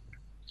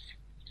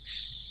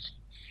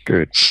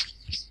 Good.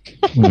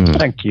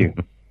 Thank you.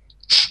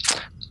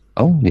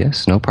 Oh,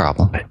 yes, no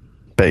problem.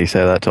 Bet you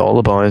say that to all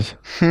the boys.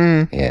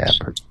 Yeah,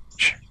 pretty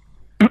much.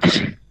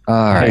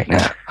 All right,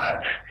 now.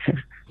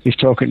 He's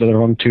talking to the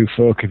wrong two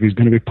folk if he's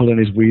going to be pulling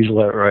his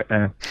weasel out right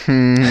now.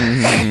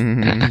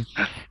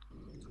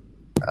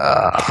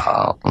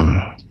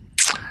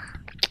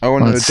 I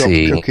want to adopt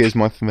Cookie as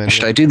my familiar.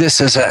 Should I do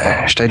this as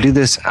a? Should I do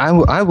this?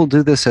 I will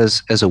do this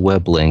as a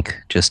web link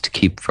just to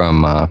keep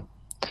from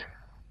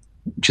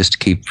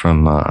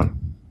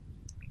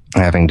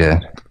having to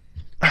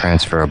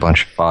transfer a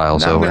bunch of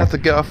files now over. I'm gonna have to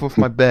get off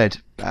my bed,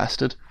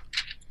 bastard.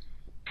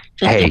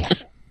 Hey,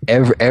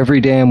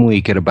 every damn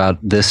week at about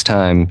this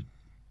time,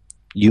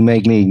 you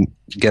make me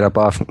get up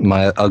off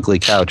my ugly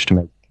couch to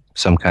make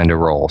some kind of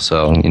roll.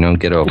 So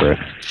get over it.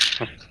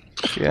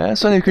 Yeah,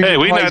 it's only because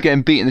he's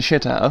getting beaten the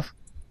shit out of.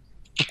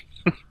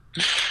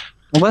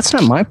 Well, that's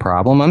not my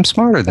problem. I'm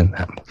smarter than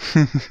them.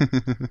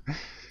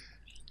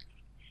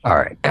 All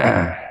right.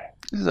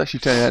 This is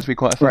actually turning out to be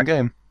quite a fun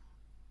game.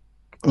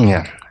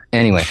 Yeah.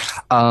 Anyway,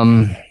 all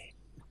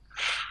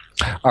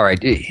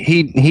right.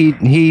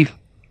 He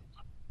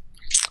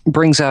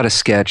brings out a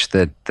sketch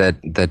that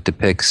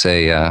depicts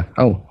a.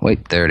 Oh,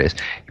 wait, there it is.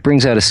 He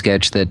brings out a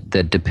sketch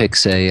that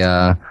depicts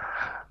a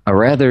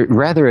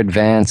rather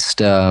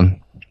advanced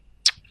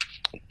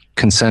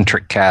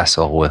concentric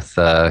castle with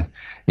a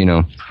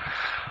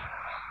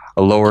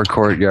lower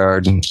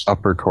courtyard, and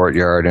upper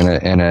courtyard,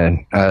 and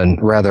a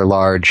rather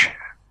large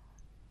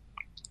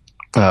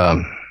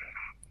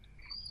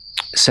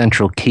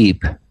central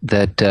keep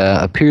that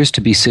appears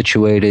to be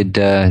situated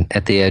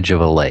at the edge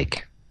of a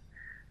lake.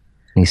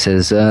 And he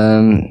says,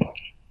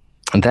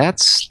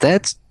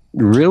 "That's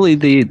really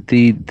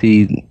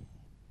the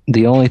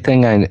only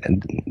thing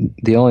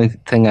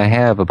I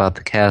have about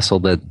the castle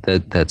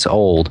that's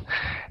old,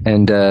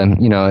 and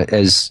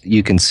as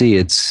you can see,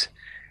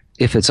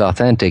 if it's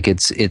authentic,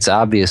 it's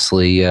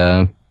obviously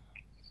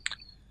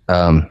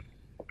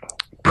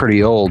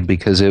pretty old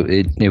because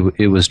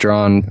it was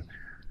drawn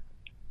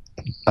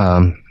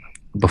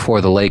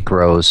before the lake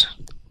rose,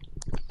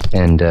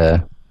 and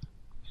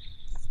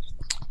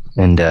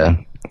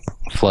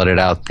flooded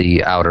out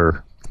the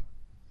outer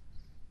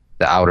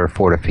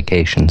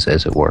fortifications,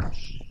 as it were.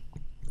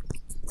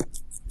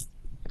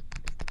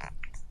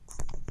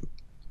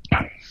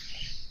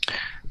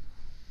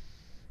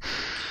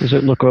 Does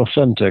it look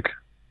authentic?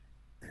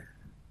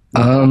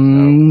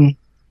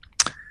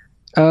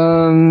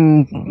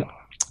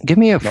 Give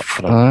me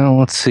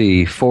let's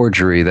see,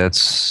 forgery.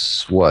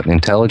 That's what,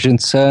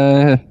 intelligence?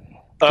 Give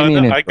me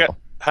an info.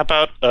 How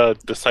about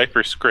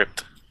decipher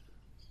script?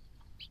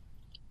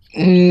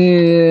 1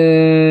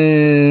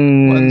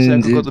 sec,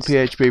 I've got the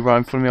PHP right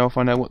in front of me. I'll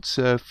find out what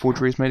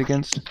forgery is made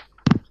against.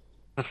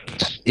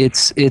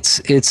 It's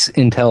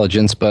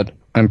intelligence, but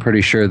I'm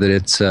pretty sure that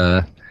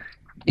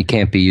it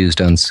can't be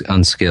used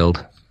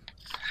unskilled.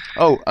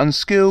 Oh,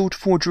 unskilled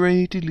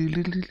forgery.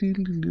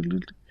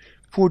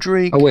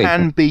 Forgery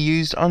can be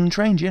used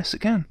untrained. Yes,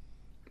 it can.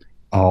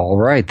 All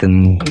right,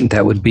 then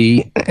that would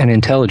be an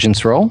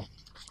intelligence roll.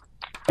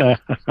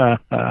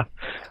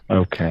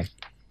 Okay.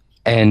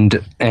 And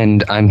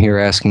I'm here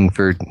asking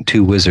for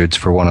 2 wizards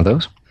for one of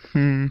those.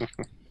 An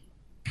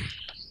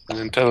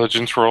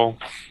intelligence roll.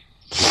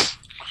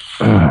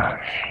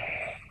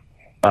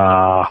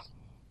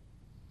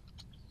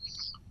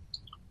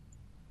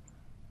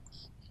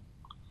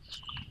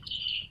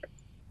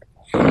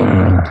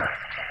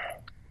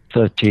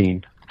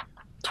 13.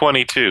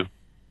 22.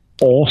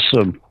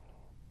 Awesome.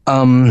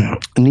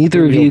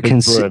 Neither of you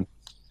can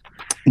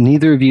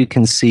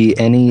see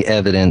any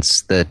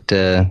evidence that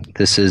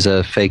this is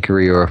a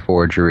fakery or a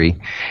forgery,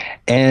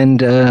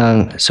 and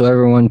so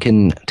everyone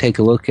can take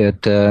a look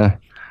at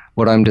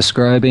what I'm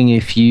describing.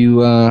 If you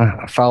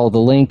follow the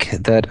link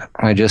that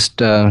I just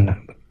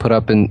put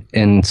up in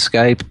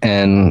Skype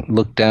and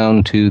look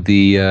down to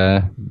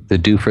the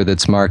doofer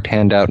that's marked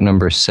handout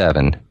number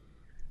 7.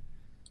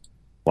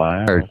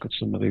 Wow, look at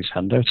some of these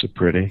handouts are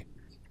pretty.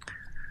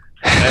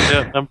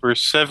 Handout number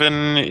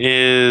 7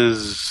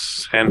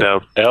 is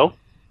handout L?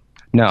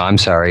 No, I'm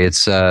sorry.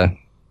 It's damn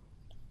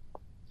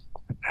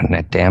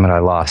it, I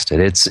lost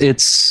it.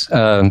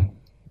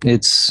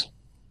 It's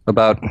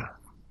about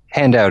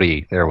handout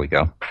E. There we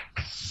go.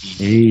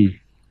 E.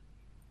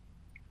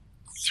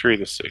 3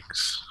 to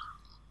 6.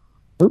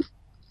 Oop.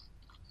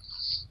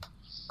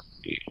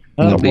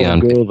 I don't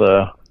want to go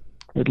there.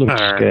 It looks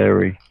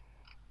scary.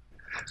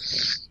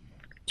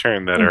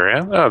 Turn that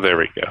around. Oh, there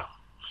we go.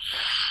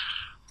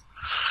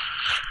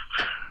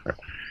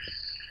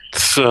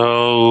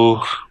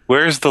 So,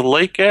 where's the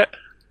lake at?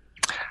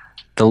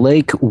 The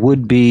lake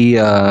would be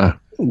at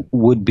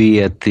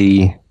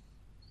the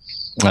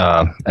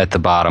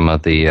bottom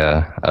of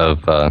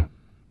the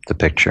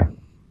picture.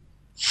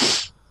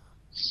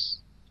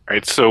 All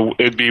right, so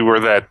it'd be where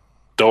that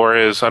door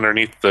is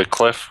underneath the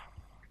cliff.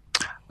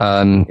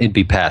 It'd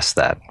be past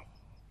that.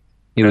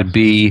 It would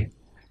be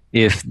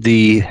if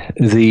the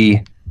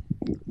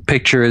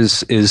picture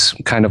is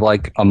kind of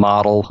like a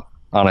model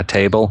on a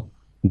table.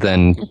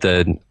 Then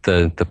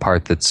the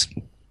part that's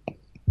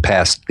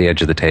past the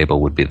edge of the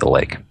table would be the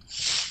lake.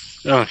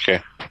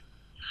 Okay.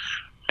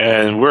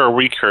 And where are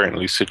we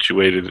currently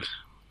situated?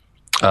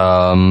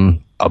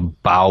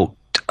 About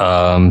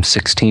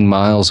 16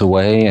 miles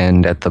away,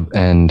 and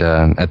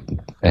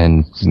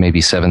and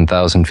maybe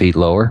 7,000 feet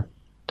lower.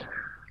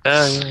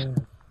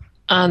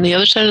 On the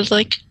other side of the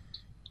lake?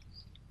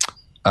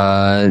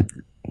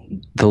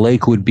 The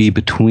lake would be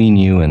between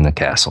you and the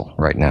castle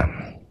right now.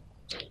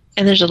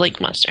 And there's a lake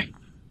monster.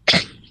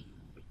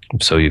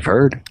 So you've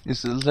heard?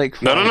 Is the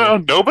lake? No.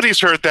 Nobody's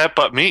heard that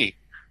but me.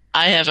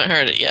 I haven't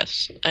heard it,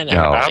 yes. I know.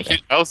 No.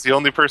 I was the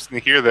only person to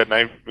hear that, and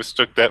I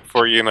mistook that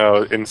for,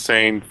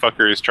 insane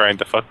fuckers trying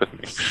to fuck with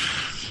me.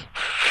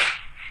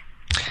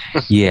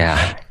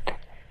 Yeah.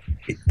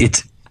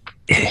 It's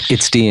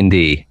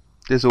D&D.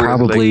 There's always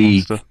a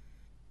lake monster.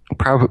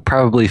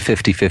 Probably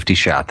 50-50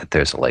 shot that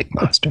there's a lake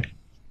monster.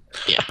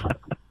 Yeah.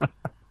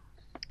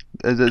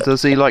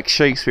 Does he like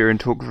Shakespeare and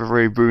talk with a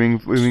very booming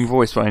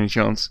voice by any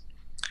chance?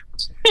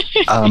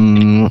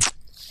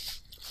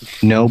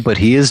 No, but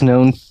he is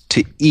known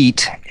to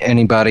eat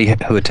anybody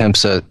who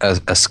attempts a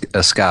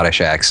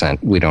Scottish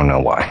accent. We don't know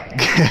why.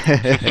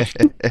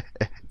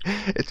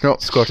 It's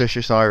not Scottish,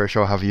 it's Irish,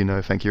 I'll have you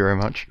know. Thank you very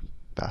much,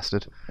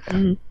 bastard.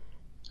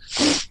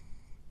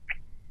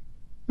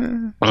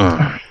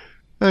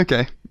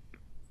 Okay,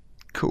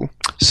 cool.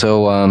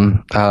 So,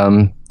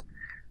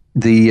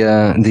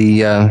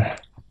 the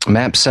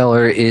map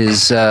seller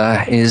is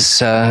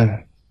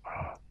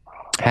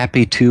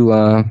happy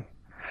to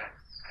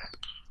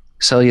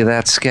sell you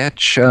that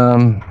sketch,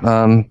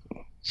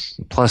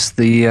 plus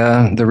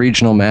the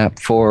regional map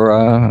for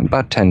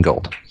about 10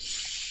 gold.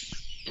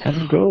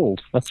 10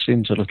 gold? That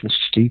seems a little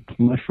steep,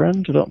 my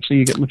friend. I don't see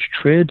you get much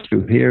trade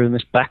through here in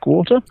this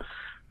backwater.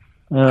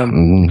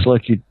 Looks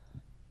like you...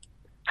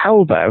 How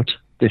about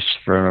this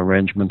for an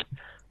arrangement?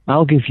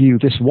 I'll give you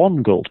this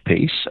 1 gold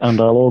piece, and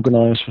I'll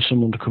organise for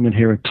someone to come in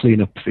here and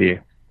clean up for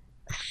you.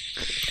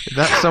 If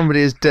that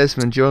somebody is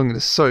Desmond, you're going to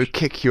so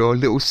kick your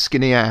little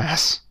skinny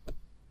ass.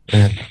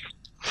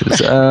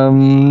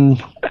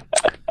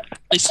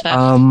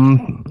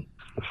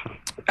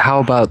 How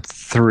about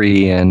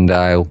 3, and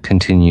I'll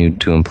continue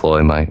to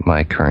employ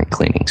my current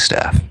cleaning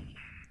staff.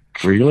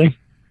 Really?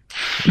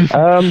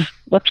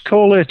 Let's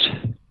call it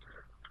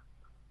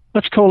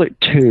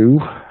 2,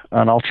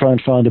 and I'll try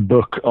and find a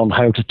book on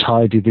how to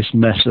tidy this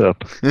mess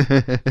up.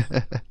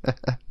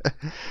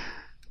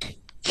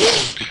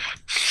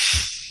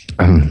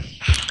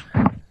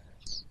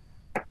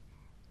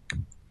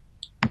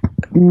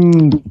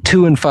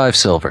 2 and 5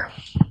 silver.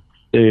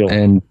 Deal.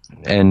 And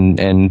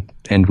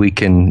we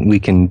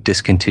can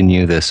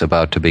discontinue this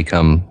about to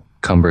become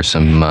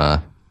cumbersome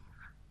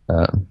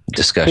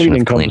discussion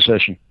Cleaning of cleaning.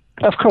 conversation.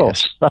 Of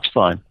course, that's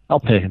fine. I'll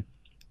pay him.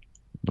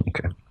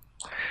 Okay.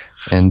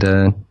 And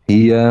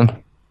he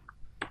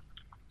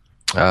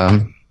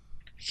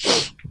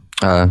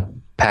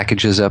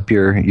packages up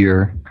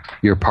your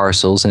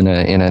parcels in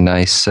a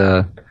nice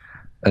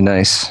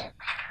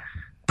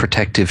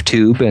protective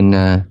tube and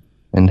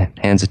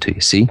hands it to you.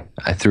 See,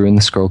 I threw in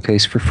the scroll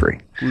case for free.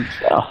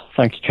 Oh,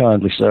 thank you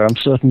kindly, sir. I'm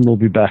certain we'll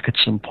be back at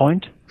some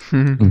point.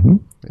 Mm-hmm.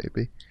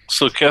 Maybe.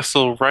 So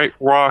Castle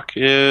Whiterock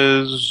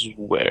is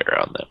where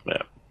on that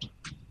map?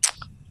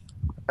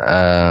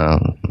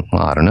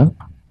 Well, I don't know.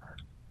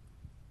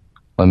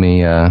 Let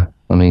me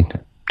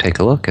take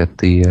a look at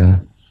the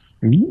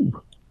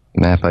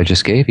map I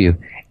just gave you.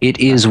 It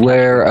is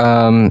where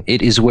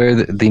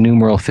the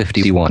numeral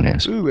 51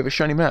 is. Ooh, we have a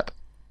shiny map.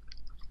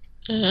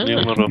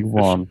 Numeral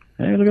 51.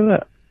 Hey, look at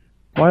that.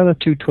 Why are there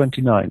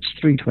 229s?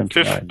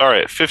 329s. All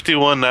right,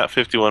 51, not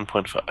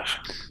 51.5.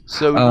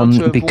 So we want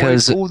to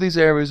because- avoid all these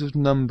areas with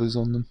numbers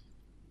on them.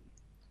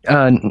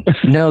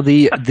 No,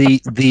 the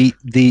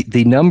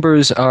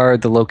numbers are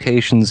the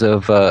locations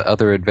of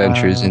other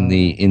adventures in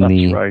the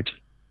That's right.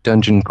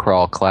 Dungeon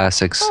Crawl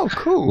Classics Oh,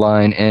 cool.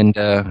 line, and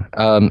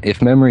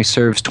if memory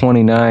serves,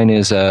 29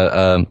 is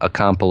a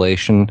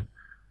compilation.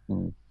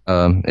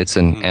 It's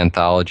an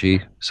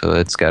anthology, so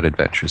it's got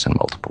adventures in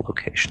multiple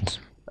locations.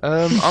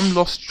 I'm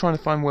lost trying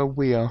to find where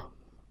we are.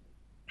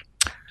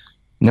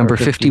 Number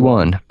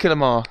 51.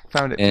 Killamar,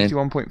 found it, And-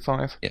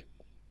 51.5. Yeah.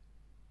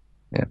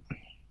 Yeah.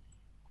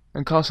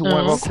 And Castle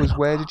Whiterock was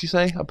where, did you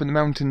say? Up in the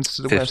mountains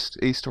to the west,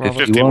 east, or rather?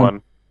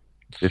 51.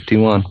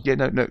 51. Yeah,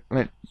 no, I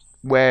meant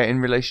where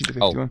in relation to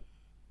 51?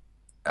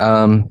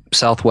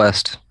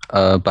 Southwest,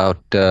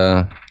 about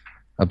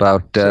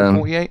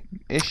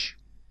 48-ish?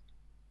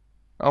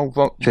 Oh,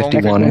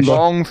 51-ish.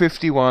 wrong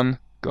 51.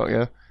 Got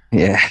you.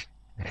 Yeah.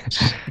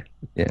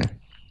 Yeah.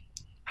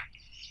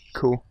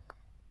 Cool.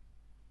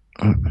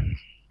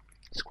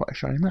 It's quite a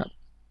shiny map.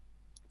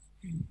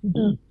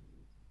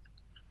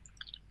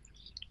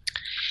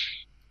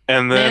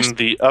 And then Yes.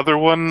 the other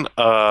one,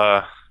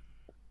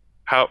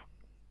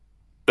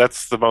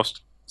 that's the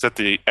most, is that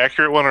the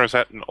accurate one or is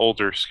that an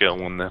older scale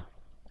one then?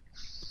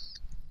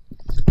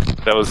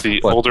 That was the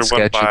What, older one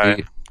sketch of by,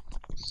 the-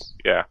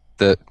 yeah.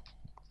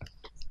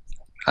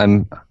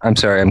 I'm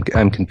sorry,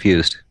 I'm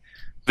confused.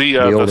 The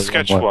older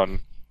sketch one. one.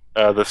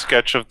 The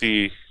sketch of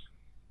the,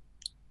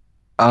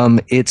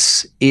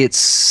 It's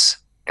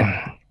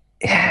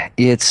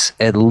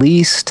at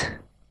least,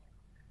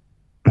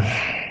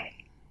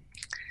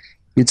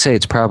 you'd say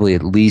it's probably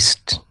at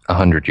least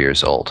 100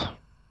 years old,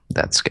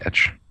 that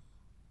sketch.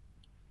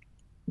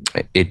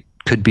 It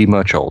could be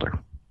much older.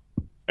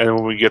 and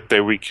when we get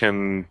there we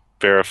can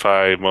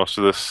verify most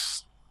of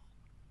this,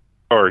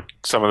 or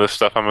some of this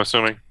stuff, I'm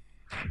assuming.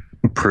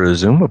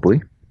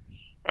 Presumably.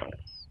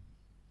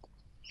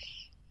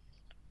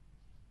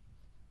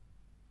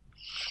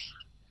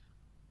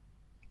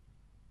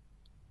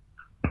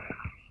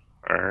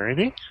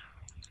 Alrighty.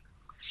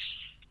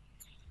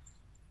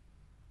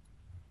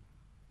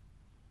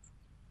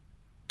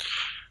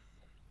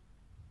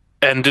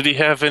 And did he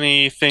have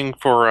anything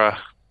for,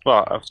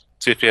 well, I'll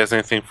see if he has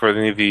anything for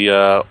any of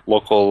the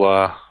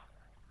local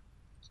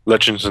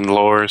legends and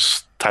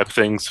lores type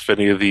things, if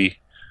any of the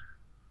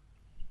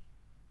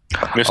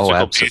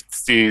mystical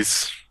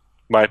beasties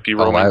might be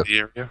roaming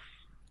the area.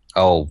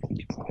 Oh,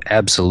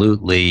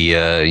 absolutely.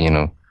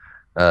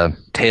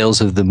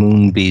 Tales of the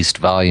Moon Beast,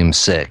 Volume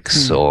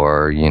 6,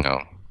 or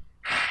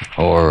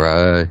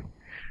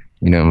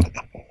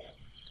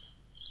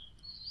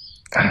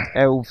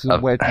Elves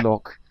of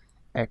Wedlock,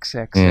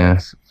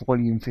 XXX,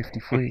 Volume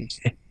 53.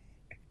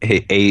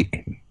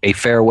 a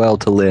farewell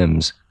to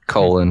limbs,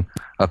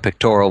 a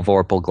pictorial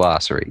vorpal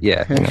glossary.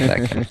 Yeah,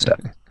 that kind of stuff.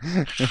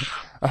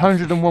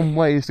 101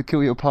 Ways to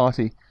Kill Your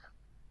Party.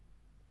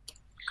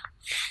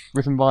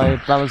 Written by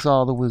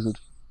Balazar the Wizard.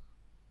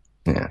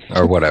 Yeah,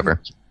 or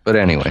whatever. But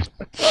anyway.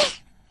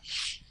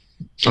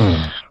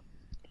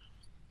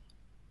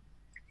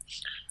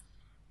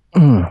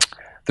 The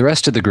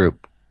rest of the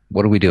group,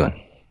 what are we doing?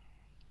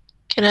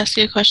 Can I ask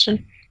you a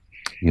question?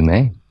 You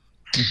may.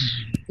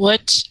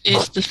 What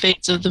is the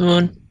phase of the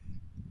moon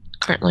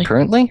currently?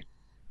 Currently,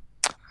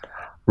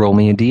 roll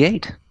me a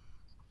d8,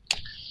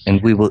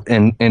 and we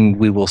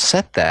will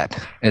set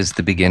that as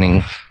the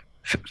beginning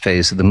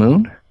phase of the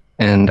moon,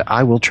 and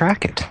I will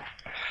track it.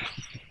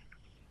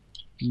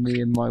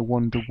 Me and My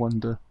Wonder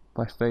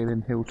by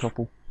Phelan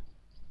Hilltopple.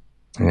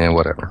 Yeah,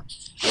 whatever.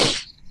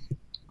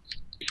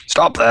 Start.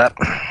 Stop that.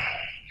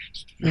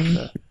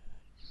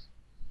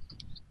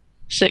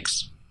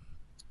 6.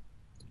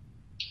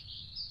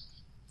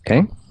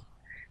 Okay.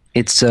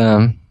 It's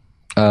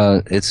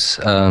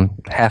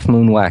half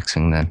moon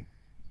waxing then.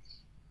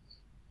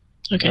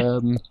 Okay.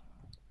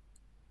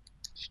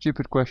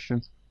 Stupid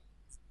question.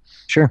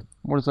 Sure.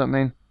 What does that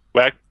mean?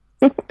 Whack.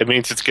 It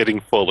means it's getting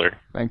fuller.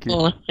 Thank you.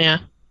 Well, yeah.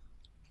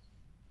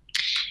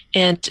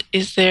 And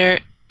is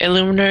there a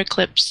lunar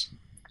eclipse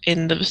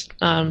in the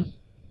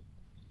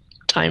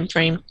time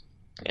frame?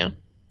 Yeah.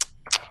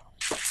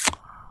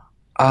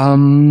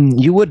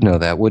 You would know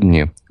that, wouldn't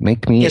you?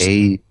 Make me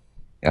Yes.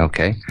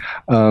 Okay.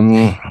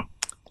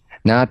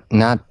 Not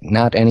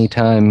any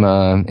time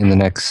in the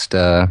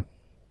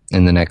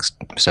next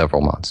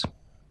several months.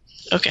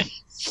 Okay.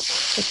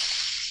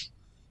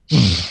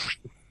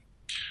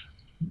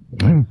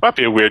 Might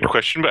be a weird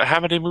question, but how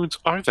many moons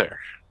are there?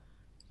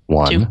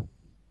 1. 2.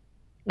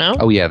 No?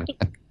 Oh yeah.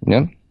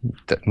 Yeah.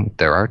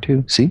 There are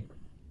 2. See?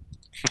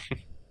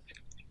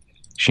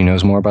 She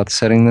knows more about the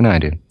setting than I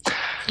do.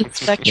 The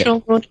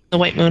spectral moon, the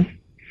white moon.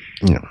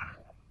 Yeah.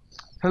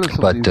 Tell us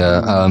But,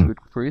 something, good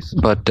priest.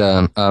 But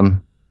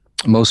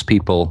most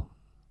people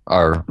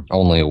are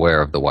only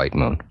aware of the white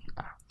moon.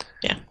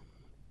 Yeah.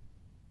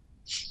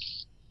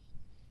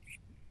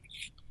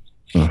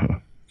 Mm-hmm.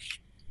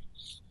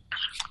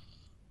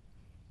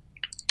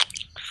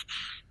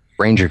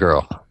 Ranger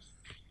girl.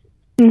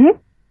 Doing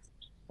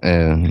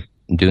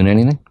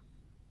anything?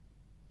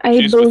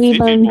 I She's with believe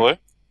Phoebe, I'm boy.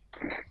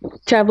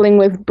 traveling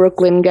with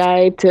Brooklyn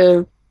guy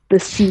to the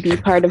seedy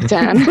part of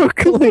town.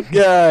 Brooklyn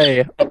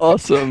guy.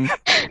 Awesome.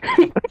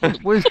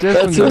 Where's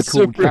That's Desmond a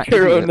called Fat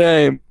superhero Idiot?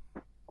 name.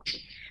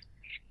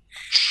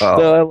 Oh,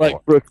 So I like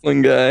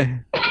Brooklyn guy.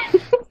 all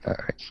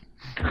right.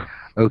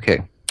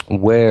 Okay.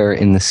 Where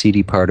in the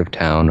seedy part of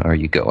town are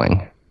you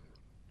going?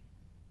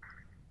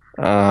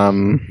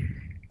 Um,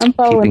 I'm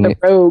following Keeping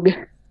the rogue.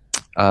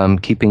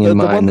 Keeping the in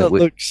one mind that that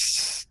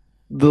looks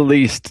the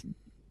least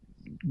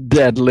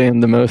deadly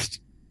and the most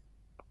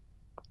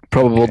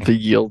probable Okay. to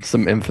yield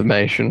some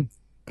information.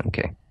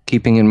 Okay.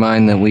 Keeping in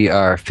mind that we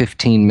are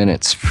 15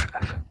 minutes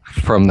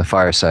from the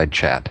fireside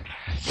chat.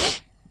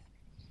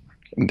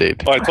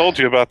 Indeed. Well, I told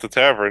you about the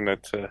tavern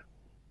that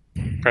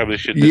probably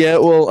should. Yeah,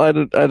 well, I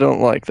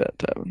don't like that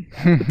tavern.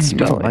 It's He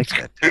doesn't smelly. like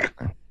that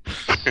tavern.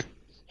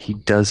 He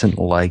doesn't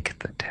like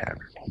the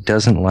tavern. He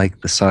doesn't like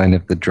the sign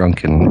of the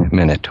drunken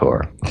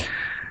minotaur.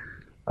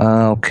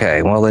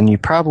 Okay, well then you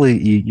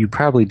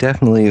probably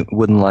definitely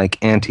wouldn't like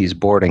Auntie's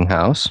boarding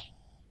house.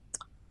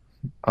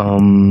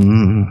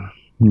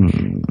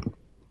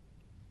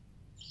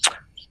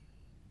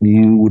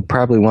 You would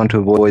probably want to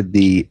avoid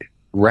the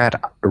rat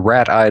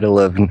idol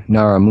of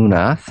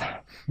Naramunath.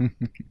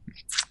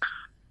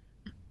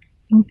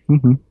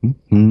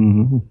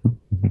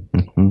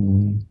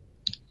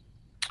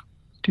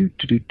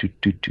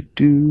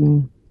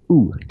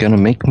 Ooh, gonna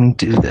make me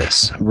do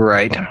this.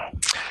 Right.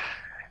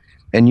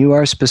 And you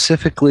are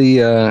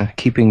specifically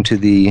keeping to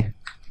the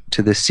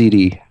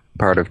seedy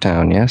part of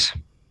town, yes?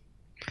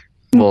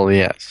 Well,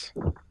 yes.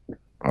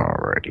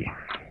 Alrighty.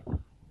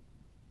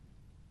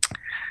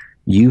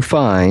 You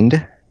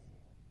find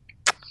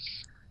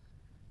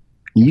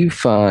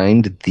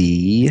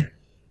the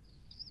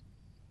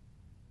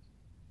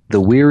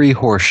Weary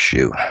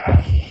Horseshoe.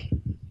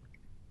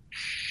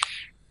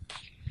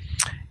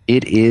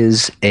 It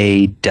is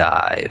a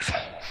dive.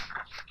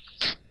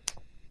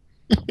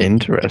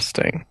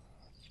 Interesting.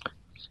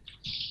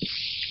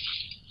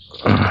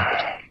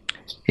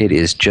 It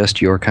is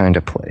just your kind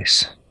of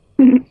place.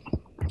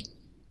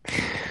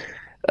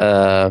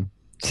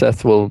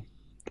 Seth will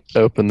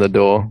open the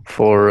door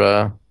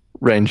for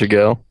Ranger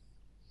Girl.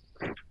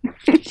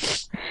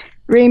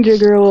 Ranger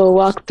girl will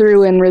walk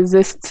through and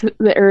resist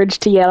the urge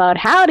to yell out,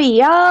 "Howdy,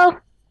 y'all!"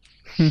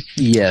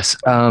 Yes.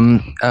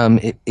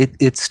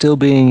 It's still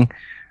being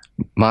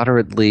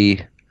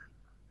moderately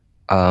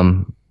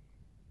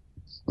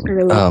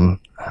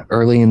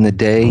early in the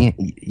day.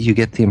 You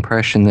get the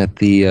impression that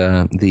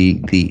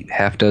the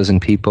half dozen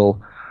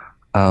people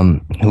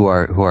who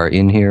are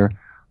in here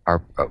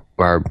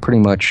are pretty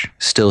much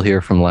still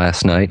here from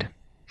last night.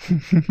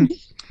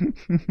 It's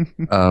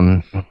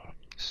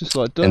just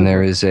like And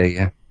there is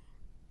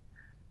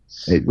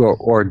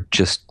or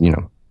just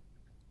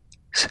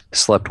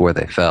slept where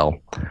they fell,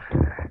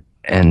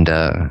 and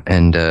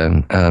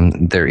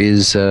there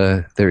is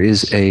a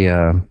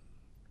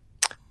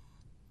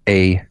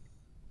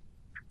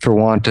for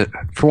want of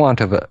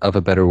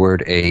a better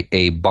word,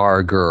 a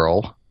bar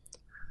girl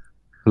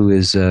who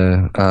is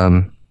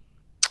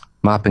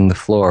mopping the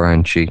floor,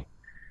 and she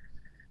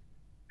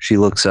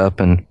looks up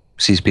and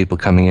sees people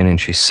coming in, and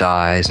she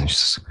sighs and she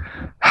says,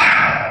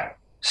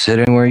 "Sit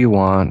in where you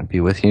want. I'll be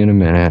with you in a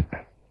minute."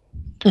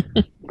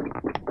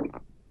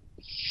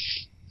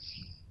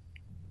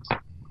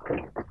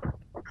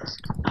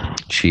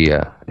 She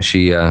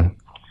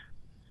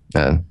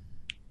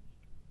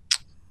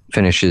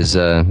finishes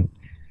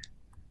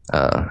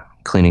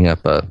cleaning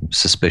up a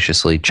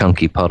suspiciously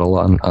chunky puddle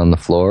on the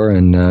floor,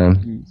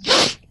 and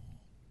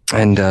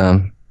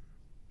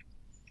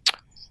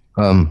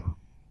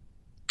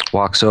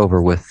walks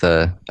over with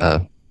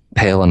a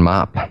pail and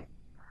mop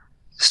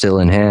still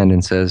in hand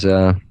and says,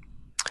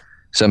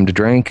 something to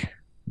drink,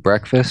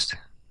 breakfast,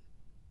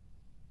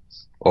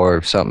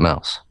 or something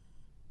else.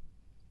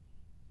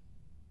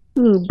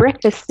 Ooh,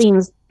 breakfast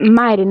seems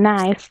mighty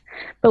nice,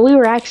 but we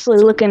were actually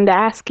looking to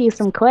ask you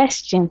some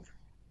questions.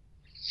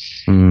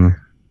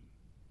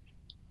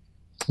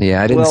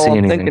 Yeah, I didn't see I'm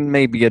anything. thinking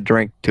maybe a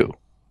drink too.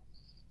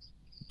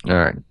 All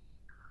right.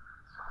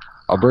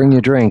 I'll bring you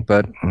a drink,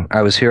 but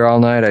I was here all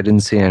night. I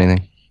didn't see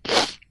anything.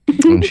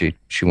 And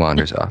she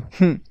wanders off.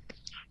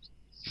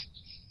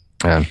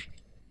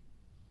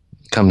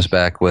 Comes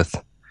back with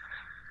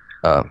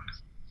a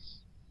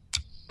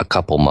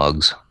couple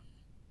mugs.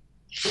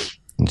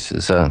 He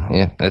says,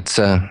 yeah, that's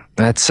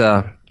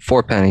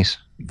 4 pennies,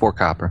 4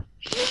 copper.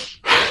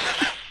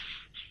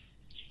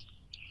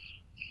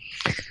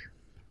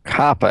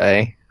 Copper,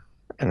 eh?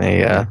 And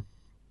he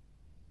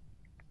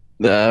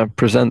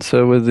presents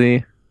her with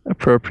the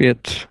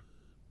appropriate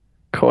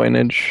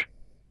coinage.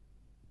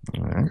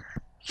 All right.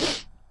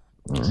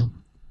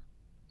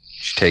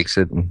 She takes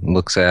it and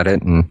looks at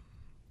it and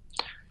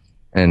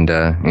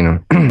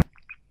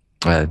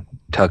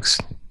tucks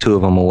 2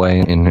 of them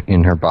away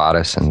in her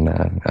bodice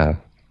and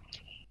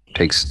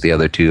takes the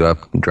other 2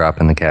 up and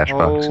drop in the cash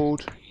box.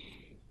 Hold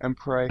and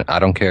pray. I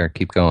don't care.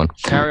 Keep going.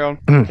 Carry on.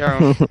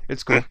 Carry on.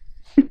 It's good.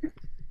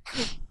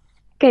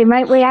 Okay,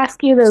 might we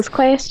ask you those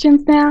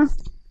questions now?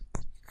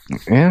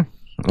 Yeah.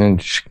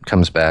 And she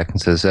comes back and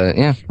says,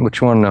 yeah,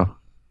 what you want to know?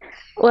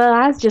 Well,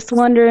 I was just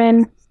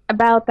wondering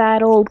about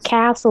that old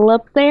castle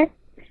up there.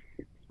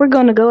 We're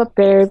going to go up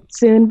there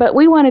soon, but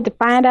we wanted to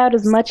find out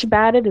as much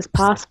about it as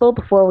possible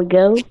before we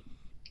go.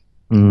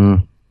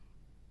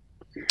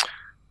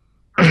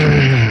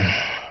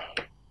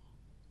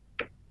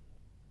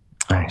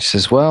 He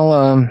says,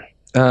 well,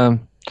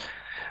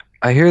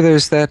 I hear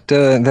there's that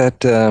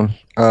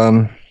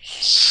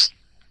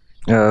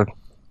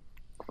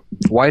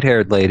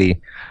white-haired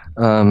lady.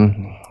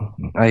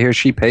 I hear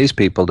she pays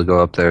people to go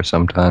up there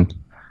sometimes.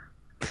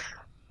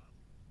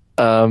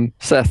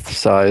 Seth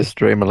sighs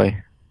dreamily.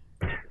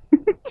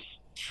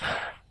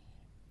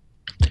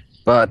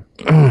 But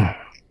other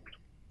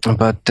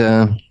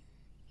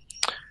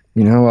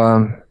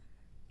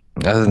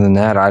than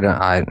that, I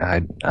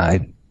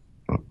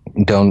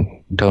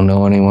don't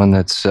know anyone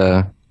that's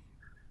been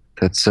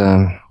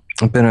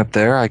up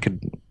there. I could,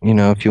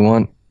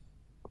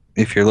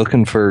 if you're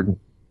looking for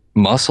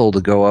muscle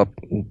to go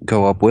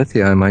up with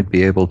you, I might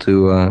be able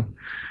to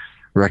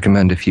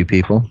recommend a few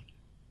people.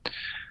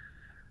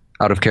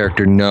 Out of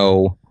character,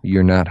 no,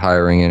 you're not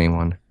hiring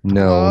anyone.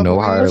 No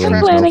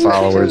hirelings, no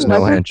followers,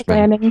 no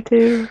henchmen. Planning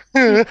to.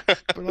 But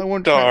I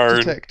want tax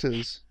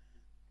detectors.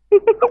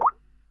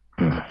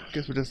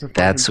 Guess we're just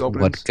That's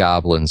goblins. what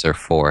goblins are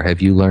for.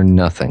 Have you learned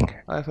nothing?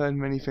 I've heard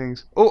many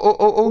things.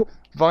 Oh!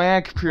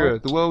 Viag Pure,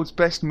 the world's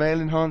best male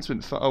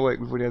enhancement. Oh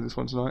wait, we've already had this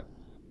one tonight.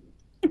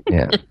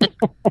 Yeah.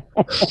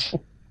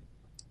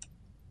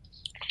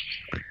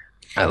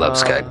 I love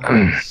Skype.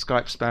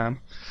 Skype spam.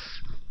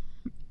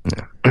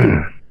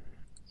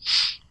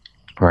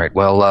 Right.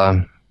 Well,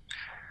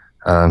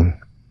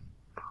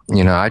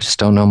 I just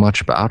don't know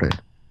much about it.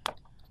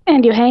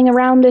 And you hang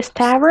around this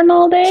tavern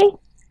all day?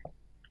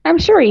 I'm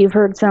sure you've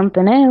heard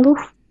something else.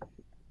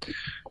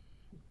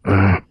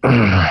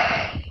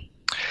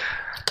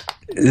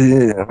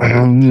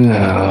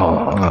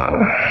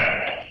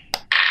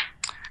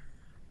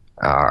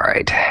 All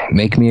right.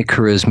 Make me a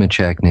charisma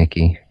check,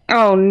 Nikki.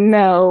 Oh,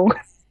 no.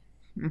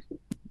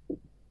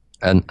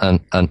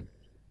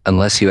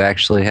 Unless you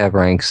actually have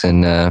ranks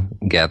and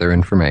gather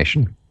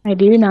information. I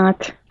do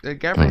not.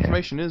 Gather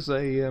information is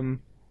a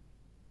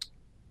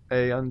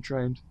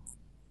untrained.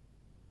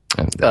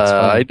 That's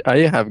fine. I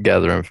have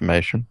gather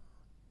information.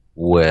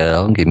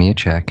 Well, give me a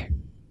check.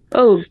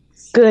 Oh,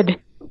 good.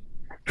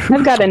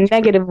 I've got a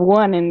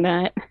 -1 in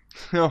that.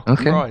 Oh,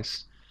 Okay.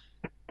 Christ.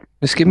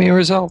 Just give me a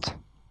result.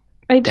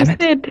 I just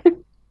did.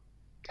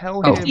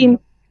 Tell Oh. him.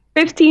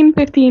 15,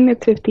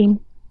 it's 15.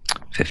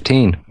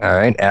 15. All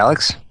right,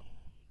 Alex.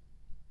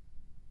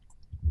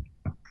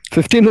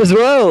 15 as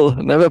well.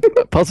 Never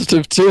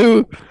positive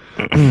 2.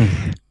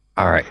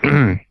 All right.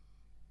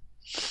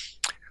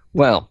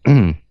 Well,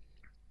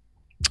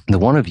 the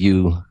one of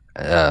you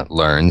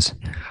learns,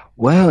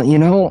 well,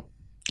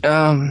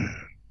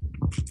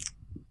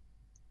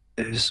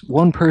 there's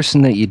one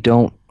person that you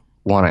don't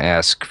want to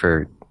ask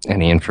for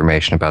any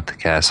information about the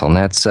castle, and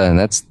that's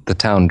the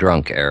town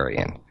drunk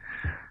Arian.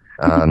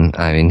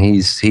 I mean,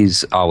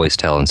 he's always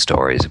telling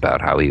stories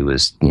about how he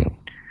was,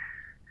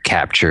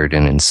 captured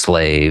and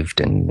enslaved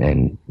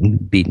and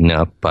beaten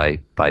up by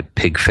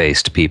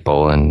pig-faced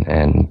people and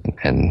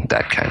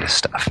that kind of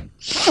stuff.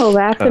 Oh,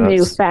 that's a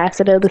new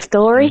facet of the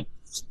story.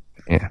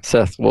 Yeah.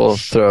 Seth will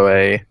throw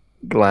a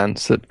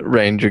glance at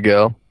Ranger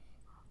Girl.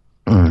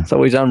 Mm.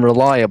 So he's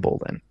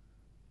unreliable then.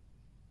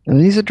 And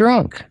he's a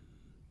drunk.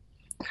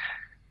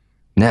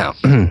 Now,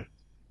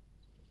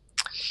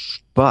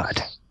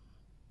 but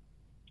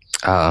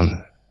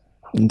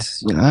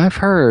I've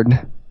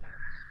heard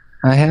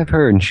I have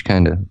heard. And she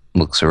kind of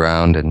looks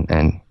around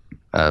and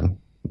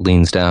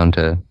leans down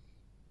to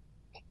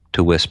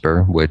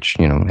whisper, which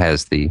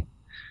has the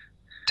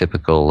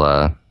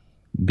typical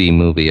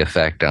B-movie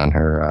effect on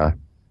her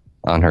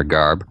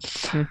garb.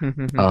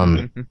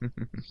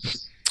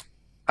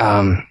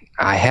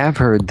 I have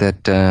heard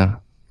that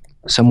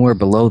somewhere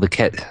below that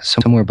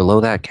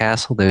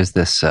castle, there's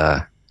this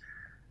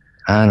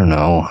I don't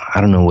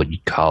know what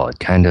you'd call it,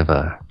 kind of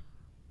a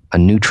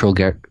neutral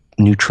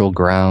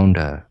ground,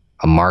 a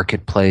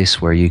marketplace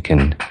where you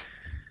can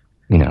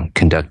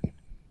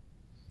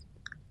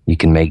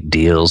make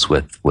deals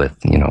with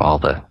all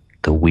the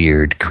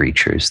weird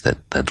creatures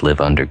that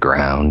live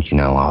underground,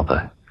 all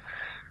the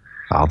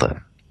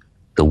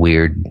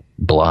weird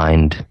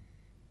blind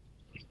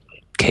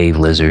cave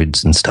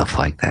lizards and stuff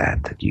like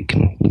that you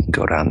can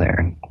go down there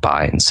and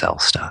buy and sell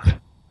stuff.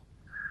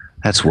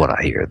 That's what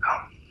I hear,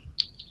 though.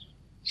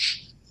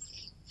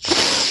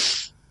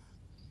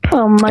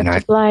 Well, much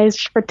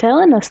obliged for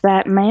telling us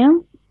that,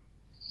 ma'am.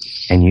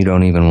 And you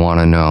don't even want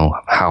to know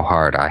how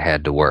hard I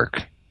had to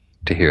work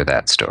to hear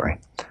that story.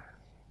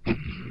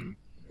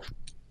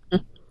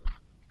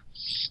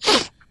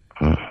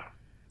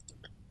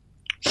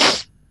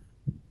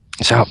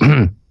 So,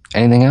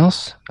 anything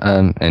else?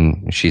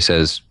 And she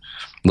says,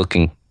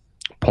 looking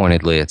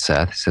pointedly at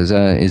Seth, says,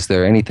 is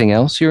there anything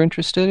else you're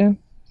interested in?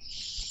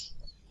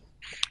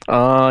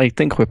 I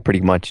think we're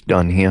pretty much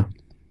done here.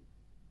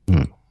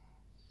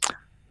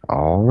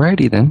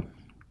 Alrighty then.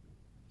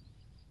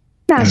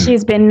 Now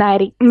she's been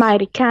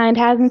mighty kind,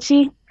 hasn't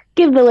she?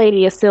 Give the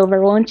lady a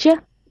silver, won't you?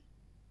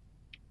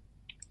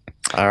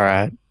 All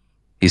right.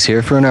 He's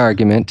here for an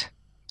argument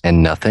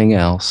and nothing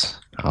else.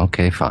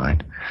 Okay,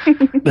 fine.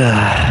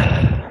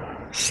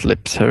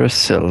 Slips her a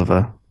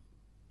silver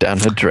down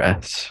her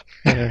dress.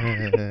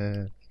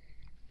 And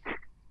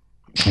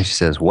she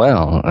says,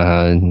 well,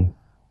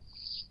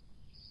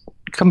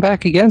 come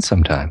back again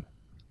sometime.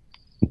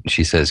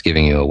 She says,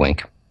 giving you a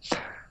wink,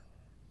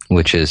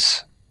 which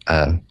is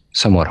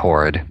somewhat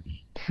horrid.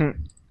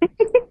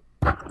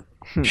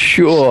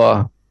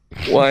 Sure.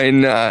 Why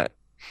not?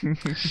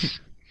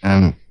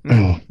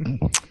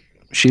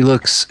 She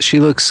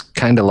looks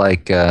kind of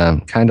like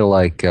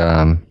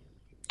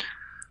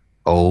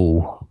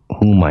oh,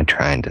 who am I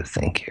trying to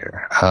think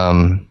here?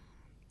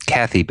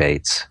 Kathy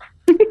Bates.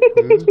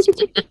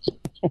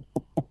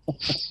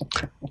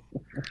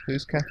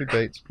 Who's Kathy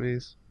Bates,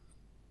 please?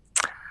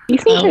 You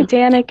seen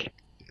Titanic?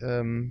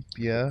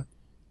 Yeah.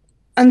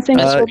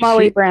 Unsinkable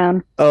Molly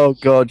Brown. Oh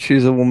God,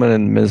 she's a woman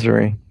in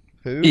misery.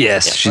 Who?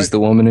 Yes, she's the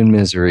woman in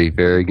misery.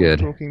 Very good.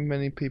 Talking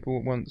many people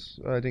at once.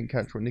 I didn't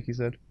catch what Nikki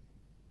said.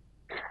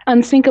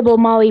 Unsinkable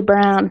Molly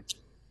Brown.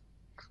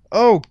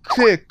 Oh,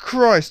 dear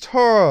Christ,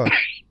 horror!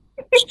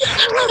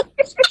 The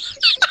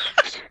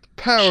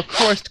power of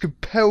Christ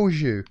compels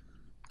you.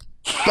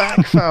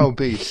 Back, foul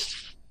beast.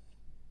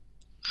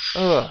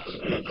 Ugh.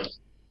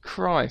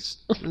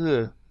 Christ.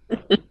 Ugh.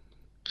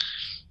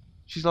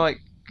 She's like...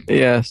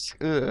 Yes.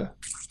 Ugh.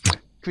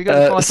 Can we go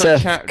to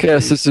fireside chat?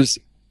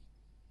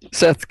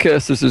 Seth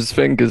curses his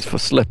fingers for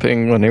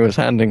slipping when he was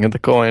handing her the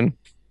coin.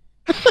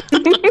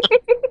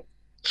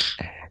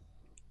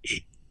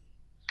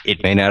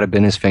 It may not have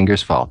been his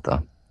finger's fault,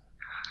 though.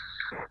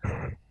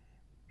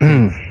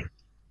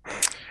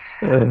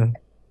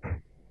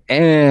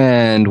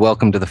 And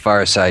welcome to the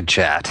Fireside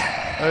Chat.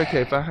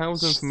 Okay, for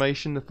Hal's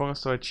information, the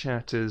Fireside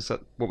Chat is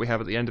what we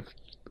have at the end of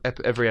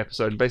every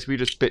episode. And basically, we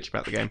just bitch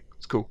about the game.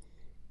 It's cool.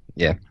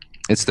 Yeah,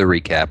 it's the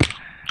recap.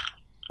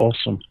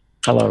 Awesome.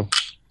 Hello.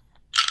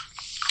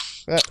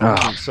 That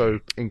wasn't so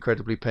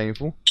incredibly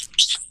painful.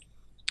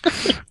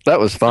 That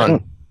was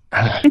fun.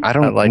 I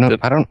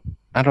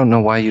don't know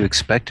why you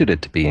expected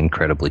it to be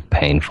incredibly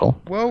painful.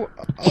 Well,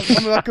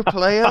 I'm like a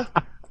player.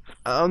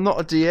 I'm not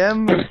a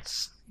DM.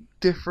 It's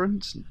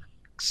different,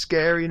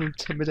 scary and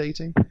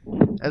intimidating.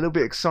 A little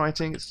bit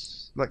exciting.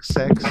 It's like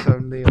sex,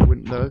 only I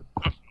wouldn't know.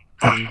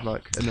 I'm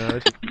like a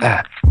nerd.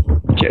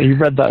 Yeah, you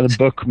read that in the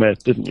book, mate,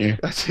 didn't you?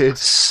 I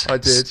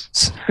did.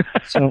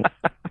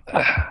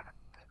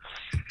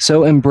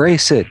 So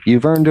embrace it.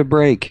 You've earned a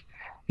break.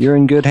 You're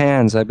in good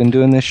hands. I've been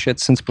doing this shit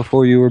since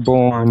before you were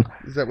born.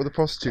 Is that what the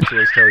prostitutes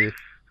always tell you?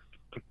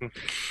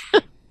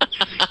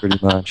 Pretty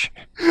much.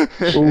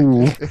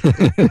 Ooh.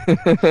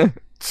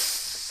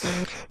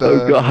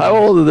 Oh God, how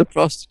old are the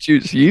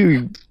prostitutes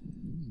you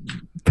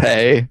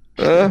pay?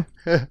 Huh?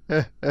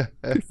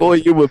 Before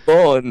you were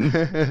born.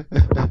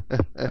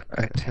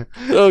 Right.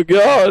 Oh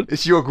God.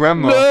 It's your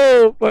grandma.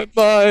 No, my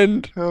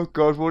mind. Oh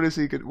God, what is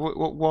he?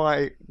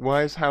 Why?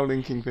 Why is Hal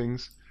linking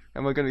things?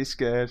 Am I going to be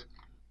scared?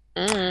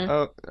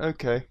 Oh,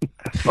 okay.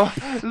 Oh,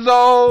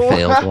 lol.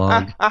 Failed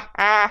log.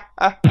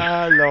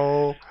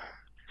 Lol.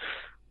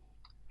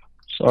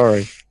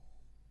 Sorry.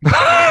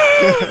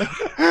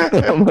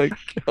 Oh my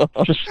God.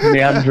 Just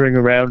meandering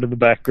around in the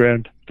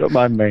background. Don't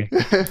mind me.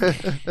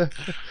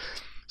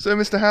 So,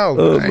 Mr. Hal,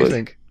 Oh, what do you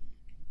think?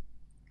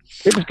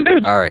 It was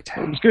good. All right.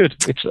 It was good.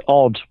 It's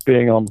odd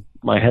being on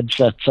my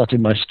headset sat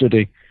in my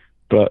study,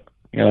 but,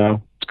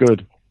 it's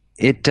good.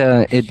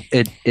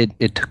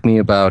 It took me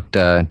about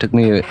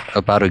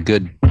a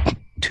good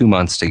 2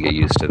 months to get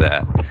used to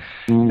that.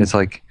 It's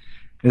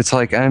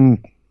like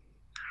I'm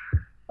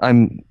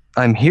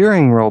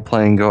hearing role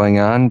playing going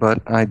on,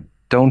 but I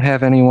don't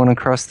have anyone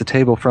across the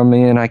table from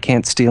me, and I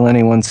can't steal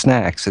anyone's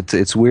snacks.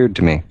 It's weird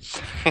to me.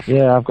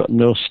 Yeah, I've got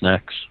no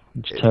snacks.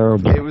 It's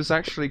terrible. It was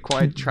actually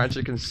quite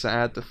tragic and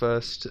sad the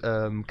first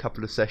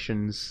couple of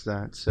sessions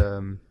that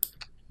the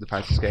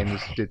Pantsless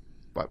Gamers did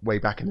way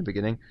back in the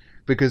beginning,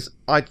 because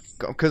I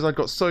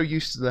got so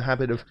used to the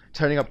habit of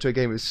turning up to a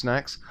game with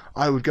snacks.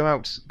 I would go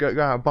out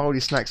and buy all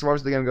these snacks, arrive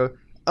at the game and go,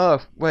 oh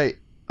wait,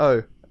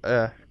 oops.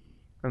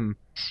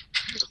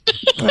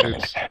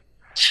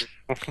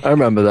 I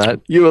remember that.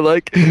 You were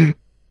like,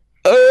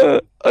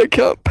 I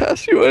can't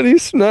pass you any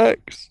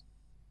snacks.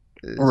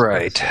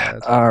 Right.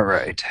 All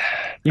right.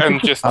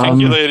 And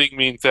gesticulating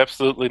means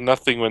absolutely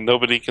nothing when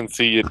nobody can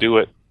see you do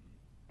it.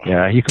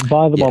 Yeah, you can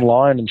buy them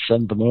online and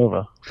send them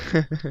over.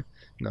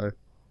 No.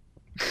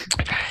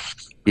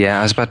 Yeah,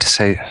 I was about to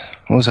say.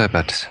 What was I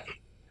about to say?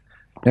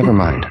 Never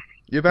mind.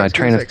 My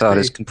train of thought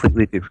is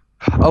completely different.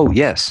 Oh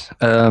yes.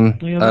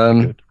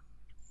 50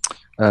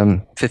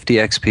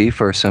 XP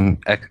for some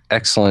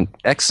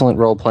excellent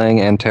role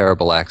playing and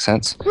terrible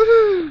accents.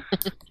 Woohoo!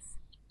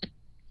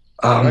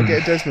 I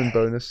get a Desmond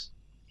bonus.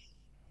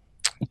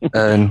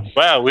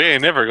 Wow, we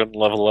ain't never going to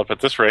level up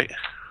at this rate.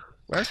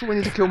 Well, that's what we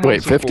need to kill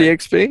Wait, 50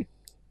 XP?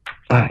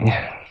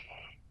 Yeah.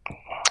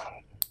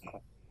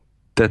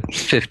 That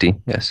 50,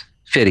 yes.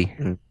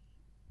 50.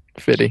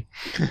 50.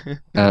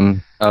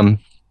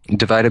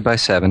 Divided by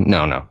 7.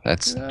 No,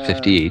 that's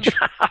 50 each.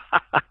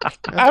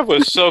 I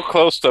was so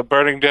close to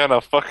burning down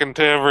a fucking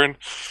tavern.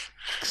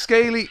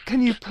 Scaly,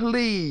 can you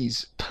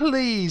please, for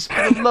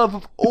the love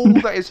of all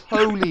that is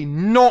holy,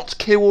 not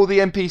kill all the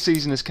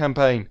NPCs in this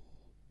campaign?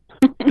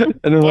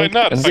 Why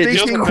not?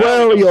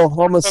 Quell your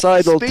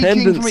homicidal Speaking from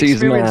tendencies,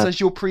 experience man. as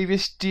your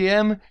previous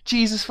DM,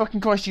 Jesus fucking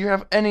Christ, do you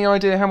have any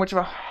idea how much of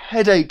a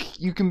headache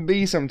you can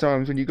be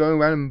sometimes when you go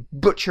around and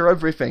butcher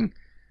everything?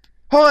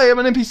 Hi, I'm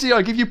an NPC,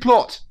 I give you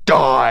plot.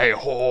 Die,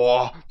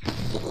 whore!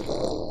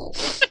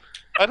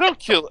 I don't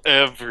kill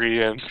every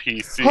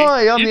NPC.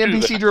 Hi, I'm the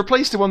NPC to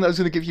replace the one that was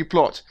going to give you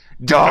plot.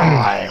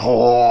 Die,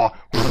 whore!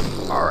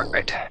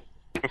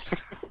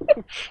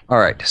 All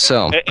right,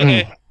 so...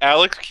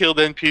 Alex killed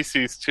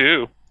NPCs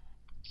too.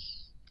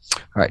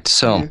 All right,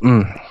 so...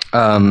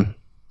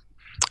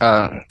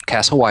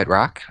 Castle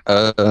Whiterock,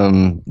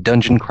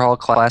 Dungeon Crawl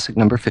Classic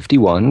number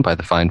 51 by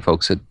the fine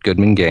folks at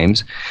Goodman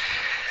Games,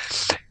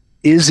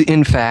 is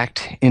in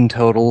fact, in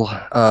total,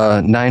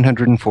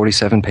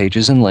 947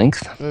 pages in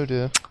length. Oh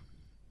dear.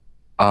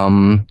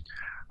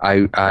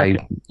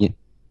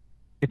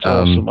 It's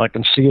awesome. I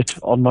can see it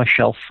on my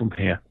shelf from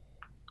here.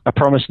 I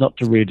promise not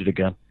to read it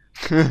again.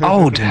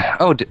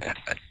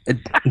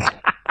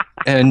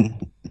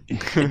 And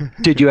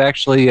did you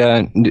actually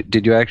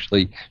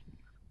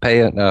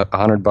pay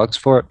 $100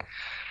 for it?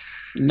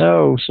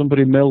 No,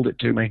 somebody mailed it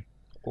to me.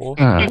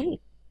 Awesome.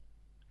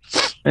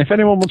 If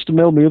anyone wants to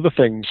mail me other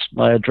things,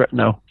 my address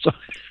no. So,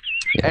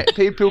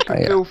 people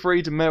can feel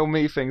free to mail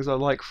me things. I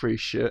like free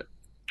shit.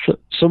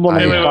 Someone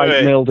on the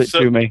site mailed it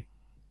to me.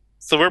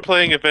 So we're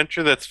playing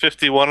Adventure that's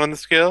 51 on the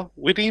scale?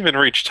 We didn't even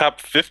reach top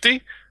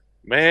 50?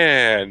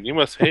 Man, you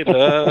must hate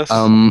us.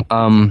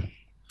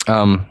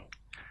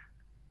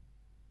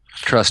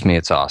 Trust me,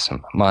 it's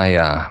awesome. My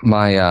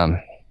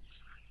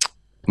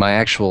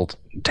actual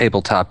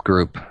tabletop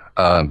group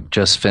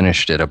just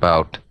finished it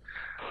about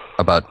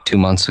 2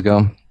 months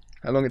ago.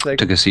 How long it take?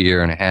 Took us a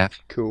year and a half.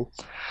 Cool.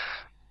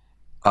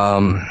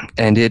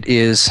 And it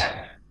is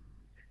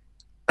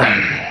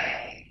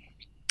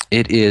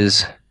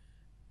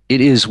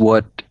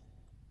what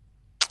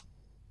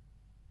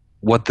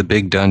the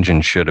big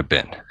dungeon should have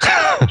been.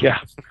 Yeah,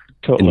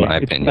 totally. In my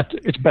opinion.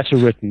 It's better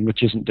written,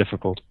 which isn't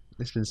difficult.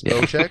 It's been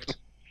spell checked.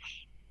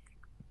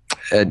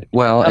 And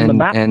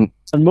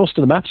most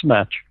of the maps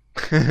match.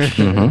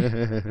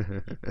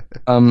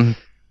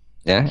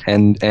 Yeah,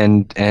 and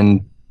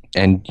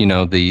you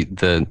know the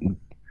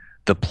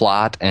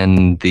plot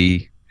and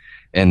the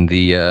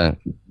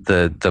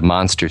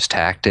monster's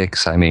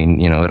tactics. I mean,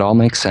 you know, it all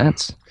makes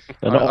sense.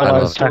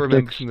 I still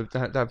remember from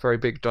that very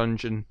big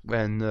dungeon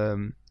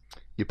when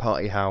your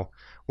party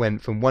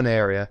went from one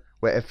area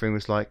where everything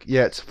was like,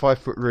 yeah, it's a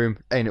 5-foot room,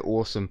 ain't it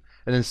awesome?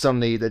 And then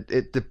suddenly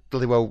the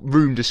bloody well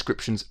room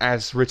descriptions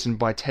as written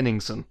by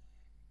Tennyson.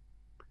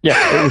 Yeah,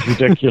 it was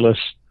ridiculous.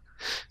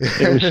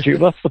 It was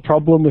stupid. That's the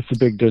problem with the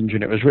big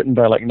dungeon. It was written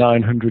by like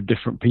 900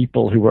 different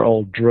people who were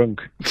all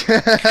drunk.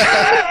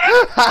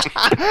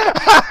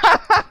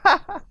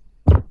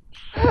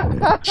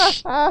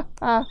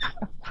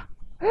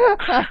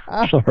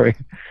 Sorry.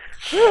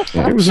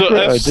 It was a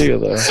great idea,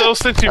 though. So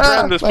since you've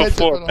run this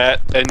before,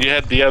 Matt, and you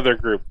had the other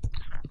group,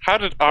 how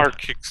did our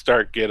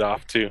Kickstart get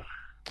off to?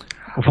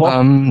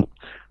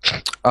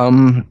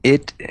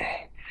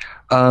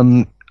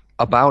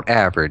 About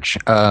average.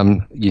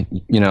 You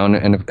know,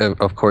 and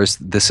of course,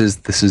 this is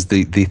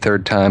the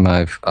third time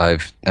I've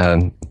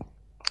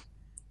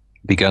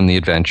begun the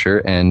adventure,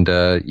 and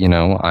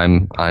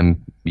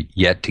I'm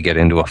yet to get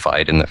into a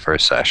fight in the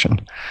first session.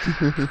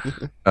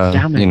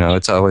 Damn it.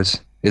 It's always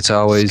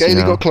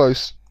Scaly got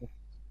close.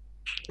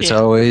 it's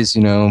always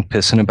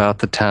pissing about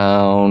the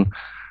town,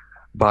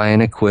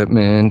 buying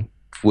equipment,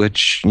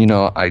 which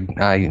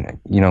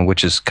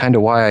which is kind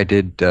of why I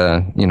did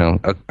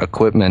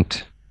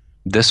equipment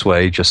this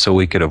way, just so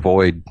we could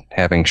avoid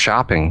having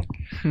shopping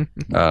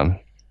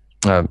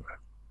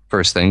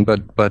first thing.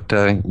 But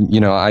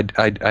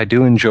I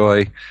do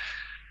enjoy.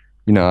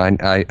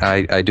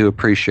 I do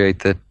appreciate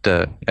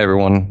that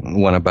everyone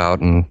went about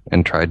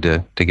and tried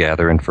to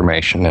gather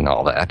information and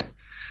all that.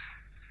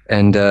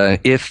 And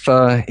if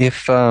over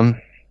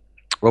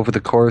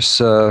the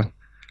course of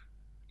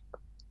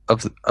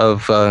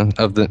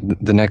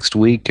the next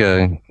week,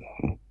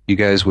 you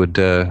guys would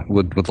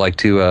like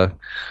to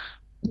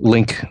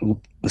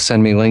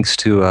send me links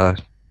to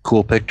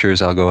cool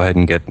pictures, I'll go ahead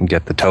and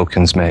get the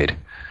tokens made.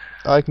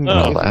 I can.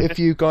 Oh. If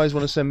you guys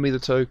want to send me the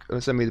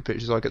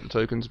pictures, I get the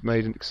tokens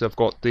made because I've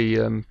got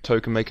the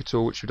token maker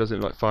tool, which does it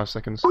in like 5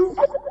 seconds.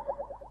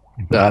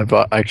 I've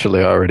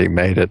actually already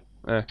made it,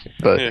 Okay.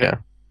 but Yeah.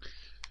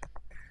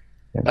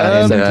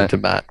 I sent it to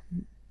Matt.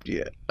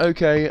 Yeah.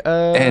 Okay.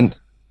 And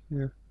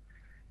yeah.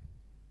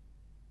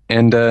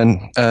 and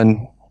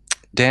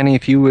Danny,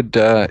 if you would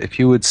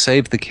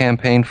save the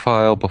campaign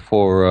file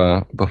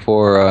before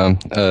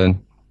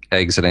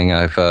exiting,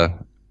 I've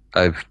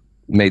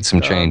made some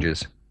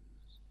changes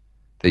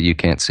that you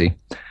can't see.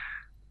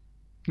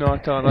 No, I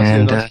can't. I see a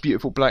And, nice,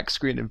 beautiful black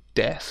screen of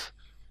death.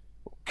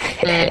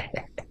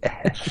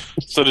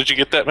 So did you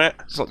get that, Matt?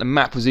 It's like the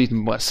map was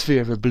eaten by a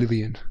sphere of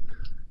oblivion.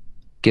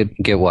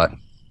 Get what?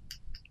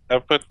 I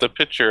put the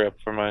picture up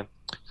for mine.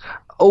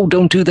 Oh,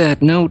 don't do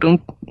that. No,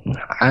 don't.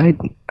 I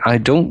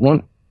don't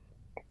want.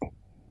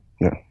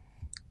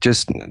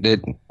 Just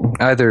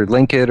either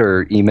link it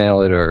or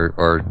email it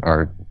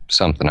or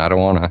something. I don't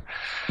want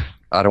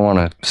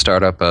to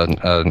start up a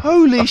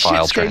Holy a shit,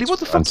 file Scaly! What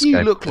the transfer on fuck do you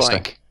Skype look this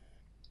thing. like?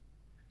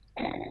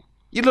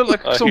 You look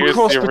like some here's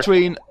cross the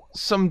between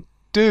some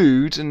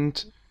dude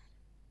and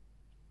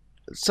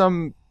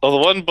some. Oh, the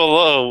one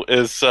below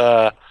is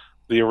the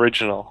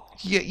original.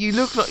 Yeah, you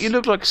look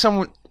like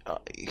someone.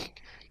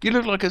 You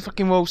look like a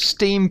fucking old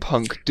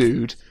steampunk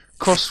dude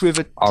crossed with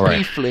a All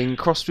right. tiefling,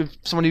 crossed with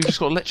someone who just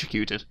got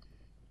electrocuted.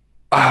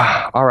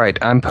 All right,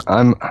 I'm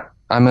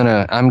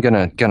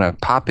gonna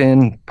pop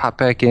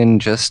back in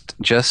just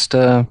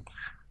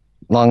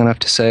long enough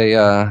to say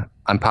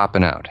I'm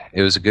popping out.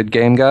 It was a good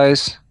game,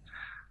 guys.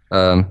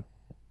 I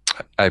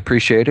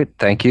appreciate it.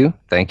 Thank you.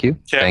 Can't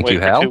Thank wait you,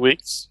 for Hal. 2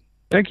 weeks.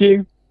 Thank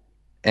you.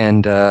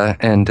 And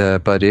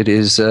but it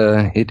is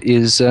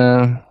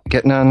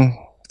getting on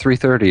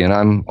 3:30, and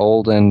I'm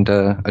old and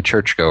a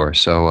churchgoer,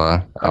 so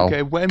I'll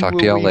Okay, when talk will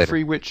to y'all we later.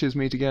 three witches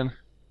meet again?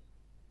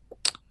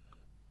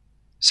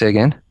 Say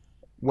again.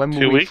 When will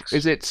 2 we? weeks?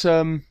 Is it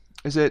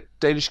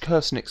Danish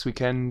Curse next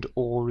weekend,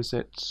 or is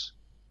it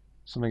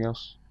something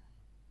else?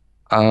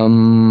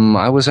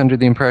 I was under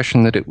the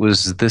impression that it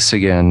was this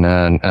again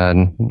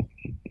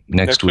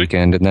next week?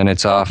 weekend, and then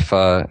it's off,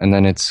 and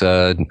then it's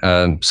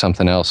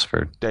something else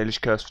for. Danish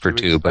Curse For 2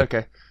 two, weeks. but-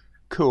 Okay,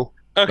 cool.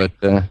 But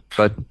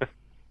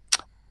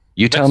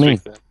you tell Next me.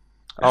 week, then.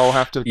 I'll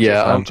have to.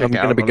 Yeah, I'll I'm check it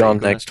out going to be on gone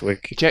Legal. next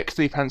week. Check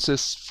the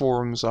Pantsless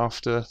forums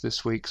after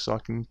this week, so I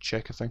can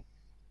check a thing.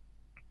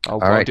 I'll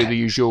right. do the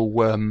usual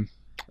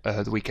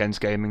the weekend's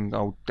gaming.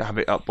 I'll have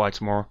it up by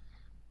tomorrow.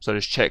 So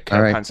just check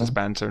All right. Pantsless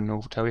Banter, and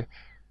I'll tell you.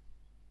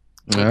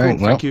 All Cool. right.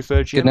 Well, Thank you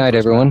for good night,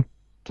 everyone.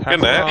 Bye.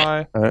 Good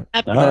night. All right.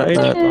 Happy All right.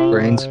 birthday.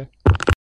 Brains.